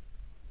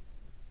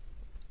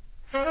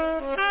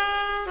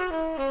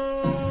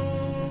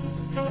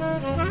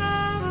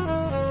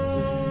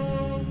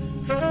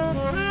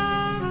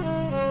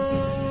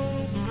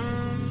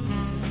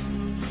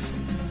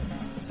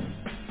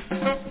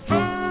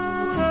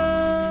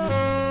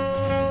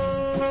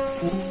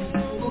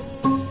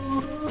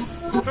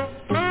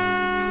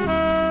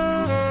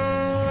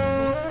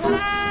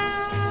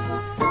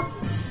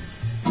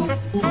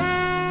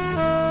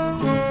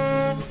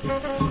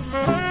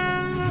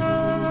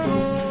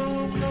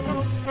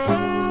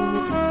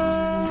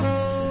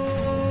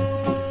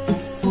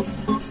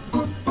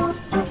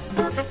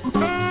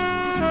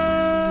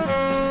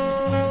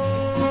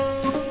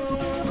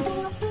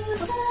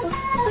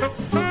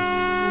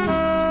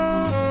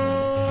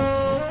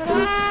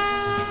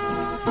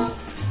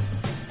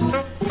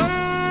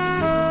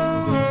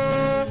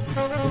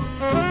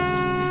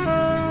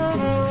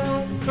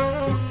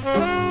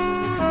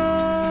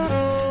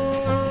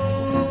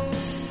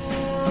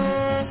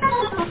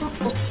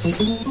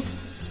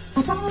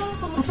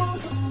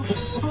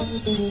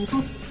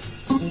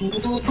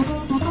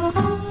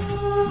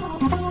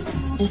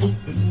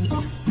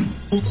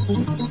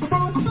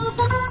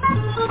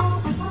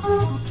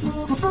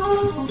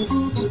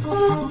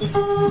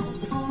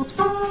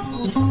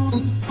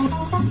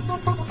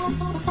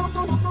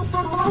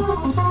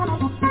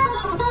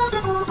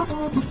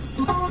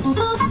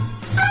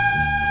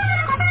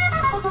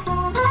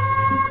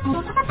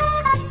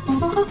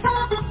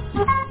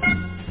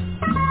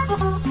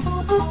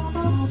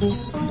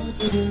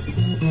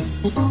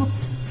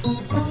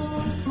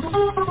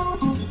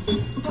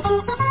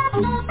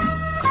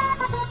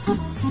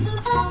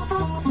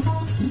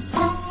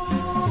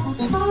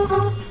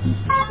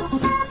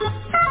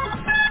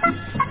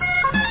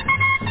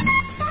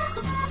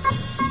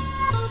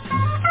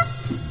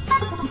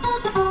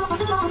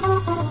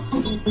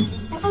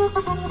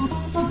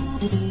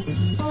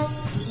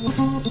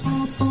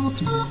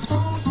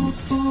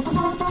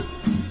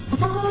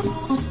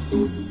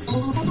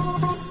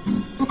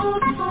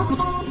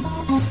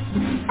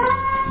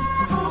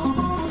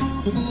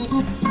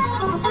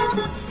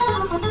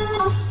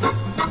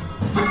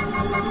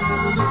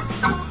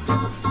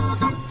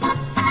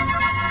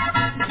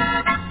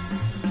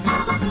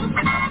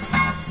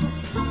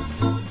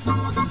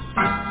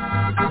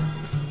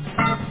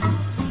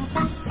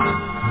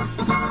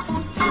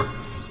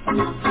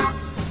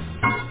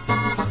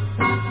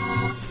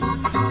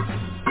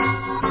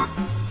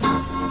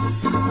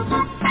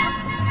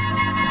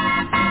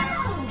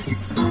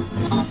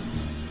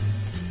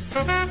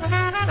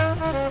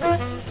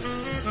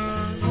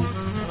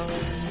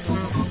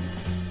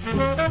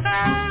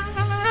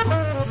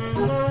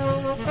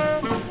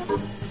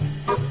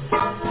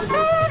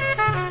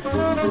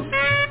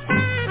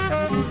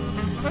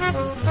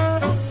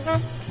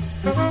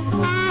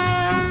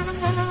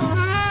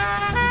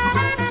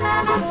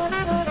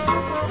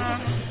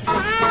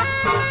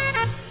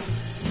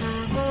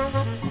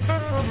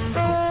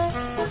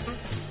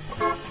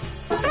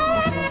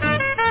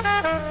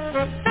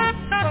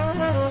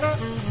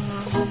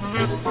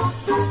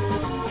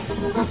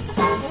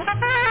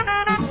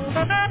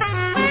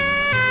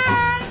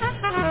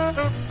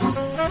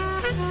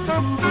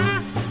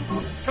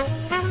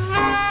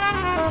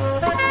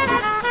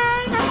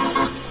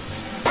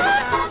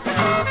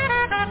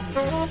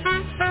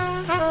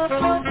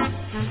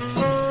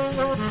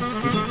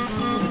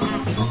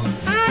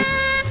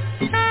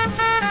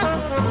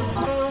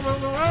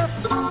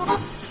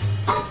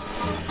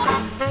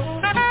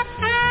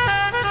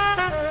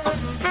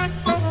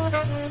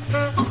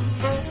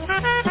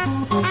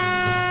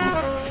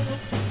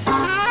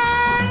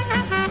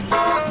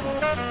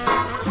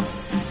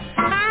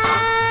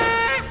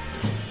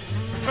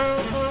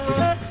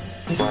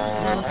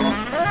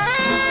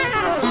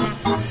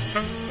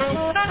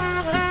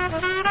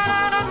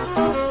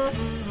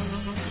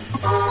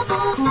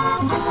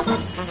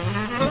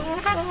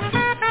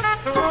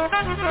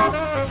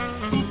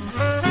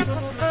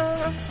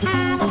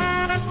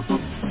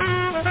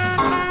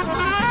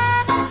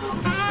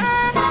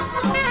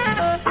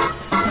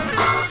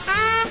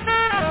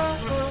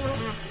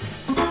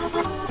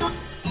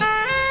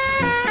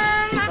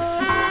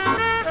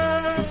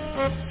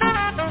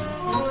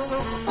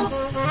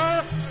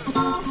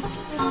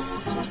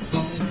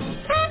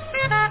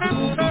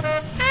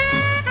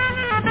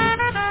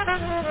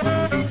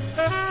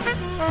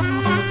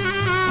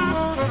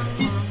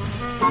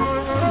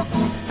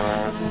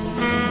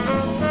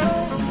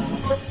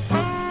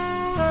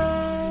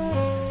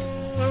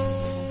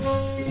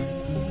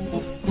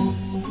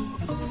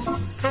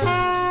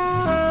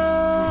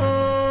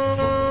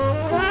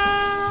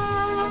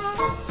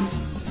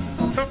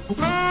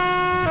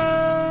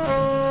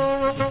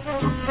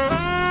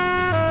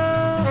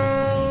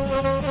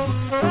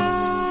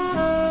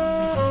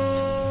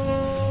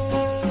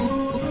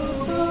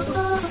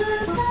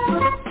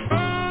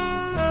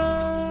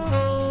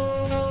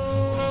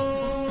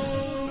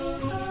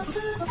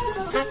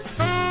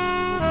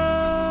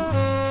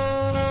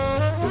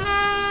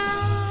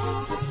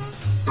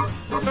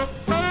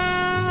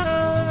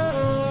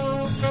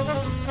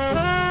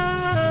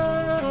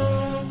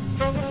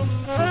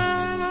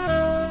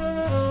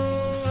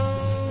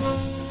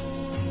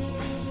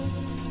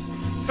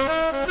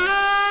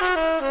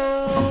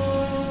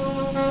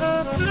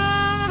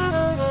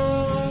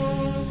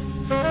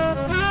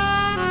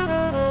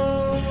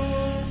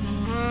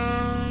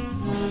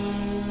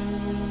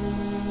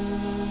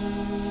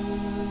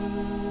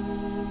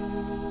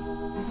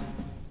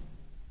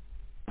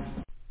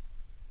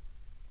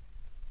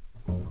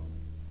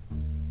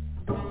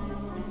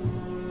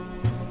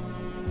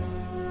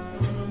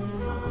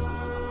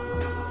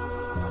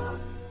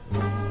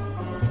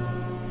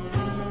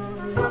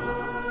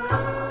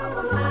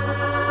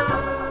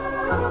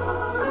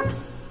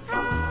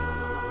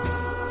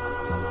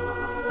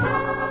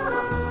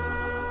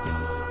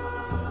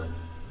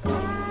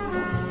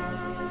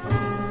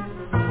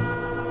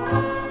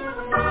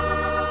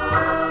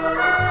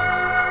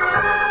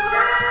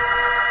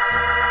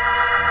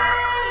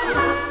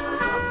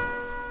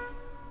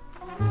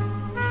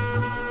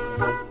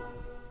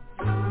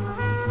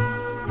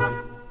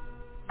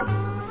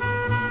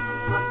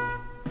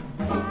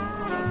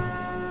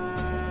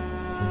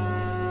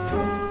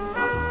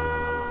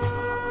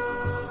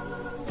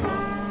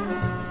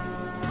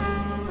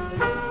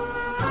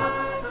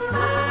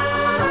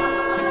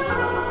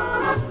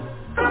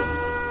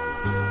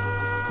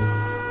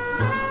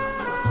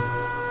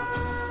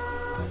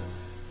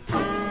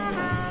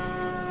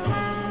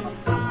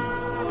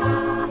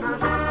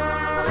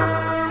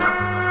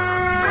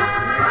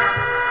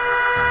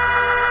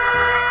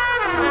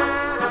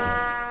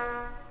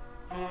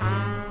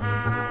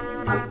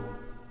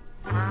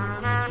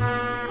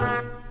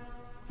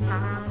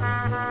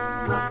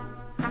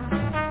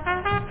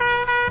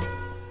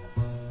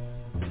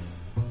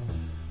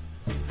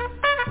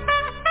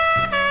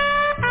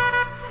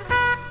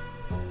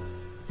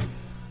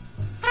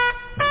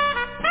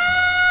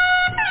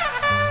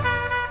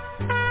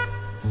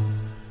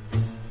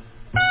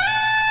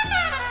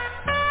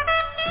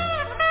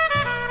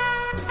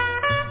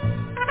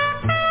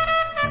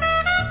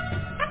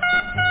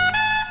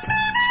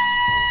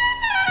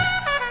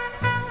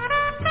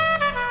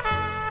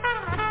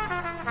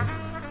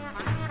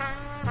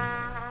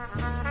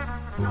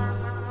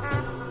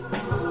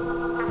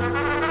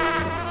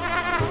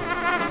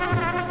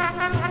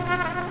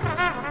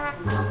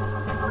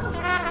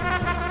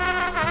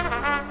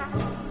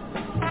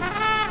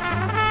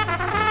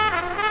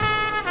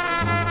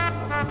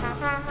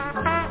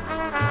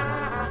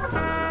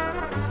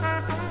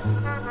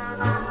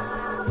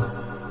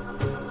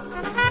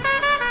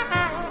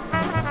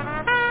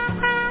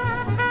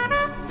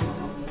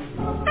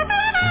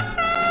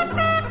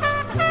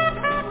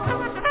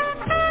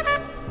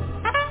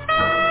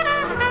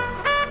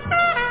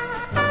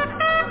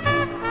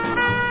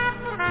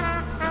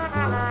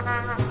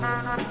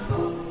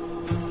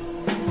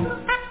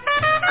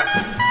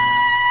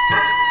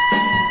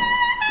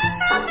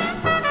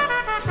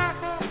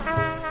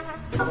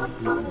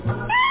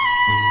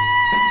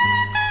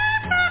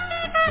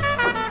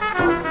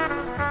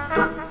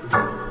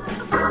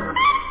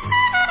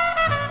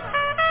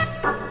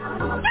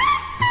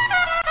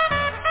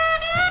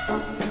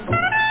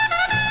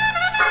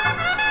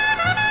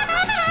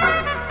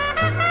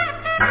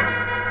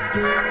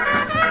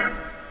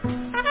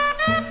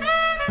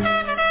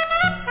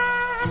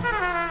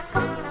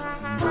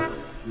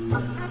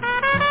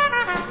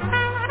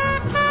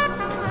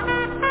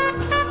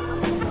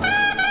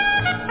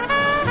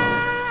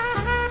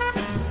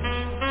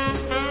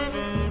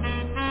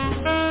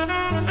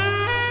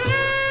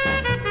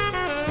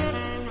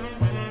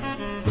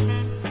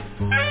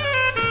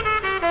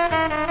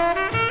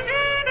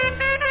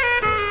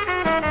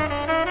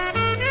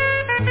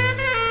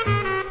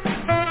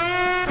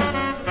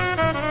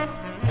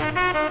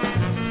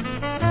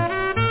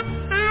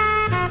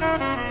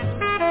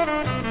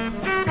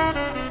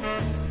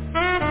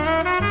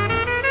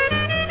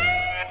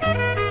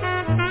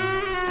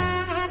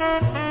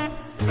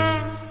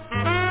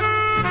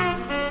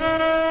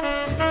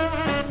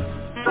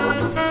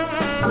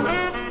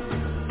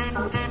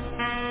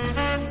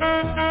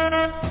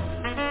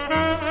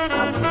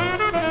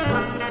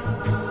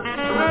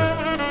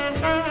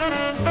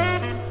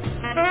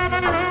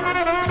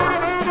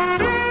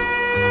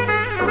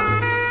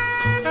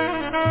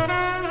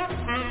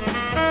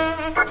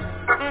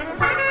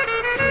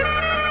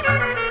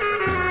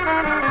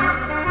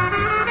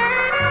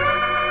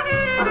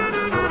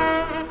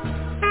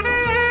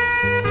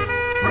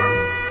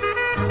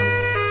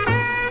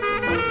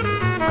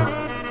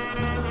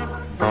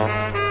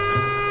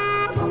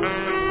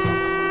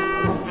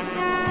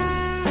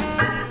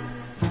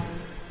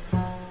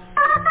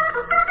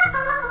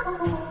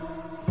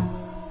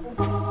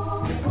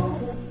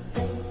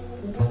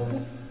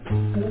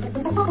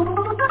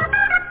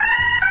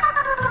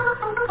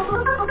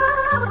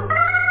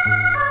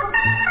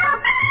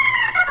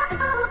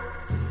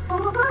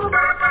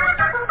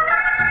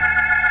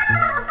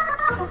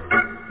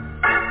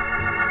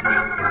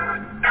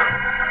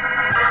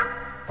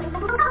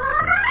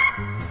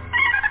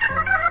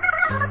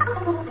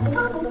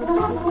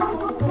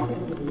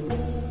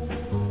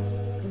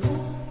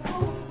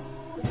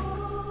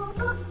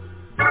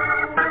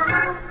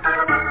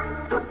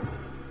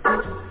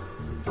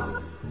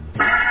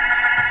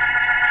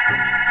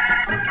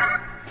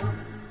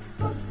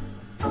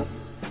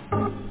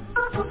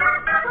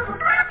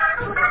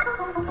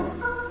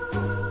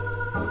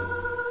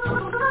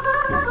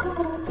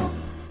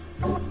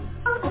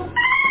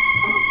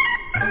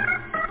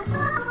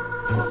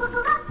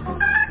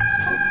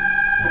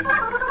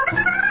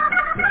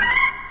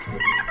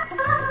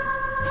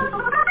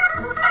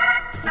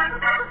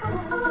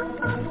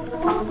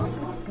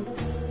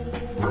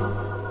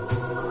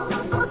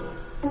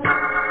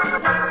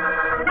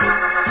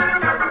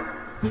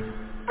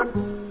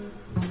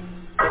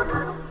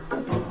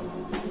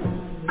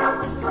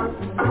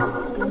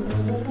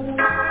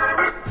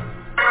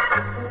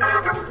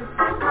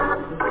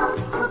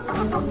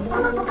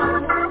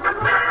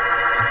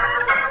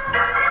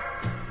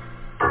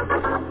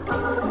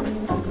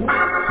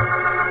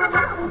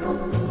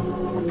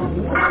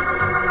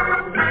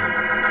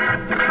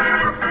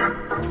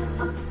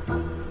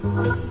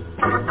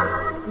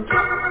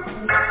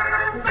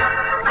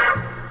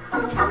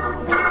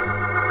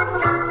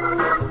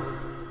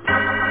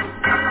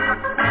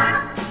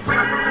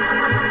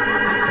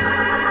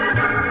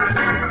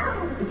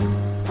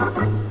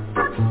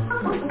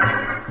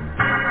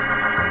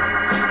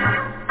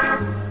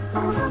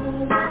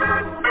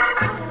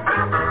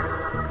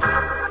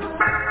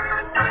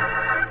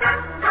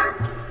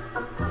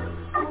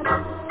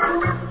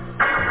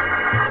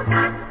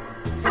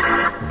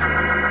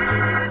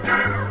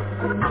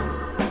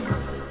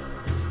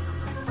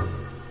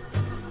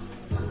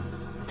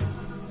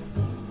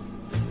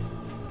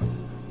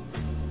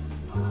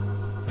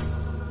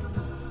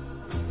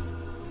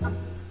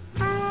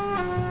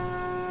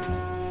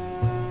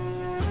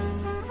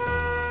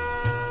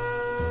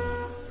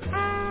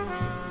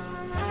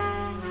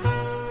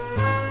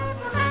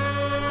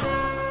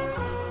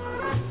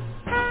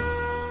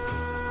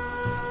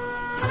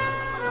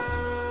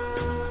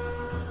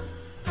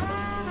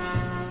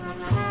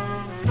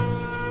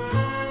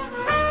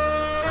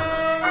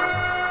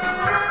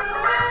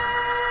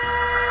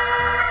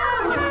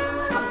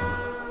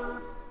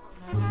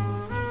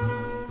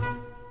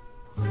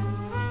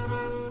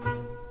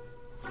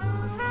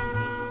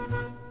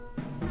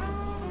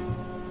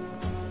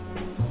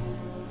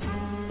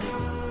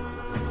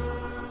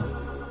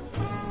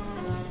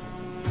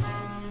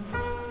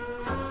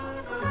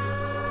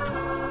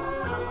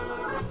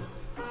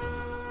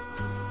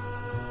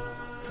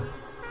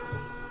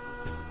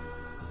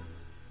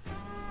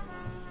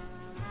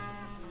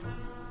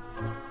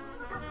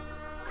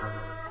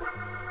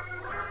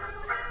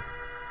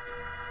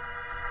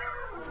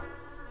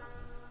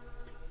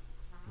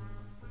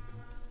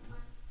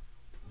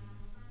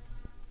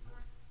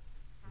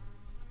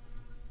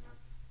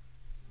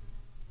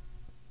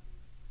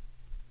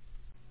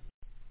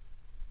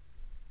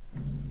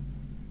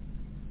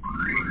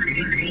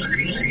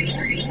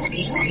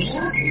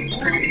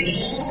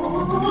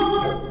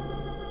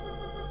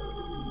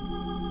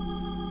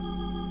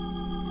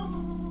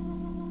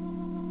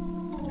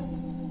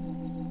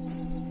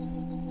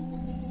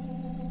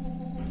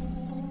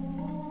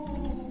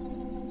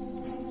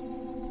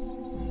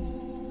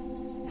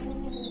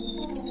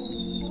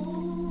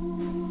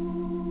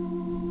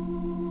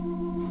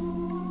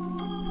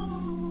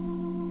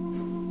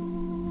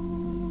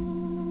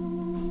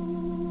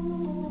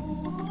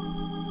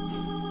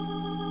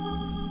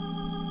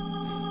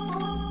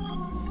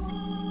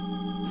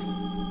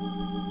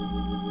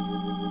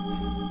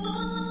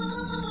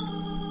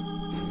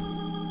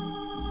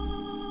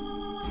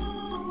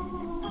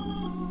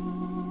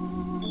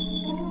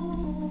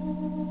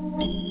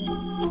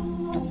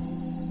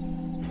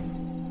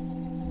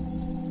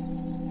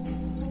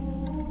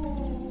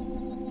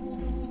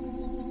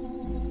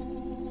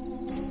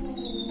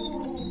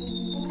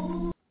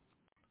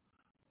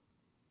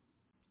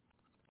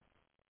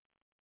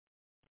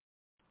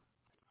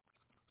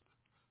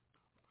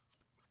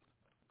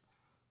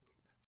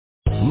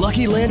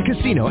 Lucky Land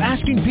Casino,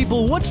 asking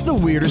people, what's the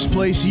weirdest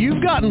place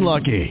you've gotten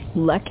lucky?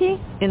 Lucky?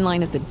 In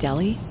line at the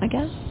deli, I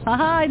guess?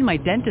 Aha, in my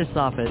dentist's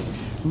office.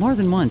 More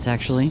than once,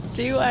 actually.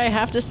 Do I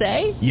have to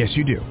say? Yes,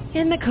 you do.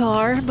 In the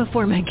car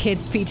before my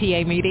kids'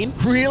 PTA meeting.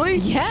 Really?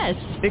 Yes.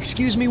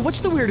 Excuse me, what's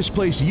the weirdest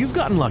place you've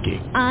gotten lucky?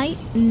 I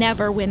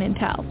never win and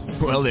tell.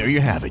 Well, there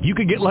you have it. You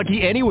can get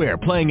lucky anywhere,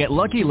 playing at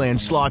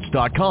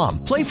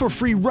LuckyLandSlots.com. Play for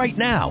free right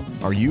now.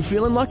 Are you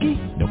feeling lucky?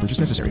 No purchase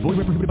necessary. Void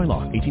where prohibited by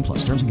law.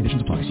 18+. Terms and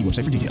conditions apply. See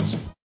website for details.